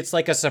 and that it's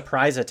like a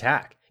surprise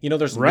attack.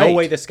 There's no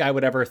way this guy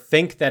would ever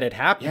think that it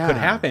could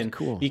happen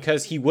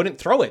because he wouldn't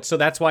throw it. So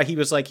that's why he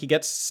was he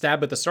gets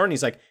stabbed with the sword and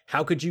he's like,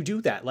 how could you do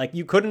that?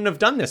 You couldn't have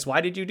done this.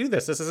 Why did you do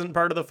this? This isn't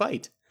part of the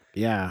fight.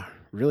 Yeah,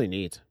 really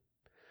neat.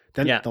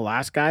 Then the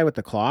last guy with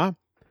the claw,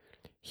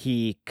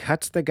 he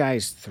cuts the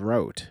guy's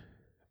throat,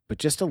 but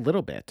just a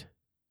little bit.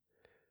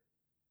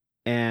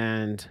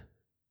 And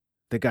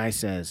the guy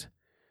says,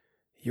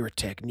 "Your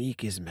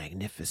technique is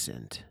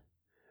magnificent.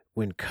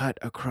 When cut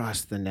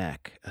across the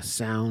neck, a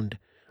sound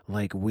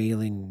like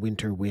wailing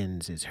winter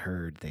winds is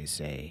heard, they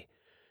say.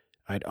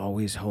 I'd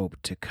always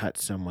hoped to cut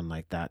someone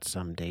like that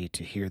someday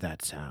to hear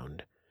that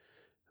sound.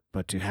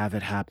 But to have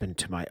it happen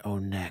to my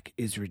own neck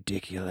is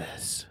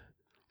ridiculous."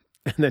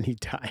 And then he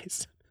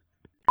dies.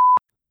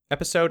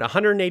 Episode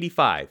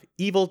 185,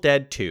 Evil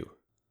Dead 2.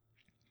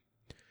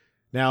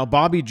 Now,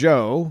 Bobby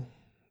Joe,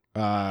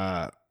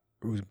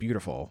 who's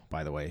beautiful,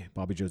 by the way.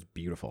 Bobby Joe's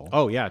beautiful.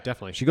 Oh, yeah,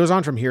 definitely. She goes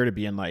on from here to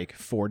be in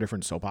 4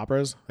 different soap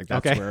operas.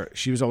 That's where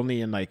she was only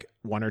in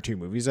 1 or 2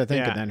 movies, I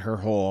think. Yeah. And then her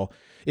whole,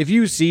 if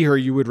you see her,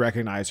 you would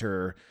recognize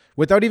her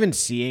without even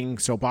seeing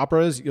soap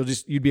operas.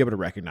 You'd be able to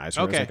recognize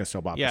her as a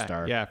soap opera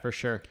star. Yeah, for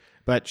sure.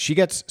 But she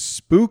gets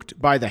spooked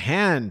by the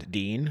Hand,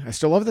 Dean. I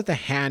still love that the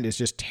Hand is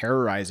just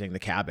terrorizing the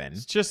cabin.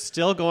 It's just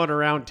still going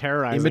around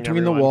terrorizing in between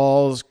everyone. the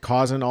walls,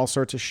 causing all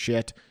sorts of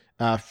shit.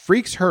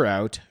 Freaks her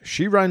out.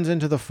 She runs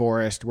into the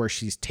forest where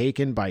she's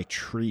taken by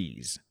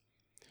trees.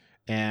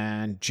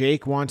 And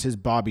Jake wants his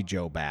Bobby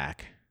Joe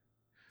back.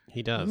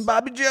 He does.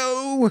 Bobby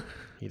Joe!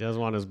 He does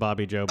want his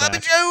Bobby Joe back.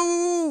 Bobby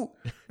Joe!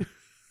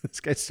 This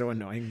guy's so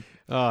annoying.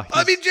 Oh,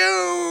 Bobby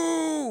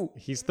Joe!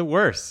 He's the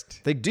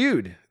worst.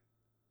 Dude.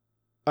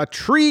 A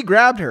tree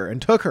grabbed her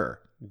and took her.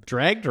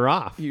 Dragged her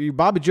off.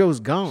 Bobby Joe's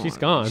gone. She's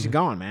gone. She's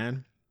gone,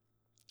 man.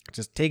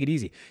 Just take it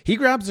easy. He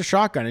grabs the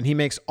shotgun and he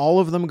makes all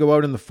of them go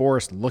out in the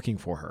forest looking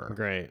for her.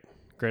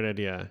 Great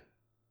idea.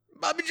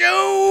 Bobby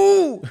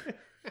Joe!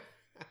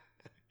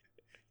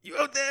 You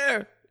out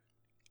there?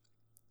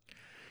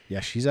 Yeah,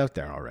 she's out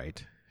there, all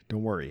right.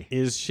 Don't worry.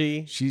 Is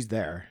she? She's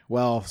there.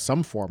 Well,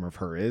 some form of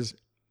her is.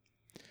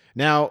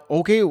 Now,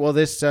 okay, well,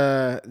 this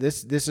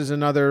is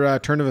another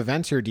turn of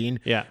events here, Dean.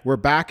 Yeah. We're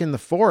back in the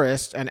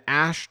forest, and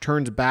Ash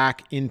turns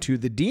back into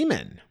the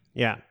demon.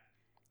 Yeah.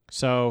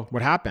 So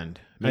what happened?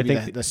 Maybe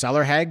I think the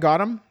cellar hag got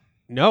him?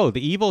 No,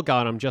 the evil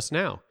got him just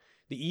now.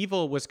 The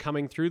evil was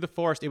coming through the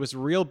forest. It was a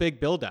real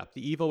big buildup.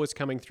 The evil was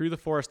coming through the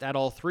forest at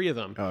all three of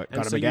them. Oh, and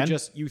got so him again?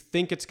 you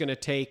think it's going to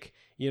take,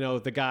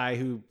 the guy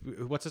who,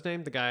 what's his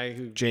name? The guy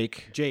who...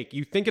 Jake.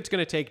 You think it's going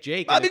to take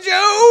Jake. Bobby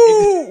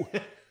Joe!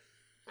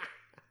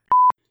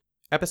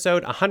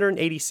 Episode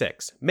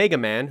 186, Mega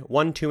Man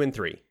 1, 2, and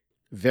 3.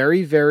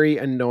 Very, very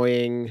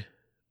annoying,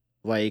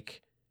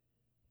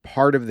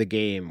 part of the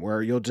game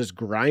where you'll just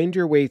grind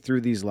your way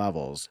through these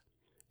levels.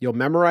 You'll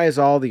memorize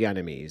all the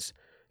enemies.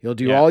 You'll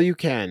do all you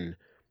can.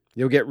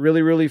 You'll get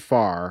really, really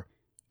far.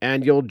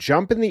 And you'll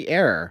jump in the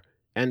air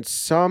and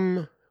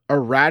some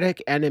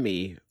erratic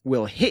enemy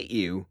will hit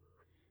you.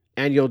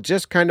 And you'll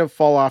just kind of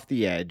fall off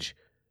the edge,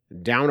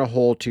 down a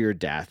hole to your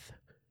death.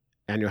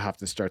 And you'll have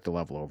to start the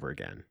level over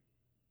again.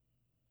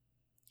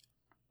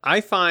 I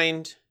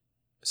find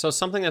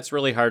something that's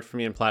really hard for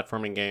me in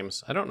platforming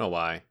games. I don't know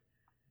why.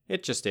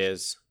 It just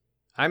is.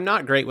 I'm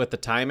not great with the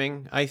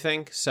timing, I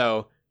think.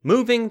 So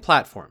moving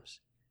platforms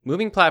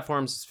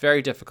is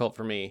very difficult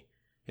for me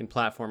in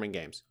platforming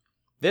games.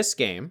 This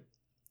game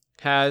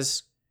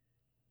has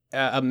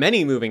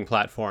many moving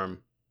platform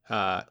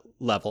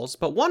levels,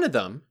 but one of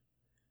them,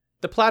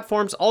 the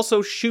platforms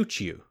also shoot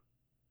you.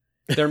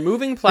 They're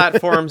moving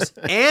platforms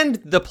and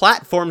the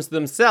platforms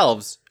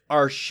themselves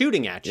are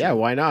shooting at you. Yeah,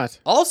 why not?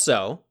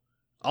 Also,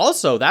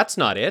 that's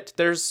not it.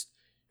 There's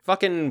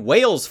fucking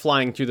whales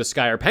flying through the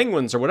sky, or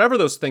penguins, or whatever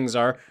those things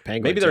are.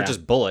 Penguins, maybe they're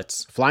just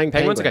bullets. Flying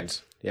penguins. Okay.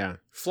 Yeah.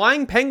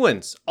 Flying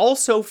penguins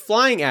also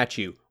flying at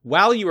you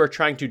while you are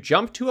trying to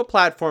jump to a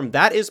platform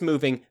that is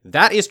moving,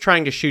 that is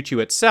trying to shoot you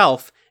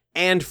itself,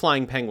 and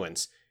flying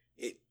penguins.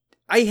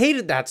 I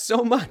hated that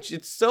so much.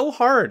 It's so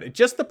hard.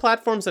 Just the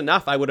platform's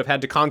enough. I would have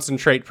had to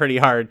concentrate pretty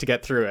hard to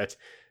get through it.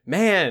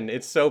 Man,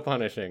 it's so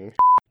punishing.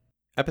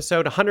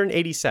 Episode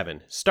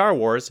 187, Star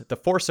Wars: The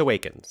Force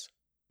Awakens.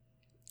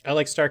 I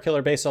like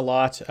Starkiller Base a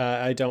lot.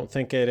 I don't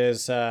think it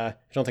is. I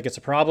don't think it's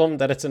a problem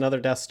that it's another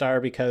Death Star,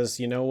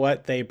 because you know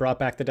what? They brought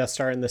back the Death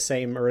Star in the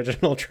same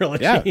original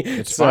trilogy. Yeah,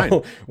 it's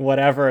fine.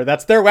 Whatever.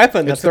 That's their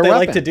weapon. That's what they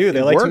like to do.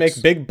 They like to works.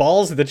 make big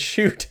balls that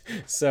shoot.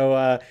 So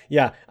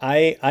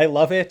I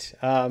love it.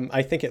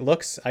 I think it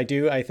looks. I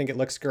think it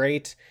looks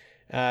great.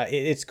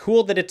 It's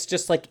cool that it's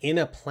just in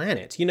a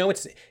planet.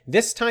 It's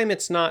this time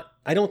it's not.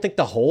 I don't think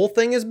the whole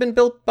thing has been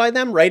built by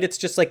them, right? It's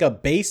just a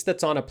base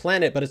that's on a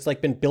planet, but it's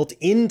been built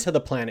into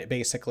the planet,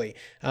 basically.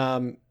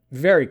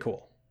 Very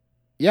cool.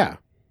 Yeah,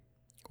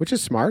 which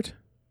is smart.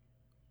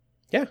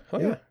 Yeah. Oh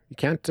yeah.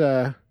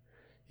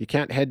 You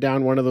can't head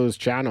down one of those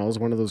channels,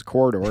 one of those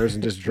corridors,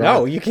 and just drop.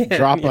 No, you can't.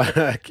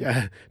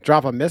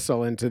 Drop a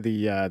missile into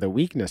the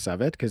weakness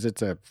of it, because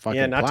it's a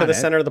fucking not planet. to the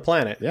center of the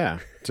planet. Yeah,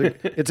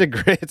 it's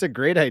a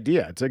great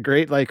idea. It's a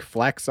great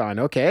flex on.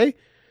 Okay,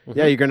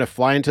 yeah, you're gonna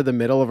fly into the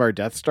middle of our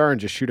Death Star and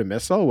just shoot a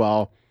missile.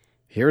 Well,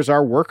 here's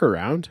our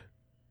workaround.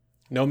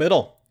 No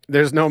middle.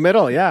 There's no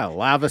middle. Yeah,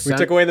 lava. We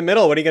took away the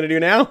middle. What are you gonna do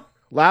now?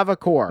 Lava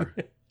core.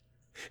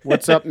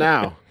 What's up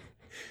now?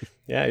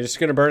 Yeah, you're just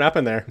gonna burn up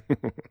in there.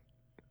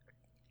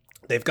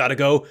 They've got to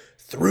go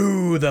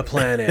through the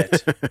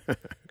planet.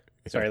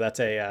 Sorry, that's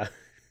a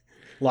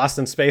Lost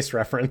in Space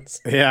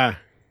reference. Yeah.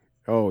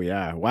 Oh,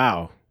 yeah.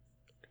 Wow.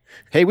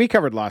 Hey, we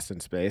covered Lost in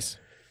Space.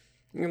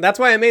 That's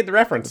why I made the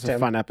reference, It's a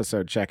fun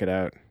episode. Check it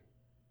out.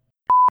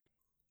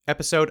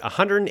 Episode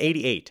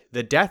 188,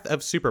 The Death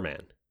of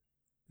Superman.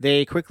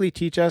 They quickly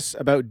teach us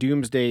about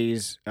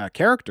Doomsday's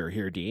character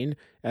here, Dean.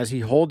 As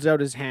he holds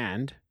out his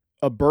hand,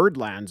 a bird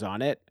lands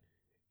on it.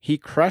 He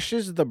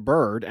crushes the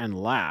bird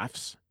and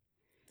laughs.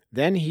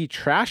 Then he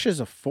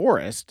trashes a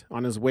forest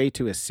on his way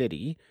to a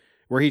city,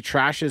 where he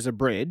trashes a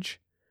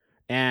bridge,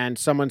 and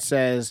someone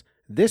says,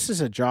 "This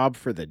is a job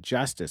for the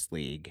Justice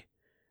League."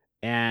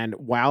 And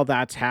while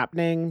that's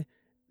happening,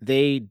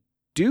 they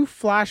do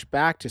flash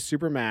back to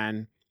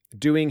Superman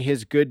doing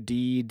his good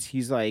deeds.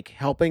 He's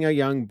helping a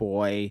young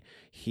boy.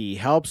 He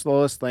helps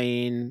Lois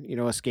Lane,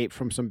 escape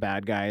from some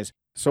bad guys.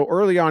 So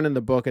early on in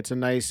the book, it's a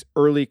nice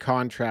early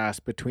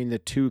contrast between the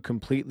two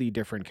completely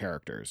different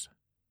characters.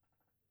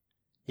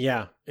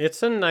 Yeah,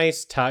 it's a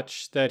nice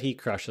touch that he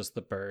crushes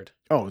the bird.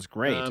 Oh, it's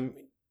great.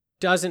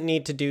 Doesn't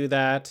need to do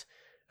that.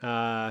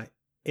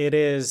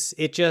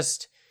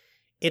 It's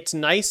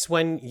nice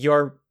when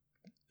your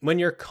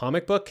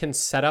comic book can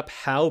set up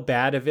how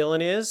bad a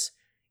villain is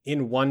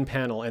in one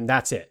panel, and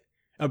that's it.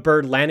 A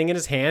bird landing in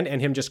his hand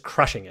and him just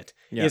crushing it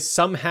is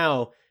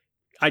somehow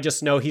I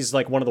just know he's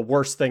like one of the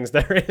worst things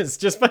there is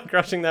just by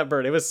crushing that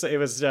bird. It was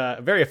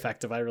very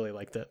effective. I really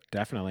liked it.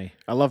 Definitely.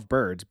 I love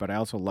birds, but I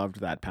also loved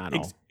that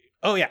panel.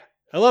 Oh yeah.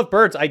 I love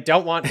birds. I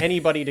don't want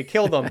anybody to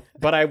kill them,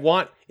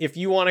 but if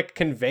you want to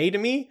convey to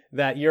me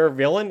that your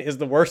villain is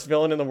the worst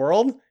villain in the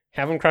world,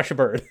 have him crush a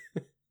bird.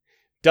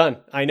 Done.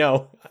 I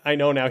know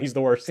now he's the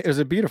worst. It was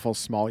a beautiful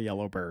small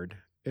yellow bird.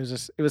 It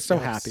was so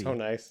happy. So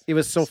nice. It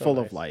was so full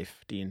of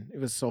life, Dean. It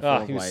was so full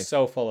of he was life.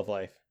 so full of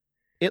life.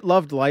 It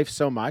loved life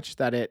so much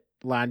that it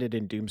landed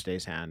in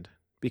Doomsday's hand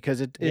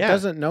because it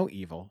doesn't know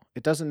evil.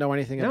 It doesn't know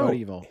anything about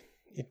evil.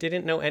 It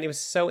didn't know, and it was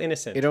so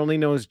innocent. It only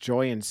knows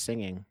joy and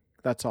singing.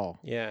 That's all.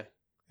 Yeah.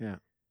 Yeah.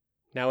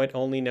 Now it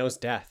only knows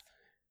death.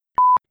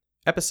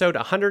 Episode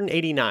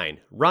 189,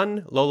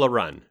 Run, Lola,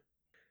 Run.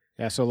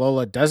 Yeah, so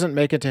Lola doesn't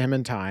make it to him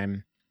in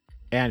time,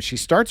 and she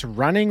starts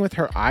running with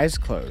her eyes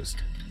closed,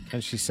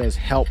 and she says,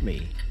 "Help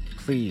me,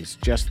 please,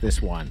 just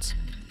this once.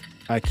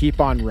 I keep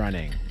on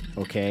running,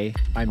 okay?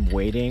 I'm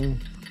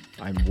waiting,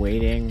 I'm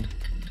waiting,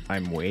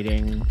 I'm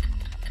waiting,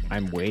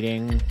 I'm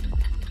waiting."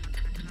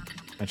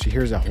 And she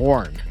hears a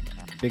horn,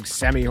 big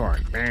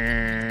semi-horn.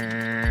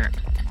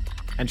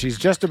 And she's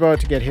just about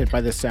to get hit by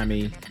the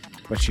semi,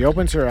 but she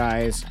opens her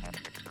eyes,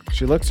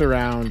 she looks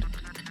around,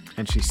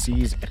 and she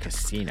sees a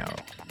casino.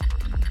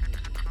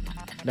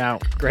 Now,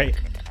 great.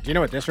 Do you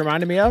know what this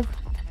reminded me of?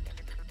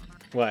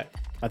 What?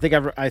 I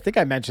think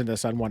I mentioned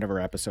this on one of our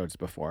episodes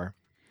before.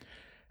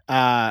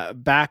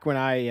 Back when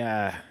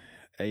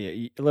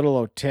little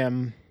old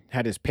Tim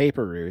had his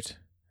paper route,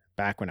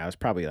 back when I was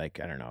probably like,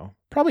 I don't know,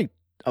 probably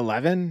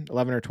 11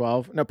 or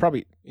 12. No,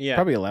 probably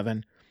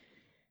 11.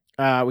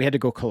 We had to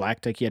go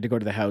collect, like he had to go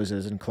to the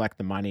houses and collect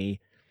the money.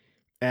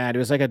 And it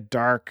was like a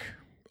dark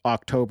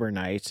October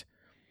night.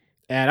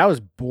 And I was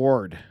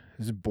bored. I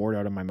was bored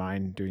out of my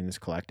mind doing this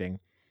collecting.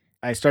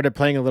 I started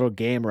playing a little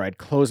game where I'd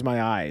close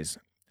my eyes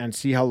and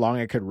see how long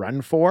I could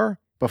run for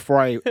before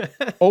I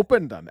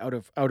opened them out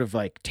of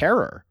like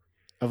terror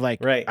of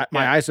like,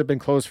 my eyes have been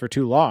closed for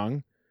too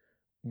long.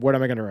 What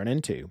am I going to run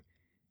into?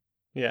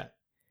 Yeah.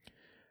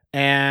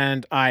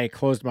 And I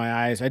closed my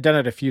eyes. I'd done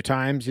it a few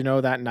times,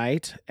 that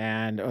night,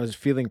 and I was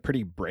feeling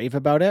pretty brave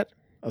about it.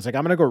 I was like,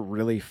 I'm going to go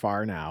really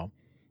far now.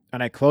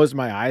 And I closed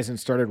my eyes and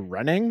started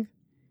running.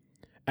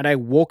 And I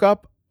woke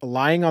up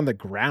lying on the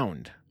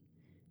ground.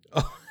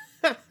 Oh.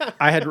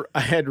 I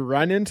had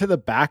run into the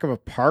back of a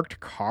parked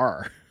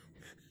car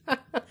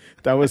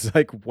that was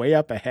like way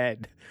up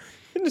ahead.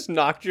 You just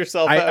knocked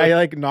yourself out. I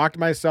like knocked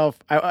myself.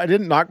 I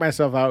didn't knock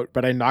myself out,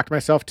 but I knocked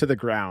myself to the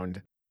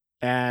ground.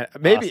 And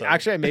maybe I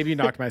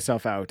knocked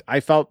myself out. I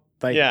felt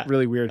like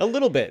really weird. A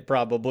little bit,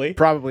 probably.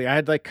 Probably. I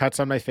had like cuts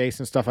on my face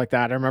and stuff like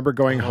that. I remember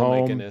going home.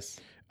 Oh my goodness.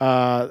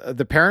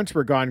 The parents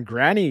were gone.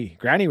 Granny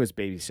was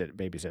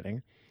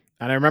babysitting.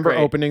 And I remember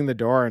opening the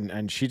door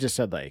and she just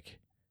said like,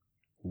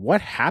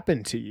 "What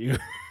happened to you?"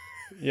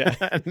 Yeah.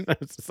 And I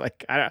was just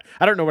like, I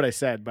don't know what I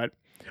said, but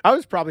I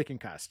was probably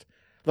concussed.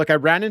 Look, I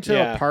ran into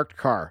a parked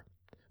car,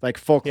 like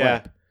full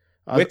clip.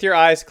 With your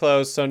eyes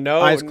closed, so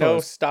no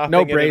stopping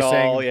no it bracing,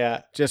 at all.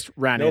 Yeah, just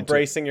ran no into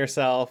bracing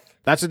yourself.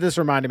 That's what this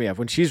reminded me of.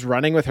 When she's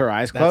running with her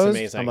eyes closed, That's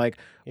amazing. I'm like,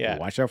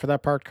 watch out for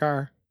that parked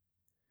car.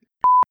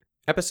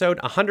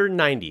 Episode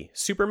 190,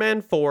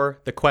 Superman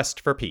 4, The Quest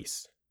for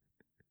Peace.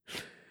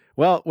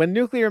 Well, when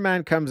Nuclear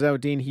Man comes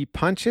out, Dean, he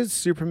punches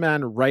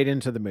Superman right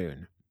into the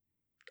moon.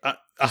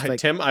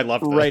 Tim, I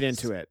love this. Right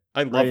into it.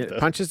 I love this.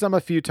 Punches them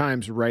a few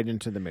times right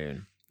into the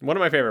moon. One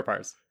of my favorite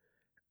parts.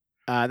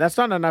 That's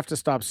not enough to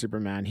stop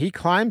Superman. He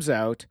climbs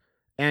out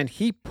and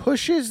he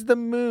pushes the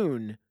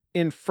moon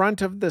in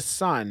front of the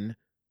sun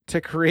to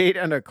create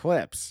an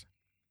eclipse.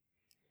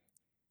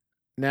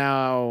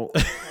 Now,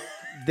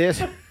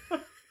 this...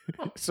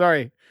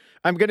 Sorry,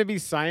 I'm going to be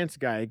science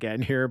guy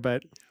again here,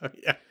 but...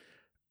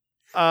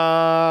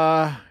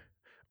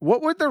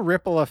 What would the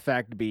ripple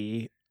effect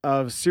be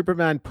of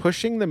Superman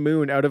pushing the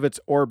moon out of its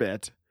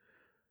orbit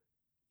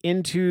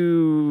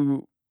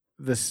into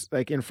this,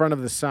 like in front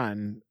of the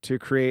sun to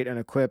create an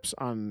eclipse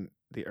on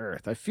the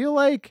Earth? I feel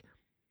like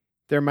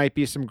there might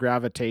be some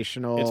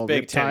gravitational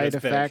riptide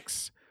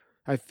effects.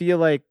 I feel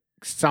like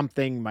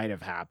something might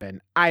have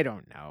happened. I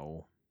don't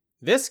know.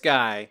 This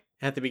guy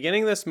at the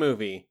beginning of this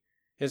movie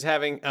is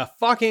having a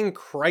fucking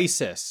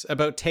crisis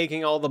about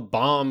taking all the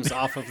bombs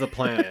off of the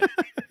planet.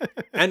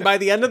 And by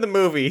the end of the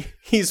movie,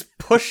 he's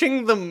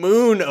pushing the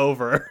moon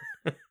over.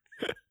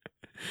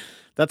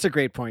 That's a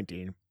great point,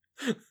 Dean.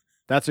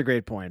 That's a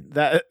great point.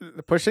 That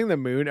pushing the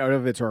moon out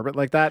of its orbit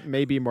like that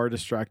may be more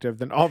destructive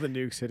than all the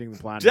nukes hitting the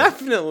planet.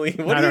 Definitely.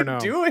 What are you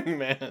doing,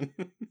 man?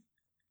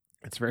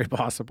 It's very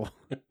possible.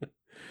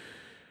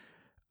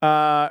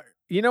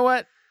 You know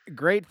what?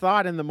 Great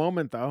thought in the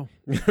moment, though.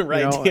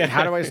 Right.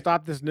 How do I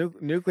stop this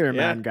nuclear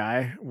man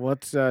guy?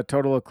 Let's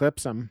total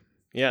eclipse him.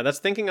 Yeah, that's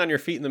thinking on your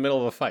feet in the middle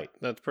of a fight.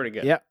 That's pretty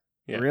good. Yep.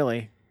 Yeah.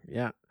 Really.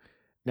 Yeah.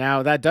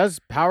 Now, that does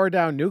power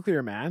down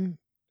Nuclear Man,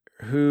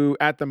 who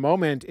at the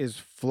moment is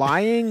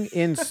flying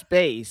in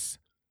space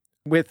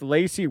with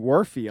Lacey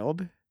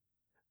Warfield.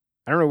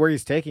 I don't know where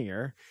he's taking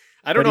her.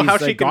 I don't know how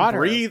she can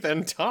breathe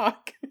and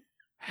talk.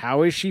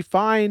 How is she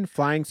fine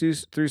flying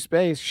through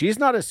space? She's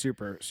not a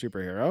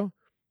superhero,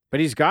 but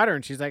he's got her,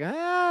 and she's like,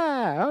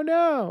 oh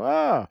no,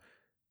 oh.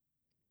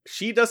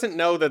 She doesn't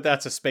know that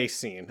that's a space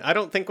scene. I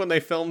don't think when they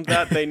filmed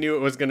that, they knew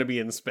it was going to be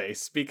in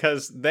space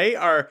because they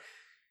are...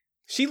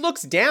 She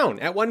looks down.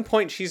 At one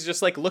point, she's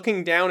just like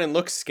looking down and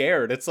looks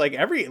scared. It's like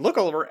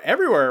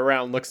everywhere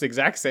around looks the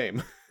exact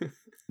same.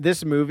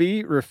 This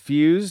movie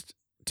refused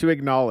to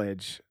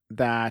acknowledge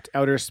that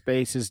outer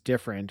space is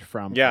different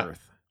from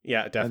Earth.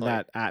 Yeah, definitely. And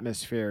that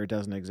atmosphere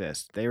doesn't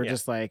exist. They were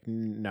just like,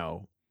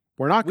 no,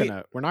 we're not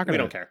gonna we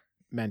don't care.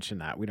 Mention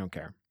that. We don't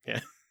care. Yeah.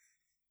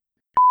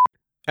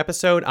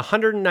 Episode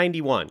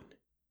 191,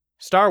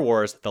 Star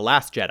Wars: The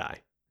Last Jedi.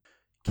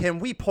 Can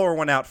we pour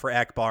one out for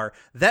Akbar?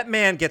 That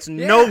man gets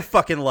no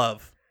fucking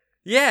love.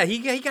 Yeah,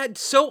 he got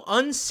so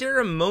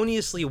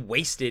unceremoniously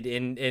wasted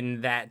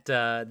in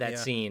that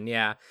scene.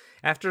 Yeah,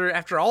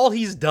 after all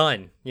he's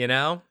done, you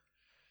know,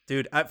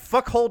 dude.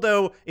 Fuck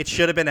Holdo. It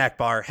should have been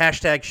Akbar.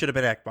 Hashtag should have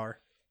been Akbar.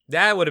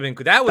 That would have been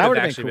cool. That would have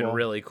actually been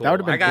really cool. That would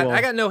have been cool.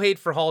 I got no hate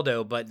for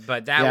Holdo,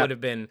 but that would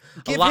have been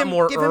a lot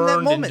more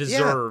earned and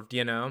deserved.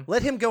 You know,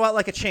 let him go out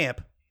like a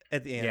champ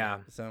at the end. Yeah,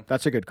 so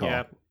that's a good call.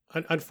 Yeah.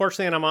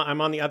 Unfortunately, and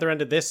I'm on the other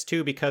end of this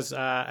too because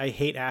I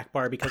hate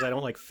Akbar because I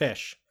don't like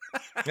fish.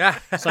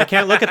 So I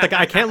can't look at the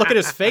guy. I can't look at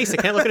his face. I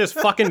can't look at his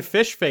fucking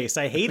fish face.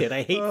 I hate it.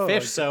 I hate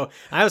fish. So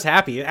I was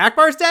happy.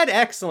 Akbar's dead.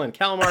 Excellent.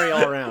 Calamari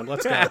all around.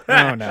 Let's go.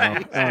 Oh no.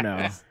 Oh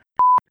no.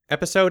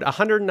 Episode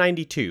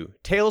 192,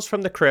 Tales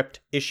from the Crypt,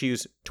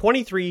 issues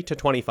 23 to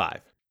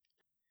 25.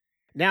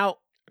 Now,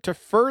 to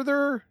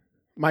further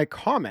my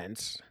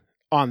comments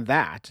on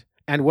that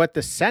and what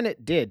the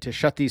Senate did to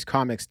shut these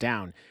comics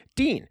down,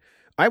 Dean,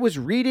 I was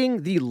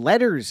reading the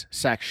letters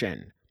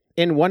section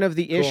in one of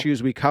the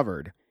issues we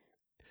covered.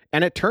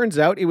 And it turns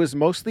out it was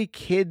mostly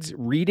kids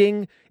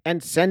reading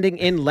and sending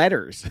in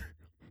letters.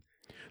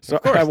 So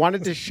I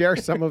wanted to share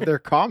some of their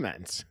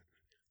comments.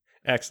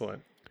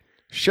 Excellent.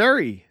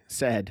 Sherry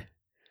said,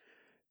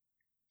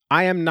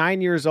 I am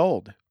 9 years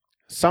old.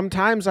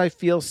 Sometimes I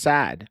feel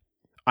sad.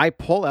 I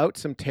pull out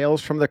some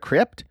Tales from the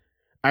Crypt.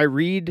 I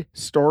read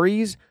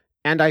stories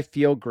and I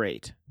feel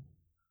great.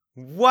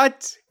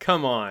 What?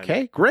 Come on.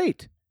 Okay,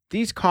 great.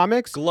 These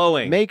comics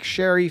glowing make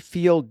Sherry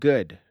feel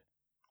good.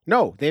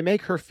 No, they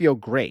make her feel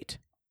great.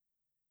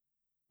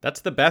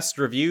 That's the best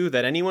review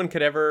that anyone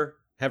could ever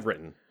have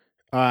written.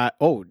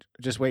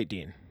 Just wait,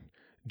 Dean.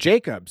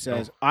 Jacob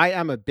says, I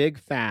am a big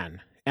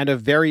fan and a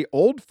very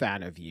old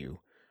fan of you.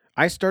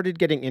 I started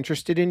getting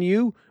interested in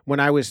you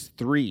when I was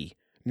 3.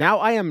 Now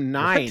I am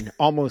 9,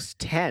 almost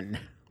 10.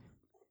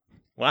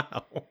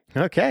 Wow.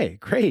 Okay,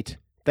 great.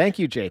 Thank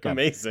you, Jacob.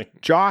 Amazing.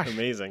 Josh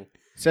Amazing.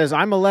 says,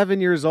 I'm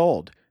 11 years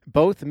old.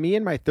 Both me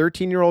and my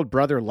 13-year-old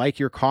brother like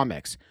your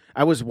comics.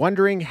 I was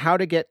wondering how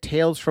to get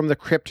Tales from the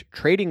Crypt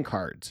trading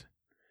cards.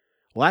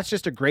 Well, that's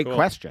just a great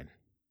question.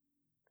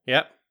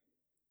 Yep.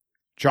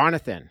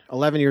 Jonathan,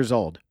 11 years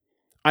old.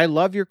 I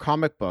love your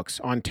comic books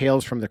on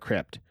Tales from the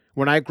Crypt.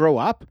 When I grow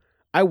up,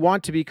 I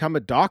want to become a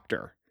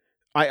doctor.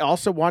 I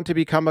also want to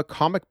become a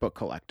comic book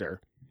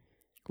collector.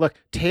 Look,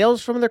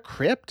 Tales from the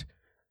Crypt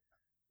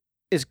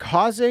is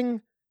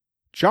causing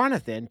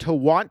Jonathan to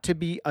want to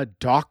be a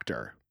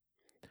doctor.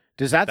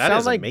 Does that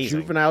sound like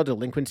amazing. Juvenile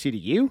delinquency to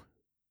you?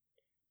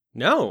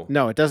 No.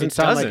 No, it doesn't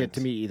sound like it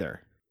to me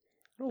either.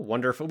 Oh,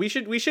 wonderful. We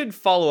should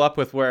follow up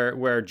with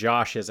where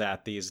Josh is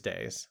at these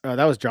days. Oh,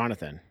 that was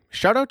Jonathan.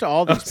 Shout out to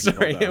all these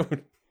people.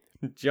 Sorry.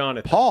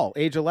 Jonathan. Paul,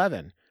 age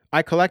 11.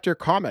 I collect your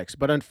comics,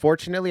 but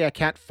unfortunately I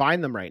can't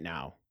find them right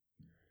now.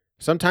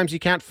 Sometimes you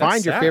can't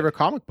find your favorite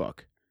comic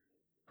book,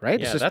 right?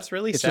 Yeah, that's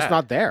really sad. It's just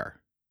not there.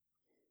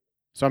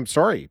 So I'm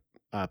sorry,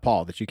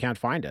 Paul, that you can't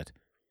find it.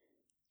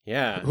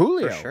 Yeah,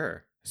 Julio for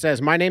sure.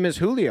 Says, my name is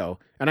Julio,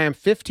 and I am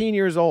 15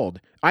 years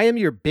old. I am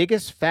your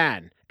biggest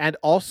fan and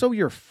also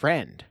your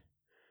friend.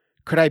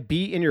 Could I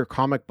be in your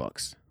comic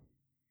books?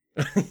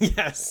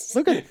 Yes.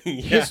 Look at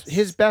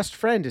his best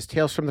friend is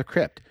Tales from the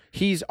Crypt.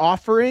 He's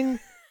offering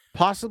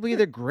possibly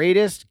the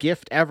greatest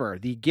gift ever,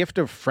 the gift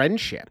of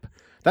friendship.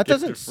 That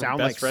doesn't sound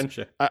like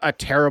a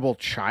terrible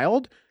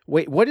child.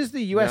 Wait, what is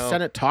the U.S.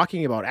 Senate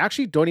talking about? I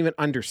actually don't even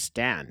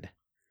understand.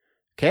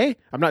 Okay,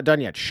 I'm not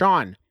done yet.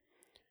 Sean,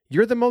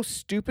 you're the most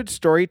stupid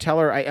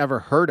storyteller I ever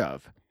heard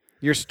of.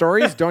 Your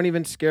stories don't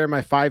even scare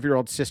my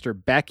 5-year-old sister,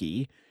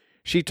 Becky.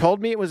 She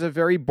told me it was a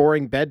very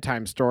boring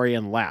bedtime story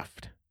and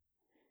left.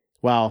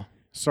 Well,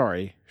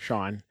 sorry,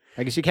 Sean.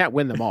 I guess you can't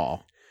win them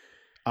all.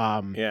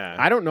 Yeah.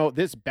 I don't know.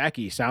 This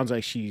Becky sounds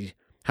like she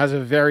has a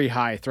very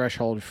high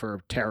threshold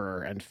for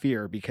terror and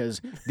fear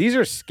because these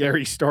are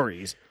scary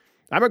stories.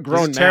 I'm a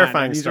grown man.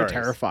 Terrifying these stories. are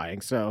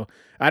terrifying. So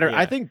I don't.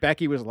 I think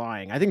Becky was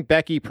lying. I think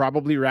Becky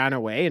probably ran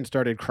away and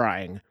started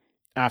crying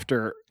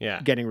after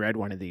getting read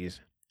one of these.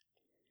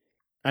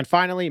 And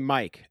finally,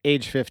 Mike,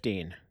 age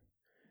 15.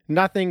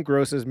 Nothing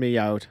grosses me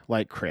out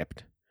like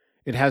Crypt.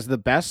 It has the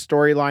best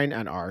storyline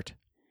and art.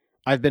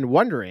 I've been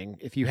wondering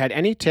if you had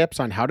any tips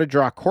on how to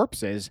draw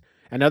corpses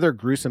and other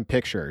gruesome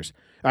pictures.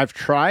 I've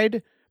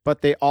tried,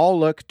 but they all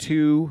look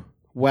too,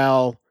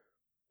 well,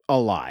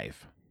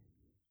 alive.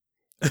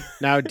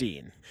 Now,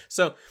 Dean.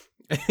 So,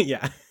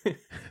 yeah.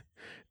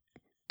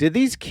 Did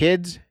these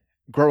kids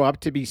grow up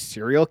to be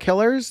serial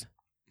killers?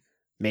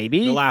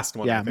 Maybe. The last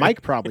one. Yeah,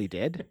 Mike probably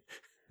did.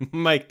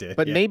 Mike did.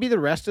 But maybe the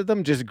rest of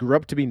them just grew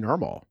up to be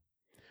normal.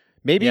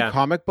 Maybe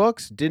comic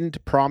books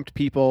didn't prompt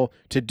people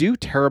to do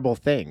terrible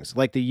things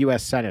like the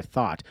U.S. Senate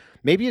thought.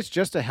 Maybe it's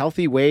just a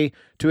healthy way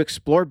to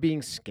explore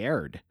being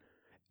scared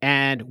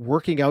and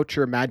working out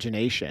your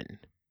imagination.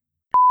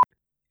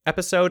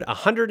 Episode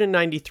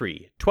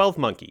 193, 12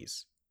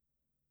 Monkeys.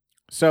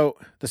 So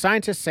the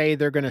scientists say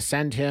they're going to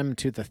send him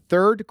to the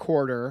third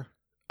quarter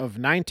of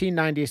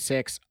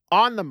 1996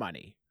 on the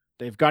money.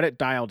 They've got it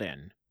dialed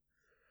in.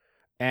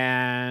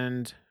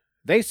 And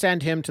they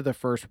send him to the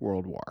First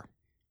World War.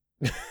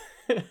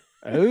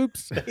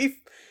 Oops.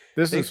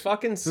 They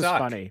fucking suck. This is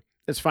funny.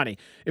 It's funny.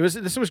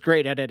 This was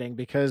great editing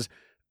because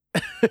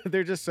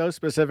they're just so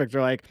specific.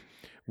 They're like,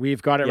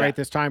 we've got it right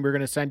this time. We're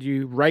going to send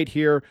you right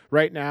here,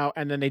 right now.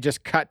 And then they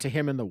just cut to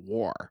him in the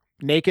war,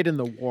 naked in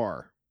the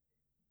war.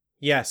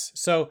 Yes.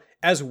 So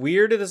as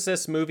weird as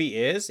this movie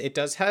is, it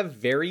does have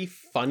very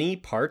funny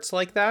parts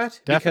like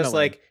that. Definitely. Because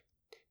like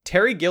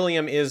Terry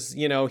Gilliam is,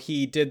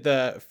 he did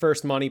the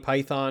first Monty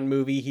Python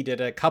movie. He did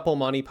a couple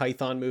Monty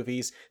Python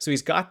movies. So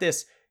he's got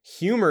this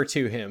humor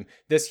to him,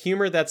 this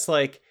humor that's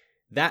like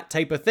that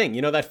type of thing,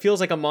 that feels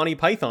like a Monty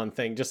Python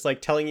thing, just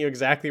like telling you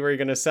exactly where you're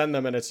going to send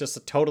them. And it's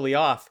just totally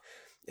off.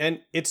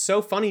 And it's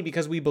so funny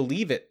because we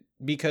believe it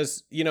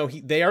because,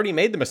 they already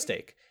made the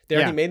mistake. They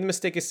already made the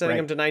mistake of sending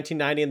him to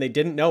 1990 and they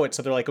didn't know it.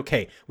 So they're like,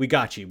 okay, we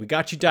got you. We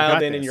got you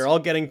dialed in and you're all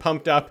getting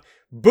pumped up.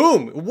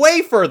 Boom,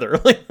 way further,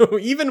 like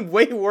even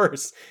way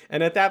worse.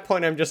 And at that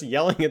point, I'm just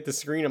yelling at the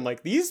screen. I'm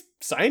like, these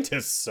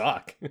scientists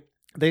suck.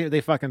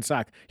 They fucking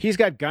suck. He's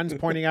got guns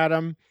pointing at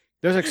him.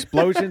 There's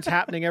explosions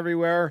happening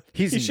everywhere.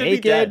 He's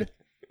naked.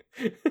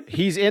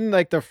 He's in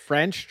like the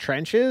French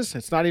trenches.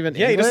 It's not even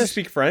English. He doesn't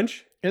speak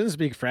French. He doesn't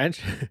speak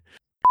French.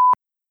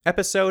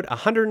 Episode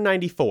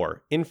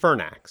 194,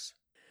 Infernax.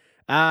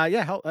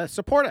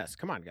 Support us.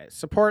 Come on, guys.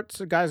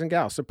 Support guys and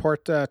gals.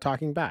 Support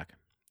Talking Back.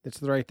 It's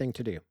the right thing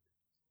to do.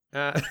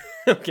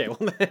 Okay,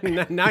 well,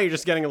 now you're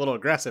just getting a little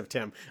aggressive,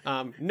 Tim.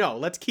 No,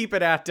 let's keep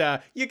it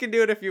at, you can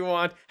do it if you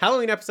want.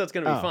 Halloween episode's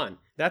going to be fun.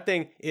 That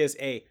thing is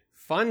a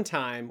fun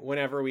time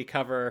whenever we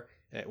cover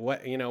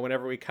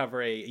whenever we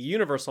cover a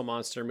Universal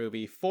monster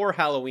movie for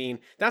Halloween.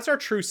 That's our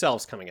true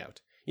selves coming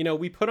out.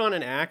 We put on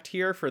an act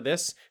here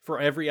for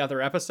every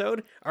other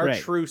episode. Our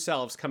true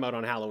selves come out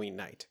on Halloween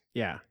night.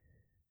 Yeah.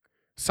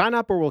 Sign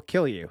up or we'll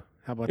kill you.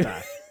 How about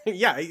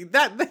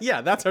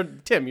that? That's our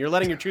Tim. You're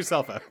letting your true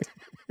self out.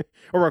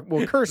 Or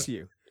we'll curse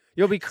you.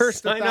 You'll be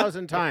cursed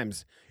 1,000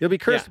 times. You'll be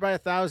cursed by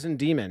 1,000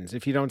 demons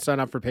if you don't sign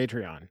up for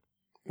Patreon.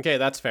 Okay,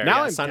 that's fair.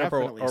 Now sign up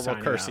or we'll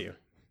curse you.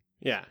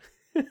 Yeah.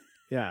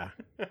 Yeah.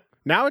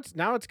 Now it's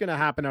going to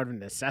happen out of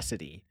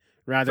necessity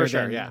rather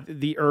than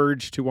the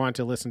urge to want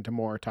to listen to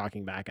more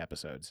Talking Back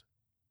episodes.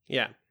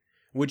 Yeah.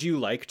 Would you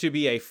like to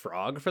be a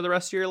frog for the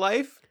rest of your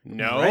life?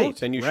 No. Right,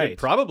 then you should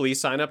probably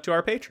sign up to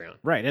our Patreon.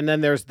 Right. And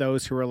then there's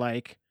those who are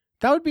like,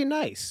 that would be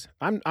nice.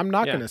 I'm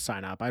not going to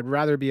sign up. I'd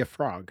rather be a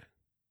frog.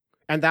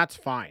 And that's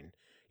fine.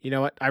 You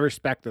know what? I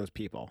respect those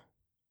people.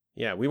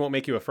 Yeah, we won't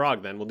make you a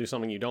frog then. We'll do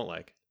something you don't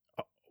like.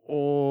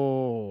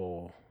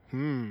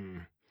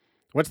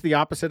 What's the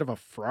opposite of a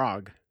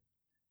frog?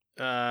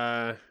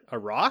 A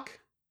rock?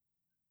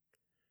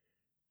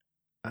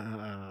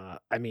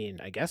 I mean,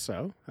 I guess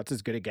so. That's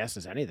as good a guess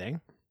as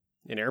anything.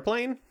 An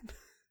airplane?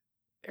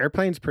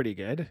 Airplane's pretty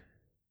good.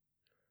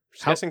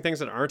 Just guessing things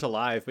that aren't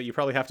alive, but you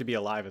probably have to be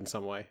alive in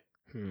some way.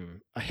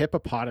 A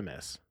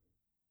hippopotamus.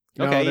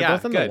 Okay, they're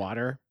both in the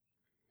water.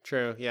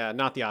 True. Yeah,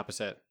 not the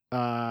opposite.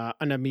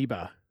 An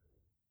amoeba.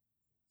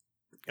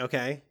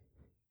 Okay,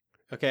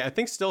 I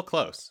think still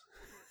close.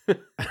 It's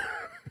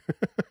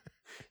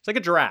like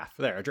a giraffe.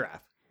 There, a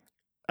giraffe.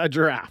 A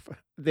giraffe.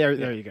 There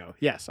you go.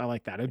 Yes, I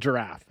like that. A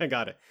giraffe. I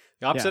got it.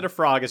 The opposite of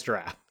frog is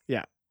giraffe.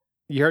 Yeah.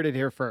 You heard it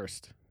here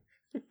first.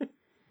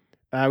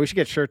 We should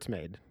get shirts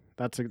made.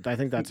 I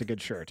think that's a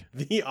good shirt.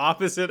 The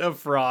opposite of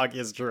frog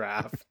is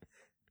giraffe.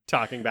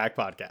 Talking Back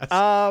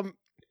podcast.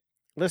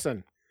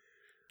 Listen,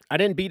 I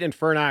didn't beat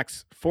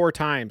Infernax 4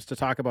 times to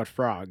talk about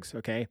frogs,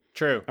 okay?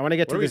 True. I want to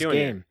get to this game.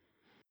 Here?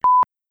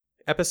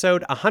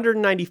 Episode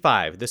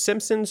 195, The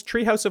Simpsons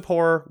Treehouse of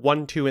Horror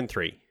 1, 2, and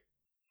 3.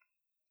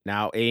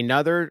 Now,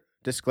 another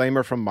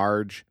disclaimer from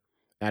Marge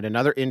and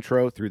another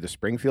intro through the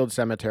Springfield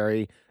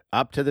Cemetery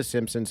up to the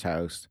Simpsons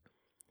house.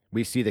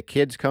 We see the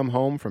kids come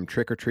home from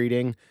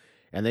trick-or-treating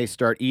and they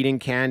start eating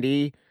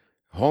candy.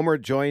 Homer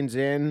joins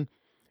in.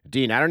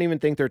 Dean, I don't even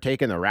think they're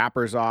taking the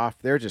wrappers off.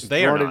 They're just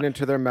throwing it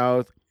into their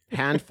mouth,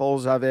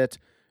 handfuls of it.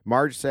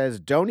 Marge says,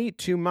 don't eat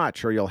too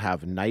much or you'll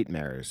have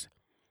nightmares.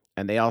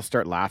 And they all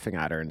start laughing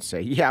at her and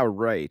say, yeah,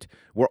 right.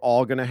 We're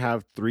all going to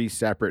have 3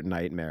 separate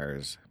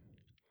nightmares.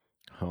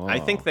 Oh. I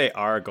think they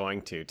are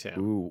going to, Tim.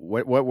 Ooh,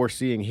 what we're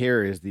seeing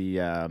here is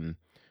the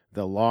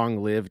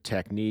long-lived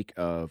technique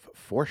of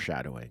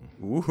foreshadowing.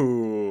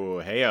 Ooh,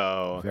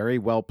 hey-o. Very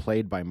well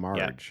played by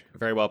Marge. Yeah,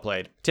 very well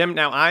played. Tim,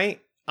 now I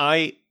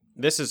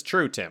This is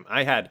true, Tim.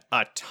 I had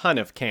a ton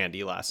of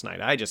candy last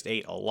night. I just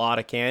ate a lot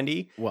of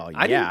candy. Well,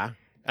 I yeah.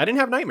 didn't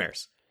have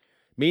nightmares.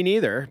 Me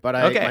neither,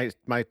 but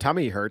my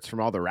tummy hurts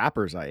from all the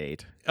wrappers I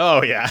ate.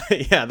 Oh, yeah.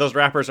 Yeah, those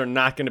wrappers are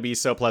not going to be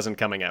so pleasant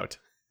coming out.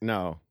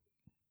 No.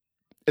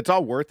 It's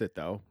all worth it,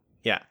 though.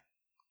 Yeah.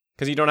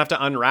 Because you don't have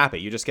to unwrap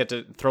it. You just get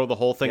to throw the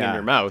whole thing in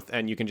your mouth,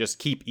 and you can just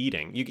keep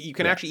eating. You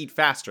can actually eat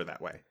faster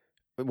that way.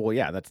 Well,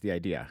 yeah, that's the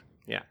idea.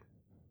 Yeah.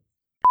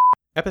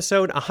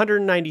 Episode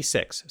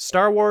 196,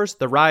 Star Wars: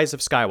 The Rise of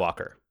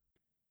Skywalker.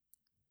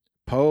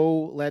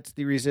 Poe lets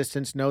the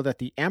Resistance know that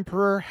the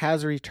Emperor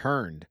has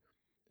returned,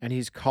 and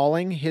he's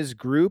calling his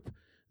group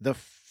the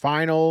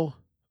Final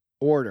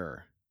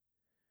Order.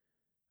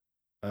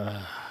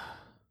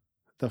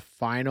 The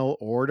Final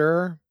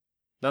Order?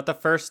 Not the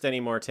first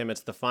anymore, Tim.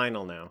 It's the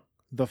final now.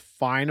 The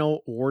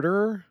Final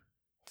Order?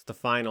 It's the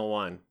final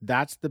one.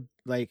 That's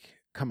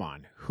come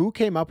on. Who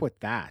came up with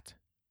that?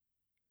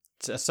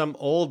 It's some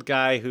old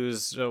guy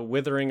who's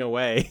withering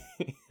away.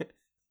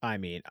 I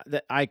mean,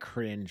 I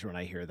cringe when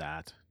I hear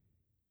that.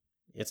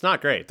 It's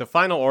not great. The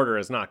Final Order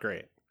is not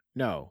great.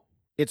 No,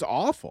 it's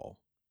awful.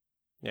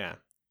 Yeah.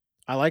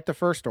 I like the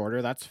First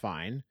Order. That's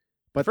fine.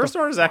 But First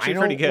Order is actually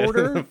pretty good.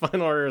 The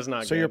Final Order is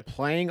not good. So you're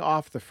playing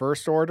off the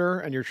First Order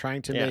and you're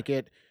trying to make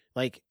it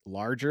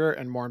larger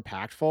and more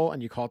impactful,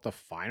 and you call it the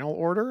Final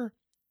Order?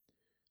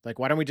 Like,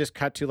 why don't we just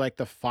cut to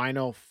the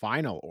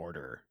Final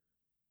Order?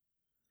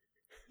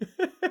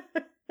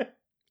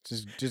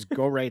 just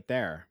go right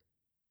there.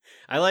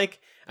 I like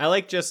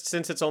just,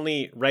 since it's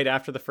only right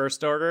after the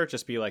First Order,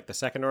 just be like the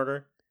Second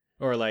Order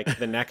or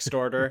the Next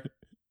Order.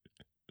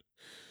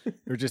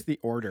 Or just the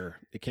Order.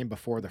 It came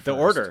before the First. The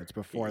Order. It's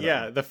before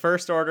the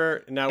First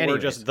Order. Now we're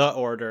just the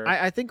Order.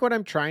 I think what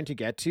I'm trying to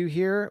get to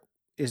here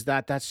is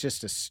that's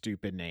just a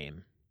stupid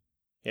name.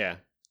 Yeah.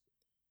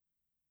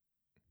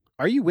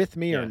 Are you with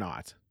me or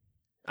not?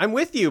 I'm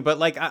with you,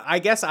 but I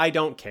guess I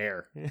don't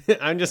care.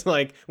 I'm just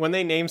when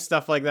they name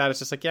stuff like that, it's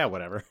just yeah,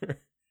 whatever.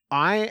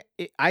 I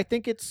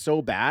think it's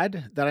so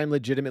bad that I'm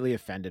legitimately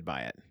offended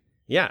by it.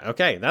 Yeah,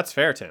 okay, that's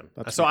fair, Tim.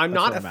 I'm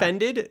not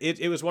offended.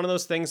 It was one of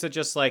those things that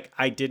just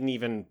I didn't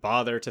even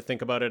bother to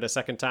think about it a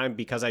second time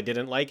because I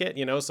didn't like it,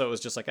 so it was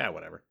just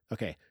whatever.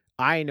 Okay,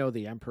 I know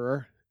the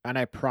Emperor, and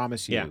I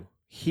promise you,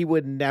 he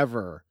would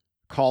never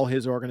call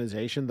his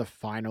organization the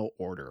Final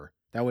Order.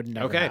 That would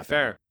never happen.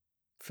 Okay,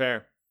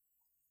 fair.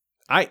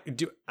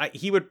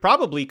 He would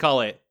probably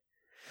call it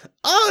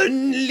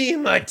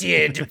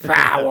Unlimited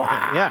Power.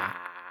 Yeah.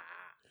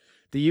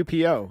 The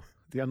UPO,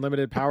 the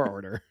Unlimited Power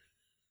Order.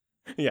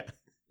 Yeah.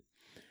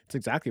 It's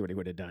exactly what he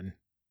would have done.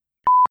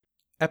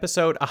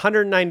 Episode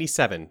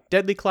 197,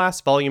 Deadly Class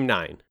Volume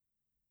 9.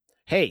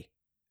 Hey,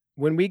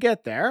 when we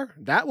get there,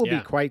 that will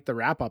be quite the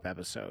wrap-up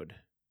episode.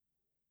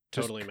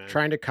 Totally, man.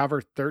 Trying to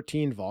cover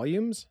 13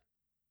 volumes?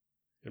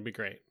 It'd be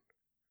great.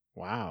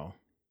 Wow.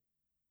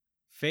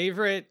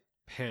 Favorite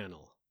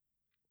panel?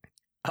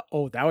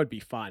 Oh, that would be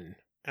fun.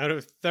 Out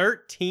of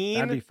 13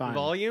 That'd be fun.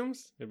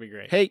 volumes? It'd be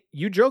great. Hey,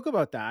 you joke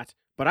about that,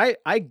 but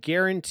I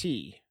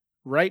guarantee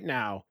right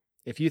now,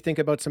 if you think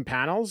about some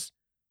panels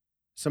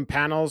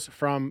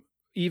from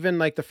even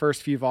the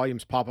first few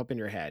volumes pop up in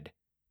your head.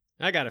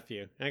 I got a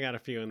few in there.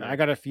 I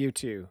got a few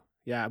too.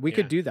 Yeah, we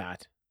could do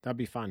that. That'd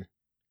be fun.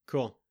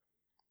 Cool.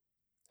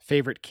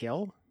 Favorite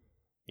kill?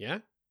 Yeah.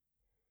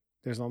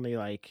 There's only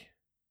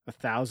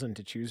 1,000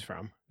 to choose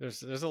from.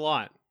 There's a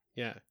lot.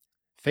 Yeah.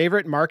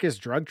 Favorite Marcus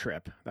drug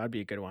trip? That'd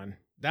be a good one.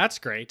 That's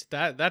great.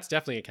 That's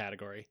definitely a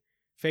category.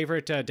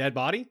 Favorite dead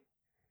body?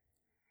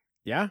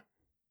 Yeah.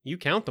 You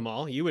count them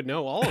all. You would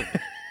know all of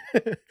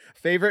them.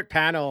 Favorite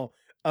panel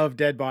of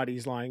dead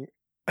bodies lying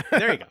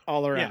there you go.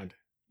 all around.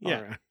 Yeah.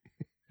 All around.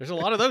 There's a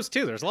lot of those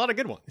too. There's a lot of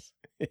good ones.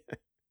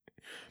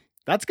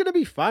 That's going to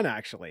be fun,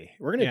 actually.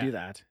 We're going to do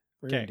that.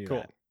 We're going to do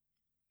that.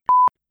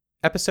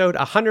 Episode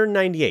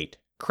 198,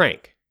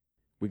 Crank.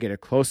 We get a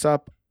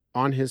close-up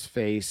on his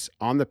face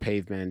on the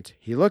pavement.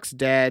 He looks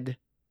dead,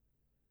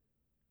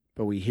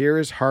 but we hear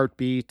his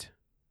heartbeat,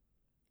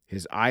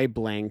 his eye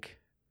blink,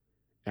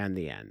 and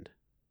the end.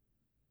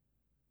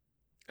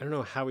 I don't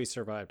know how he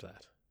survived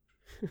that.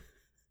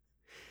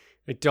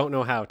 I don't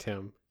know how,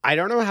 Tim. I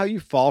don't know how you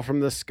fall from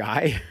the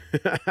sky.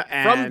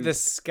 From the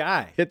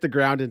sky. Hit the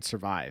ground and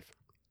survive.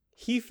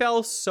 He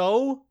fell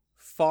so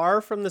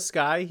far from the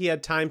sky, he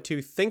had time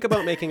to think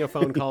about making a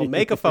phone call,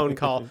 make a phone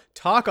call,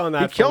 talk on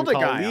that phone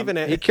call, leaving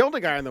it. He killed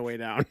a guy on the way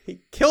down.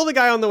 He killed a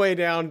guy on the way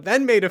down,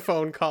 then made a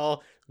phone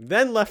call,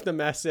 then left a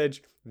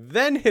message,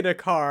 then hit a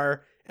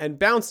car, and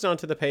bounced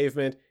onto the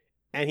pavement,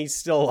 and he's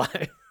still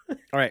alive. All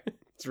right.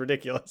 It's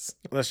ridiculous.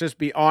 Let's just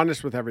be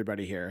honest with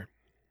everybody here.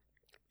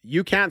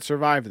 You can't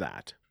survive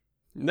that.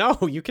 No,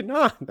 you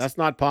cannot. That's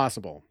not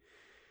possible.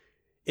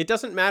 It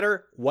doesn't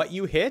matter what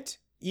you hit.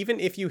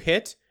 Even if you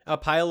hit a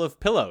pile of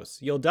pillows,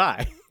 you'll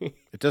die.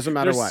 It doesn't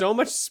matter There's what. so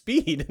much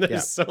speed.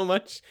 There's so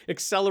much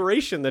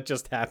acceleration that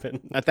just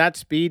happened. At that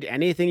speed,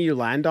 anything you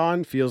land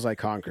on feels like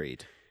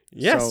concrete.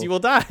 Yes, So you will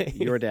die.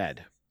 You're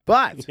dead.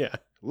 But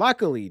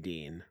luckily,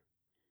 Dean,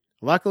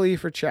 luckily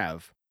for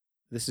Chev,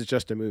 this is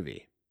just a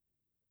movie.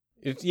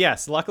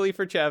 Yes, luckily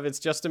for Chev, it's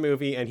just a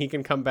movie, and he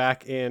can come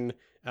back in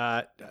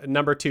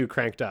number 2,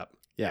 Cranked Up.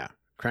 Yeah,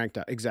 Cranked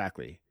Up.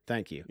 Exactly.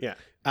 Thank you. Yeah.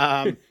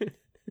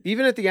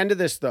 Even at the end of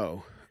this,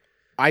 though,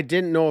 I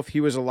didn't know if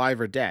he was alive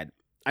or dead.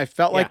 I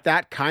felt like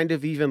that kind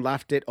of even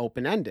left it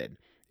open-ended.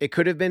 It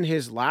could have been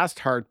his last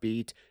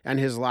heartbeat and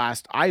his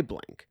last eye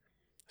blink.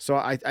 So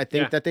I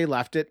think that they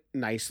left it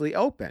nicely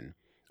open.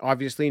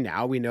 Obviously,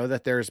 now we know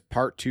that there's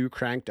part 2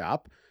 Cranked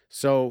Up.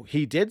 So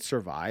he did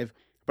survive.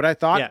 But I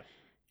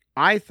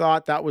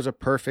thought that was a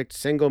perfect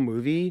single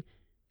movie.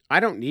 I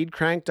don't need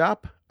Cranked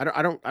Up.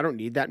 I don't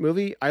need that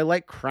movie. I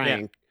like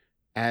Crank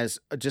as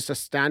just a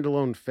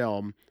standalone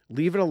film.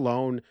 Leave it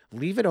alone.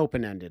 Leave it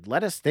open-ended.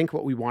 Let us think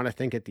what we want to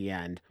think at the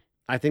end.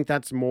 I think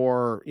that's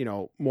more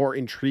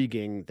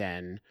intriguing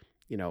than,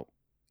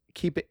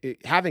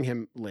 having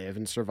him live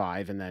and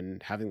survive and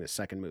then having the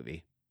second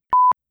movie.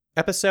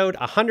 Episode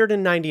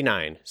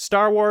 199,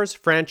 Star Wars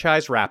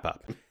franchise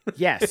wrap-up.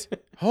 Yes.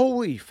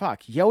 Holy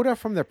fuck. Yoda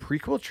from the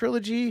prequel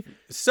trilogy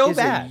is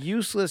bad. A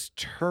useless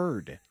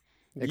turd.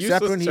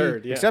 Except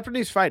when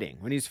he's fighting.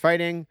 When he's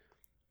fighting,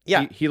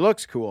 he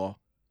looks cool.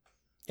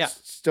 Yeah.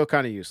 Still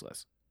kind of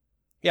useless.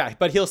 Yeah,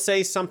 but he'll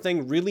say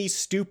something really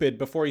stupid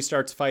before he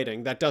starts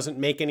fighting that doesn't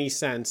make any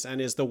sense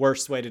and is the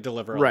worst way to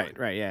deliver a line.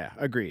 Right, yeah.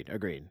 Agreed.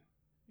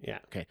 Yeah.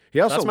 Okay.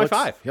 That's my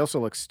 5. He also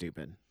looks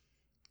stupid.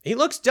 He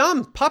looks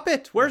dumb.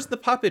 Puppet. Where's the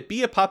puppet?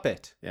 Be a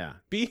puppet. Yeah.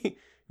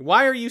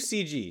 Why are you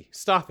CG?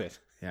 Stop it.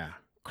 Yeah.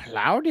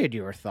 Clouded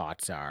your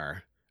thoughts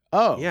are.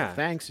 Oh, yeah.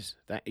 Thanks.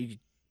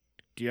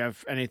 Do you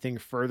have anything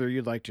further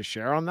you'd like to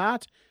share on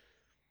that?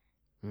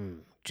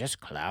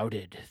 Just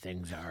clouded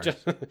things are.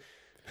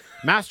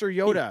 Master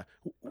Yoda,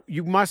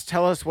 you must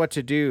tell us what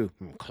to do.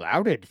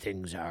 Clouded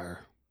things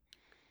are.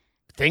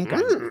 Think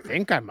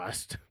I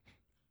must.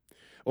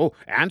 Oh,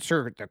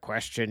 answer the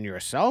question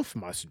yourself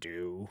must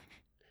do.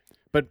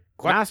 But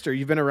Master,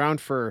 you've been around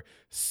for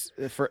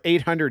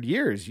 800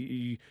 years.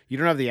 You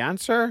don't have the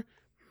answer?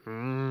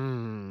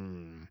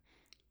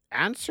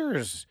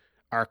 Answers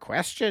are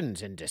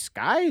questions in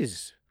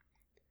disguise,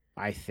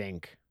 I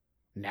think.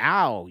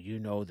 Now you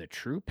know the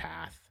true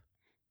path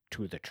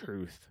to the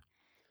truth.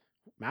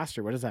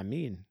 Master, what does that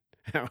mean?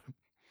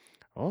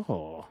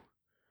 Oh.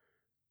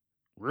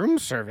 Room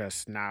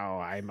service now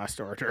I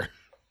must order.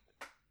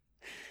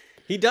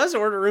 He does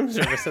order room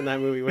service in that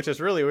movie, which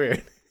is really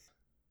weird.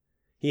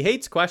 He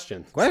hates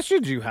questions.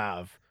 Questions you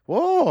have.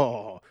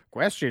 Whoa.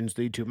 Questions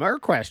lead to more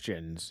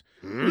questions.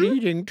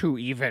 Leading to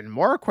even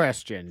more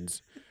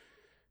questions.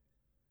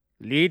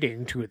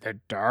 Leading to the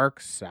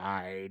dark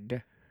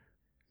side.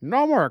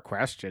 No more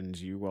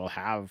questions you will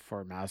have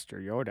for Master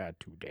Yoda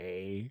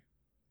today.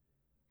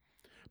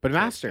 But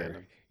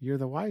Master, you're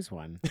the wise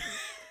one.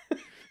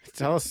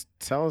 Tell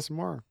us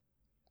more.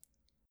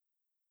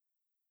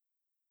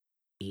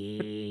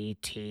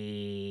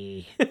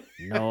 E.T.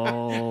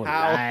 No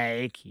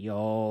like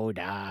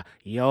Yoda.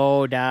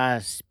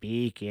 Yoda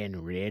speak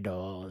in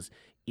riddles.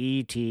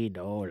 E.T.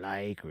 no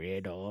like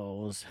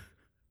riddles.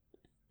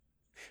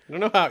 I don't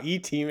know how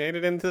E.T. made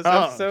it into this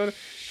episode.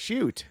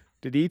 Shoot.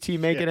 Did E.T.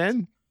 make it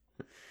in?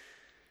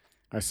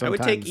 I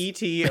would take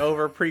E.T.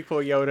 over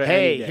prequel Yoda.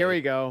 Hey, any day.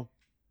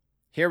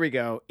 Here we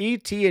go.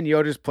 E.T. in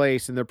Yoda's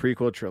place in the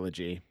prequel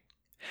trilogy.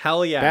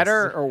 Hell yes.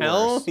 Better or worse?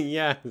 Hell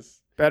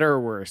yes. Better or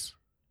worse?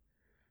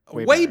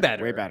 Way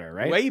better. Way better,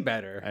 right? Way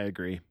better. I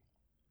agree.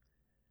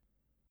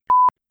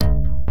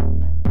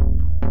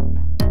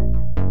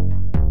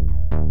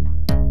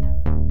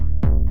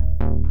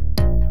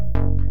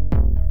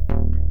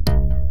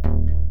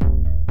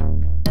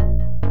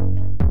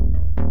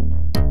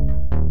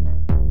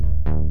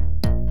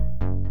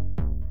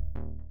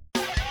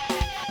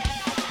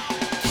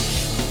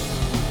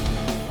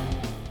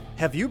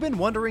 Have you been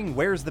wondering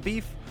where's the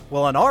beef?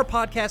 Well, on our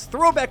podcast,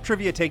 Throwback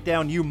Trivia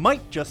Takedown, you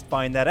might just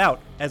find that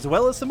out, as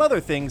well as some other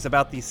things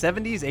about the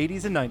 70s,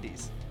 80s, and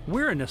 90s.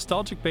 We're a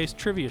nostalgic-based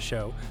trivia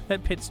show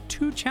that pits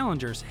 2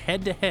 challengers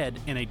head-to-head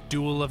in a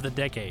duel of the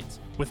decades,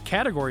 with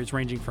categories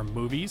ranging from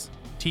movies,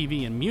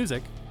 TV, and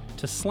music,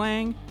 to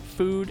slang,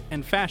 food,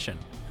 and fashion.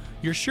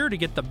 You're sure to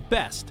get the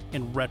best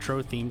in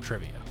retro-themed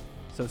trivia.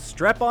 So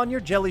strap on your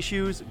jelly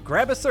shoes,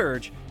 grab a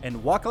Surge,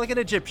 and walk like an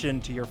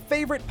Egyptian to your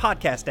favorite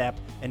podcast app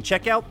and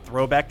check out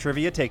Throwback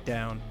Trivia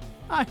Takedown.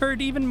 I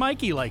heard even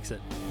Mikey likes it.